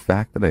it to the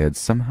fact that I had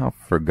somehow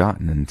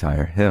forgotten an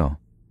entire hill.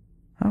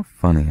 How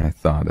funny, I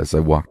thought as I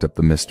walked up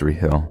the mystery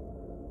hill.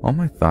 All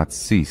my thoughts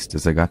ceased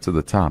as I got to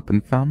the top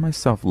and found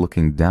myself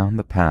looking down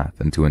the path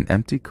into an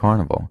empty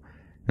carnival,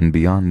 and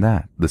beyond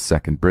that, the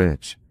second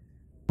bridge.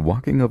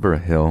 Walking over a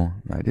hill,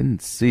 I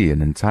didn't see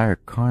an entire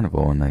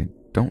carnival, and I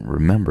don't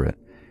remember it,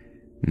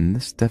 and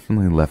this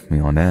definitely left me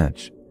on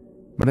edge.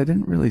 But I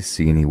didn't really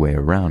see any way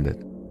around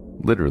it.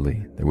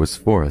 Literally, there was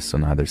forest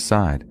on either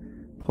side,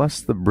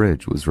 plus the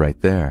bridge was right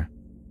there,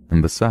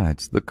 and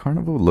besides, the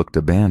carnival looked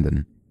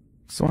abandoned.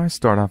 So I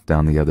start off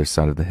down the other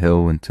side of the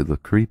hill into the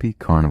creepy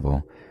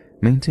carnival,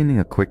 maintaining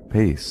a quick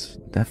pace,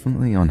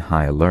 definitely on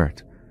high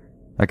alert.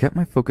 I kept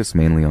my focus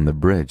mainly on the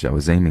bridge I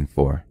was aiming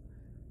for.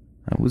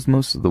 I was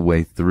most of the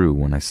way through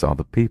when I saw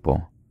the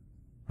people.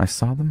 I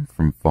saw them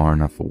from far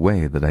enough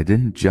away that I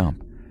didn't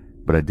jump,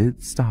 but I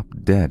did stop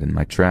dead in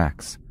my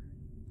tracks.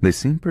 They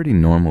seemed pretty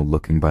normal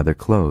looking by their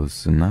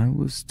clothes, and I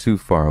was too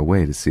far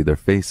away to see their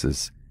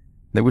faces.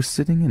 They were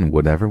sitting in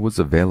whatever was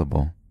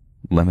available.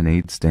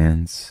 Lemonade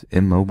stands,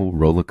 immobile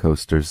roller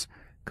coasters,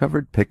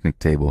 covered picnic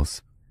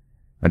tables.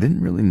 I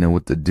didn't really know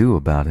what to do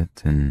about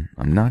it, and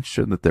I'm not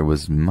sure that there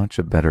was much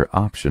a better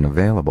option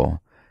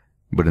available.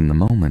 But in the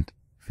moment,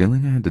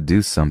 feeling I had to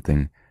do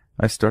something,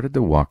 I started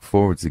to walk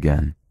forwards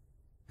again.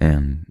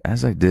 And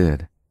as I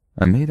did,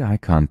 I made eye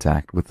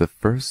contact with the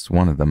first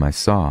one of them I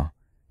saw,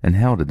 and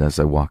held it as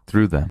I walked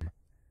through them.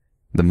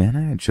 The man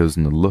I had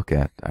chosen to look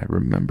at I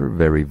remember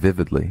very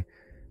vividly,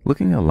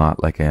 looking a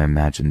lot like I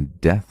imagined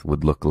death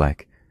would look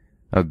like.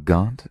 A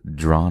gaunt,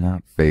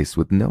 drawn-out face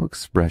with no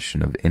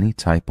expression of any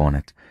type on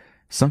it,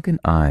 sunken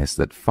eyes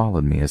that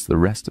followed me as the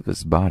rest of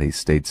his body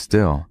stayed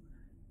still.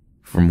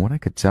 From what I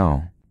could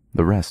tell,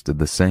 the rest did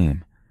the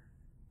same.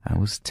 I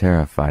was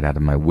terrified out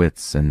of my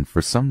wits, and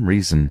for some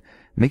reason,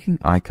 making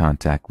eye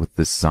contact with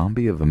this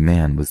zombie of a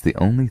man was the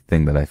only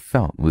thing that I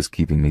felt was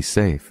keeping me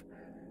safe.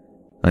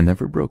 I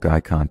never broke eye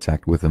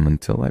contact with him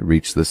until I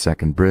reached the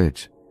second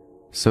bridge,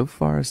 so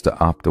far as to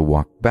opt to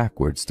walk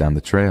backwards down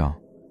the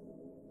trail.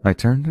 I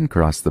turned and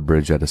crossed the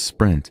bridge at a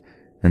sprint,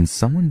 and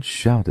someone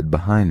shouted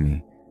behind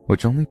me,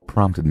 which only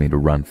prompted me to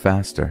run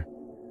faster.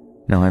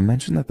 Now, I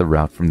mentioned that the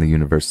route from the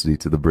university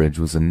to the bridge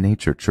was a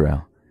nature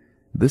trail.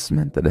 This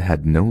meant that it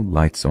had no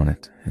lights on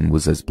it and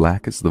was as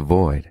black as the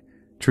void,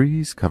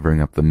 trees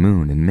covering up the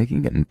moon and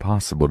making it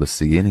impossible to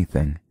see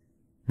anything.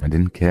 I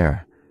didn't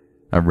care.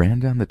 I ran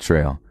down the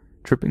trail,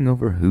 tripping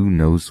over who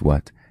knows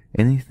what,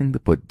 anything to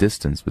put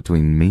distance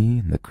between me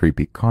and the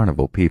creepy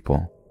carnival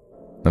people.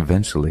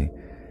 Eventually,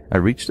 I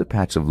reached a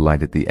patch of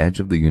light at the edge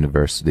of the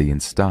university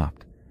and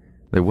stopped.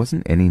 There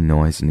wasn't any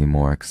noise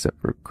anymore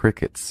except for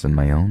crickets and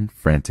my own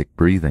frantic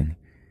breathing.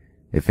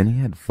 If any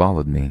had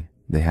followed me,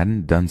 they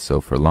hadn't done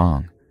so for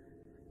long.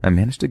 I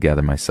managed to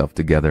gather myself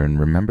together and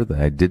remember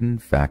that I did in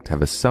fact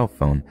have a cell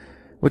phone,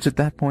 which at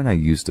that point I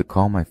used to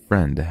call my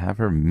friend to have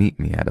her meet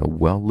me at a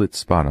well-lit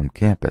spot on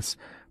campus,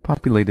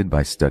 populated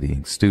by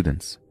studying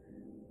students.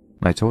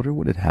 I told her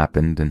what had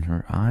happened, and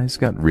her eyes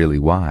got really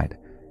wide.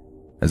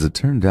 As it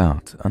turned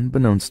out,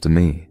 unbeknownst to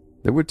me,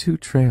 there were two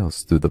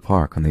trails through the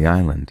park on the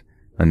island,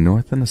 a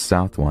north and a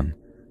south one.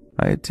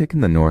 I had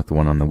taken the north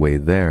one on the way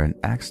there and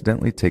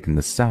accidentally taken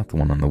the south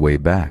one on the way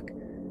back.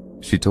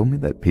 She told me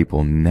that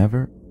people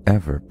never,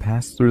 ever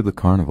passed through the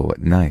carnival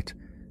at night,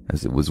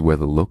 as it was where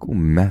the local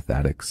meth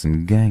addicts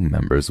and gang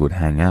members would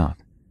hang out.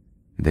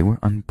 They were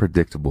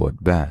unpredictable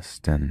at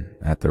best, and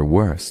at their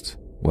worst,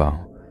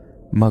 well,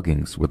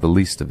 muggings were the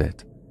least of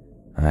it.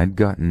 I'd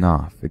gotten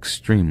off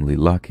extremely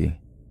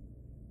lucky.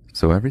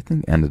 So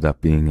everything ended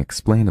up being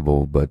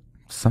explainable, but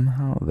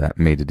somehow that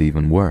made it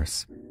even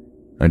worse.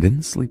 I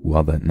didn't sleep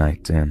well that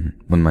night, and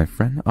when my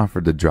friend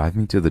offered to drive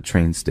me to the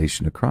train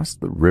station across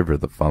the river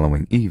the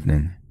following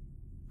evening,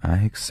 I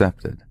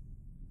accepted.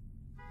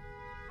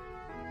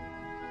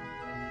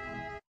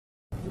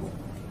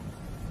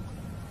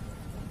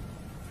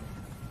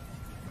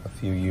 A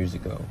few years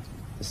ago,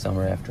 the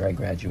summer after I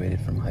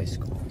graduated from high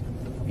school,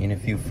 me and a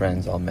few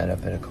friends all met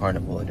up at a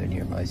carnival at a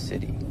nearby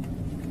city.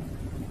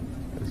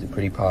 It was a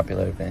pretty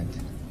popular event.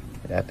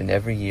 It happened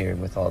every year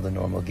with all the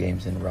normal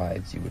games and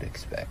rides you would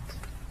expect.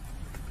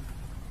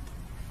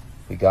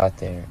 We got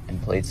there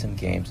and played some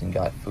games and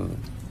got food.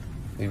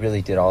 We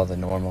really did all the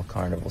normal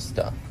carnival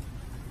stuff.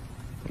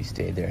 We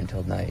stayed there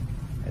until night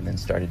and then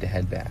started to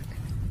head back.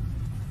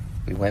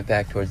 We went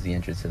back towards the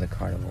entrance of the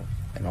carnival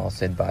and all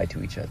said bye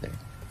to each other.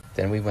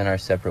 Then we went our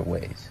separate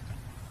ways.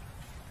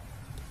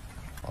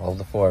 All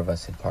the four of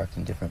us had parked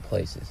in different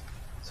places,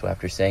 so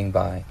after saying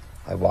bye,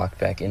 I walked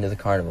back into the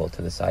carnival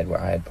to the side where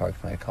I had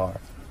parked my car,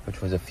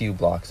 which was a few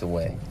blocks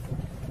away.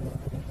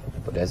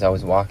 But as I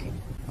was walking,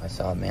 I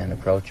saw a man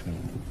approach me.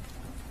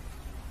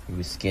 He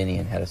was skinny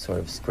and had a sort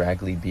of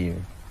scraggly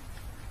beard.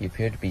 He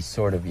appeared to be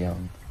sort of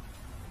young.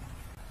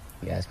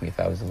 He asked me if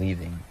I was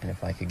leaving and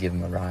if I could give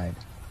him a ride.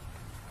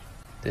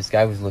 This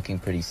guy was looking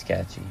pretty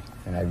sketchy,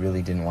 and I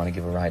really didn't want to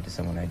give a ride to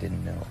someone I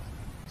didn't know,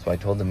 so I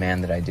told the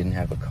man that I didn't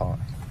have a car.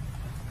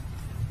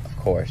 Of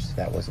course,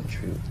 that wasn't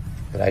true,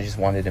 but I just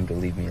wanted him to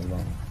leave me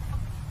alone.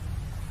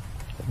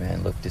 The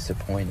man looked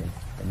disappointed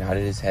and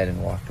nodded his head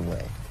and walked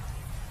away.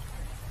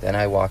 Then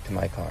I walked to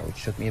my car,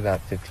 which took me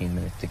about 15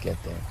 minutes to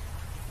get there.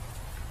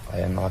 I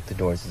unlocked the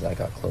doors as I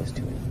got close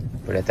to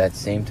it, but at that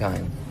same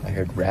time, I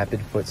heard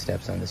rapid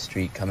footsteps on the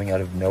street coming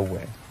out of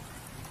nowhere.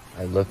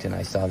 I looked and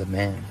I saw the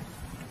man.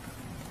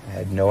 I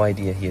had no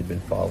idea he had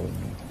been following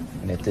me,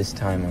 and at this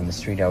time on the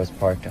street I was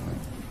parked on,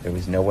 there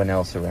was no one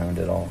else around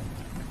at all.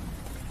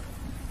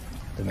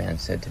 The man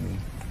said to me,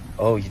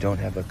 "Oh, you don't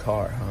have a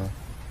car, huh?"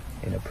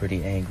 in a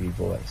pretty angry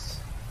voice.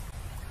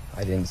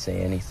 I didn't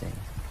say anything.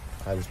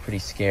 I was pretty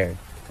scared,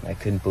 and I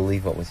couldn't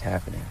believe what was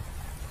happening.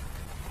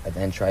 I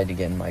then tried to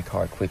get in my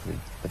car quickly,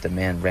 but the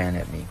man ran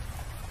at me.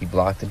 He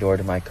blocked the door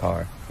to my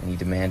car, and he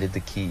demanded the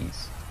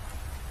keys.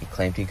 He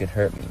claimed he could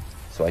hurt me,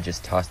 so I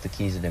just tossed the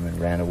keys at him and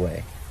ran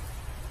away.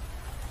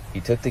 He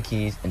took the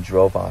keys and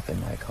drove off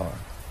in my car.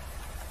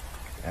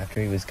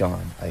 After he was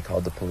gone, I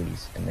called the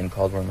police, and then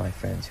called one of my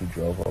friends who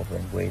drove over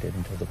and waited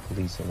until the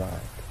police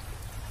arrived.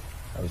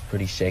 I was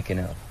pretty shaken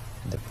up,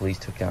 and the police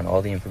took down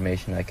all the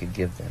information I could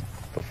give them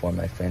before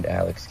my friend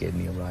Alex gave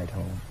me a ride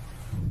home.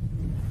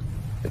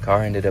 The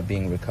car ended up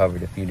being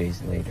recovered a few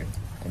days later,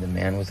 and the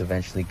man was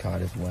eventually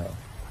caught as well.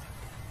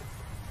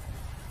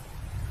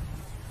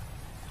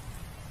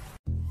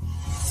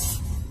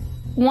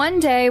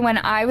 One day when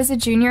I was a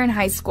junior in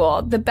high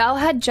school, the bell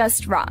had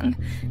just rung,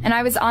 and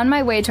I was on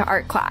my way to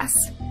art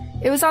class.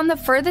 It was on the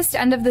furthest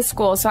end of the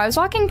school, so I was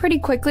walking pretty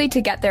quickly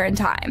to get there in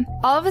time.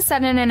 All of a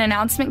sudden, an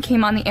announcement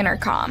came on the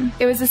intercom.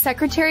 It was the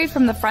secretary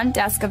from the front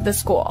desk of the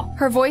school.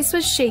 Her voice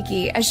was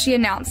shaky as she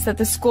announced that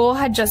the school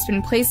had just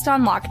been placed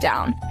on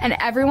lockdown, and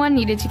everyone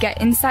needed to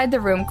get inside the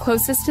room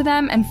closest to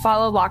them and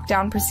follow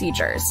lockdown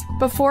procedures.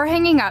 Before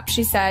hanging up,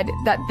 she said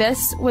that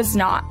this was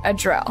not a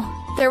drill.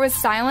 There was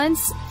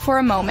silence for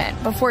a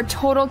moment before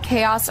total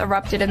chaos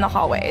erupted in the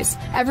hallways.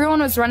 Everyone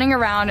was running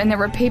around and there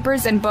were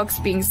papers and books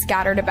being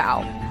scattered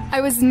about. I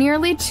was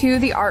nearly to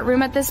the art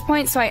room at this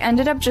point, so I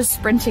ended up just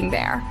sprinting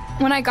there.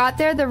 When I got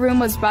there, the room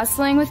was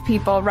bustling with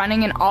people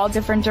running in all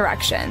different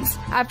directions.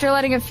 After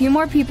letting a few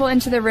more people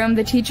into the room,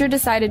 the teacher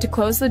decided to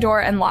close the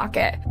door and lock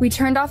it. We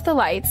turned off the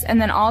lights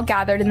and then all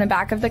gathered in the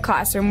back of the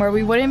classroom where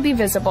we wouldn't be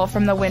visible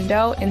from the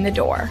window in the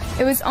door.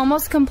 It was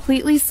almost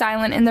completely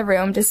silent in the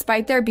room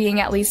despite there being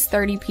at least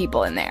 30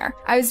 people in there.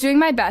 I was doing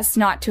my best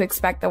not to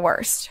expect the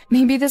worst.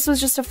 Maybe this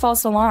was just a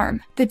false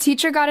alarm. The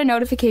teacher got a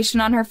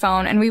notification on her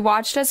phone and we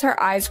watched as her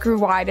eyes grew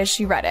wide as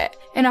she read it.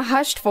 In a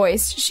hushed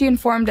voice, she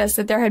informed us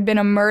that there had been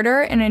a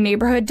murder in a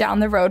neighborhood down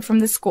the road from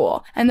the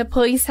school, and the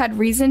police had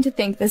reason to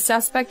think the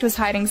suspect was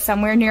hiding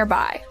somewhere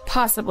nearby,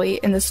 possibly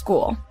in the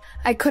school.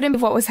 I couldn't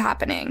believe what was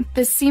happening.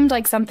 This seemed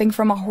like something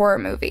from a horror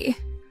movie.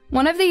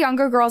 One of the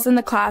younger girls in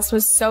the class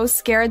was so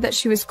scared that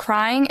she was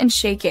crying and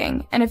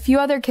shaking, and a few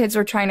other kids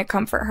were trying to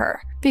comfort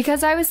her.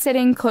 Because I was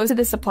sitting close to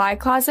the supply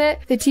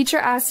closet, the teacher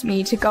asked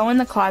me to go in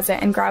the closet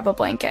and grab a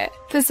blanket.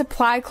 The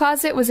supply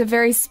closet was a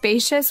very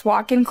spacious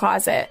walk-in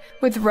closet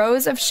with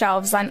rows of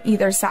shelves on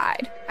either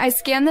side. I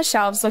scanned the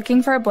shelves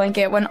looking for a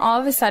blanket when all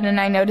of a sudden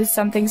I noticed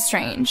something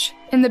strange.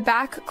 In the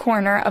back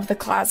corner of the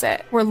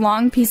closet were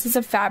long pieces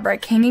of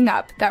fabric hanging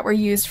up that were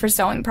used for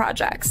sewing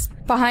projects.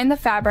 Behind the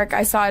fabric,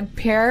 I saw a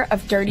pair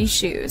of dirty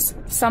shoes.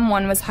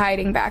 Someone was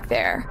hiding back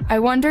there. I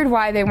wondered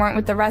why they weren't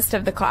with the rest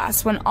of the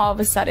class when all of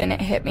a sudden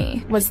it hit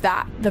me. Was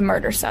that the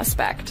murder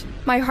suspect?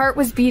 My heart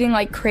was beating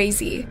like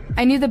crazy.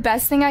 I knew the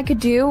best thing I could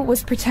do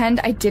was pretend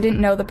I didn't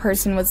know the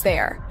person was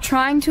there.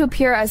 Trying to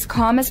appear as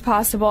calm as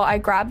possible, I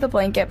grabbed the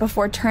blanket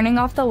before turning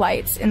off the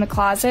lights in the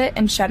closet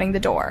and shutting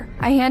the door.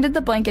 I handed the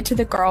blanket to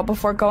the girl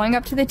before going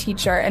up to the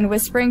teacher and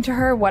whispering to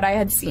her what I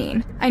had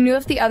seen. I knew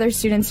if the other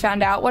students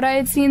found out what I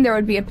had seen, there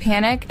would be a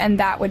panic and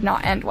that would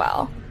not end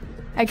well.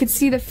 I could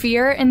see the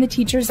fear in the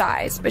teacher's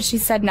eyes, but she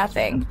said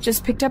nothing,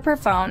 just picked up her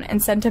phone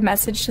and sent a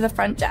message to the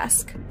front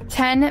desk.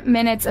 10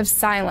 minutes of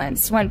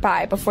silence went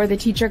by before the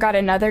teacher got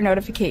another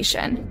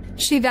notification.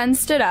 She then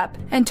stood up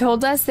and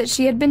told us that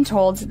she had been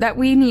told that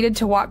we needed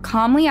to walk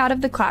calmly out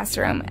of the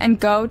classroom and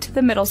go to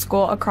the middle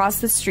school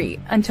across the street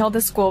until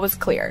the school was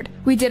cleared.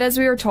 We did as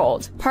we were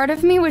told. Part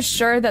of me was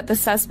sure that the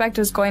suspect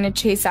was going to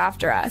chase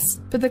after us,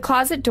 but the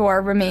closet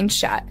door remained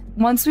shut.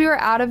 Once we were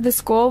out of the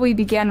school, we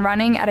began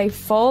running at a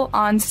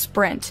full-on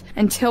sprint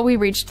until we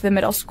reached the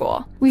middle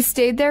school. We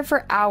stayed there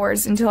for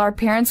hours until our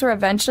parents were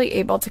eventually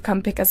able to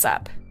come pick us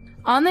up.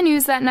 On the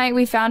news that night,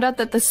 we found out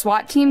that the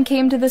SWAT team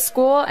came to the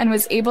school and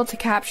was able to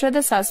capture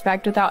the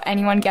suspect without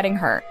anyone getting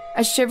hurt.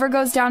 A shiver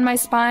goes down my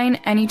spine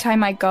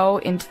anytime I go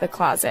into the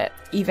closet,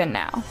 even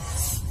now.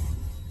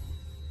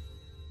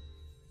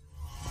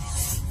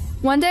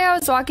 One day I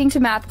was walking to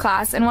math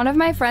class and one of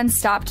my friends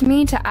stopped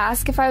me to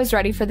ask if I was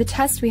ready for the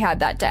test we had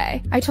that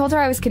day. I told her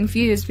I was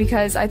confused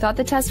because I thought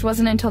the test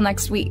wasn't until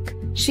next week.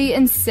 She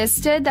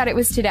insisted that it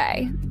was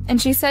today,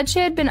 and she said she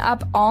had been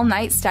up all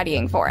night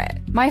studying for it.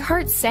 My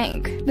heart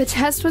sank. The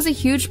test was a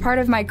huge part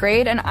of my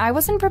grade and I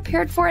wasn't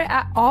prepared for it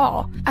at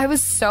all. I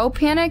was so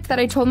panicked that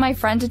I told my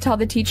friend to tell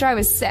the teacher I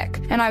was sick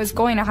and I was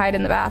going to hide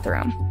in the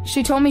bathroom.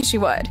 She told me she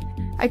would.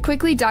 I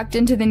quickly ducked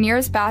into the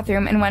nearest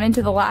bathroom and went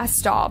into the last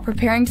stall,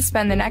 preparing to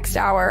spend the next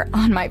hour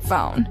on my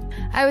phone.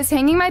 I was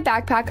hanging my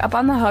backpack up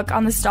on the hook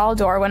on the stall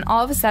door when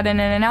all of a sudden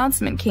an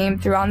announcement came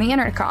through on the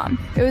intercom.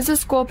 It was the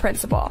school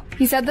principal.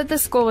 He said that the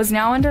school was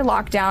now under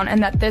lockdown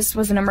and that this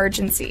was an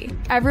emergency.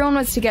 Everyone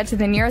was to get to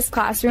the nearest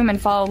classroom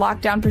and follow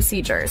lockdown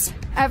procedures.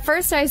 At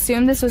first, I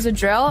assumed this was a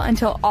drill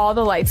until all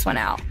the lights went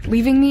out,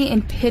 leaving me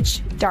in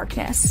pitch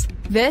darkness.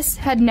 This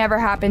had never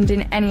happened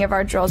in any of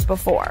our drills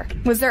before.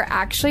 Was there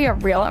actually a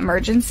real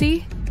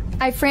emergency?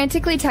 I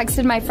frantically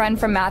texted my friend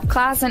from math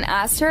class and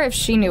asked her if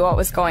she knew what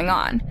was going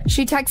on.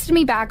 She texted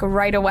me back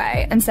right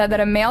away and said that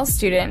a male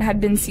student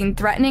had been seen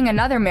threatening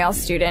another male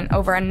student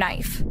over a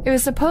knife. It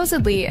was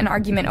supposedly an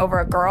argument over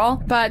a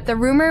girl, but the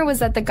rumor was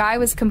that the guy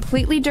was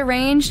completely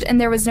deranged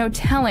and there was no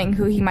telling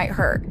who he might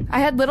hurt.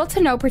 I had little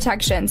to no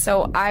protection,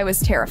 so I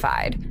was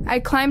terrified. I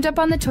climbed up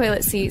on the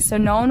toilet seat so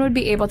no one would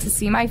be able to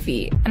see my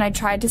feet, and I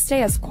tried to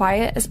stay as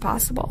quiet as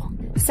possible.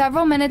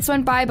 Several minutes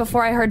went by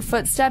before I heard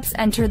footsteps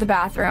enter the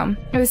bathroom.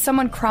 It was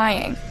someone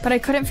crying, but I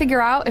couldn't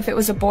figure out if it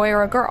was a boy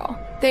or a girl.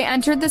 They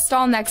entered the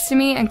stall next to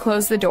me and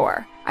closed the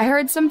door. I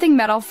heard something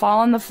metal fall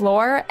on the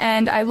floor,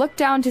 and I looked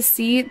down to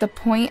see the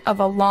point of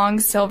a long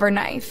silver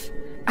knife.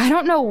 I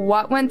don't know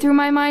what went through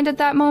my mind at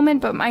that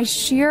moment, but my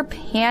sheer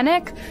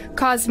panic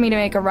caused me to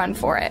make a run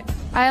for it.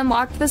 I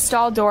unlocked the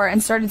stall door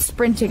and started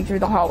sprinting through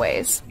the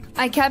hallways.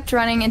 I kept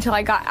running until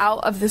I got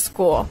out of the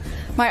school,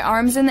 my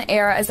arms in the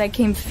air as I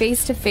came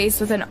face to face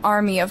with an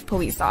army of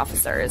police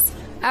officers.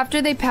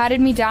 After they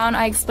patted me down,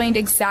 I explained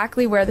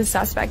exactly where the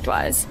suspect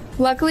was.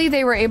 Luckily,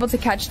 they were able to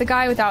catch the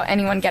guy without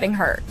anyone getting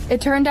hurt.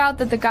 It turned out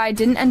that the guy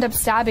didn't end up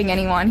stabbing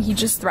anyone, he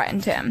just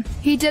threatened him.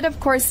 He did, of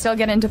course, still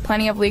get into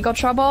plenty of legal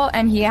trouble,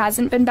 and he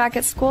hasn't been back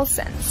at school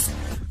since.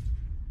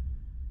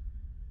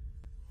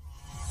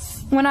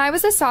 When I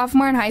was a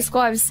sophomore in high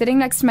school, I was sitting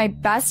next to my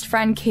best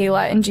friend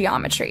Kayla in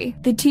geometry.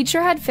 The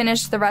teacher had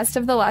finished the rest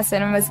of the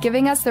lesson and was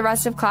giving us the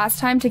rest of class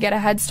time to get a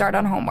head start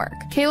on homework.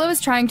 Kayla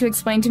was trying to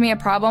explain to me a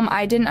problem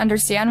I didn't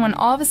understand when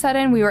all of a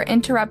sudden we were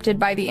interrupted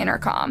by the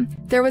intercom.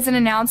 There was an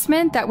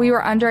announcement that we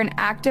were under an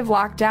active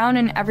lockdown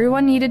and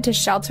everyone needed to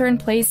shelter in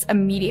place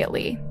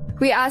immediately.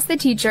 We asked the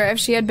teacher if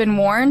she had been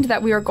warned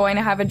that we were going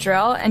to have a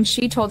drill, and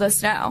she told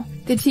us no.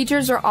 The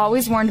teachers are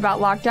always warned about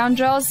lockdown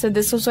drills, so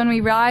this was when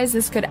we realized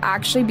this could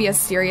actually be a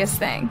serious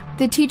thing.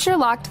 The teacher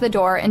locked the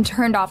door and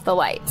turned off the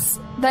lights.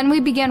 Then we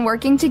began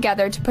working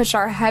together to push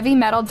our heavy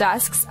metal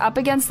desks up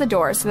against the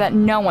door so that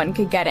no one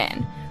could get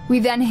in. We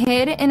then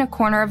hid in a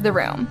corner of the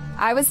room.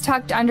 I was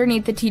tucked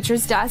underneath the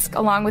teacher's desk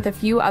along with a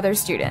few other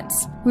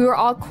students. We were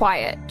all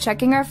quiet,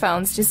 checking our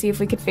phones to see if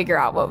we could figure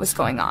out what was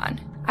going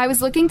on. I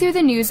was looking through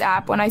the news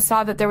app when I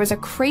saw that there was a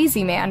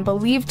crazy man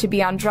believed to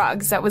be on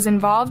drugs that was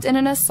involved in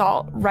an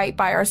assault right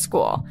by our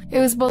school. It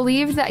was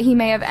believed that he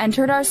may have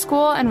entered our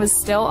school and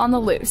was still on the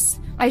loose.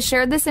 I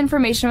shared this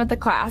information with the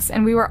class,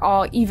 and we were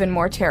all even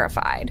more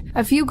terrified.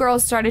 A few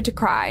girls started to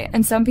cry,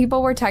 and some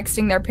people were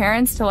texting their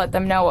parents to let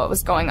them know what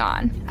was going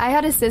on. I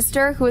had a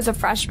sister who was a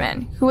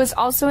freshman, who was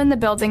also in the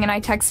building, and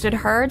I texted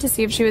her to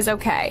see if she was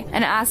okay,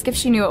 and asked if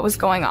she knew what was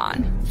going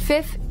on.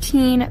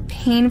 15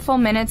 painful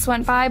minutes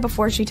went by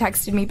before she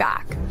texted me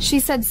back. She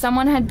said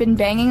someone had been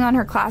banging on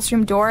her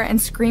classroom door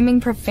and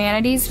screaming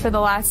profanities for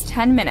the last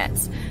 10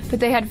 minutes, but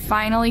they had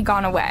finally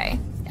gone away.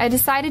 I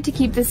decided to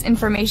keep this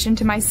information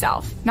to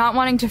myself, not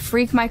wanting to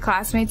freak my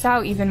classmates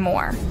out even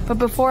more. But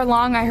before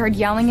long, I heard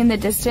yelling in the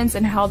distance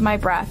and held my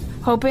breath,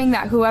 hoping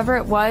that whoever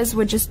it was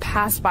would just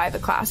pass by the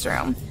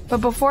classroom. But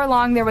before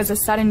long, there was a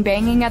sudden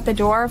banging at the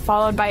door,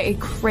 followed by a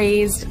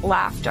crazed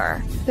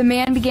laughter. The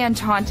man began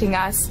taunting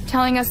us,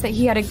 telling us that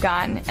he had a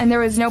gun, and there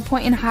was no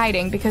point in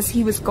hiding because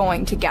he was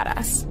going to get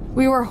us.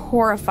 We were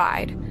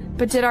horrified,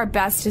 but did our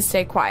best to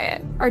stay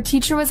quiet. Our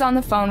teacher was on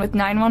the phone with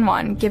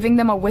 911, giving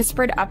them a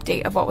whispered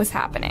update of what was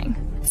happening.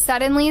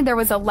 Suddenly, there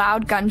was a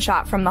loud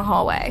gunshot from the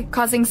hallway,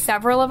 causing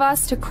several of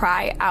us to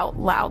cry out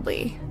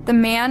loudly. The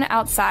man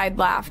outside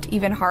laughed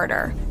even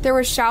harder. There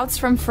were shouts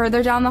from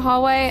further down the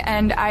hallway,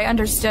 and I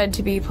understood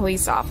to be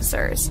police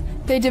officers.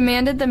 They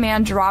demanded the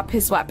man drop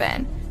his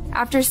weapon.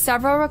 After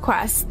several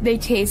requests, they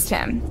tased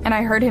him, and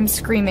I heard him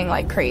screaming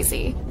like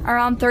crazy.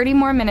 Around 30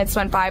 more minutes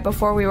went by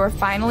before we were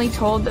finally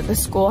told that the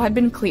school had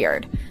been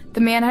cleared,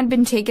 the man had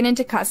been taken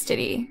into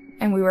custody,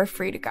 and we were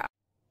free to go.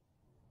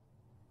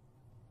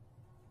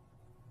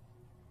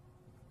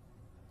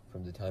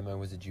 From the time I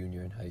was a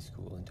junior in high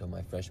school until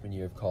my freshman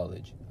year of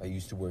college, I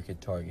used to work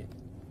at Target.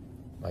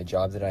 My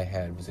job that I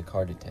had was a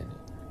cart attendant,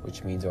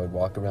 which means I would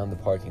walk around the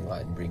parking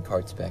lot and bring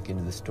carts back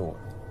into the store.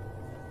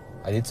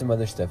 I did some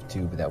other stuff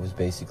too, but that was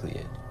basically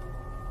it.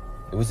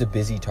 It was a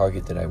busy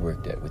Target that I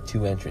worked at with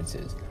 2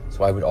 entrances,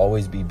 so I would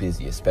always be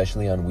busy,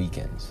 especially on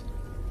weekends.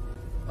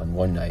 On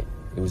one night,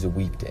 it was a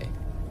weekday,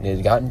 and it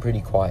had gotten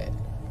pretty quiet.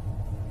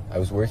 I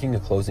was working a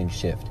closing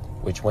shift,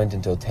 which went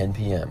until 10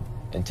 p.m.,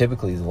 and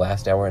typically the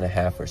last hour and a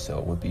half or so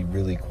would be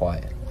really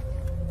quiet.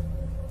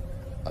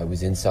 I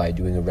was inside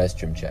doing a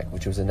restroom check,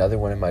 which was another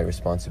one of my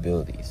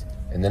responsibilities,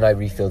 and then I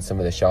refilled some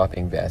of the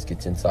shopping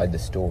baskets inside the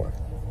store.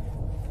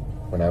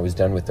 When I was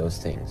done with those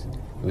things,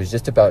 it was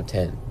just about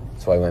 10,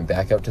 so I went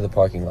back out to the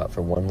parking lot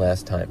for one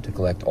last time to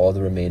collect all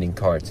the remaining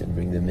carts and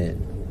bring them in.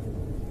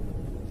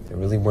 There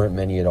really weren't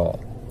many at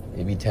all,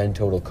 maybe 10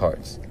 total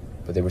carts,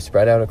 but they were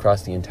spread out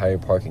across the entire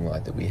parking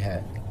lot that we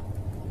had.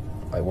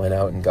 I went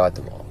out and got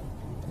them all,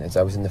 and as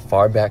I was in the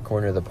far back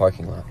corner of the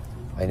parking lot,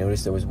 I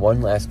noticed there was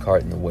one last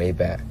cart in the way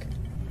back.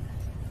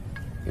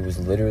 It was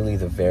literally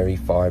the very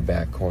far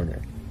back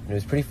corner, and it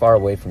was pretty far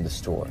away from the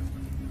store.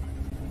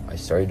 I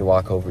started to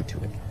walk over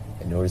to it,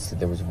 and noticed that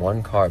there was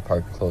one car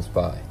parked close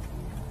by.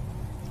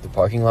 The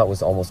parking lot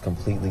was almost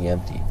completely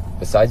empty,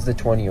 besides the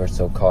 20 or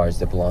so cars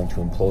that belonged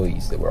to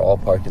employees that were all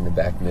parked in the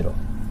back middle.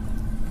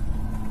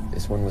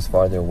 This one was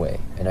farther away,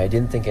 and I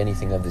didn't think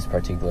anything of this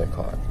particular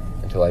car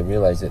until I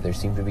realized that there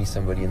seemed to be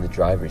somebody in the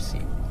driver's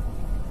seat.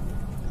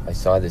 I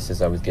saw this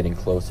as I was getting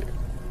closer.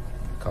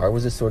 The car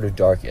was a sort of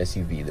dark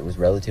SUV that was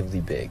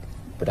relatively big,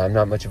 but I'm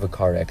not much of a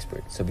car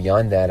expert, so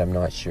beyond that I'm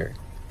not sure.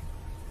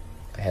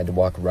 I had to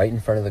walk right in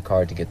front of the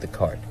car to get the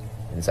cart,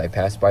 and as I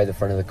passed by the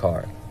front of the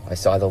car, I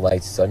saw the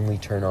lights suddenly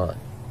turn on.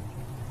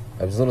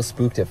 I was a little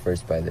spooked at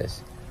first by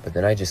this, but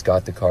then I just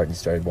got the cart and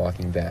started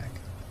walking back.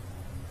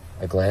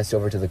 I glanced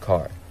over to the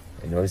car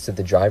and noticed that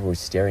the driver was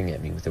staring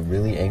at me with a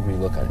really angry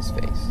look on his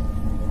face.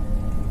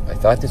 I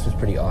thought this was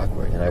pretty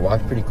awkward, and I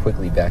walked pretty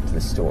quickly back to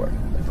the store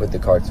and put the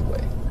carts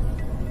away.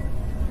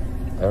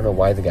 I don't know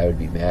why the guy would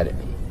be mad at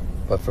me,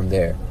 but from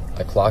there,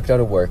 I clocked out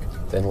of work,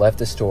 then left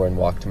the store and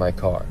walked to my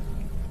car.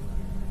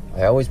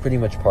 I always pretty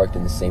much parked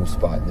in the same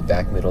spot in the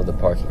back middle of the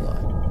parking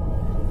lot.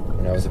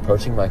 When I was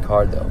approaching my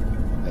car though,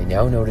 I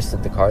now noticed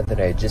that the car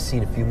that I had just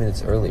seen a few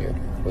minutes earlier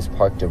was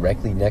parked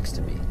directly next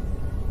to me.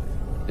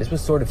 This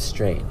was sort of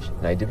strange,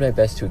 and I did my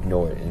best to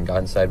ignore it and got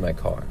inside my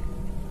car.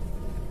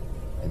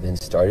 I then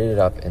started it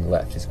up and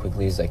left as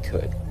quickly as I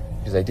could,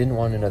 because I didn't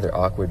want another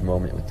awkward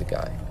moment with the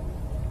guy.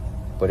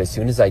 But as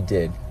soon as I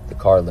did, the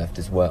car left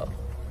as well.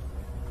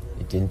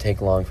 It didn't take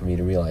long for me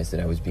to realize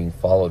that I was being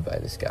followed by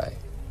this guy.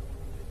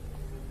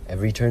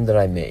 Every turn that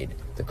I made,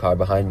 the car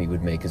behind me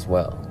would make as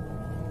well.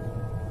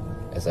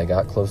 As I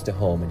got close to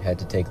home and had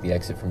to take the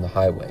exit from the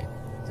highway,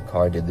 the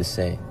car did the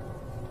same.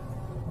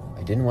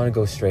 I didn't want to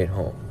go straight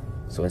home,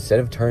 so instead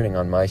of turning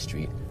on my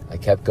street, I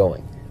kept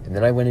going, and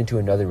then I went into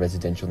another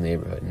residential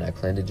neighborhood and I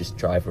planned to just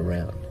drive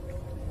around.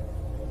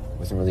 I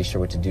wasn't really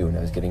sure what to do and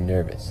I was getting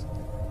nervous.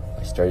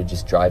 I started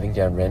just driving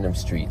down random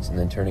streets and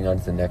then turning on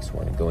to the next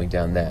one and going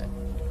down that.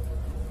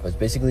 I was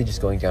basically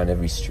just going down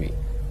every street,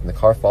 and the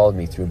car followed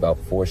me through about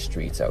 4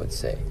 streets, I would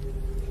say.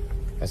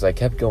 As I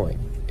kept going,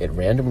 it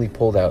randomly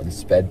pulled out and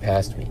sped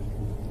past me.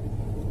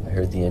 I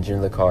heard the engine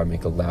of the car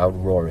make a loud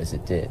roar as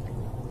it did.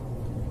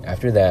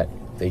 After that,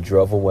 they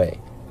drove away,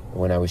 and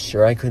when I was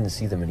sure I couldn't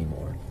see them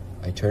anymore,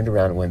 I turned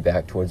around and went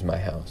back towards my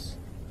house.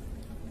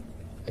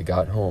 I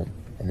got home,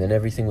 and then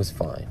everything was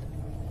fine.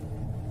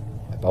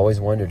 I've always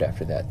wondered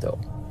after that, though,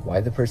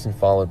 why the person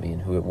followed me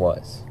and who it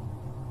was.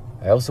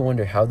 I also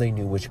wonder how they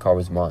knew which car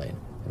was mine,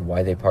 and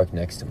why they parked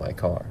next to my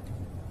car.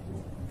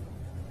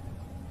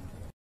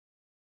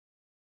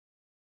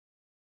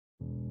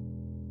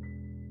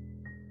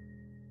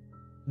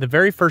 The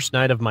very first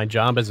night of my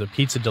job as a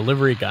pizza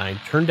delivery guy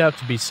turned out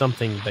to be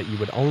something that you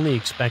would only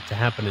expect to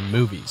happen in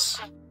movies.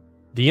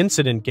 The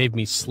incident gave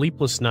me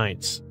sleepless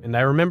nights, and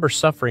I remember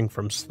suffering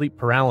from sleep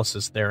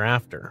paralysis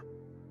thereafter.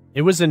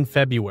 It was in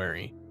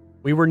February.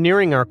 We were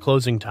nearing our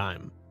closing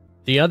time.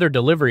 The other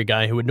delivery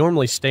guy who would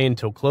normally stay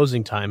until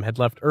closing time had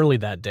left early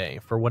that day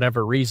for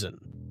whatever reason.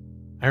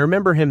 I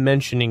remember him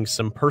mentioning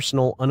some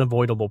personal,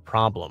 unavoidable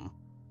problem.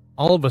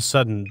 All of a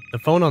sudden, the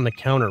phone on the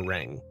counter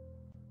rang.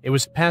 It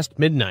was past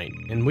midnight,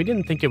 and we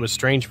didn't think it was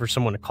strange for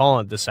someone to call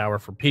at this hour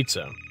for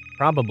pizza,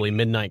 probably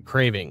midnight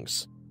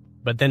cravings.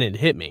 But then it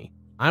hit me.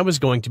 I was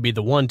going to be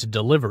the one to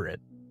deliver it.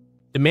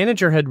 The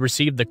manager had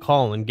received the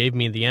call and gave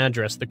me the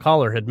address the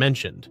caller had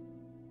mentioned.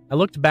 I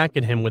looked back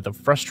at him with a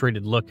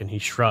frustrated look and he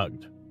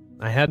shrugged.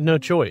 I had no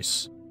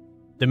choice.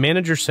 The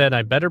manager said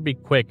I better be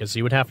quick as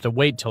he would have to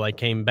wait till I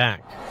came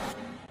back.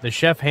 The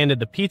chef handed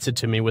the pizza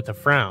to me with a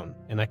frown,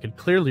 and I could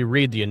clearly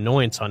read the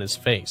annoyance on his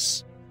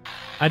face.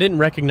 I didn't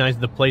recognize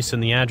the place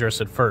and the address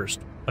at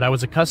first, but I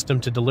was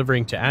accustomed to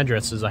delivering to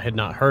addresses I had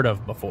not heard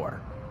of before.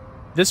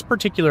 This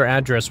particular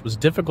address was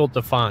difficult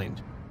to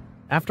find.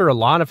 After a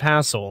lot of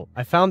hassle,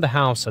 I found the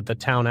house at the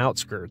town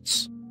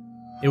outskirts.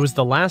 It was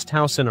the last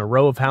house in a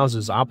row of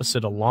houses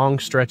opposite a long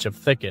stretch of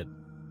thicket.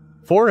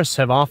 Forests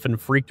have often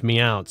freaked me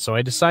out, so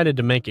I decided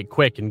to make it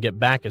quick and get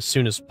back as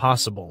soon as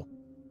possible.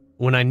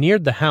 When I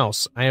neared the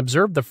house, I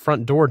observed the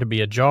front door to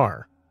be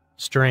ajar.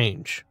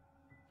 Strange.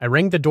 I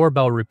rang the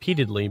doorbell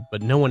repeatedly,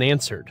 but no one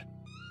answered.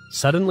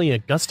 Suddenly, a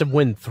gust of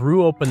wind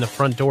threw open the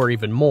front door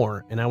even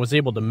more, and I was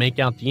able to make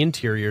out the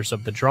interiors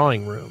of the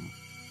drawing room.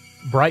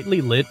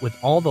 Brightly lit with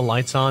all the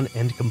lights on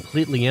and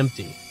completely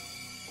empty.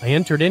 I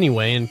entered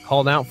anyway and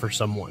called out for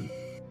someone.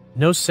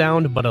 No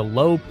sound but a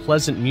low,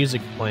 pleasant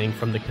music playing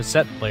from the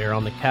cassette player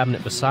on the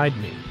cabinet beside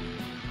me.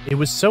 It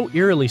was so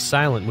eerily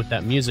silent with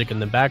that music in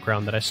the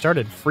background that I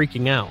started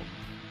freaking out.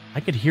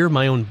 I could hear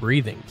my own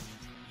breathing.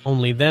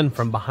 Only then,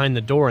 from behind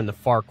the door in the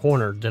far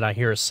corner, did I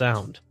hear a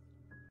sound.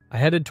 I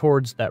headed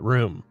towards that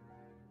room.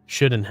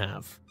 Shouldn't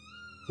have.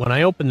 When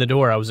I opened the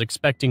door, I was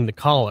expecting the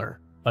caller,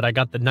 but I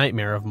got the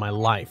nightmare of my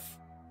life.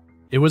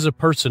 It was a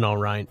person, all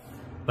right,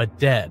 but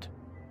dead.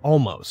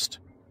 Almost.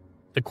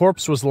 The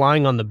corpse was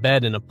lying on the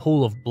bed in a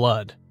pool of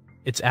blood.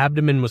 Its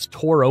abdomen was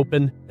tore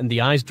open, and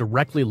the eyes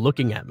directly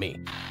looking at me.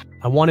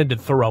 I wanted to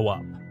throw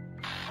up.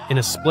 In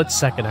a split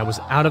second, I was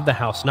out of the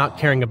house, not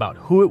caring about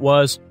who it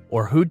was,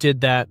 or who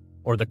did that,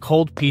 or the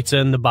cold pizza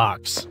in the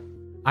box.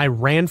 I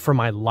ran for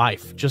my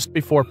life, just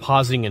before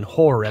pausing in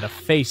horror at a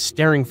face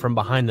staring from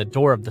behind the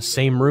door of the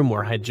same room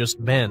where I had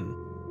just been.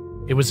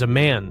 It was a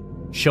man,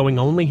 showing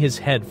only his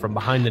head from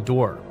behind the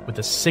door, with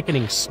a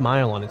sickening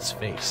smile on its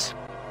face.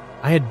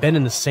 I had been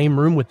in the same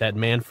room with that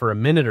man for a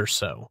minute or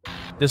so.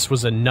 This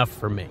was enough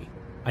for me.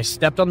 I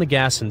stepped on the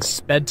gas and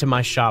sped to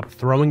my shop,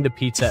 throwing the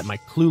pizza at my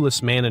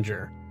clueless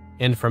manager,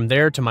 and from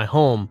there to my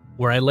home,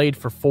 where I laid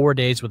for 4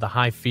 days with a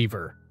high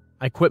fever.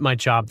 I quit my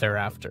job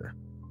thereafter.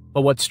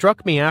 But what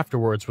struck me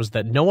afterwards was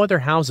that no other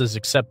houses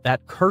except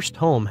that cursed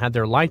home had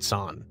their lights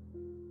on.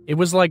 It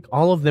was like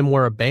all of them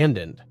were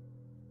abandoned.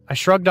 I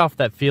shrugged off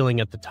that feeling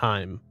at the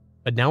time,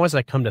 but now as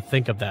I come to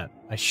think of that,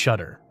 I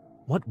shudder.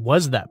 What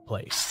was that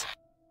place?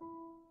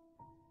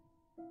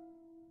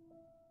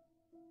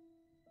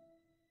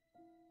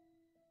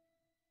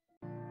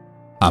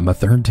 I'm a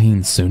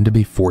 13,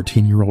 soon-to-be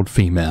 14-year-old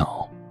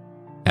female,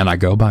 and I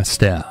go by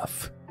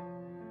Steph.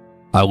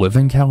 I live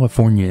in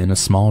California in a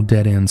small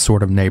dead-end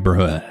sort of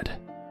neighborhood.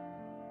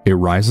 It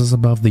rises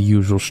above the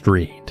usual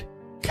street,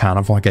 kind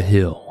of like a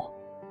hill.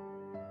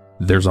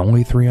 There's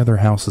only 3 other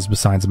houses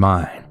besides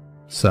mine,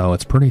 so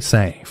it's pretty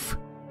safe.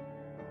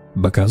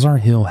 Because our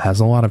hill has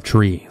a lot of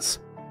trees,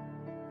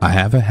 I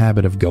have a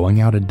habit of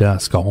going out at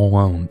dusk all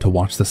alone to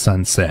watch the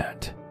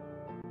sunset.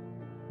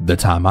 The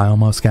time I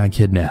almost got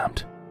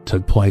kidnapped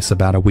took place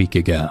about a week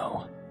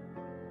ago.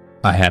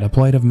 I had a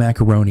plate of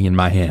macaroni in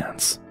my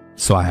hands,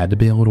 so I had to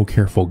be a little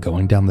careful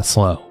going down the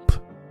slope.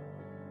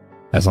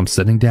 As I'm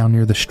sitting down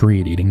near the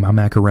street eating my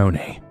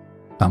macaroni,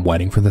 I'm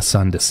waiting for the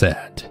sun to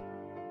set,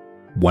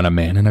 when a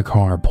man in a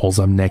car pulls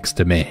up next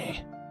to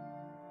me.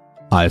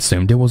 I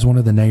assumed it was one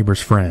of the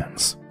neighbor's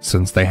friends,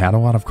 since they had a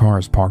lot of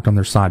cars parked on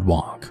their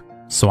sidewalk,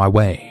 so I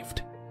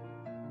waved.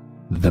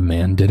 The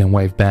man didn't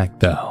wave back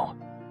though.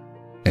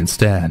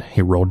 Instead,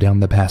 he rolled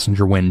down the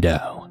passenger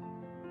window.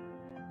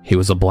 He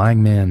was a black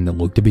man that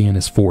looked to be in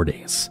his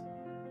 40s.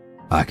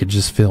 I could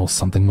just feel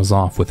something was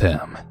off with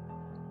him.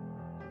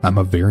 I'm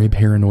a very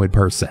paranoid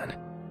person,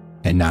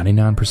 and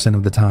 99%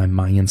 of the time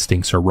my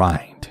instincts are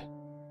right.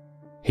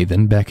 He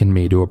then beckoned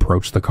me to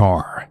approach the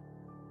car.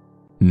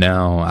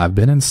 Now, I've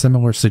been in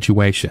similar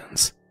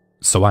situations,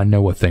 so I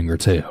know a thing or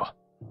two.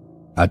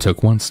 I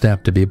took one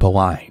step to be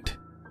polite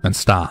and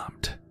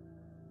stopped.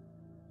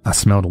 I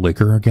smelled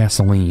liquor or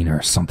gasoline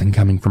or something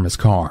coming from his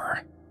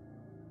car.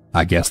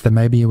 I guessed that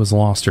maybe it was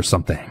lost or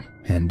something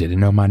and didn't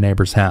know my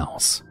neighbor's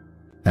house,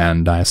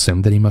 and I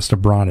assumed that he must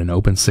have brought an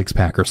open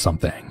six-pack or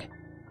something.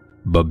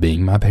 But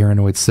being my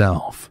paranoid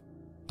self,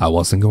 I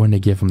wasn't going to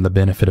give him the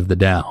benefit of the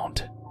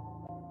doubt.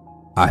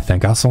 I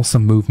think I saw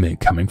some movement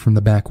coming from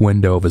the back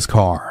window of his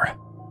car.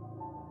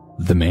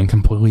 The man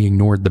completely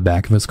ignored the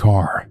back of his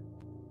car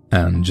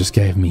and just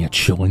gave me a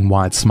chilling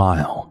wide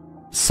smile,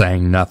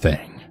 saying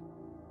nothing.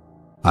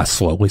 I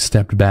slowly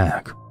stepped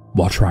back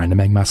while trying to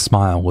make my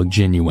smile look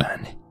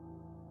genuine.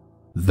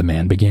 The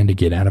man began to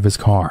get out of his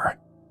car,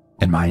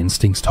 and my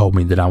instincts told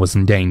me that I was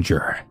in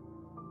danger.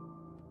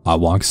 I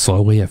walked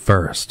slowly at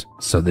first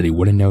so that he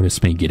wouldn't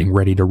notice me getting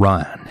ready to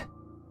run.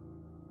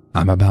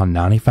 I'm about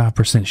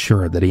 95%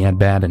 sure that he had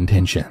bad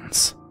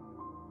intentions.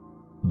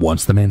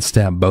 Once the man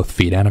stepped both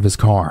feet out of his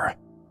car,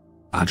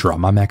 I dropped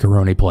my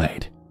macaroni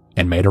plate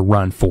and made a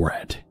run for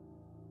it.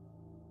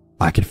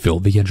 I could feel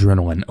the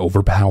adrenaline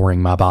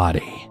overpowering my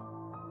body.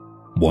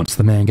 Once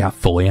the man got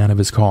fully out of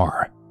his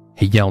car,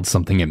 he yelled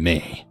something at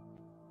me,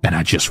 and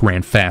I just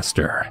ran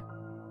faster.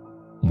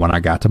 When I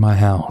got to my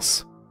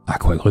house, I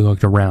quickly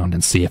looked around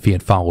and see if he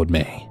had followed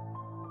me,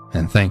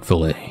 and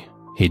thankfully,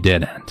 he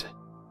didn't.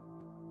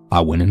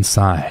 I went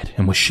inside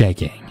and was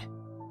shaking.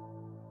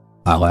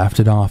 I laughed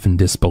it off in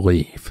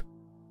disbelief,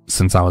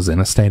 since I was in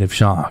a state of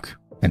shock,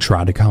 and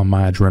tried to calm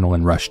my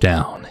adrenaline rush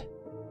down.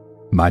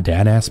 My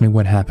dad asked me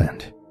what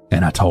happened,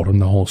 and I told him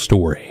the whole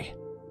story.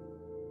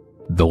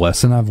 The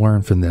lesson I've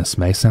learned from this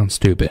may sound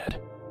stupid,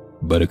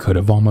 but it could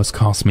have almost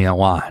cost me a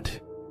lot,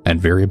 and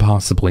very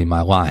possibly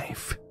my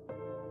life.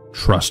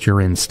 Trust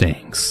your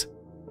instincts.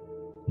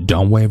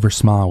 Don't wave or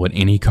smile at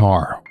any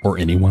car or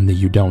anyone that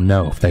you don't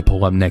know if they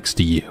pull up next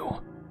to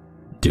you.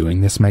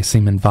 Doing this may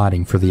seem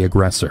inviting for the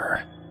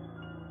aggressor.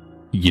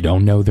 You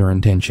don't know their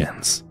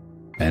intentions,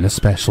 and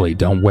especially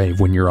don't wave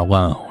when you're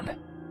alone.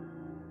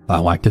 I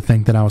like to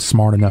think that I was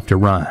smart enough to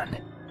run,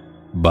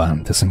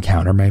 but this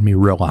encounter made me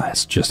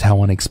realize just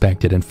how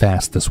unexpected and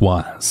fast this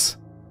was.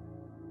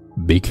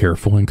 Be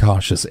careful and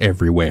cautious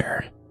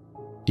everywhere,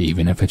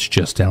 even if it's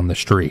just down the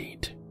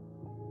street.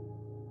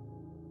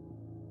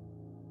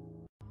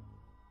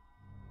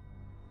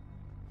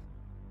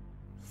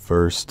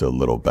 First, a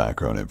little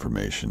background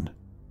information.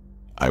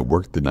 I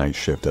worked the night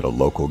shift at a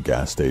local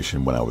gas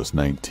station when I was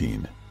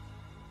 19.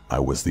 I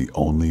was the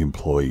only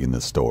employee in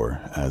the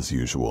store, as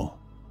usual.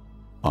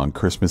 On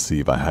Christmas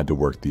Eve, I had to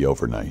work the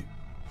overnight,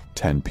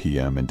 10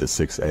 p.m. into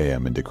 6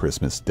 a.m. into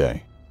Christmas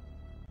Day.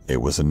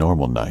 It was a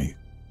normal night,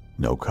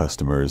 no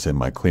customers, and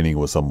my cleaning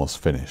was almost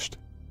finished.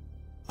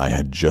 I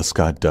had just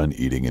got done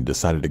eating and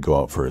decided to go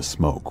out for a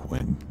smoke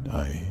when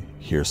I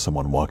hear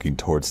someone walking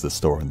towards the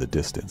store in the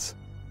distance.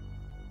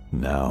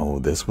 Now,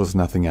 this was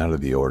nothing out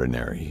of the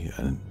ordinary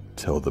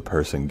until the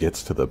person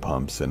gets to the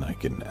pumps and I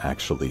can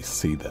actually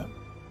see them.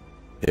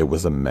 It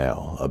was a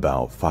male,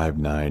 about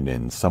 5'9"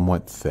 and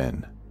somewhat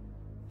thin.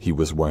 He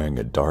was wearing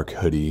a dark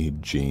hoodie,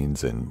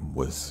 jeans, and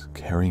was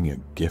carrying a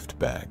gift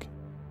bag.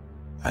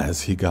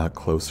 As he got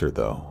closer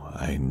though,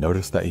 I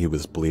noticed that he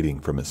was bleeding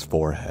from his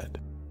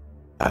forehead.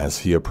 As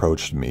he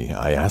approached me,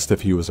 I asked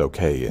if he was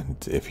okay and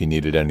if he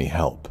needed any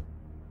help.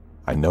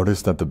 I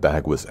noticed that the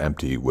bag was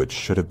empty, which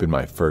should have been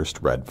my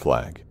first red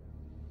flag.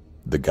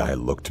 The guy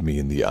looked me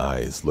in the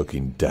eyes,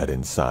 looking dead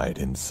inside,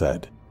 and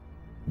said,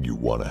 "You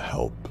want to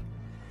help?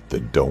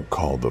 Then don't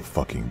call the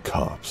fucking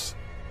cops."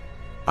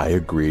 I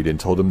agreed and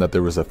told him that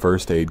there was a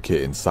first aid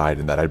kit inside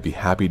and that I'd be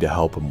happy to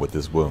help him with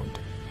his wound.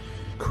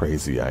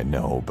 Crazy, I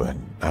know, but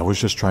I was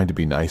just trying to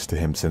be nice to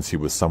him since he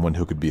was someone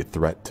who could be a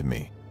threat to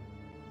me.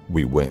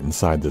 We went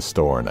inside the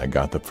store and I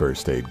got the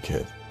first aid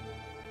kit.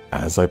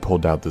 As I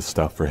pulled out the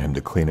stuff for him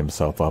to clean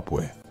himself up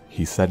with,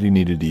 he said he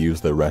needed to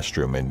use the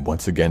restroom and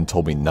once again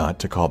told me not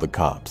to call the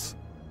cops.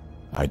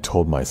 I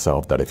told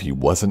myself that if he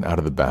wasn't out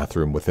of the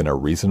bathroom within a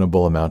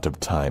reasonable amount of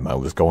time, I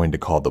was going to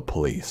call the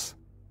police.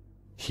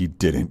 He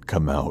didn't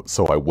come out,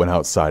 so I went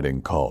outside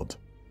and called.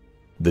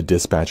 The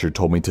dispatcher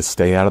told me to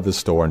stay out of the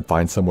store and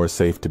find somewhere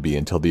safe to be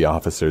until the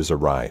officers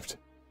arrived.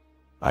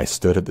 I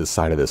stood at the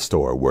side of the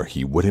store where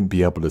he wouldn't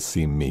be able to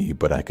see me,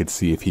 but I could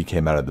see if he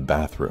came out of the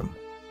bathroom.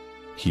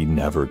 He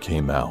never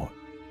came out.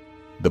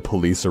 The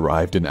police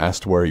arrived and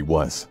asked where he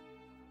was.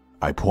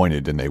 I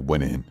pointed and they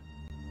went in.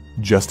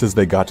 Just as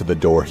they got to the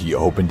door, he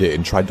opened it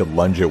and tried to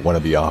lunge at one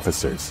of the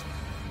officers.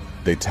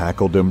 They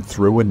tackled him,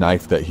 threw a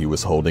knife that he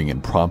was holding,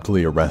 and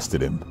promptly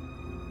arrested him.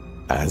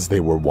 As they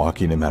were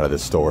walking him out of the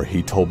store,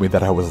 he told me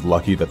that I was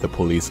lucky that the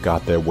police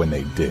got there when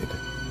they did,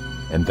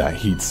 and that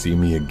he'd see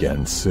me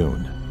again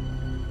soon.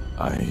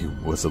 I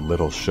was a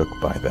little shook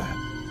by that.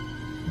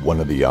 One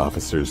of the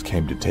officers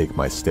came to take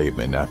my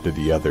statement after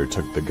the other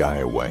took the guy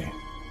away.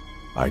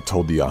 I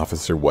told the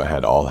officer what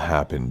had all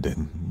happened,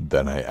 and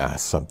Then I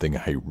asked something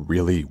I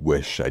really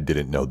wish I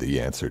didn't know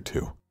the answer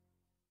to.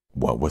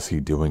 What was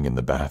he doing in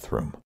the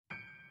bathroom?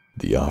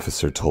 The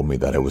officer told me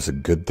that it was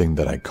a good thing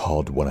that I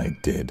called when I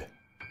did,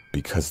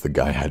 because the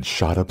guy had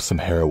shot up some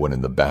heroin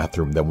in the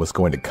bathroom, then was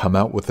going to come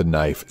out with a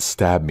knife,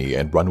 stab me,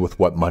 and run with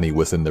what money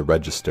was in the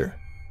register.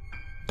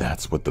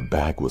 That's what the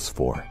bag was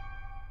for.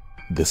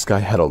 This guy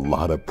had a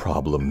lot of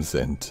problems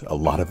and a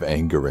lot of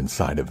anger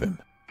inside of him.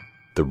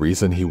 The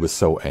reason he was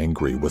so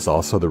angry was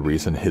also the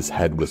reason his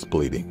head was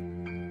bleeding.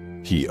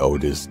 He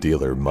owed his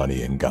dealer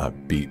money and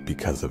got beat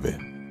because of it.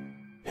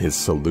 His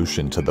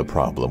solution to the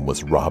problem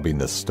was robbing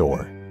the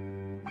store.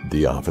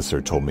 The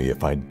officer told me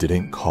if I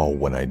didn't call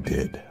when I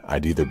did,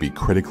 I'd either be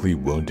critically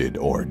wounded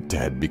or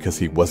dead because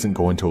he wasn't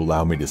going to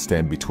allow me to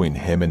stand between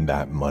him and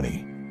that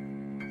money.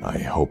 I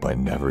hope I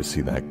never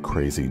see that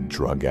crazy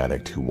drug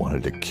addict who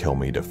wanted to kill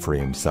me to free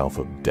himself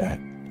of debt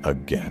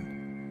again.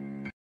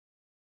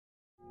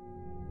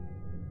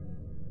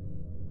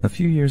 A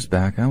few years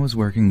back, I was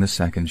working the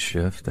second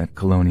shift at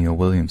Colonial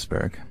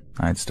Williamsburg.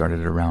 I had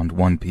started at around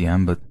 1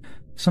 p.m., but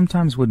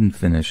sometimes wouldn't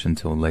finish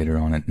until later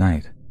on at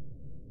night.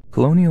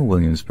 Colonial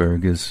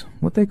Williamsburg is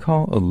what they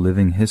call a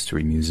living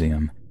history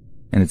museum,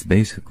 and it's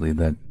basically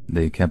that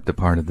they kept a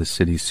part of the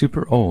city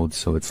super old,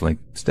 so it's like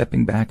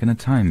stepping back in a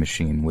time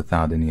machine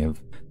without any of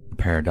the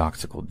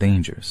paradoxical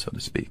dangers, so to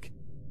speak.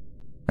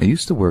 I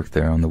used to work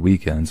there on the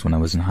weekends when I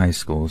was in high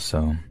school,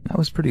 so that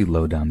was pretty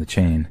low down the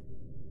chain,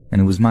 and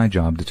it was my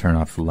job to turn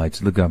off the lights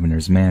of the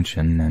governor's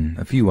mansion and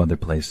a few other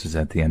places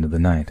at the end of the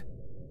night.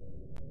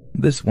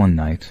 This one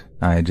night,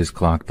 I had just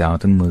clocked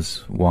out and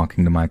was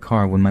walking to my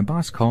car when my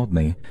boss called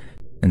me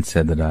and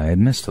said that I had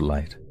missed a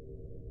light.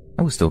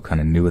 I was still kind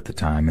of new at the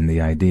time, and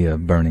the idea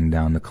of burning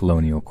down the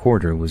Colonial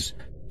Quarter was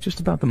just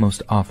about the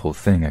most awful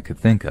thing I could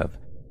think of,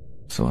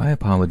 so I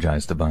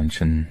apologized a bunch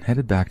and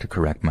headed back to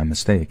correct my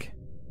mistake.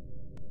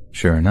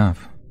 Sure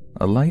enough,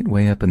 a light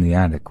way up in the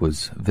attic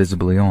was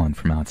visibly on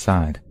from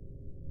outside.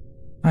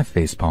 I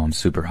facepalmed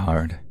super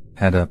hard,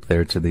 head up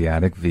there to the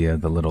attic via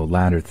the little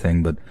ladder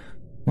thing, but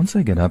once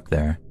I get up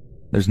there,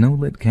 there's no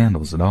lit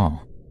candles at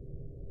all.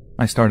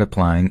 I start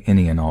applying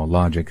any and all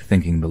logic,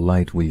 thinking the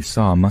light we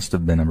saw must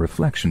have been a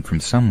reflection from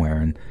somewhere,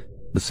 and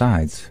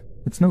besides,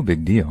 it's no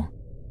big deal.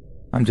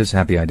 I'm just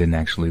happy I didn't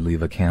actually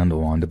leave a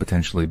candle on to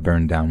potentially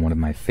burn down one of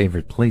my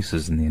favorite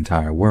places in the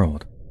entire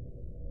world.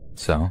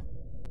 So,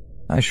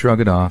 I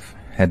shrug it off,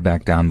 head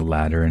back down the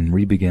ladder, and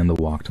re-begin the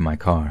walk to my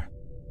car.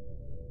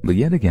 But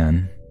yet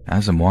again,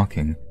 as I'm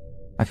walking,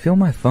 I feel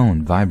my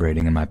phone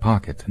vibrating in my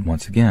pocket, and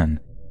once again,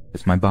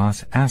 it's my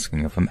boss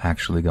asking if I'm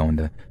actually going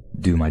to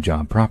do my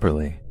job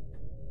properly.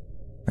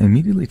 I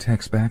immediately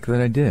text back that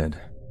I did,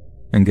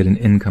 and get an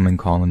incoming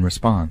call in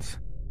response.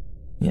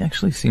 He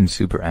actually seemed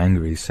super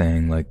angry,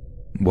 saying, like,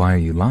 "Why are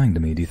you lying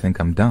to me? Do you think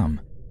I'm dumb?"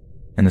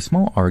 And a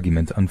small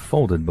argument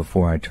unfolded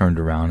before I turned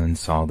around and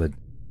saw that,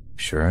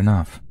 sure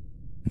enough,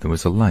 there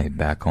was a light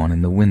back on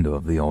in the window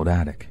of the old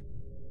attic.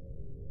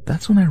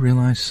 That's when I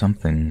realized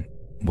something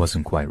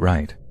wasn't quite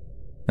right,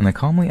 and I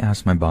calmly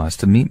asked my boss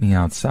to meet me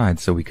outside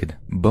so we could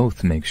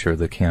both make sure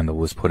the candle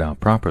was put out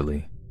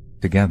properly,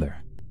 together.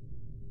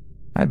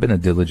 I'd been a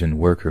diligent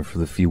worker for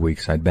the few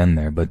weeks I'd been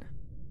there, but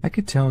I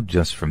could tell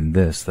just from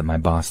this that my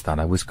boss thought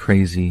I was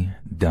crazy,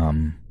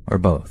 dumb, or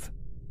both.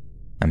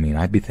 I mean,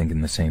 I'd be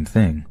thinking the same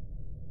thing.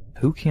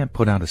 Who can't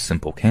put out a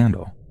simple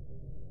candle?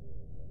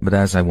 But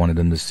as I wanted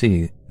him to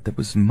see, there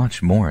was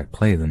much more at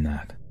play than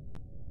that.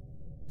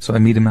 So I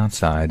meet him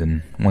outside,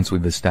 and once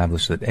we've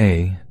established that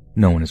A,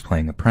 no one is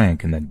playing a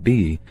prank, and that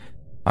B,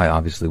 I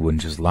obviously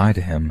wouldn't just lie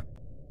to him,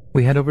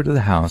 we head over to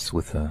the house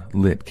with a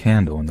lit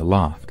candle in the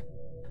loft.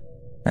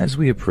 As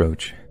we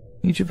approach,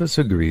 each of us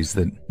agrees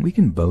that we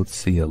can both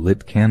see a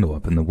lit candle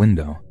up in the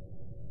window,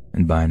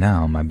 and by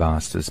now my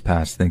boss is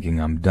past thinking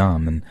I'm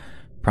dumb and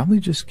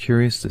probably just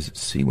curious to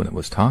see what it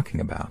was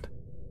talking about.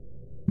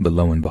 But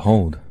lo and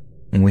behold,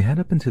 when we head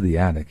up into the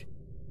attic,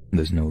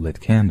 there's no lit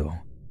candle.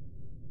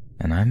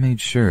 And I made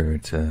sure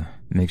to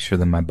make sure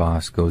that my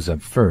boss goes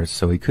up first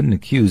so he couldn't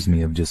accuse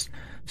me of just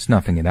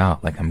snuffing it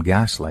out like I'm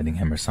gaslighting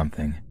him or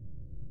something.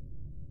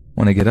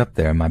 When I get up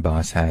there, my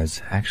boss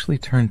has actually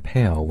turned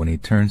pale when he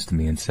turns to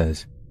me and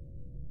says,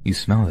 "You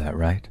smell that,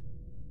 right?"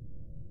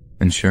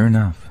 And sure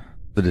enough,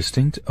 the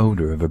distinct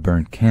odor of a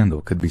burnt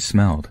candle could be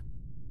smelled,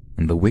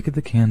 and the wick of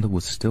the candle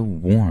was still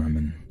warm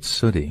and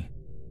sooty.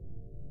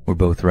 We're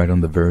both right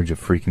on the verge of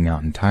freaking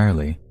out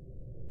entirely,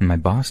 and my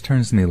boss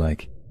turns to me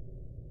like,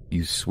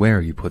 "You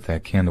swear you put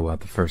that candle out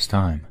the first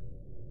time?"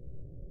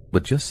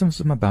 But just as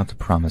I'm about to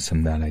promise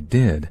him that I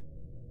did,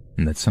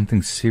 and that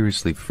something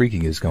seriously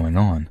freaky is going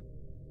on,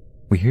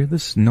 we hear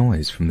this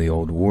noise from the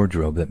old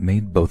wardrobe that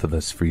made both of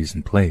us freeze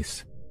in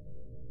place.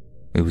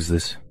 It was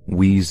this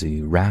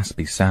wheezy,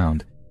 raspy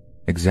sound,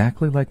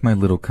 exactly like my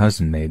little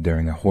cousin made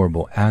during a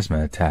horrible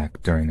asthma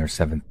attack during her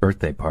 7th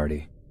birthday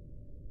party.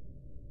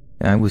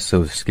 I was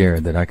so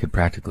scared that I could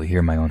practically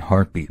hear my own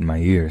heartbeat in my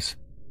ears.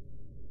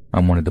 I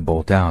wanted to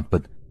bolt out,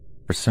 but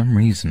for some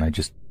reason I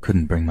just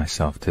couldn't bring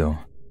myself to.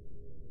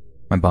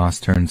 My boss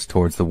turns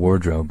towards the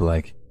wardrobe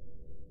like,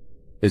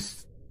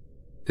 Is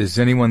Is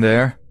anyone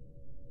there?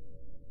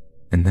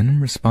 And then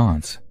in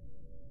response,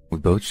 we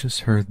both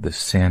just heard the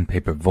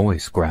sandpaper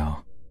voice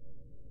growl,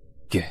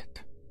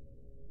 "Get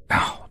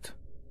out."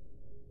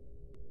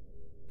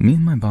 Me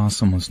and my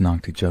boss almost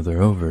knocked each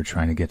other over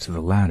trying to get to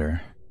the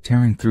ladder,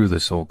 tearing through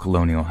this old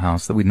colonial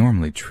house that we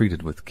normally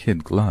treated with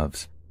kid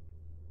gloves.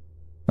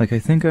 Like, I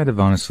think I'd have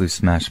honestly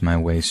smashed my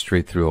way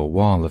straight through a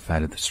wall if I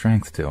had the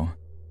strength to.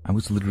 I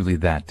was literally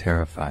that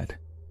terrified.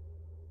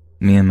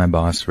 Me and my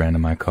boss ran to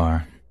my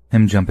car,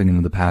 him jumping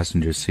into the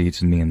passenger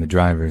seat and me in the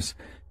driver's,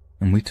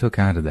 and we took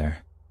out of there,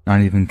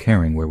 not even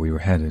caring where we were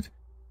headed,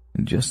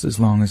 just as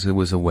long as it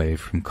was away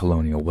from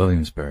colonial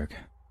Williamsburg.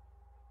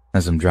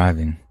 As I'm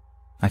driving,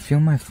 I feel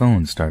my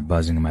phone start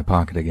buzzing in my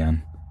pocket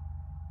again.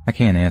 I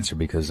can't answer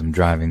because I'm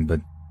driving,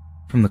 but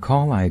from the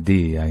call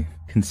ID, I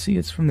can see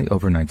it's from the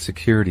overnight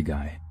security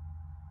guy.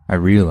 I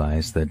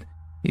realize that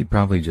he'd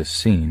probably just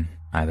seen,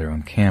 either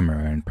on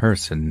camera or in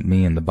person,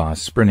 me and the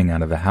boss sprinting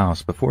out of the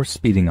house before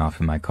speeding off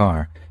in my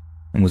car,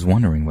 and was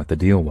wondering what the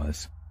deal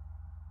was.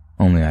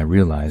 Only I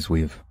realize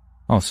we've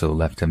also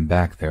left him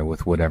back there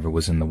with whatever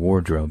was in the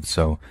wardrobe,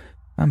 so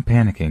I'm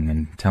panicking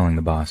and telling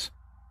the boss,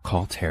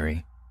 "Call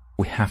Terry.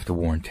 We have to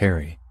warn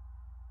Terry."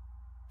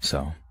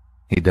 So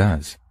he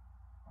does.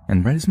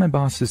 And right as my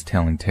boss is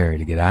telling Terry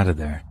to get out of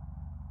there,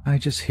 I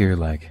just hear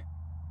like,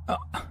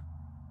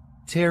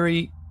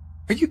 "Terry,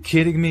 are you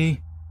kidding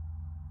me?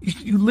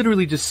 You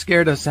literally just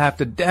scared us half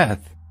to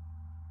death."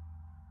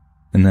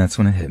 And that's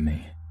when it hit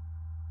me.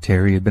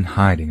 Terry had been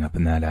hiding up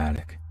in that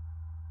attic,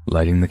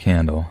 lighting the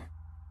candle,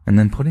 and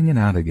then putting it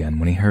out again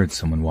when he heard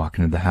someone walk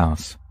into the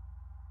house.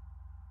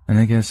 And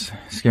I guess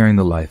scaring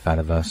the life out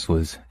of us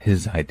was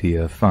his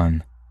idea of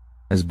fun,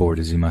 as bored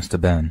as he must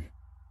have been.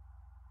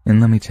 And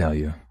let me tell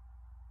you,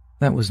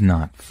 that was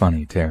not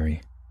funny,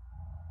 Terry.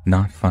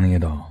 Not funny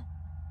at all.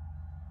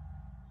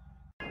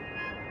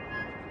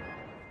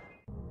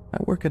 I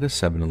work at a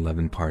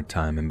 7-Eleven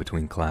part-time in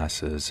between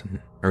classes,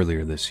 and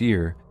earlier this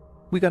year,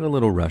 we got a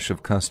little rush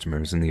of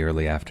customers in the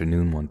early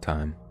afternoon one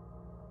time.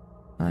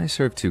 I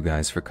served 2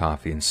 guys for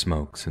coffee and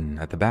smokes, and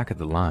at the back of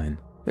the line,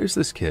 there's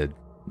this kid,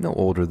 no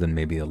older than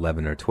maybe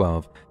 11 or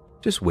 12,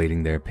 just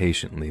waiting there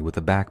patiently with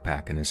a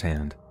backpack in his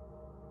hand.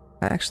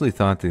 I actually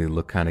thought that he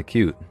looked kinda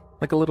cute,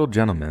 like a little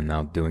gentleman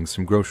out doing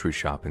some grocery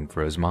shopping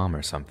for his mom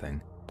or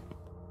something.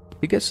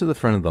 He gets to the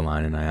front of the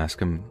line and I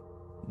ask him,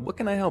 "What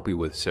can I help you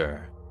with,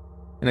 sir?"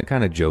 in a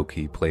kinda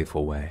jokey,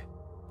 playful way.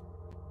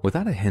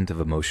 Without a hint of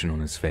emotion on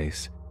his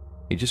face,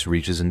 he just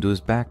reaches into his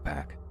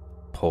backpack,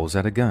 pulls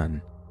out a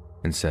gun,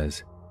 and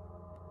says,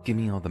 "Give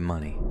me all the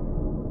money."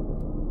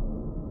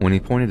 When he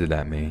pointed it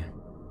at me,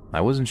 I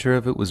wasn't sure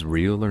if it was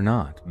real or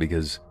not,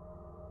 because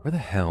where the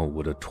hell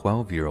would a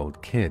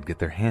 12-year-old kid get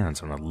their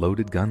hands on a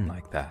loaded gun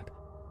like that?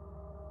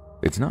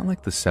 It's not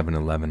like the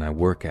 7-Eleven I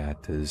work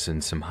at is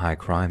in some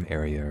high-crime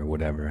area or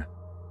whatever.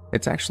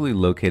 It's actually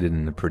located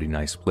in a pretty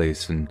nice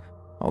place, and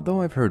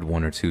although I've heard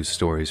 1 or 2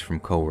 stories from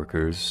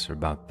coworkers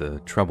about the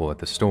trouble at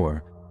the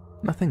store,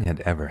 nothing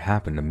had ever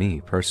happened to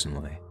me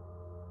personally.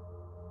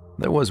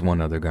 There was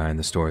one other guy in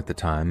the store at the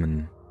time,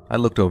 and I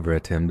looked over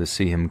at him to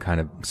see him kind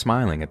of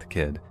smiling at the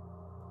kid.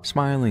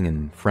 Smiling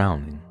and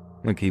frowning,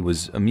 like he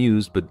was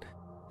amused but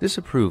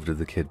disapproved of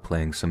the kid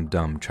playing some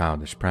dumb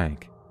childish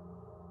prank.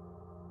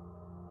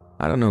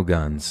 I don't know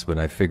guns, but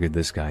I figured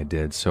this guy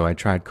did, so I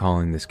tried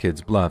calling this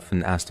kid's bluff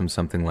and asked him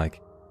something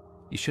like,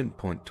 "You shouldn't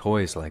point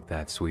toys like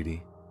that,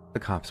 sweetie. The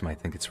cops might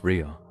think it's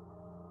real."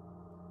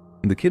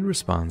 The kid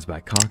responds by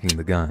cocking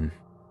the gun,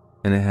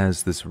 and it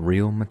has this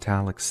real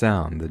metallic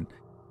sound that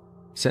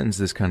sends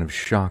this kind of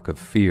shock of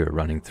fear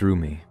running through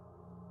me.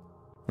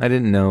 I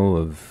didn't know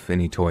of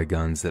any toy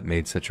guns that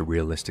made such a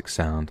realistic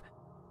sound,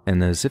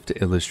 and as if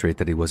to illustrate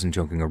that he wasn't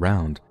joking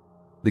around,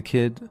 the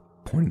kid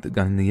pointed the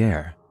gun in the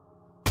air,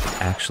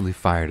 actually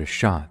fired a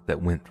shot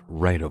that went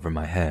right over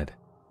my head.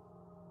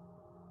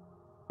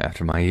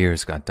 After my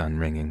ears got done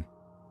ringing,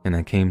 and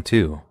I came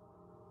to,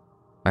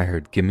 I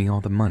heard "Give me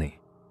all the money"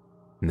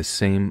 in the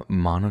same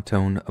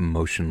monotone,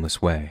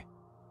 emotionless way,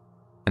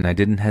 and I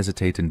didn't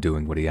hesitate in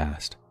doing what he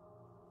asked.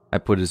 I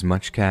put as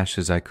much cash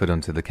as I could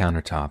onto the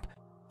countertop,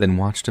 then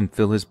watched him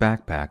fill his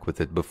backpack with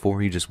it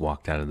before he just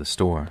walked out of the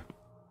store.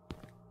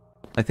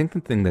 I think the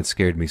thing that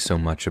scared me so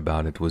much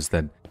about it was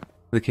that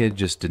the kid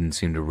just didn't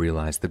seem to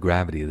realize the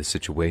gravity of the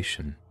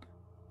situation.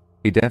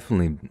 He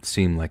definitely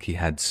seemed like he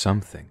had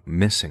something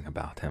missing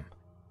about him,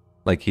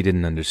 like he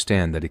didn't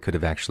understand that he could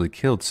have actually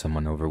killed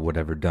someone over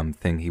whatever dumb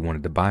thing he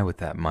wanted to buy with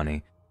that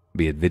money,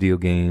 be it video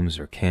games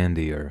or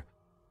candy or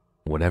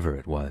whatever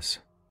it was.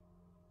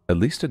 At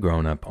least a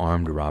grown-up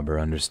armed robber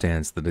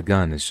understands that a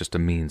gun is just a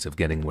means of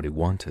getting what he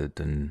wanted,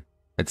 and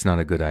it's not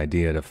a good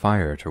idea to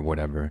fire it or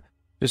whatever,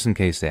 just in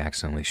case they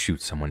accidentally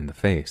shoot someone in the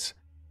face.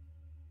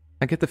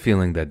 I get the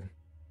feeling that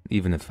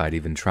even if I'd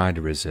even tried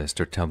to resist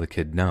or tell the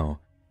kid no,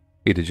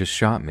 he'd have just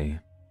shot me,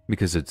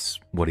 because it's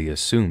what he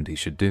assumed he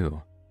should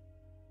do.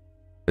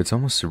 It's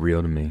almost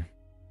surreal to me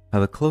how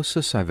the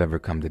closest I've ever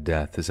come to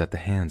death is at the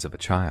hands of a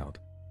child,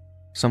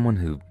 someone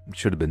who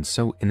should have been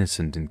so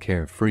innocent and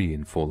carefree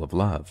and full of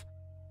love,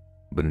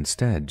 but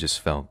instead just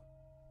felt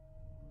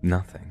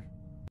Nothing.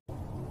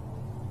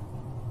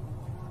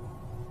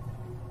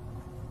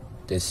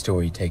 This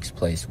story takes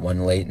place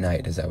one late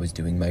night as I was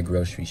doing my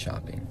grocery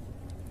shopping.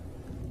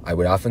 I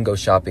would often go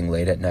shopping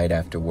late at night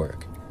after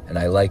work, and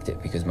I liked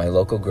it because my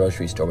local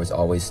grocery store was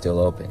always still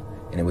open,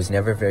 and it was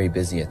never very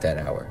busy at that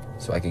hour,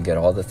 so I could get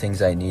all the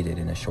things I needed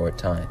in a short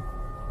time.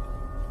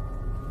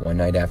 One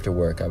night after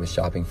work, I was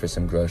shopping for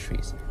some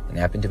groceries and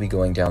happened to be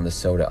going down the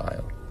soda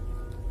aisle.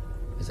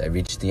 As I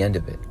reached the end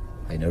of it,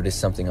 I noticed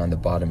something on the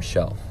bottom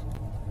shelf.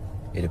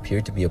 It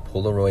appeared to be a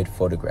Polaroid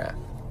photograph.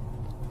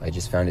 I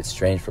just found it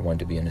strange for one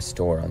to be in a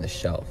store on the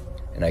shelf,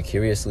 and I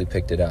curiously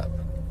picked it up.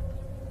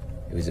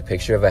 It was a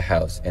picture of a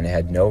house, and it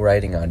had no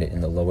writing on it in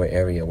the lower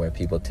area where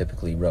people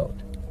typically wrote.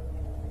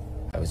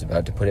 I was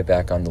about to put it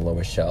back on the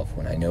lower shelf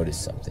when I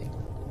noticed something.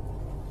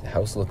 The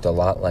house looked a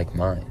lot like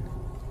mine.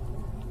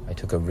 I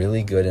took a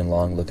really good and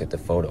long look at the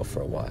photo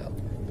for a while,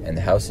 and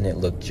the house in it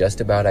looked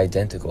just about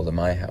identical to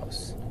my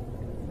house.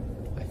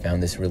 I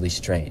found this really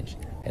strange,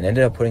 and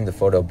ended up putting the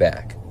photo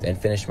back, then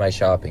finished my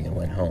shopping and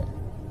went home.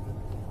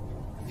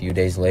 A few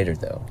days later,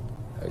 though,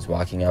 I was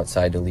walking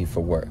outside to leave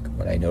for work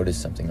when I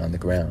noticed something on the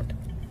ground.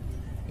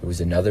 It was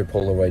another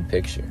Polaroid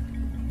picture.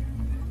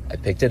 I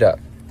picked it up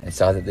and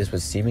saw that this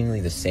was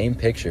seemingly the same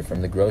picture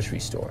from the grocery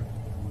store.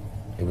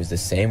 It was the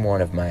same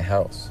one of my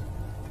house.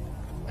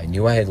 I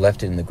knew I had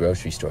left it in the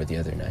grocery store the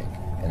other night,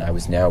 and I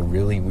was now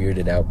really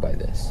weirded out by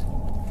this.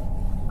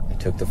 I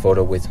took the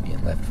photo with me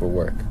and left for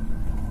work.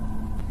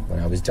 When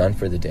I was done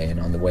for the day and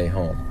on the way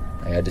home,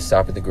 I had to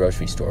stop at the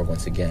grocery store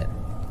once again.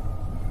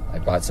 I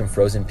bought some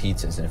frozen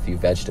pizzas and a few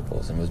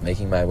vegetables and was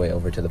making my way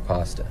over to the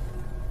pasta.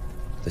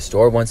 The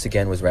store once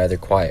again was rather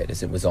quiet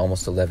as it was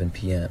almost 11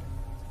 p.m.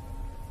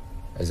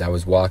 As I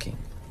was walking,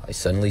 I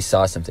suddenly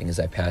saw something as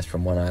I passed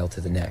from one aisle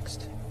to the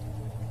next.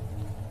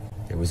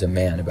 There was a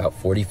man about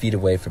 40 feet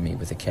away from me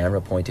with a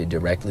camera pointed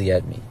directly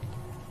at me.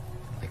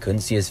 I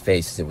couldn't see his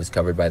face as it was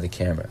covered by the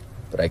camera,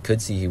 but I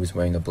could see he was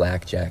wearing a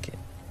black jacket.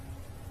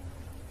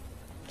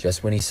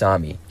 Just when he saw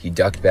me, he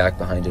ducked back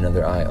behind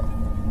another aisle.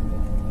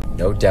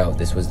 No doubt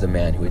this was the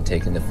man who had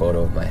taken the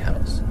photo of my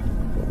house,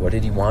 but what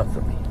did he want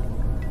from me?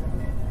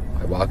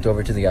 I walked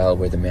over to the aisle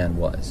where the man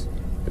was,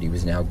 but he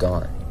was now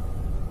gone.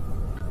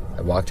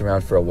 I walked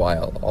around for a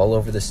while, all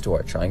over the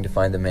store, trying to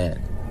find the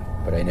man,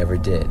 but I never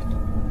did.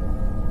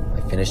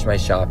 I finished my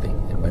shopping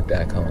and went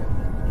back home.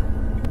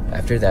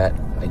 After that,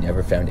 I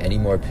never found any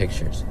more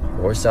pictures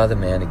or saw the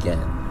man again.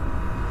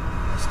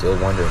 I still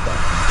wonder about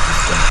him to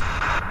this day.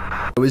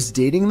 I was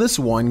dating this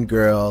one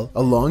girl,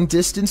 a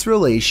long-distance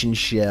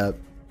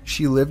relationship.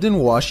 She lived in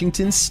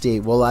Washington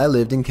State while I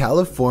lived in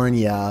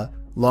California.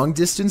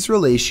 Long-distance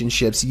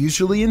relationships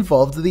usually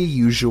involved the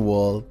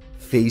usual: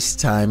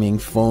 FaceTiming,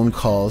 phone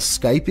calls,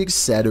 Skype,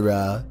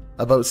 etc.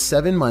 About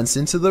 7 months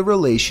into the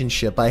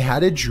relationship, I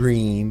had a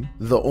dream.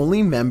 The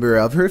only member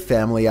of her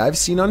family I've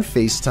seen on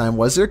FaceTime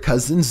was her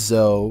cousin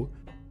Zoe.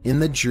 In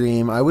the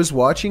dream, I was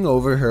watching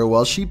over her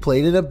while she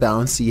played in a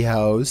bouncy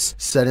house.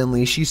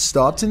 Suddenly, she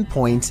stopped and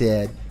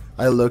pointed.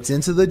 I looked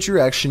into the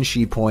direction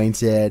she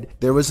pointed.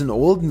 There was an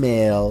old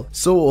male,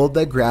 so old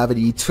that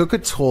gravity took a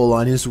toll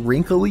on his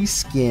wrinkly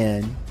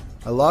skin.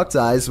 I locked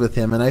eyes with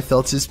him and I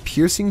felt his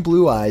piercing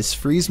blue eyes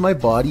freeze my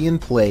body in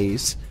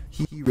place.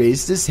 He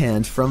raised his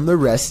hand from the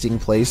resting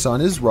place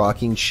on his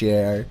rocking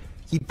chair.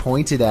 He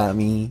pointed at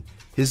me.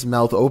 His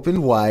mouth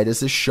opened wide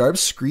as a sharp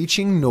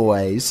screeching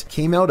noise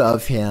came out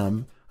of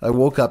him. I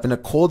woke up in a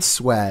cold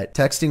sweat,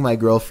 texting my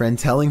girlfriend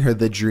telling her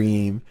the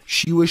dream.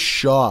 She was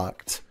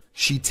shocked.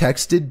 She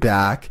texted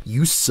back,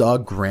 "You saw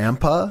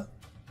Grandpa?"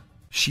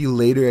 She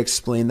later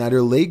explained that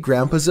her late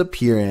grandpa's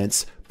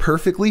appearance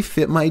perfectly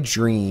fit my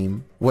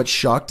dream. What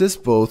shocked us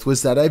both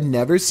was that I've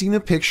never seen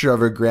a picture of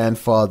her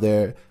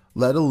grandfather,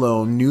 let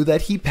alone knew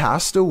that he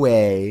passed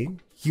away.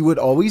 He would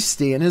always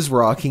stay in his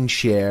rocking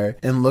chair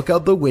and look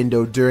out the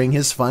window during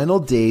his final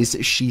days,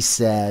 she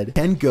said.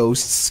 Can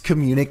ghosts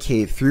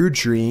communicate through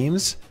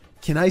dreams?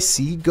 Can I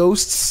see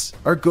ghosts?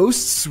 Are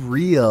ghosts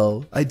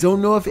real? I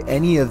don't know if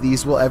any of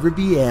these will ever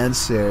be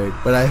answered,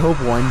 but I hope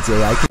one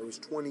day I can. I was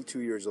 22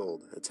 years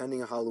old,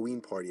 attending a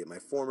Halloween party at my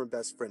former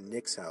best friend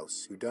Nick's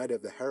house, who died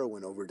of a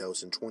heroin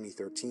overdose in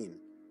 2013.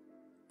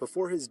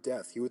 Before his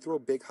death, he would throw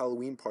big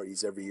Halloween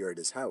parties every year at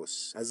his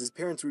house, as his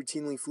parents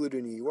routinely flew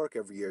to New York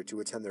every year to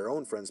attend their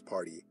own friend's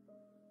party.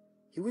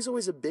 He was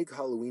always a big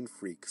Halloween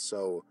freak,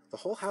 so the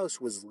whole house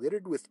was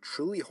littered with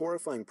truly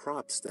horrifying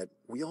props that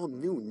we all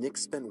knew Nick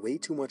spent way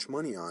too much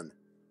money on.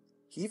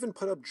 He even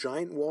put up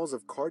giant walls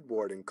of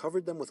cardboard and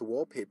covered them with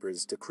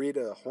wallpapers to create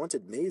a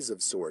haunted maze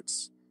of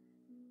sorts.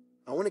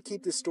 I want to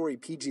keep this story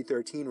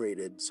PG-13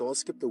 rated, so I'll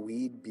skip the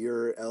weed,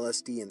 beer,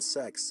 LSD, and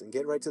sex and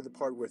get right to the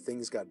part where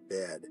things got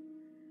bad.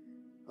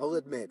 I'll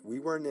admit, we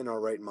weren't in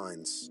our right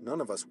minds. None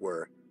of us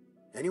were.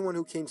 Anyone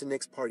who came to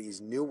Nick's parties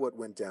knew what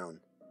went down.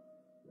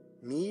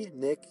 Me,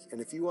 Nick, and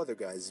a few other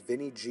guys,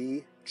 Vinny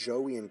G,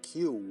 Joey, and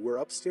Q, were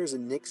upstairs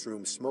in Nick's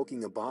room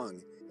smoking a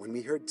bong when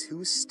we heard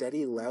two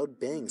steady, loud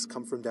bangs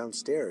come from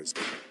downstairs.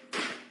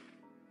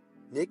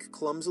 Nick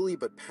clumsily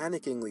but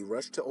panickingly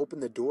rushed to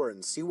open the door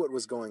and see what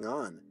was going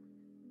on.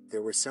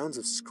 there were sounds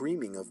of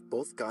screaming of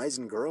both guys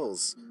and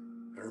girls.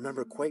 I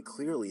remember quite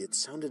clearly it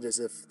sounded as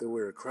if there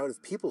were a crowd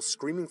of people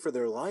screaming for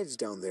their lives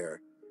down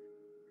there.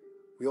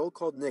 We all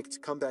called Nick to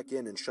come back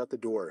in and shut the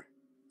door.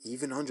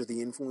 Even under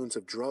the influence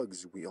of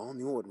drugs, we all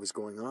knew what was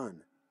going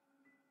on.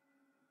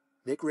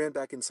 Nick ran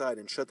back inside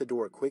and shut the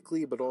door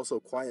quickly but also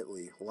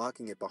quietly,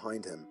 locking it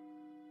behind him.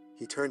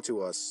 He turned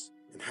to us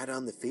and had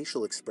on the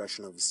facial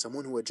expression of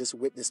someone who had just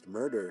witnessed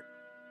murder.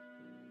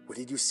 "What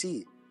did you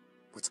see?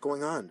 What's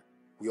going on?"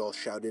 we all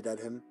shouted at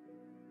him.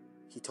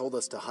 He told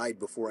us to hide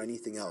before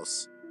anything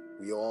else.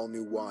 We all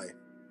knew why.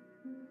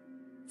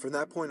 From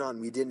that point on,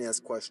 we didn't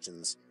ask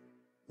questions.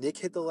 Nick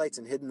hid the lights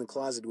and hid in the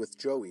closet with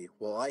Joey,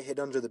 while I hid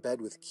under the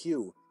bed with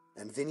Q,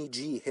 and Vinny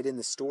G hid in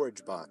the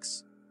storage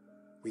box.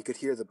 We could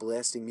hear the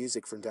blasting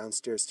music from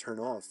downstairs turn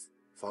off,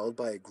 followed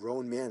by a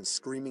grown man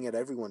screaming at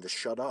everyone to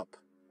shut up.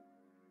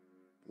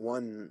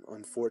 One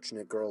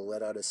unfortunate girl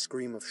let out a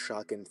scream of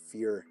shock and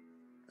fear,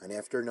 and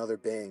after another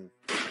bang,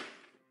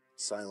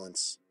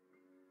 silence.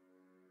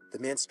 The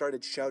man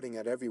started shouting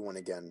at everyone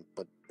again,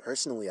 but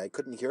personally I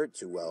couldn't hear it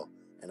too well,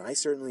 and I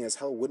certainly as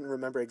hell wouldn't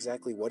remember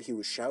exactly what he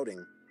was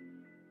shouting.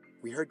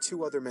 We heard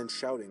 2 other men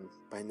shouting.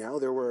 By now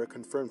there were a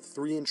confirmed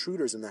 3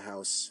 intruders in the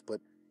house, but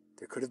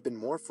there could have been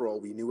more for all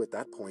we knew at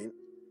that point.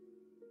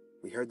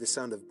 We heard the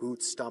sound of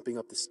boots stomping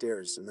up the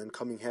stairs and then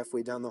coming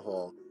halfway down the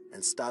hall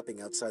and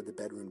stopping outside the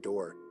bedroom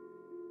door.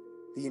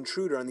 The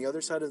intruder on the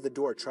other side of the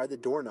door tried the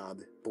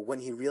doorknob, but when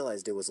he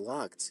realized it was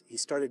locked, he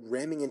started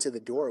ramming into the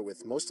door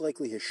with most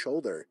likely his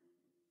shoulder.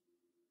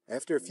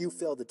 After a few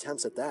failed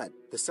attempts at that,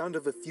 the sound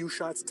of a few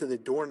shots to the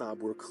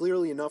doorknob were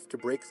clearly enough to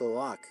break the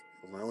lock,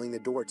 allowing the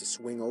door to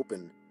swing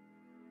open.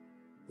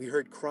 We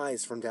heard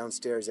cries from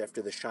downstairs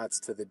after the shots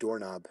to the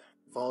doorknob,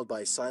 followed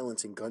by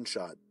silence and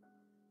gunshot.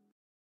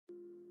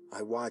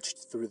 I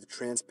watched through the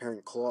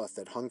transparent cloth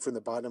that hung from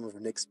the bottom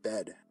of Nick's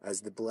bed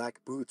as the black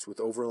boots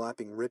with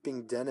overlapping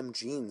ripping denim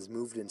jeans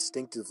moved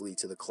instinctively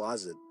to the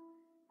closet.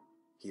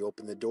 He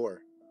opened the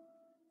door.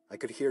 I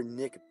could hear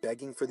Nick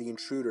begging for the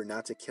intruder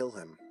not to kill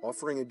him,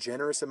 offering a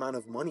generous amount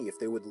of money if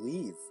they would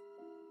leave.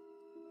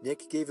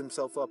 Nick gave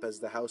himself up as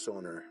the house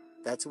owner.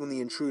 That's when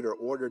the intruder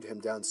ordered him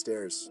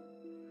downstairs.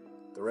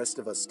 The rest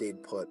of us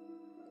stayed put.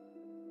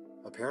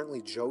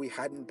 Apparently Joey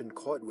hadn't been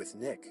caught with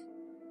Nick.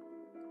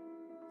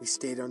 We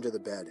stayed under the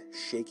bed,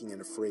 shaking and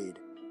afraid.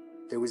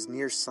 There was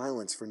near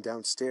silence from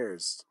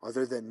downstairs,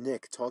 other than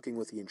Nick talking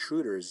with the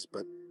intruders,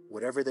 but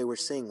whatever they were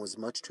saying was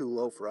much too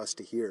low for us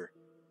to hear.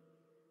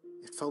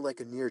 It felt like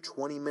a near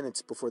 20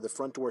 minutes before the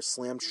front door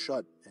slammed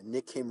shut and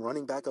Nick came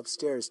running back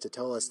upstairs to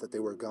tell us that they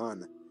were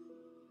gone.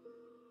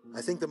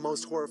 I think the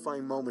most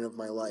horrifying moment of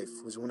my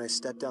life was when I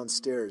stepped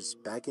downstairs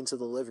back into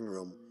the living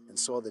room and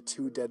saw the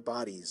 2 dead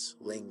bodies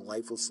laying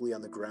lifelessly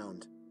on the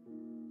ground.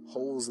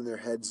 Holes in their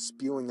heads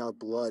spewing out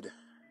blood.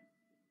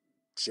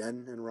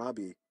 Jen and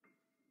Robbie,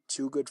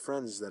 2 good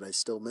friends that I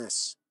still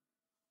miss.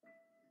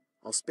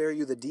 I'll spare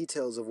you the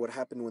details of what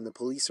happened when the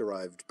police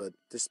arrived, but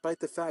despite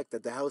the fact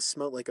that the house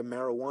smelled like a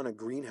marijuana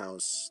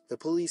greenhouse, the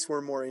police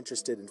were more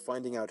interested in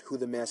finding out who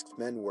the masked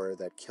men were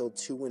that killed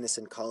 2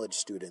 innocent college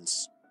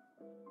students.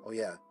 Oh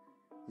yeah,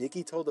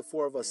 Nicky told the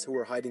 4 of us who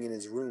were hiding in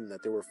his room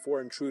that there were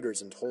 4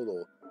 intruders in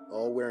total,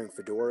 all wearing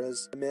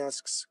fedoras,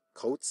 masks,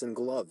 coats, and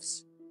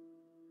gloves.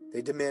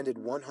 They demanded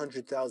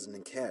 $100,000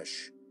 in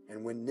cash,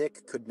 and when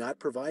Nick could not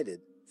provide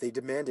it, they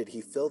demanded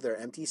he fill their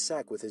empty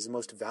sack with his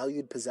most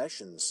valued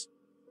possessions.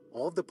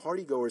 All of the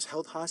partygoers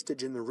held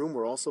hostage in the room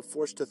were also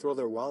forced to throw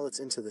their wallets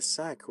into the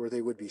sack or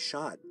they would be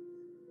shot.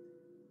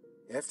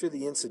 After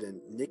the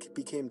incident, Nick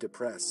became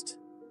depressed.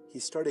 He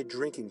started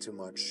drinking too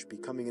much,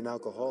 becoming an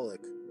alcoholic.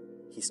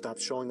 He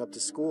stopped showing up to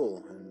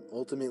school and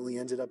ultimately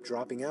ended up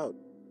dropping out.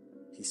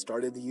 He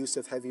started the use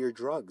of heavier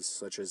drugs,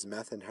 such as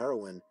meth and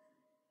heroin.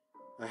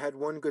 I had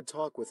one good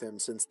talk with him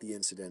since the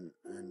incident,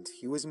 and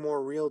he was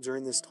more real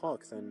during this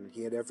talk than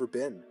he had ever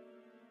been.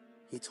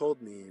 He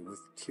told me, with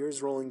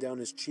tears rolling down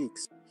his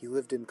cheeks, he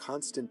lived in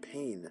constant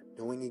pain,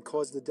 knowing he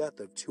caused the death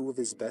of 2 of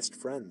his best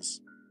friends.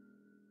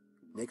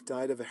 Nick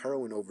died of a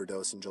heroin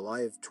overdose in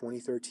July of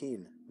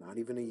 2013, not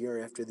even a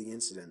year after the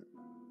incident.